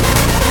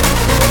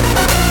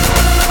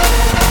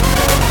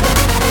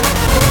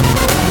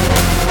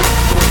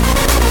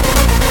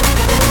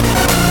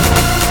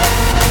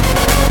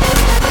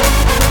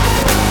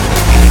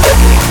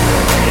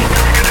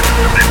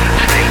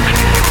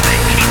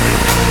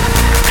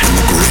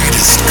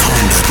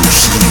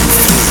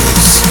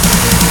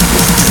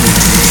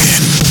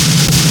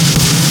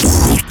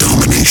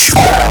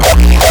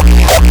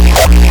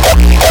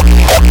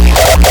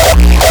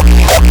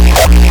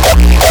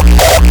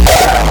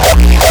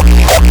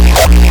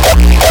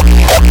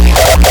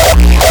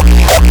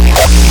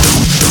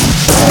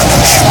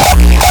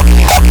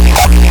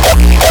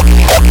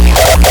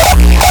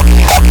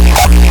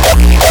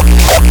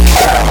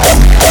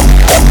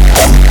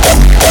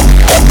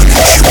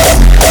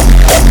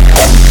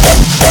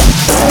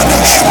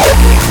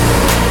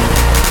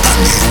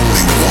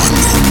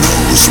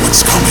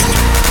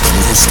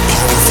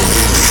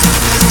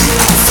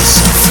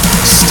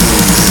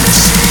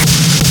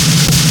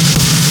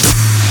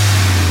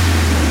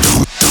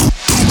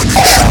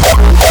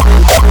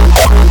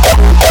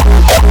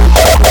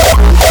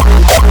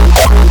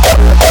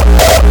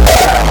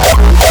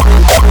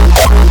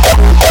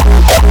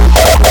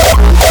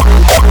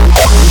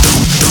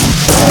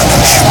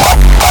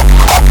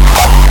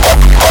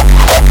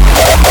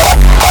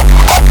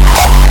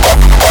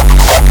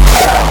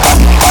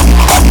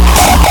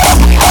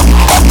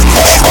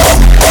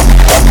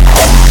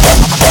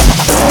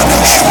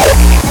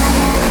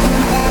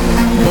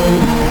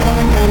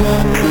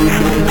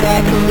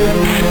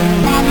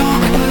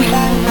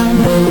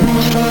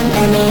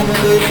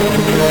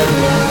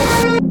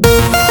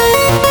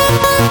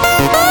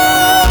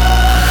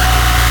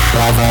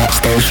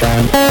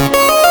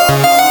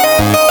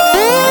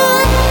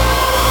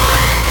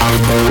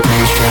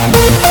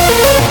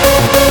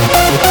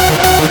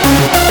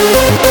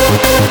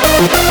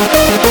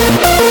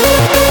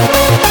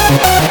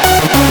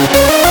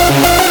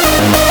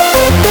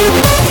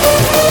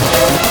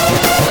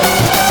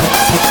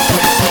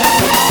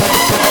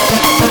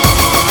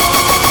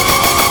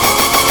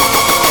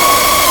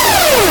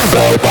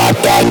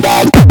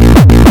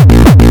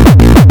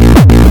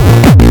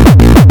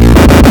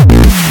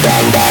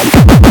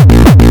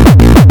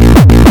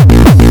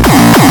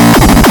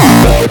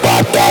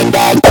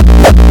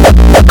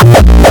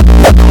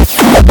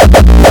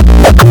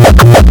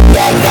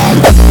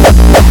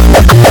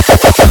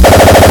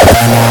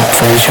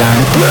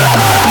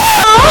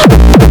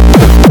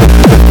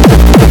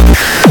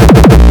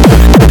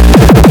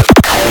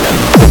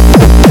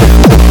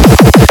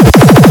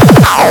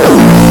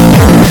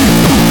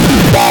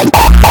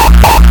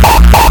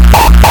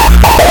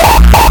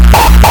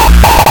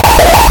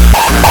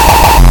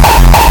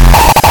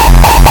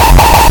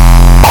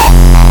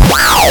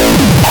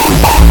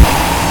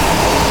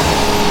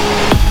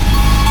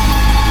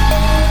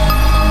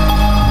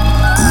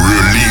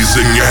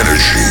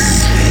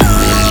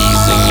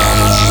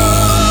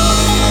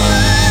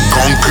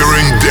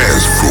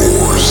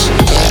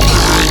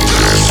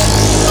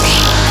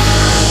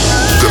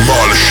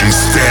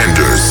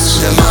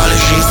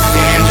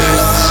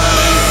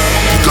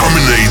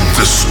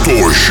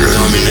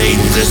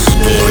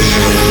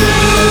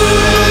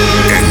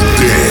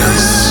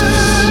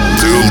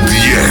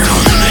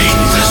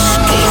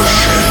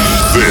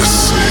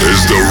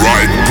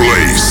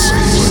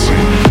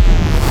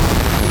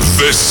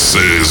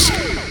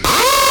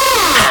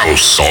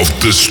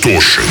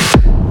 Distortion.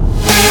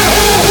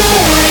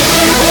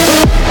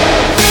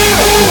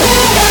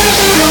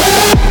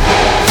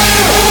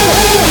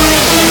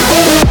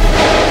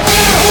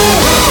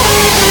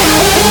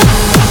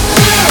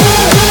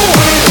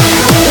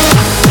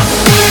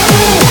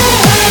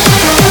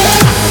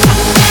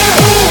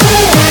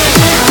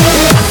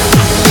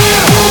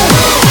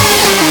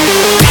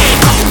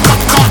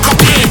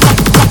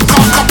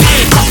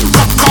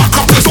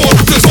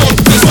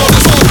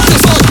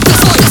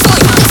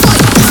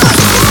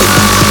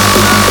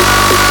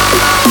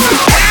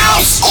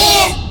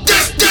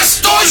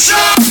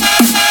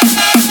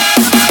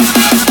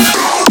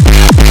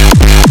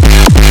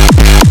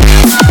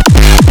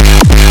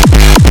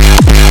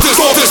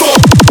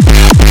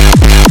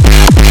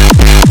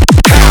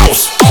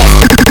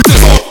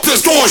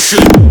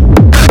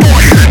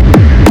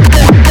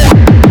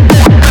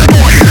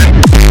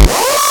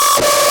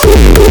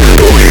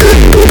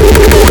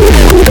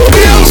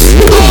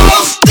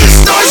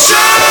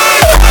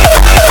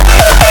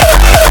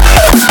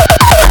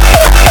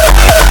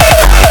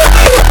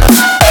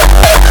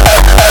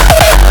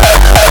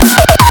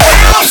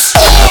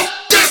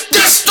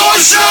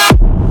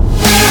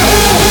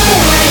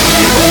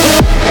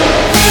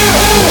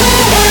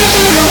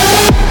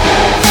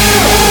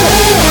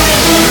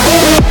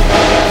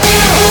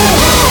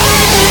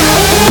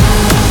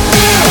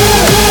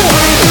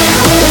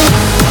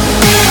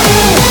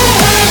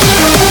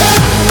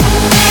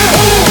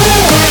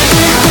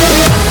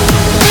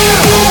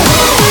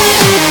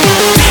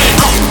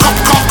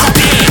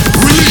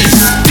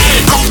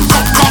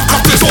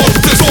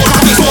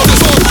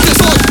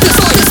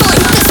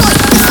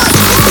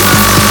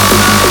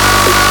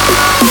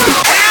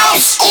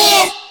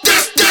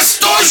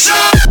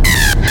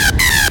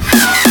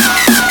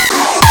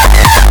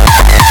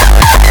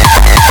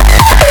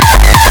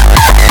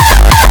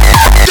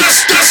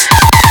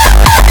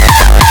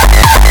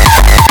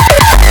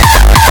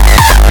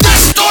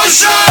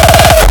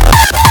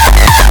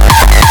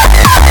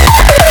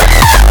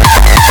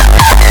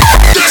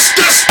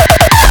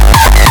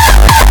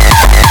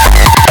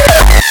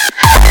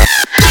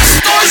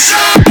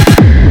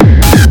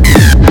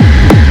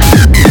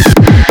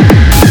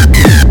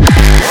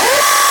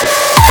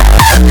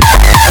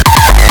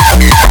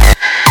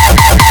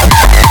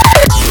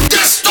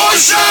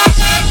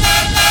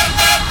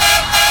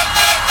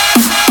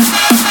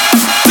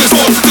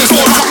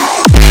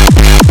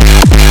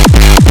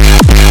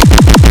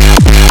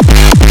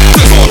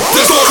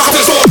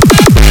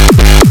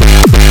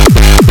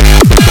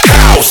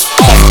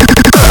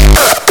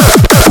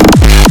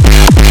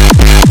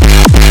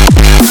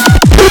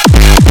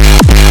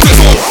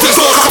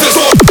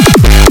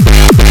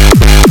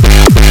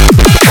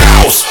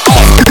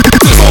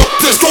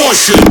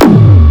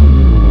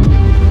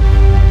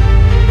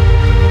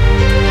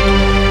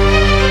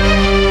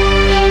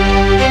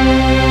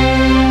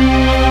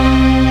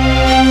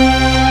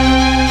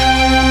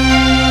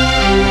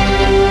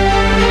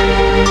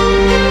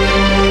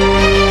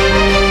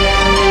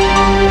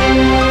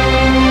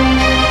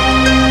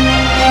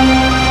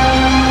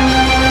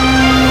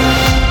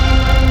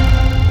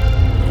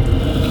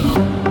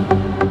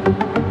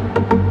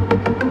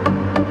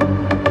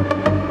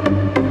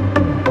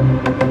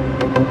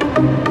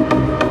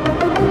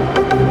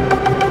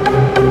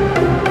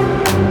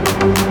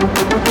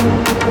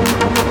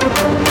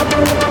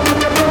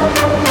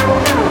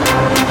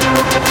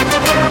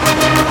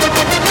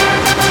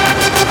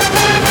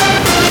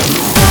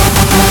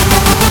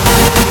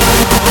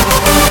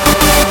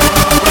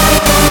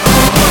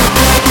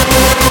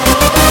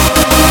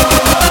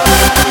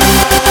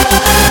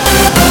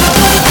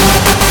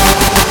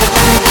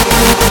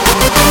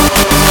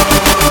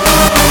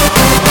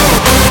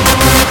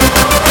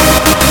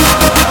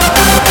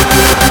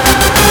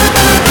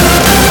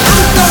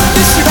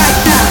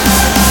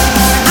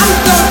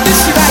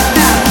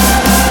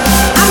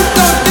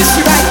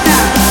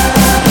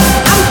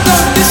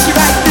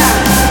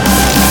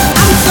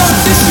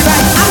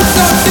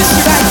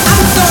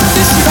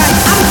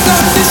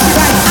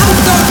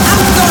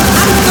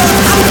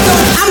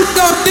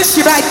 this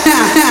shit right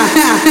now.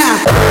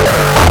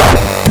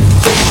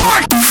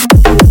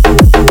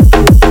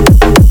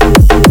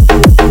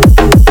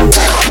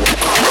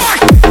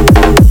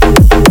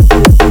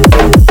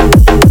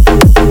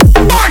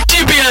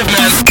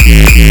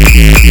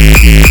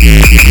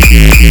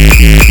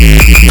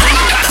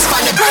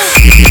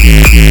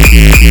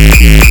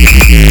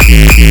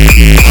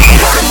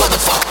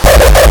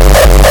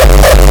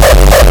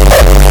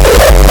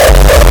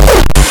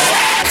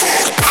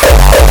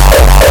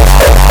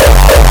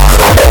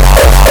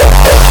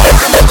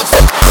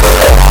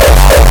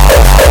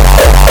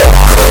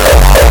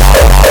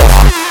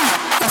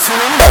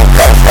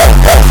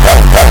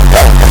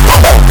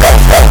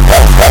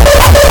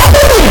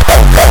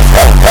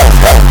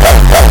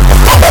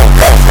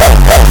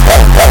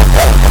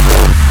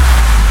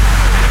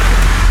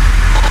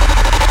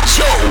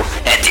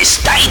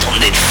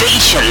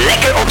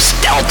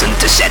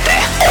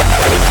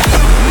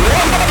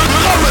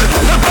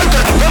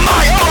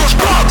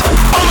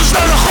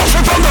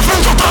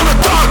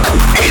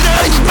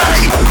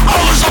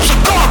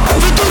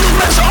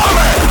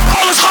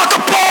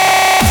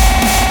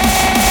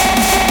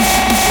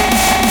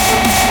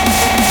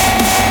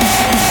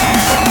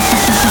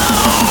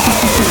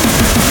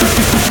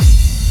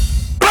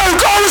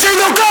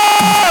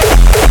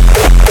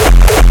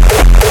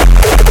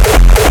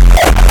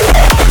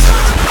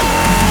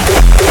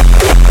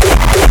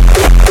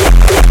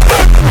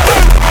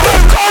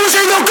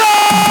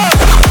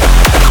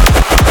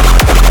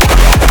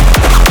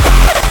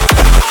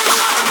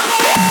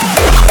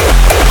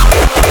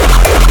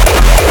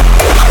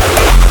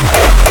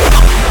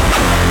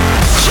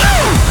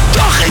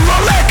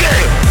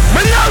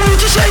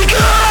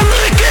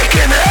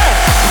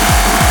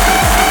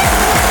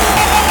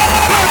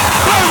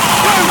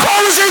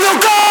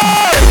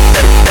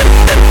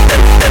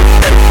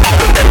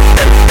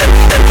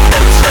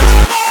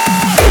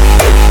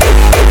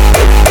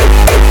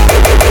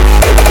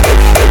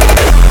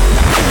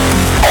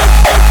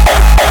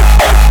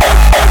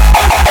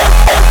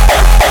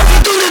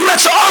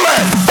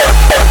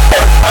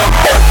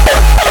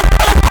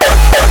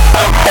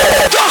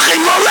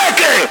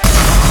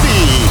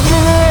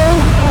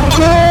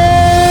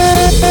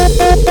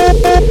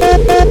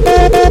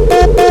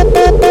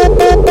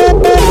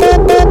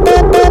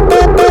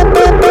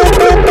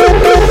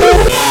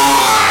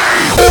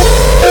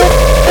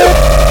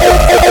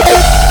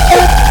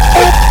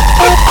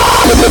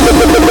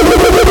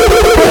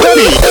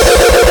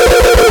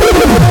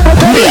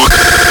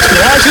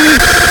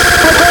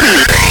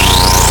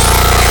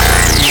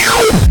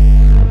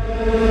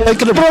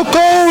 Lekkere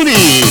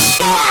broccoli!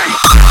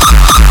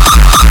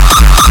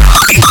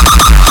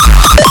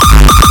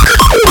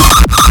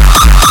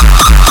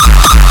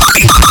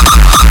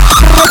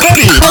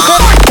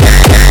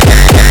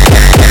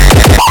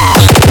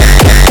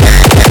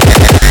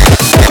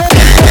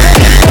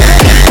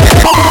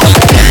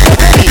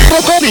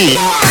 Broccoli!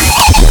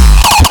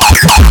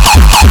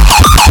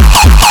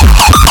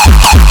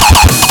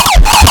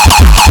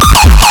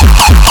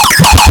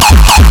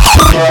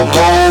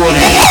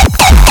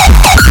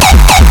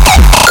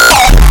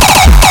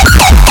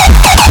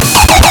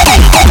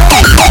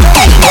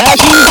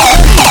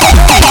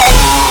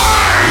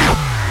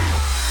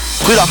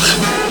 Goedendag.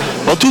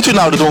 Wat doet u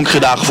nou de donkere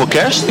dagen voor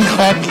kerst? Ik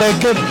ga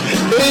lekker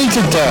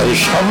eten thuis.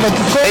 Ga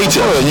lekker koken.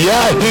 Eten?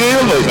 Ja,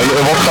 heerlijk.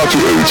 En wat gaat u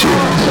eten?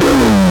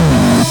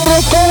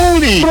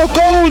 Broccoli!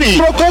 Broccoli!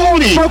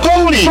 Broccoli!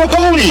 Broccoli!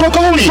 Broccoli!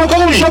 Broccoli! Broccoli!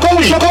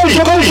 Broccoli! Broccoli!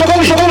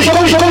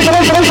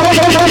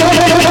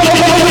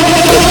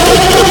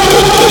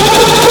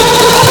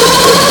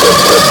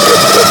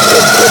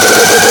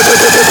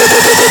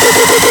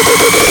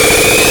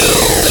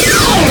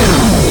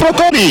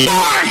 Broccoli!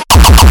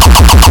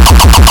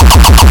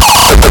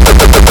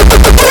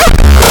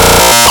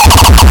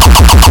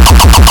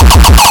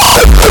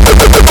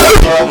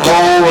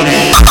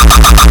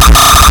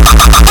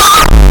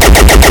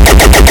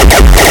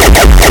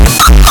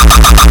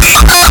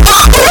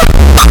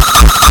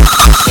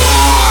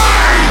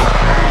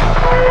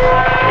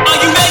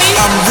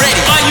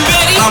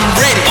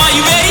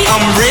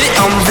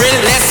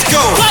 Let's go.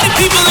 Party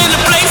people in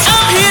the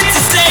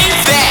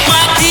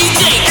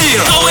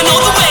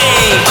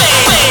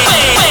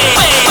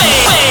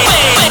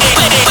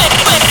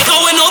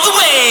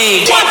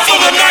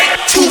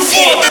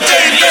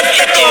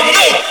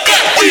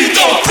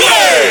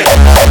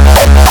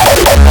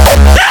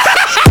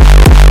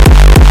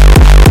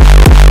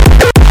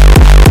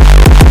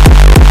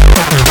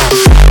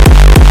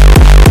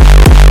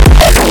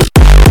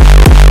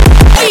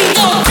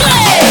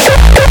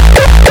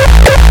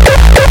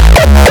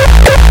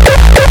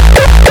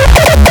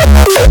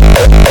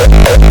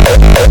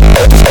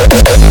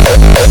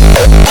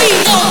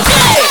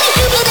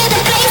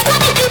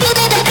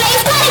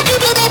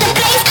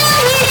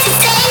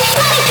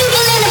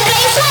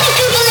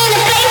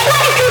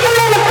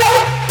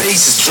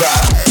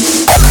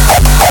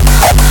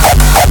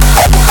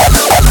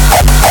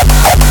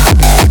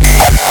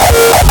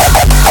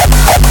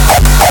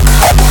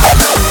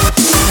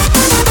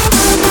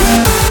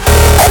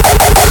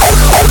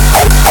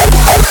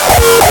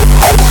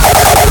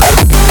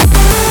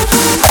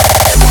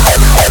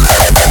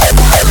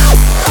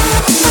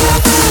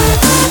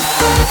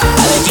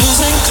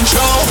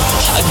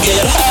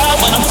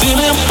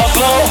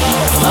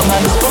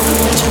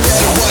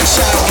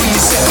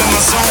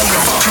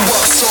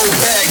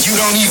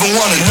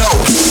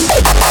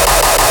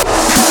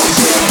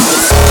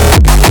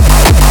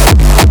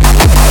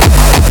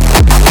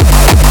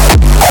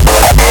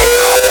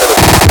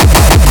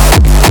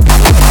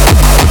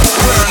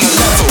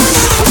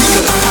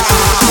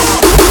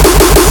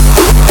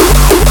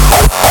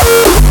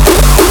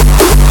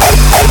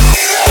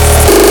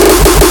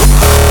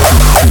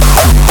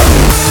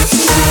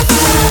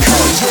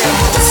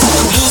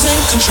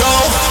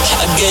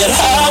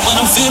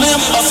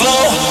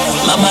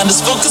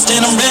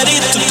And I'm ready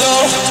to go,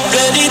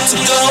 ready to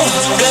go,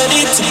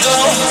 ready to go.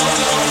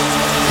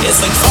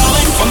 It's like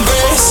falling from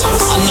grace.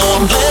 I know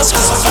I'm blessed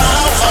cause I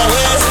found my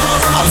way.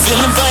 I'm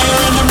feeling fire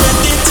and I'm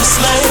ready to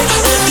slay,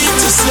 ready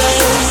to slay,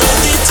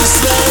 ready to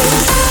slay.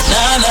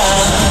 Nah,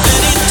 nah,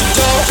 ready to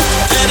go,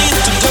 ready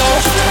to go,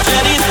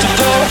 ready to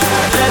go,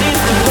 ready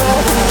to go.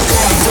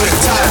 Put a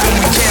top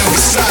in the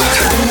canvas slide.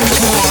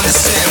 You will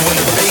understand when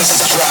the bass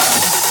is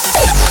dropped.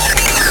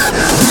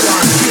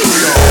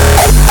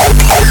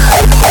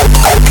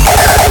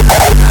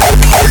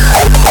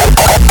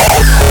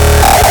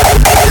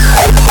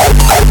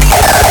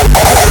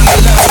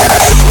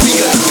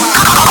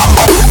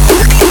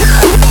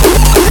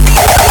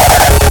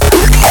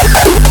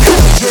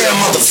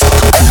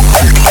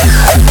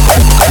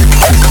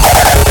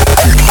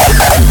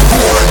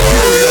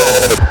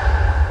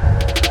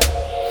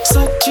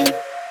 Schatje,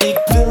 ik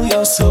wil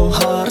jou zo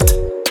hard.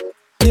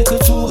 Dit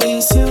gevoel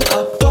is heel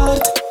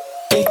apart.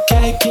 Ik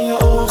kijk in je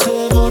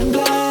ogen, word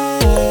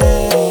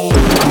blij.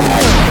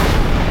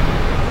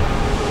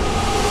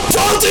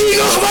 Valt hier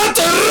nog wat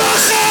te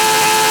lachen?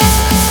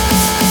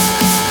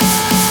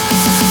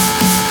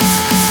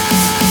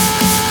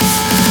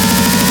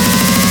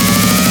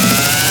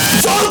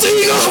 Valt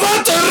hier nog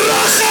wat te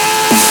lachen?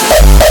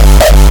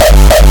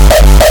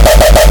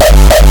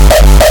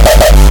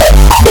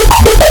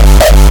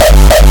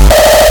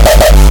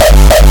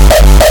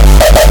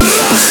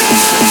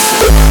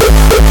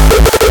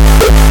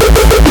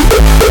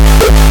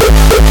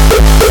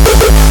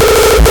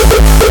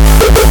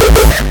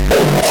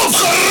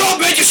 Opgerot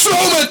met je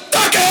vrome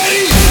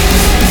takkerrie.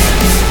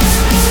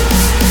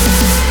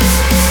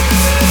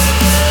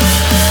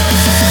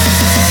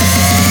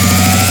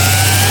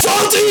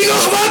 Valt hier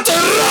nog wat te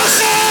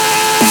lachen?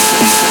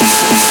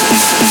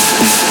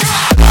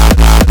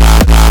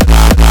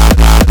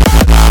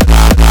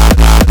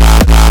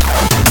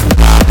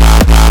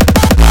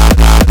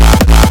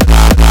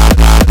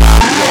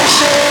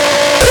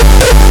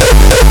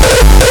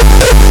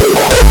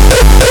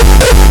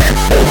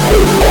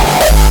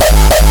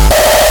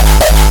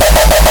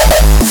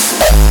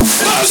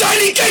 Waar zijn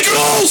die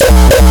kikkerrolls?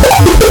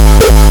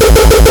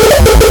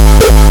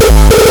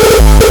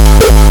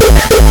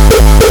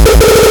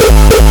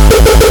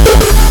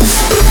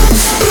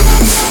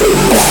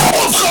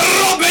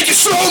 Opgerot met je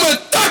vrome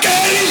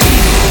takkerrie.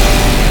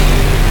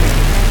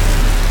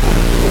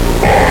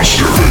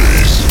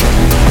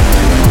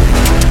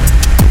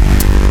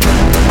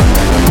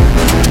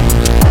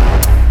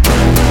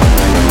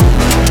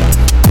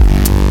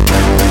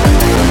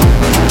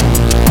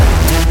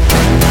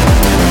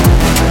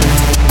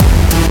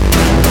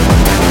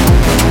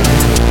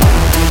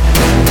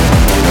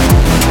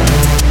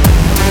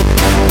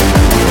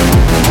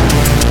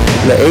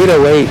 The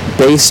 808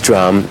 bass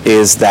drum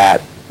is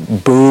that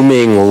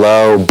booming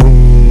low boom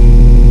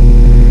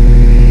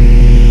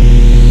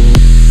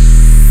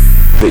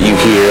that you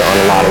hear on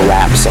a lot of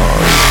rap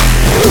songs.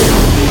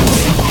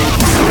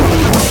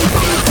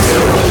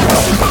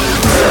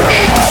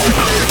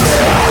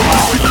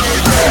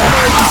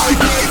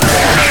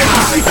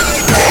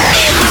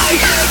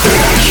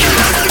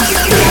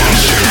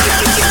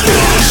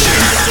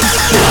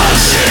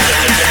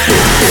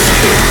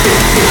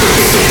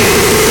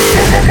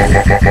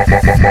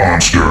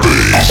 Monster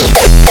bass.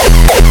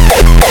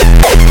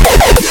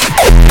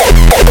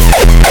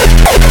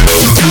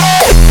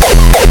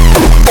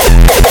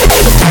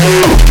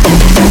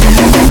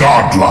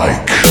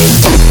 Godlike.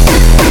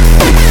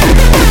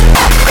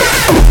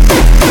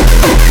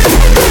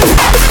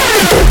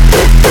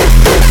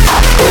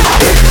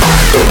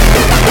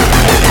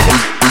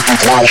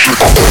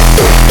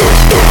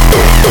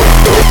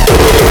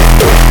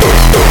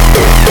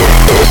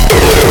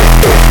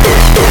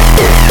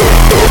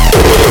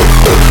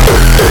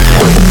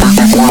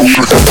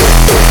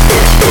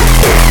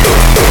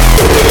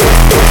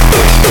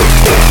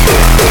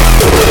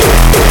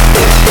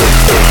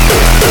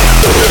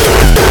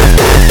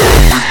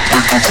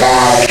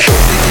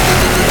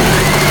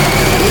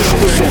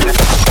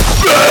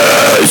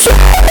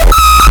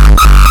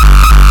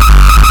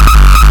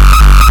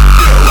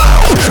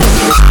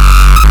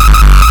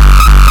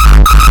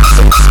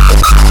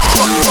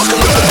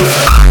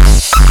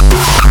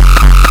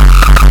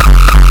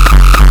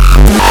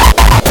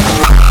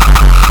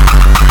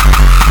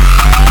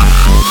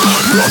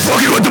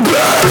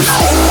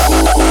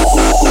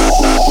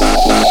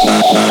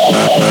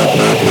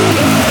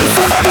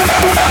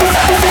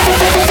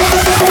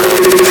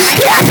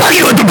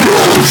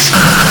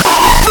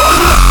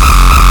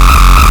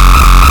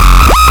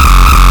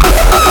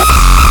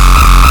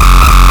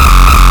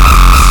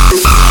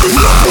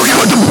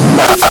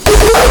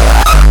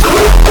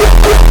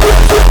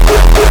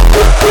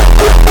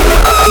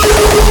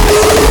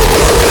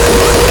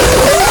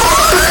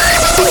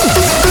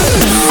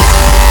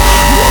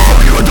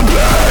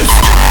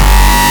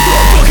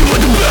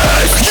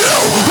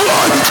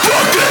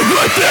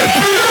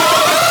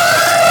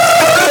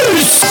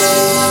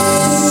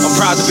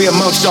 be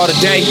amongst y'all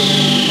today.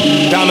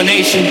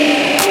 Domination.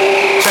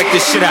 Check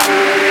this shit out.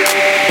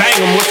 Bang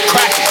 'em, what's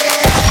cracking?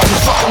 I'm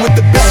fucking with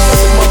the best,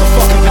 that's a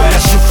motherfucking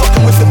blast. You're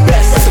fucking with the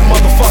best, that's a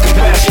motherfucking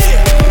blast.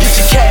 Get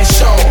your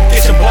cash on,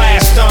 get your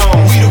blast on.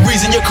 We the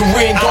reason your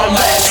career ain't gon'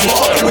 last. You're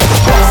fucking with the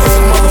best, that's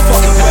a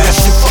motherfucking blast.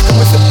 You're fucking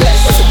with the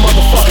best, that's a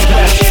motherfucking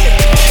blast.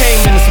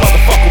 Came in this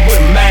motherfucker with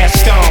a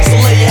mask on. So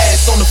lay your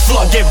ass on the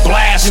floor, get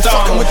blasted on.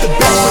 You're fucking with the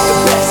best,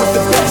 with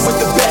the best, with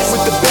the best,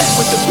 with the best,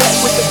 with the best,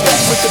 with the best, with the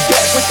best, with the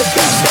best, with the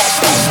best.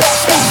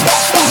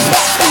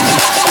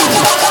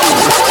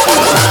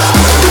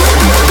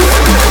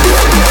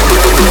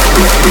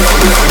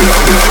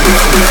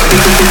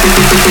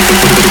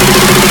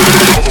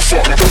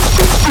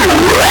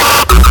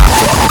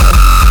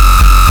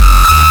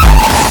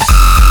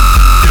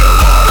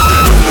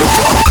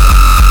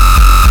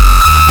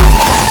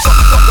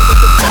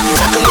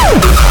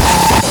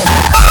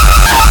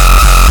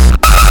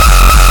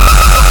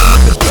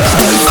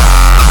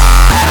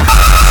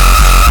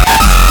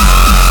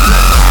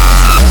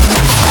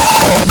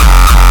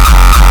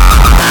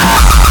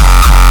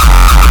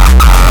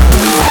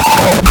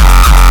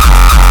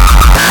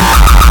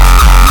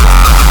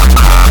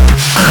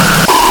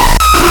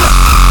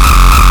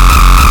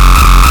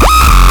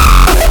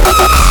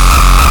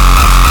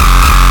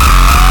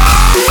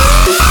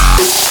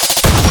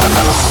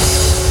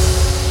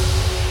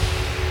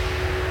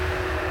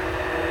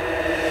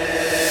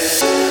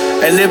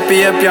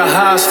 Lippie, heb je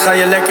haast, ga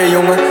je lekker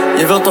jongen.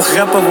 Je wilt toch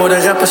rapper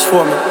worden, rappers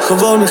voor me.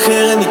 Gewoon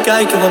negeren en niet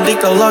kijken, want ik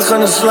kan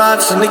lachen en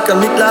slaat ze. En ik kan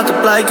niet laten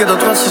blijken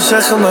dat wat ze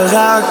zeggen me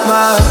raakt.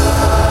 Maar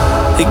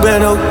ik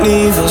ben ook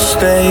niet van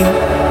steen.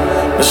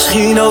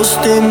 Misschien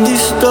oost in die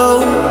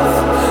stoof.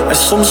 En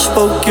soms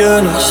spook je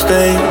nog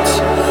steeds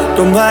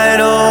door mijn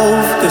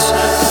hoofd. Dus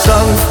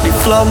bedankt voor die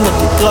vlam, want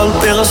die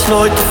brandt weer als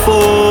nooit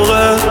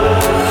tevoren.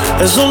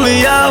 En zonder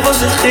jou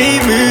was er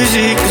geen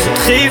muziek, dus het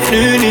geeft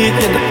nu niet.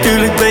 En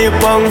natuurlijk ben je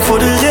bang voor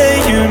de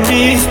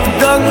reunie.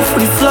 Bedankt voor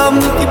die vlam,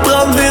 die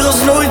brandt weer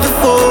als nooit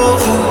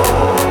tevoren.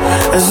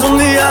 En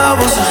zonder jou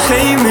was er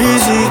geen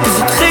muziek, dus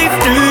het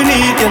geeft nu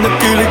niet. En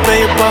natuurlijk ben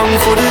je bang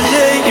voor de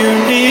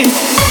reunie.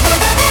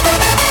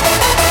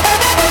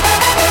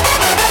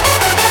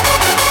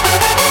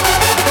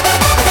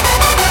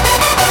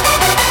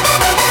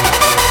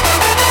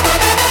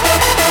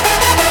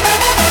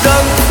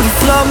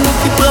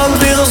 Die brandt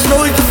weer als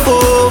nooit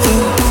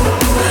tevoren.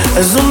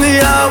 En zonder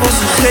jou was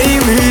er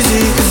geen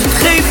muziek, dus het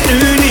geeft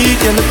nu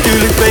niet. En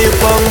natuurlijk ben je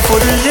bang voor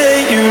de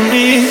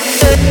reunie.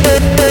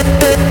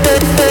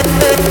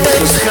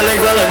 Misschien schel ik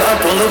wel een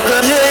appel op de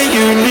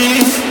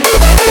reunie.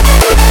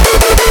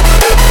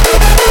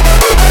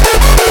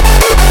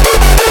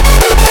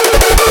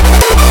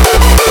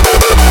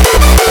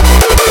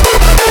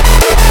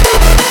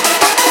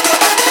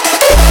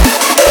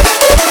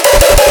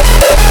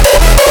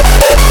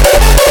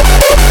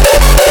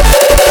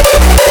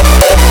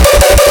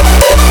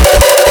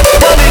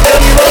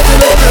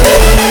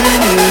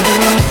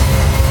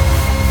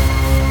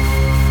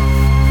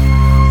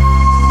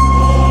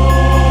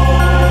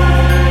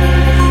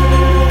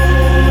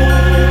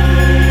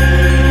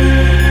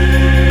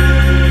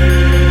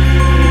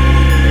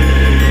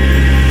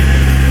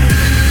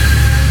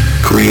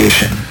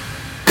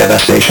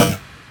 Devastation,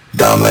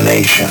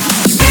 domination.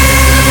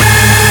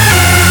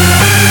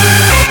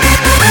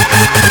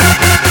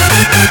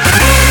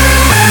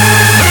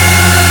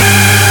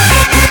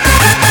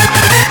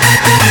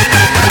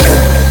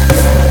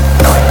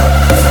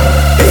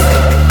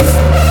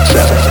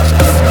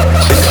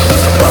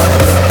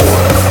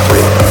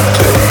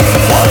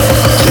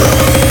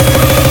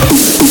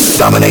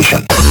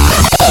 Domination.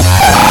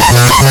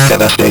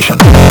 Devastation.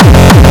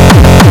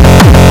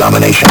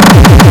 Domination.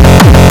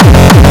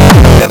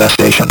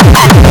 Devastation.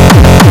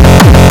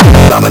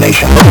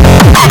 Domination.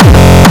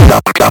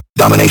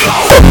 Domination.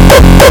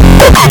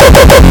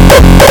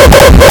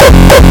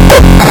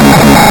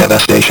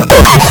 Devastation.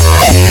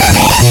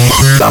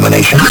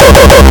 Domination.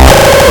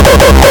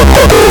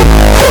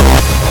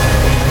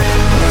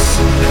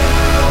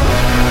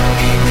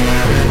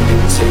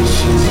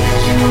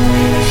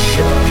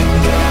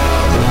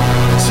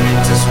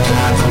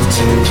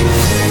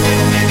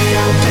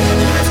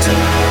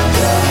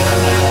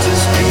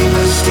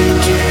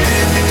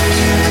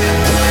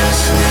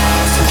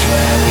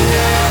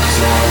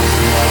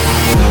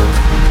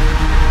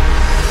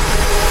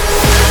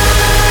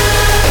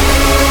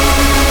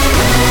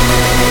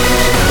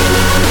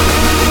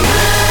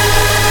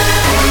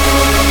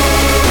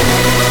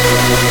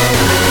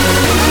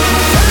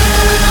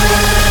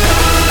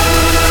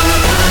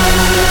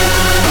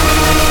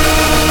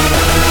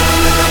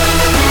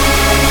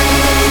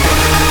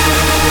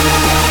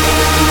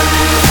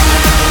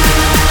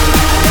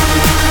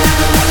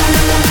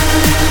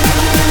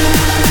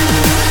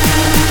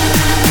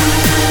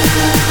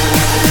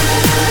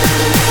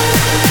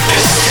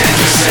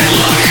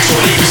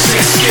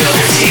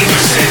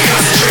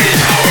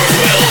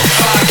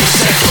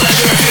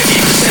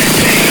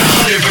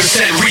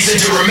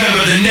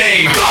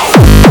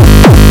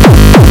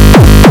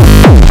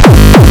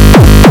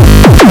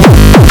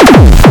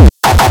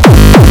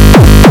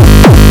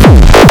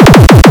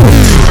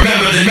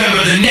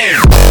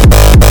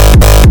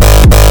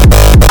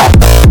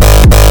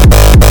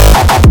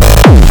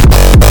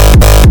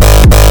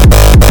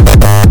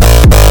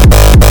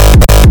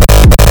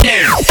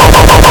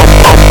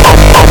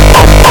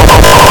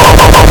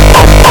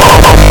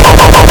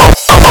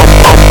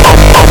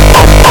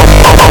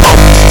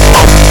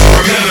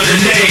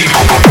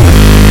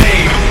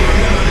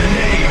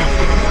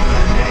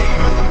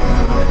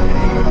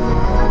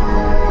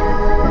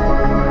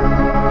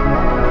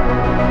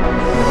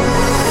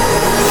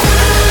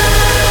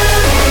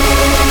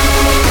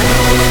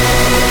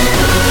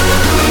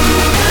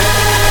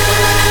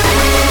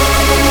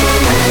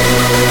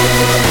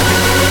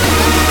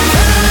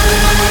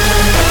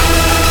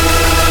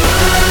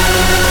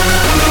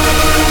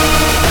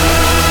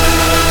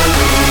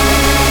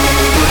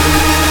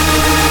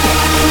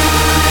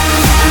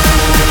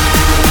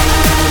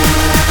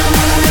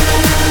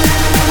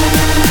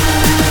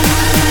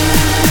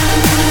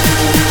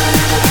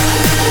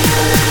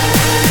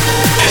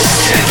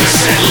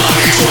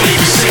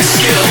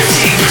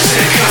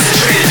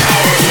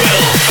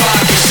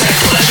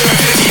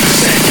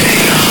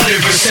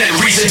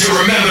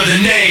 remember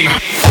the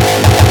name.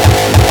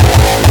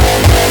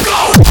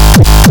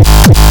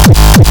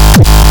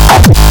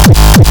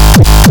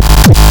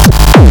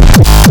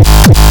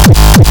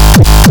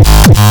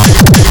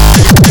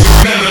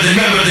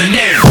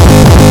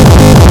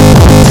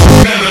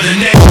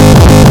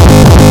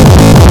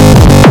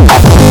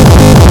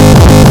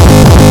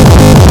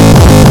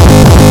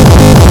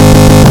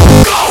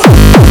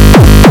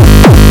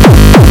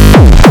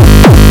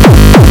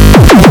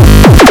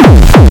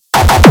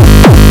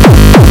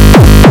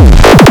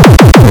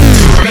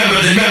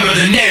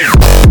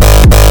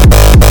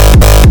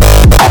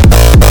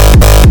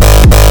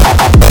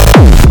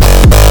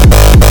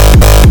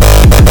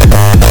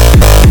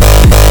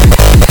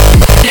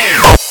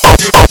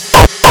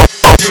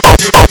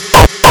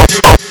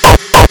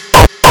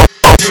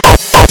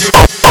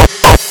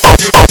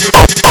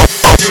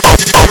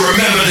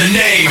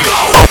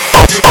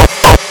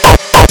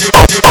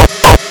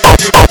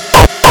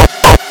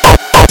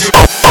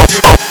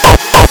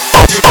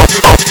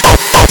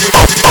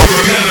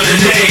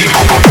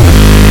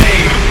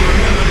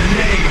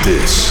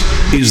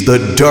 This is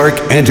the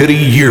Dark Entity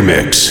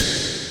YEARMIX.